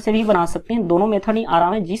दो मेथड से भी बना सकते हैं, दोनों मेथड ही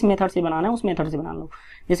आराम है, जिस मेथड से बनाना है उस मेथड से बना लो।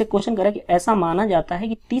 जैसे क्वेश्चन कह रहा है कि ऐसा माना जाता है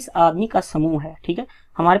कि 30 आदमी का समूह है। ठीक है,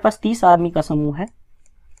 हमारे पास 30 आदमी का समूह है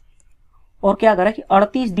और क्या कह रहा है कि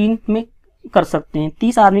 38 दिन में कर सकते हैं।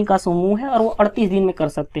 30 आदमी का समूह है और वो 38 दिन में कर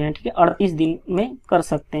सकते हैं। ठीक है, 38 दिन में कर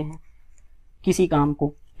सकते हैं किसी काम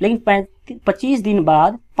को, लेकिन 25 दिन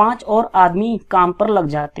बाद 5 और आदमी काम पर लग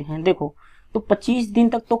जाते हैं। देखो तो 25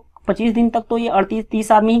 दिन तक तो ये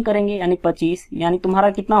 30 आदमी ही करेंगे, यानी 25, यानी तुम्हारा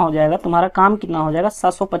कितना हो जाएगा, तुम्हारा काम कितना हो जाएगा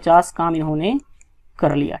 750 काम इन्होंने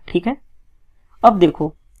कर लिया। ठीक है, अब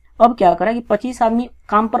देखो अब क्या करा कि 25 आदमी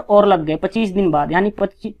काम पर और लग गए 25 दिन बाद, यानी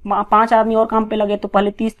 5 आदमी और काम पे लगे, तो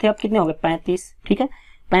पहले 30 थे अब कितने हो गए 35। ठीक है,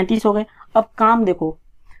 35 हो गए। अब काम देखो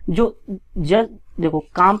देखो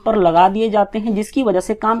काम पर लगा दिए जाते हैं, जिसकी वजह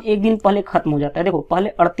से काम एक दिन पहले खत्म हो जाता है। देखो पहले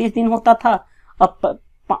 38 दिन होता था, अब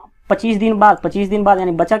 25 दिन बाद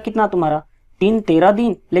यानी बचा कितना तुम्हारा 13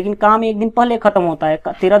 दिन, लेकिन काम एक दिन पहले खत्म होता है।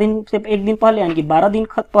 13 दिन से एक दिन पहले यानी कि 12 दिन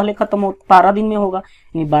पहले खत्म हो, 12 दिन में होगा,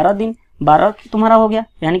 यानी 12 तुम्हारा हो गया,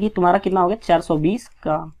 यानी कि तुम्हारा कितना हो गया 420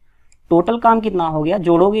 काम। टोटल काम कितना हो गया,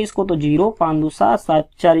 जोड़ोगे इसको तो 0 5 2 7 7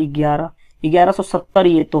 4 11 1170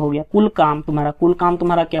 ये तो हो गया कुल काम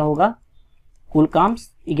तुम्हारा क्या होगा, कुल काम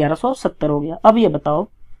 1170 हो गया। अब ये बताओ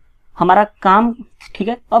हमारा काम, ठीक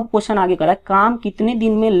है, अब क्वेश्चन आगे करा है काम कितने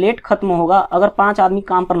दिन में लेट खत्म होगा अगर 5 आदमी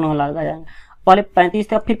काम पर न लगा जाएंगे। पहले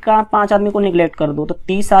 35 थे, फिर 5 आदमी को निगलेक्ट कर दो तो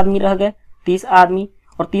 30 आदमी रह गए, 30 आदमी,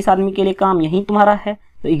 और 30 आदमी के लिए काम यही तुम्हारा है,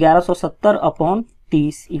 तो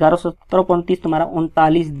 1170/30 1170/30 तुम्हारा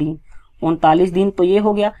 39 दिन तो ये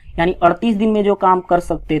हो गया, यानी 38 दिन में जो काम कर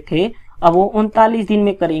सकते थे अब वो 39 दिन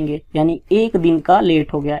में करेंगे, यानी एक दिन का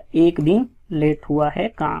लेट हो गया, एक दिन लेट हुआ है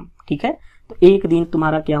काम। ठीक है, तो एक दिन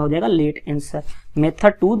तुम्हारा क्या हो जाएगा लेट आंसर।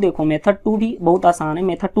 मेथड 2 देखो, मेथड 2 भी बहुत आसान है।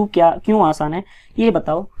 मेथड 2 क्यों आसान है ये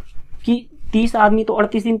बताओ कि 30 आदमी तो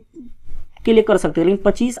 38 दिन के लिए कर सकते हैं, लेकिन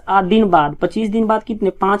 25 दिन बाद कितने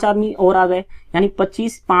 5 आदमी और आ गए, यानी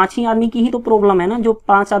 5 ही आदमी की ही तो प्रॉब्लम है ना, जो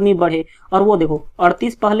 5 आदमी बढ़े। और वो देखो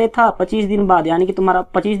 38 पहले था, 25 दिन बाद, यानी कि तुम्हारा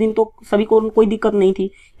 25 दिन तो सभी को कोई दिक्कत नहीं थी,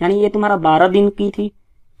 यानी ये तुम्हारा 12 दिन की थी।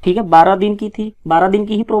 ठीक है, 12 दिन की थी, 12 दिन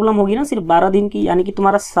की ही प्रॉब्लम होगी ना, सिर्फ 12 दिन की, यानी कि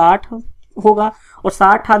तुम्हारा 60 होगा। और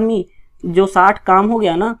 60 आदमी जो 60 काम हो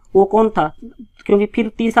गया ना वो कौन था, क्योंकि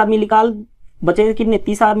फिर 30 आदमी निकाल, बचे कितने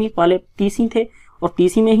 30 आदमी, पहले 30 ही थे और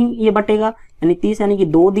 30 ही में ही ये बटेगा, यानी 30 यानी कि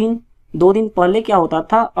 2 दिन पहले क्या होता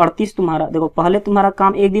था 38 तुम्हारा, देखो पहले तुम्हारा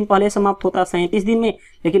काम एक दिन पहले समाप्त होता 37 दिन में,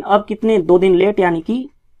 लेकिन अब कितने 2 दिन लेट, यानी कि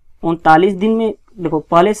 39 दिन में। देखो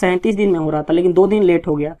पहले 37 दिन में हो रहा था लेकिन 2 दिन लेट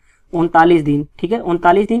हो गया 39 दिन। ठीक है,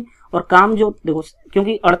 39 दिन, और काम जो देखो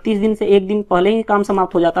क्योंकि 38 दिन से एक दिन पहले ही काम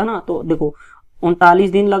समाप्त हो जाता ना, तो देखो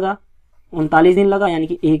 39 दिन लगा, यानी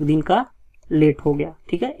कि एक दिन का लेट हो गया।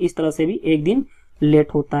 ठीक है, इस तरह से भी एक दिन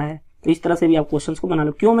लेट होता है, तो इस तरह से भी आप क्वेश्चंस को बना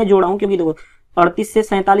लो। क्यों मैं जोड़ा हूं, क्योंकि देखो 38 से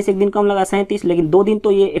 47 एक दिन कम लगा 37, लेकिन 2 दिन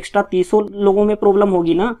तो ये एक्स्ट्रा 30 लोगों में प्रॉब्लम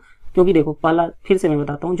होगी ना, क्योंकि देखो पहला फिर से मैं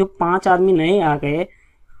बताता हूँ, जो 5 आदमी नए आ गए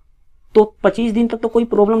तो 25 दिन तक तो कोई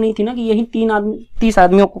प्रॉब्लम नहीं थी ना कि यही 30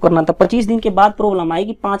 आदमियों को करना था। 25 दिन के बाद प्रॉब्लम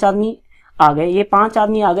आएगी, 5 आदमी आ गए, ये 5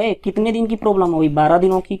 आदमी आ गए, कितने दिन की प्रॉब्लम होगी 12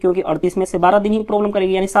 दिनों की, क्योंकि 38 में से 12 दिन ही प्रॉब्लम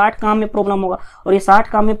करेगी, यानी 60 काम में प्रॉब्लम होगा, और ये 60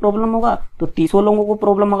 काम में प्रॉब्लम होगा तो 30 लोगों को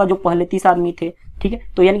प्रॉब्लम होगा जो पहले 30 आदमी थे। ठीक है,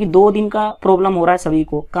 तो यानी कि 2 दिन का प्रॉब्लम हो रहा है सभी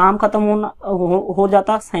को, काम खत्म हो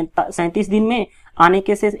जाता 37 दिन में, आने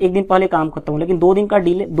के से एक दिन पहले काम खत्म हो, लेकिन 2 दिन का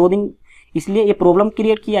डिले, 2 दिन इसलिए ये प्रॉब्लम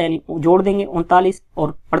क्रिएट किया, यानी जोड़ देंगे 39,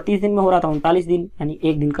 और 38 दिन में हो रहा था 39 दिन, यानी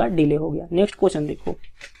एक दिन का डिले हो गया। नेक्स्ट क्वेश्चन देखो,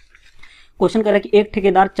 क्वेश्चन कह रहा है कि एक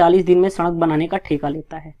ठेकेदार 40 दिन में सड़क बनाने का ठेका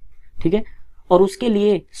लेता है। ठीक है, और उसके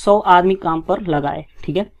लिए 100 आदमी काम पर लगाए।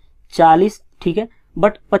 ठीक है, 40, ठीक है,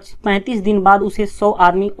 बट 35 दिन बाद उसे 100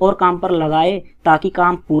 आदमी और काम पर लगाए ताकि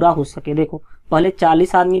काम पूरा हो सके। देखो पहले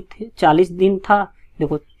 40 आदमी थे, 40 दिन था,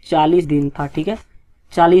 देखो 40 दिन था। ठीक है,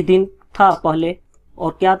 40 दिन था पहले,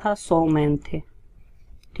 और क्या था 100 मैन थे।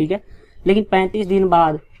 ठीक है, लेकिन 35 दिन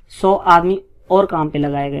बाद 100 आदमी और काम पे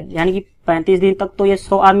लगाए गए, यानी कि 35 दिन तक तो ये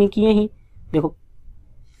 100 आदमी किए ही। देखो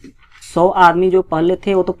 100 आदमी जो पहले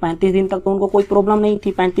थे वो तो 35 दिन तक तो उनको कोई प्रॉब्लम नहीं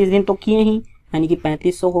थी, 35 दिन तो किए ही, यानी कि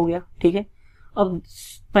 3500 हो गया। ठीक है, अब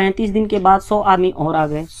 35 दिन के बाद 100 आदमी और आ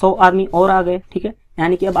गए, 100 आदमी और आ गए। ठीक है,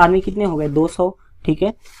 यानी कि अब आदमी कितने हो गए 200। ठीक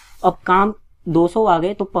है, अब काम 200 आ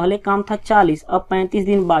गए, तो पहले काम था 40, अब 35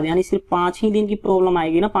 दिन बाद, यानी सिर्फ 5 ही दिन की प्रॉब्लम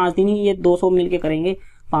आएगी ना, 5 दिन ही ये 200 मिलके करेंगे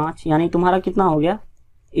 5, यानी तुम्हारा कितना हो गया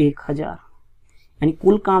 1000, यानी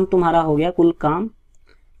कुल काम तुम्हारा हो गया, कुल काम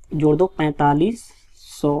जोड़ दो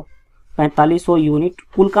 4500। 4500 यूनिट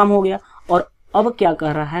कुल काम हो गया। और अब क्या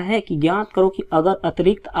कह रहा है कि ज्ञात करो कि अगर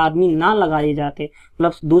अतिरिक्त आदमी ना लगाए जाते,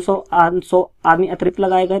 मतलब 200 आदमी अतिरिक्त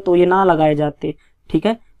लगाए गए तो ये ना लगाए जाते, ठीक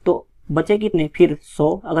है, तो बचे कितने, फिर 100।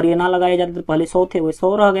 अगर ये ना लगाए जाते तो पहले 100 थे, वो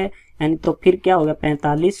 100 रह गए, यानी तो फिर क्या हो गया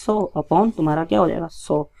 4500 अपॉन तुम्हारा क्या हो जाएगा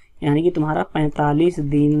 100, यानी कि तुम्हारा 45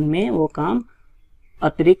 दिन में वो काम,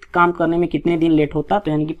 अतिरिक्त काम करने में कितने दिन लेट होता,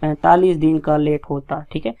 तो यानी कि 45 दिन का लेट होता।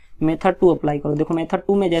 ठीक है, मेथड 2 अप्लाई करो। देखो मेथड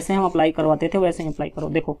 2 में जैसे हम अप्लाई करवाते थे वैसे ही अप्लाई करो।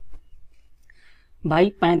 देखो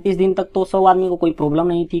भाई 35 दिन तक तो 100 आदमी को कोई प्रॉब्लम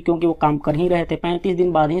नहीं थी क्योंकि वो काम कर ही रहे थे। 35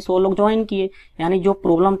 दिन बाद ही 100 लोग ज्वाइन किए, यानी जो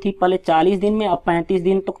प्रॉब्लम थी पहले 40 दिन में, अब 35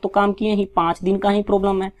 दिन तक तो काम किए ही, 5 दिन का ही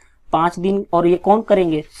प्रॉब्लम है। 5 दिन, और ये कौन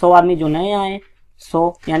करेंगे, 100 आदमी जो नए आए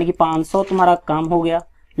 100, यानी कि 500 तुम्हारा काम हो गया।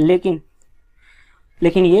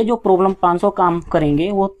 लेकिन ये जो प्रॉब्लम 500 काम करेंगे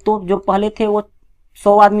वो तो जो पहले थे वो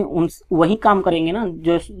 100 आदमी वही काम करेंगे ना,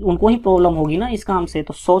 जो उनको ही प्रॉब्लम होगी ना इस काम से।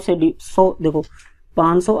 तो 100 से 100, देखो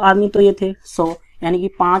 500 आदमी तो ये थे 100, यानी कि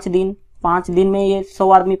 5 दिन में ये 100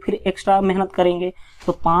 आदमी फिर एक्स्ट्रा मेहनत करेंगे,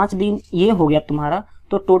 तो 5 दिन ये हो गया तुम्हारा।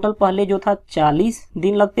 तो टोटल पहले जो था 40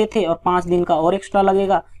 दिन लगते थे और 5 दिन का और एक्स्ट्रा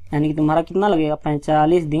लगेगा, यानी कि तुम्हारा कितना लगेगा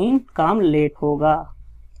 45 दिन काम लेट होगा।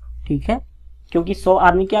 ठीक है, क्योंकि 100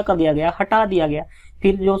 आदमी क्या कर दिया गया, हटा दिया गया।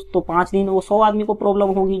 फिर जो तो 5 दिन वो 100 आदमी को प्रॉब्लम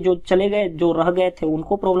होगी, जो चले गए जो रह गए थे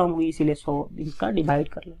उनको प्रॉब्लम होगी, इसीलिए 100 दिन का डिवाइड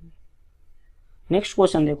कर लेंगे। नेक्स्ट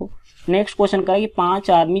क्वेश्चन देखो, नेक्स्ट क्वेश्चन का है कि 5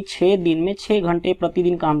 आदमी 6 दिन में 6 घंटे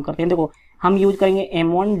प्रतिदिन काम करते हैं। देखो हम यूज करेंगे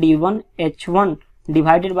M1 D1 H1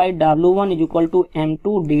 divided by W1 is equal to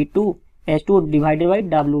M2 D2 H2 divided by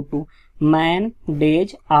W2। Man,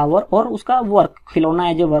 days, our और उसका वर्क, खिलौना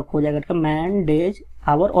एज ए वर्क हो जाएगा। मैन, डेज,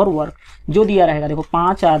 आवर और वर्क जो दिया रहेगा। देखो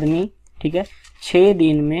 5 आदमी, ठीक है, 6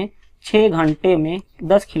 दिन में 6 घंटे में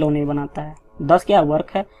 10 खिलौने बनाता है, 10 क्या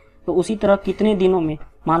वर्क है। तो उसी तरह कितने दिनों में,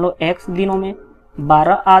 मान लो x दिनों में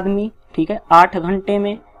 12 आदमी, ठीक है, 8 घंटे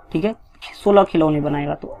में, ठीक है, 16 खिलौने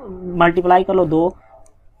बनाएगा। तो मल्टीप्लाई कर लो 2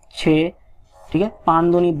 6, ठीक है,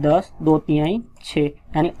 5 दूनी 10, 2 तिहाई 6,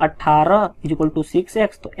 यानी 18 इज इक्वल टू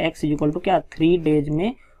 6x। तो x इज इक्वल टू क्या 3 डेज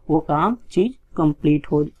में वो काम चीज कंप्लीट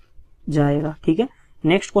हो जाएगा। ठीक है,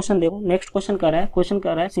 नेक्स्ट क्वेश्चन देखो, नेक्स्ट क्वेश्चन कर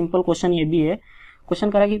रहा है सिंपल क्वेश्चन ये भी है। क्वेश्चन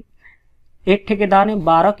कर रहा है कि एक ठेकेदार ने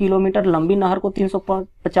 12 किलोमीटर लंबी नहर को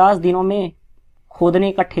 350 दिनों में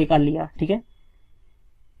खोदने का ठेका लिया। ठीक है,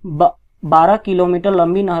 12 किलोमीटर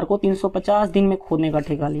लंबी नहर को 350 दिन में खोदने का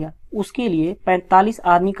ठेका लिया। उसके लिए 45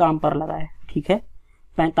 आदमी काम पर लगाए। ठीक है,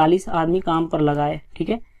 45 आदमी काम पर लगाए। ठीक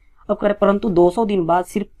है, अब करे परंतु 200 दिन बाद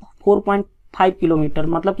सिर्फ 4.5 किलोमीटर,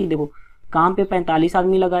 मतलब कि देखो काम पे 45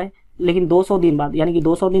 आदमी लगाए, लेकिन 200 दिन बाद, यानी कि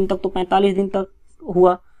 200 दिन तक तो 45 दिन तक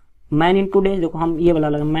हुआ। मैन इंटू डेज, देखो हम ये वाला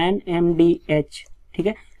लगा मैन MDH, ठीक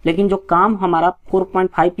है, लेकिन जो काम हमारा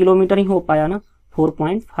 4.5 किलोमीटर ही हो पाया ना,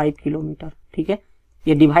 4.5 किलोमीटर। ठीक है,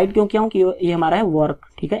 ये डिवाइड क्यों किया हूँ कि ये हमारा है वर्क।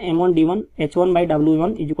 ठीक है, M1 D1 H1 by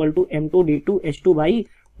W1 is equal to M2 D2 H2 by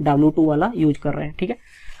W2 वाला यूज कर रहे हैं। ठीक है,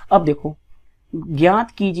 अब देखो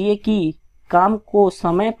ज्ञात कीजिए कि काम को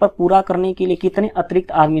समय पर पूरा करने के लिए कितने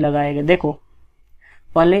अतिरिक्त आदमी लगाए गए। देखो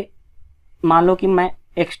पहले मान लो कि मैं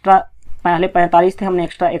एक्स्ट्रा, पहले 45 थे, हमने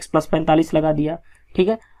एक्स्ट्रा x प्लस 45 लगा दिया। ठीक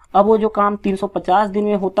है, अब वो जो काम 350 दिन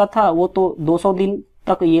में होता था वो तो 200 दिन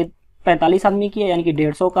तक ये 45 आदमी किया, यानी कि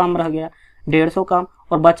 150 काम रह गया, 150 काम,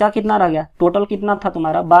 और बचा कितना रह गया, टोटल कितना था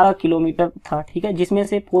तुम्हारा 12 किलोमीटर था। ठीक है, जिसमें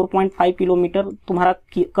से 4.5 किलोमीटर तुम्हारा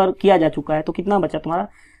किया जा चुका है, तो कितना बचा तुम्हारा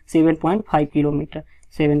 7.5 किलोमीटर।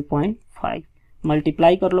 7.5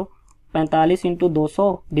 मल्टीप्लाई कर लो 45 into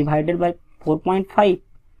 200 divided by 4.5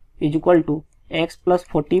 is equal to x plus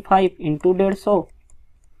 45 into 150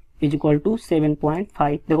 is equal to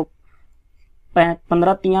 7.5। देखो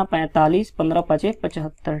 15 तिया 45, 15 पचे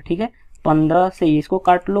 75। ठीक है, 15 से इसको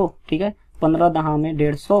काट लो। ठीक है, 15 दहा में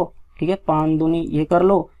 150। ठीक है, 5 दूनी ये कर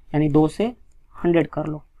लो, यानी 2 से 100 कर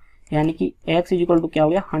लो, यानी कि x इज इक्वल टू क्या हो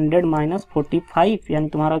गया 100 माइनस 45, यानी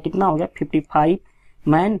तुम्हारा कितना हो गया 55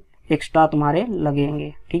 मैन एक्स्ट्रा तुम्हारे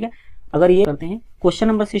लगेंगे। ठीक है, अगर ये करते हैं, क्वेश्चन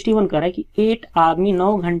नंबर 61 कर रहा है कि 8 आदमी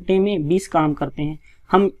 9 घंटे में 20 काम करते हैं।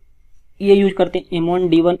 हम ये यूज करते हैं M1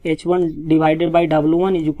 D1 H1 divided by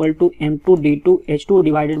W1 is equal to M2 D2 H2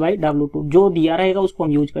 divided by W2, जो दिया रहेगा उसको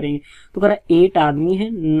हम यूज करेंगे। तो कह रहा है 8 आदमी है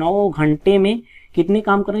 9 घंटे में कितने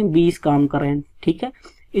काम कर रहे हैं, 20 काम कर रहे हैं। ठीक है,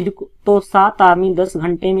 तो 7 आदमी 10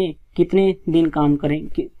 घंटे में कितने दिन काम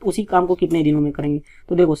करेंगे, उसी काम को कितने दिनों में करेंगे।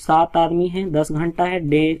 तो देखो 7 आदमी है 10 घंटा है,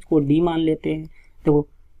 डे को D मान लेते हैं। देखो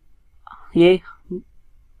ये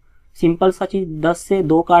सिंपल सा चीज 10 से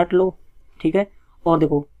 2 काट लो। ठीक है, और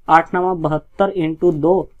देखो 8 9 72 इंटू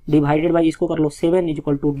 2 डिवाइडेड बाई इसको कर लो 7 इज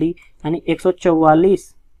इक्वल टू D, यानी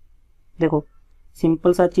 144। देखो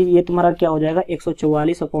सिंपल सा चीज, ये तुम्हारा क्या हो जाएगा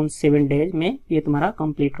 144/7 डेज में ये तुम्हारा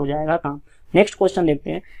कंप्लीट हो जाएगा काम। नेक्स्ट क्वेश्चन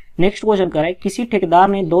देखते हैं। नेक्स्ट क्वेश्चन कह रहा है किसी ठेकेदार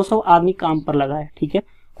ने 200 आदमी काम पर लगाया। ठीक है,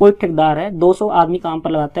 कोई ठेकेदार है 200 आदमी काम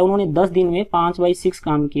पर लगाता है, उन्होंने 10 दिन में 5/6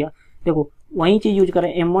 काम किया। देखो वही चीज यूज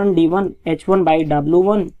करें, M1 D1 H1 by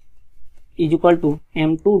W1 is equal to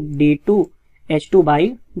M2 D2 H2 by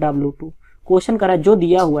W2। Question करा है जो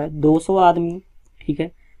दिया हुआ है 200 आदमी, ठीक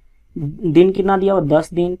है, दिन कितना दिया हुआ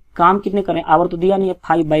 10 दिन, काम कितने करें, आवर तो दिया नहीं है,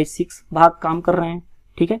 5/6 भाग काम कर रहे हैं।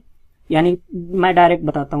 ठीक है, यानी मैं डायरेक्ट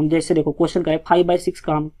बताता हूं, जैसे देखो क्वेश्चन करें 5/6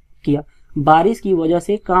 काम किया, बारिश की वजह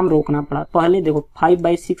से काम रोकना पड़ा। पहले देखो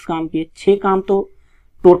 5/6 काम किए, 6 काम तो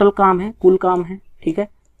टोटल काम है, कुल काम है। ठीक है,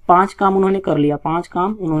 5 काम उन्होंने कर लिया, 5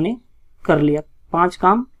 काम उन्होंने कर लिया, 5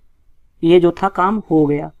 काम ये जो था काम हो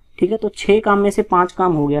गया। ठीक है, तो 6 काम में से 5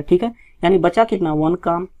 काम हो गया। ठीक है, यानी बचा कितना 1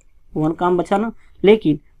 काम, 1 काम बचा ना।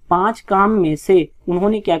 लेकिन 5 काम में से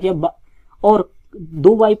उन्होंने क्या किया और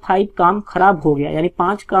 2/5 काम खराब हो गया, यानी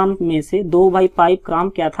 5 काम में से 2/5 काम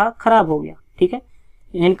क्या था खराब हो गया। ठीक है,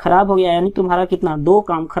 यानी खराब हो गया, यानी तुम्हारा कितना 2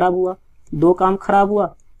 काम खराब हुआ, 2 काम खराब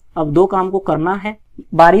हुआ। अब 2 काम को करना है,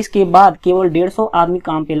 बारिश के बाद केवल 150 आदमी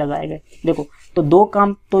काम पे लगाए गए। देखो तो 2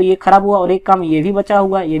 काम तो ये खराब हुआ और 1 काम ये भी बचा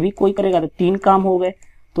हुआ, ये भी कोई करेगा तो 3 काम हो गए।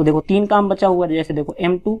 तो देखो 3 काम बचा हुआ, जैसे देखो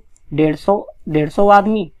M2 150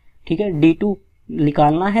 आदमी, ठीक है, D2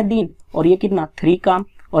 निकालना है दिन, और ये कितना 3 काम,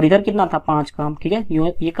 और इधर कितना था 5 काम। ठीक है,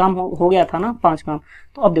 ये काम हो गया था ना 5 काम।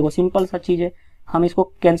 तो अब देखो सिंपल सा चीज है, हम इसको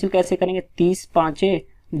कैंसिल कैसे करेंगे, 30 5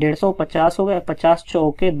 150 50 हो गए, 50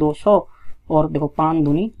 चौके 200, और देखो 5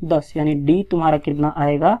 दूनी 10, यानी डी तुम्हारा कितना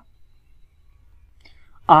आएगा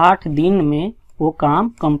 8 दिन में वो काम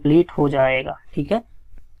कंप्लीट हो जाएगा। ठीक है,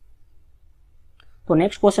 तो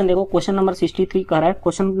नेक्स्ट क्वेश्चन देखो, क्वेश्चन नंबर 63 कह रहा है,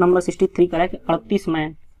 क्वेश्चन नंबर 63 कह रहा है कि 38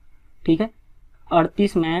 मैन, ठीक है,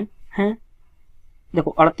 38 मैन हैं,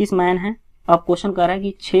 देखो 38 मैन हैं। अब क्वेश्चन कह रहा है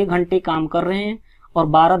कि 6 घंटे काम कर रहे हैं और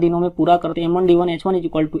 12 दिनों में पूरा करते हैं। M1 D1 H1 is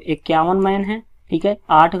equal to 51 man है। ठीक है,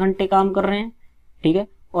 8 घंटे काम कर रहे हैं। ठीक है,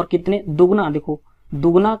 और कितने दुगना, देखो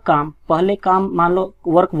दुगना काम, पहले काम मान लो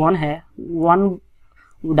वर्क 1 है, 1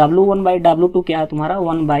 W1 by W2 क्या है तुम्हारा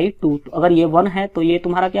 1/2, तो अगर ये 1 है तो ये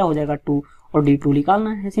तुम्हारा क्या हो जाएगा 2, और D2 निकालना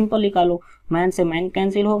है, सिंपल निकालो, मैन से मैन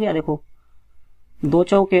कैंसिल हो गया। देखो 2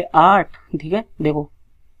 चौके 8, ठीक है, देखो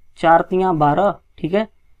 4 तियां 12, ठीक है,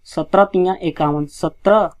 17 तियां 51,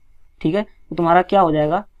 17, ठीक है, तो तुम्हारा क्या हो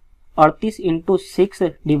जाएगा 38 ×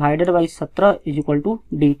 6 divided by 17 is equal to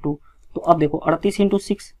D2। तो अब देखो 38 ×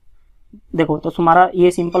 6, देखो तो तुम्हारा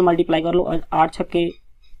ये सिंपल मल्टीप्लाई कर लो, 8 छक्के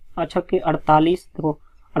 48, देखो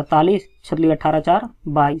 48 छतली 18 4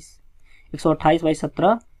 22,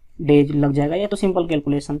 128/17 डेज लग जाएगा। ये तो सिंपल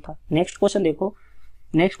कैलकुलेशन था। नेक्स्ट क्वेश्चन देखो,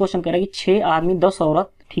 नेक्स्ट क्वेश्चन कह रहा है कि 6 आदमी 10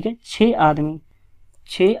 औरत, ठीक है,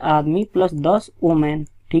 6 आदमी प्लस 10 वोमेन,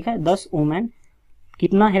 ठीक है, 10 वोमेन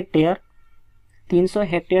कितना हेक्टेयर 300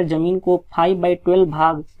 हेक्टेयर जमीन को 5/12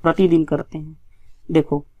 भाग प्रतिदिन करते हैं।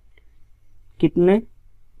 देखो कितने,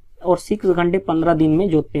 और 6 घंटे 15 दिन में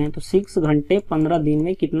जोतते हैं, तो 6 घंटे 15 दिन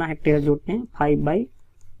में कितना हेक्टेयर जोतते हैं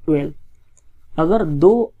 5/12। अगर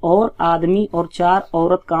 2 और आदमी और 4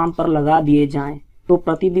 औरत काम पर लगा दिए जाएं तो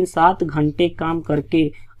प्रतिदिन 7 घंटे काम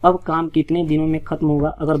करके अब काम कितने दिनों में खत्म होगा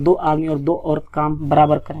अगर 2 आदमी और 2 औरत काम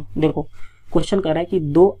बराबर करें। देखो क्वेश्चन कह रहा है कि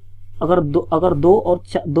अगर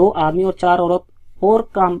 2 आदमी और 4 औरत और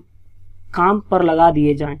काम पर लगा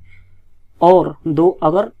दिए जाएं, और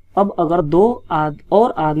अगर 2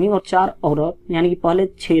 और आदमी और 4 औरत, यानी कि पहले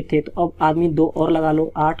 6 थे तो अब आदमी 2 और लगा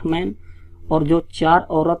लो 8 मैन, और जो 4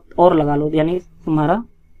 औरत और लगा लो, यानी तुम्हारा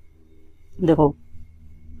देखो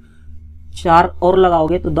 4 और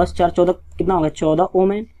लगाओगे तो 10 4 14 कितना होगा 14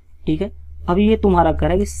 वोमेन। ठीक है, अभी ये तुम्हारा कह रहा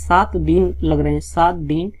है कि 7 दिन लग रहे हैं, 7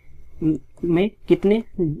 दिन में कितने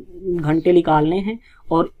घंटे निकालने हैं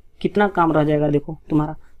और कितना काम रह जाएगा। देखो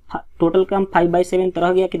तुम्हारा टोटल काम 5/7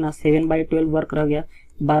 रह गया, कितना 7/12 वर्क रह गया,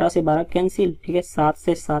 12 से 12 कैंसिल, ठीक है, 7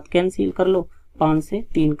 से 7 कैंसिल कर लो, 5 से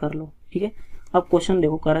 3 कर लो। ठीक है, अब क्वेश्चन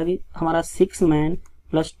देखो कह रहा है कि हमारा 6 man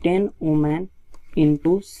plus 10 women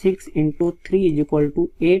into 6 × 3 is equal to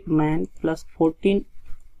 8 man plus 14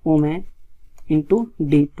 women into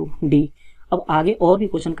D2। अब आगे और भी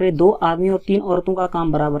क्वेश्चन करें, 2 आदमी और 3 औरतों का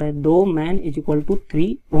काम बराबर है, 2 man is equal to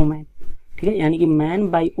 3 women. ठीक है, यानी कि मैन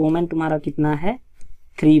बाई वोमेन तुम्हारा कितना है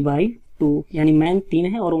 3/2, यानी मैन 3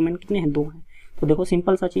 है और वोमेन कितने हैं 2 हैं। तो देखो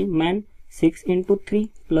सिंपल सा चीज, man 6 × 3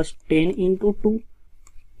 plus 10 × 2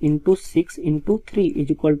 into 6 × 3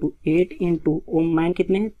 is equal to 8 into women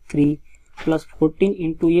कितने हैं 3 प्लस 14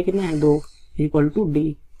 इंटू ये कितने हैं 2 इक्वल टू D।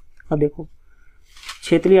 अब देखो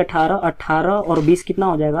 6 18 और 20 कितना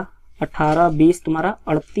हो जाएगा 18 20 तुम्हारा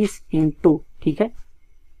 38 इंटू, ठीक है,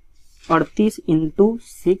 38 ×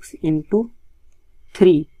 6 ×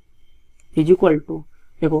 3 इज इक्वल टू,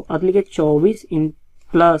 देखो अब लिखे 24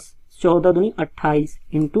 प्लस 14 दूनी 28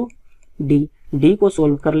 इंटू डी। डी को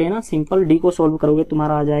सोल्व कर लेना, सिंपल डी को सोल्व करोगे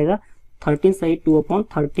तुम्हारा आ जाएगा 13 सही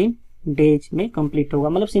 2/13 डेज में कंप्लीट होगा।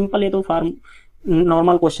 मतलब सिंपल, ये तो फार्म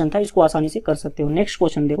नॉर्मल क्वेश्चन था, इसको आसानी से कर सकते हो। नेक्स्ट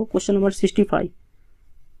क्वेश्चन देखो, क्वेश्चन नंबर 65।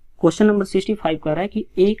 क्वेश्चन नंबर 65 कह रहा है कि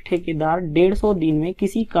एक ठेकेदार 150 दिन में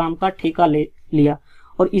किसी काम का ठेका लिया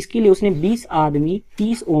और इसके लिए उसने 20 आदमी,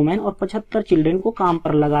 30 वोमेन और 75 चिल्ड्रन को काम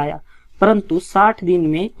पर लगाया, परंतु 60 दिन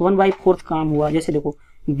में 1/4 काम हुआ। जैसे देखो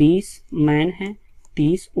 20 मैन है,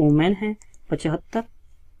 30 वोमेन है, 75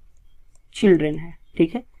 चिल्ड्रन है,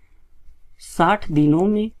 ठीक है। 60 दिनों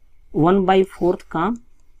में 1/4 काम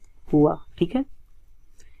हुआ, ठीक है,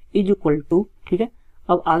 इज इक्वल टू, ठीक है।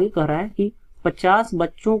 अब आगे कह रहा है कि 50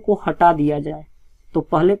 बच्चों को हटा दिया जाए, तो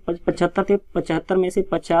पहले 75 थे, 75 में से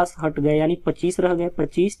 50 हट गए यानी 25 रह गए,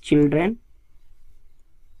 25 चिल्ड्रन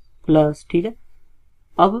प्लस, ठीक है।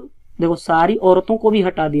 अब देखो सारी औरतों को भी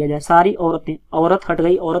हटा दिया जाए, सारी औरतें, औरत हट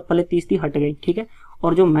गई, औरत पहले 30 थी हट गई, ठीक है।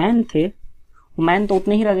 और जो मैन थे, मैन तो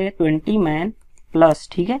उतने ही रह गए 20 मैन प्लस,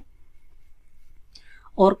 ठीक है।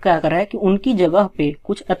 और क्या कर रहा है कि उनकी जगह पे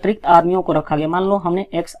कुछ अतिरिक्त आदमियों को रखा गया। मान लो हमने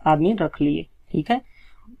x आदमी रख लिए, ठीक है।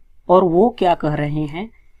 और वो क्या कह रहे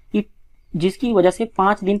हैं कि जिसकी वजह से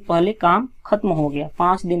 5 दिन पहले काम खत्म हो गया,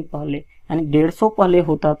 5 दिन पहले, यानी 150 पहले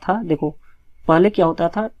होता था। देखो पहले क्या होता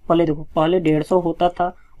था, पहले देखो पहले 150 होता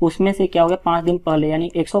था, उसमें से क्या हो गया 5 दिन पहले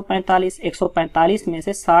यानी 145, 145 में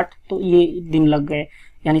से 60 तो ये दिन लग गए,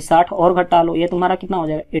 यानी 60 और घटा लो, ये तुम्हारा कितना हो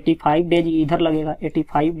जाएगा 85 डेज इधर लगेगा,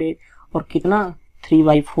 85 डेज। और कितना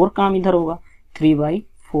 3/4 काम इधर होगा,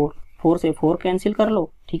 3/4, 4 से 4 कैंसिल कर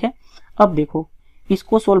लो, ठीक है। अब देखो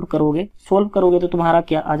इसको सोल्व करोगे तो तुम्हारा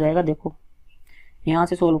क्या आ जाएगा, देखो यहां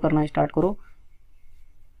से सोल्व करना स्टार्ट करो।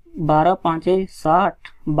 12 5 60,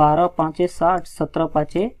 12 5 60, 17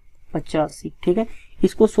 5 85, ठीक है।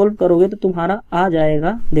 इसको सोल्व करोगे तो तुम्हारा आ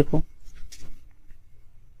जाएगा, देखो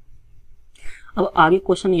अब आगे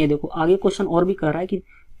क्वेश्चन ये देखो, आगे क्वेश्चन और भी कह रहा है कि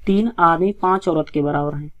 3 आदमी 5 औरत के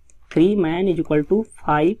बराबर हैं, 3 man is equal to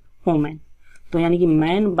 5 women. तो यानी कि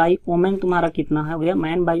मैन बाई वोमेन तुम्हारा कितना है, हो गया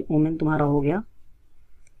मैन बाई वोमेन तुम्हारा हो गया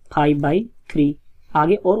 5/3।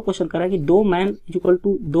 आगे और क्वेश्चन कर रहा है कि 2 man is equal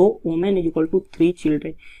to 2 women is equal to 3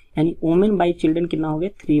 children, यानी वोमेन बाई चिल्ड्रन कितना हो गया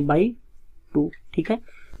 3/2, ठीक है।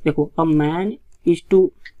 देखो अब मैन इज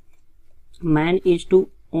टू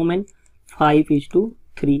वोमेन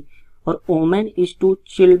 5:3 और वोमेन इज टू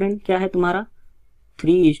चिल्ड्रन क्या है तुम्हारा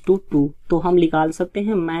 3:2। तो हम निकाल सकते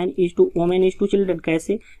हैं man is to women is to children,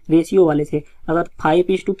 कैसे, रेशियो वाले से। अगर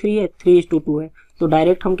 5:3 है, 3:2 है, तो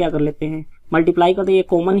डायरेक्ट हम क्या कर लेते हैं मल्टीप्लाई करते हैं, ये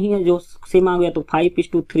कॉमन ही है जो सेम आ गया, तो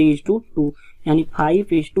 5:3:2 यानी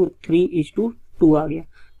 5:3:2 आ गया,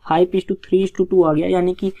 5:3:2 आ गया।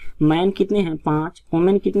 यानी कि मैन कितने हैं 5,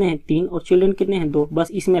 वोमेन कितने हैं 3 और चिल्ड्रन कितने हैं 2,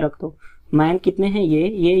 बस इसमें रख दो। मैन कितने हैं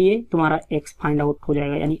ये तुम्हारा x फाइंड आउट हो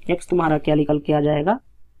जाएगा, यानी x तुम्हारा क्या निकल के आ जाएगा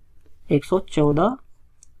 114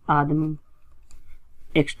 आदमी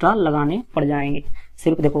एक्स्ट्रा लगाने पड़ जाएंगे।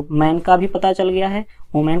 सिर्फ देखो मैन का भी पता चल गया है,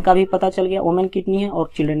 वोमेन का भी पता चल गया, वोमेन कितनी है और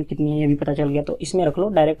चिल्ड्रन कितनी है ये भी पता चल गया, तो इसमें रख लो,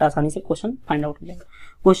 डायरेक्ट आसानी से क्वेश्चन फाइंड आउट हो जाएगा।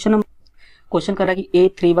 क्वेश्चन कर रहा है कि a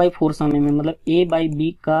 3/4 समय में, मतलब a बाई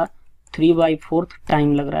बी का 3/4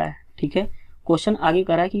 टाइम लग रहा है, ठीक है। क्वेश्चन आगे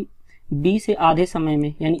कर रहा है कि b से आधे समय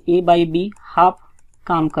में, यानी a बाई बी हाफ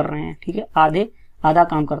काम कर रहे हैं, ठीक है, आधा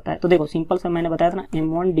काम करता है। तो देखो सिंपल सा मैंने बताया था ना,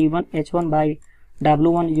 m1 d1 h1 by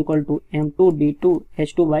w1 is equal to m2 d2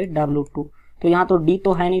 h2 by w2। तो यहाँ तो d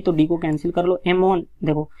तो है नहीं, तो d को कैंसिल कर लो। m1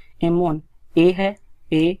 देखो m1 a है,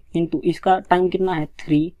 a इंटू इसका टाइम कितना है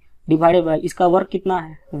 3 डिवाइडेड बाई इसका वर्क कितना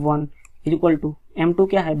है 1 इज इक्वल टू m2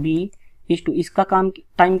 क्या है b इज टू इसका काम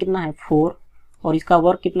टाइम कितना है 4 और इसका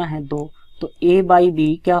वर्क कितना है 2। तो a बाई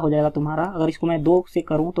बी क्या हो जाएगा तुम्हारा, अगर इसको मैं 2 से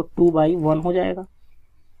करूँ तो 2/1 हो जाएगा,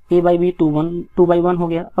 a बाई बी 2/1 हो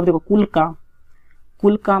गया। अब देखो कुल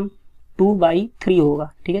काम 2/3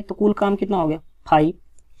 होगा, ठीक है। तो कुल काम कितना हो गया 5,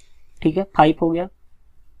 ठीक है 5 हो गया।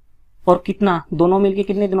 और कितना दोनों मिलके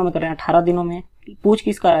कितने दिनों में कर रहे हैं 18 दिनों में। पूछ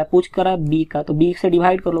किसका है, पूछ कर रहा है बी का, तो बी से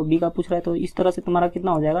डिवाइड कर लो, बी का पूछ रहा है, तो इस तरह से तुम्हारा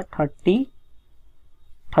कितना हो जाएगा 30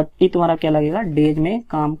 तुम्हारा क्या लगेगा डेज में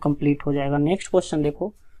काम कंप्लीट हो जाएगा। नेक्स्ट क्वेश्चन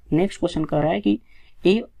देखो, नेक्स्ट क्वेश्चन कह रहा है कि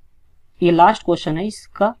ये लास्ट क्वेश्चन है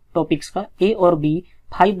इसका टॉपिक्स का, ए और बी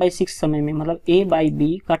 5/6 समय में, मतलब a बाई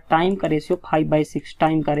बी का टाइम का रेशियो 5/6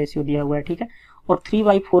 टाइम का रेशियो दिया हुआ है, ठीक है। और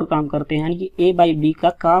 3/4 काम करते हैं, यानी कि a बाई बी का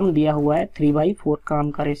काम दिया हुआ है 3/4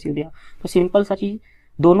 काम का रेशियो दिया। तो सिंपल सा चीज,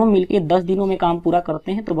 दोनों मिलके 10 दिनों में काम पूरा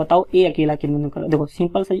करते हैं, तो बताओ a अकेला कितने दिन कर। देखो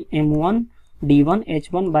सिंपल सा m1 d1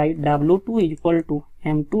 h1 by w2 is equal to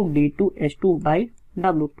m2 d2 h2 by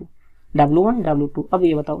w2। W1 W2। अब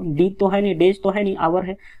ये बताओ डी तो है नहीं, डेज तो है नहीं, आवर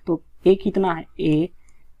है, तो ए कितना है, ए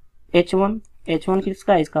H1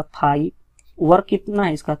 किसका है, इसका 5, वर्क कितना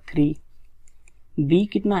है, इसका 3, बी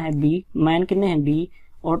कितना है, बी मैन कितने हैं, बी,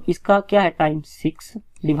 और इसका क्या है टाइम 6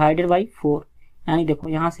 डिवाइडेड बाई 4, यानी देखो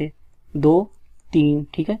यहाँ से 2 3,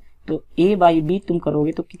 ठीक है। तो ए बाई बी तुम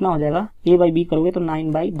करोगे तो कितना हो जाएगा, ए बाई बी करोगे तो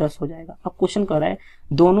 9/10 हो जाएगा। अब क्वेश्चन कर रहा है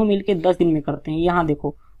दोनों मिलके 10 दिन में करते हैं। यहाँ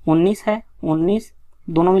देखो 19 है, 19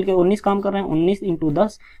 दोनों मिलके 19 काम कर रहे हैं, 19 ×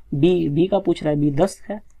 10, बी का पूछ रहा है, बी 10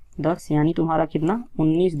 है, 10 यानी तुम्हारा कितना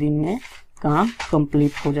 19 दिन में काम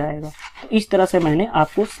कंप्लीट हो जाएगा। तो इस तरह से मैंने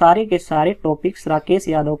आपको सारे के सारे टॉपिक्स राकेश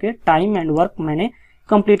यादव के टाइम एंड वर्क मैंने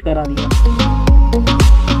कंप्लीट करा दिया।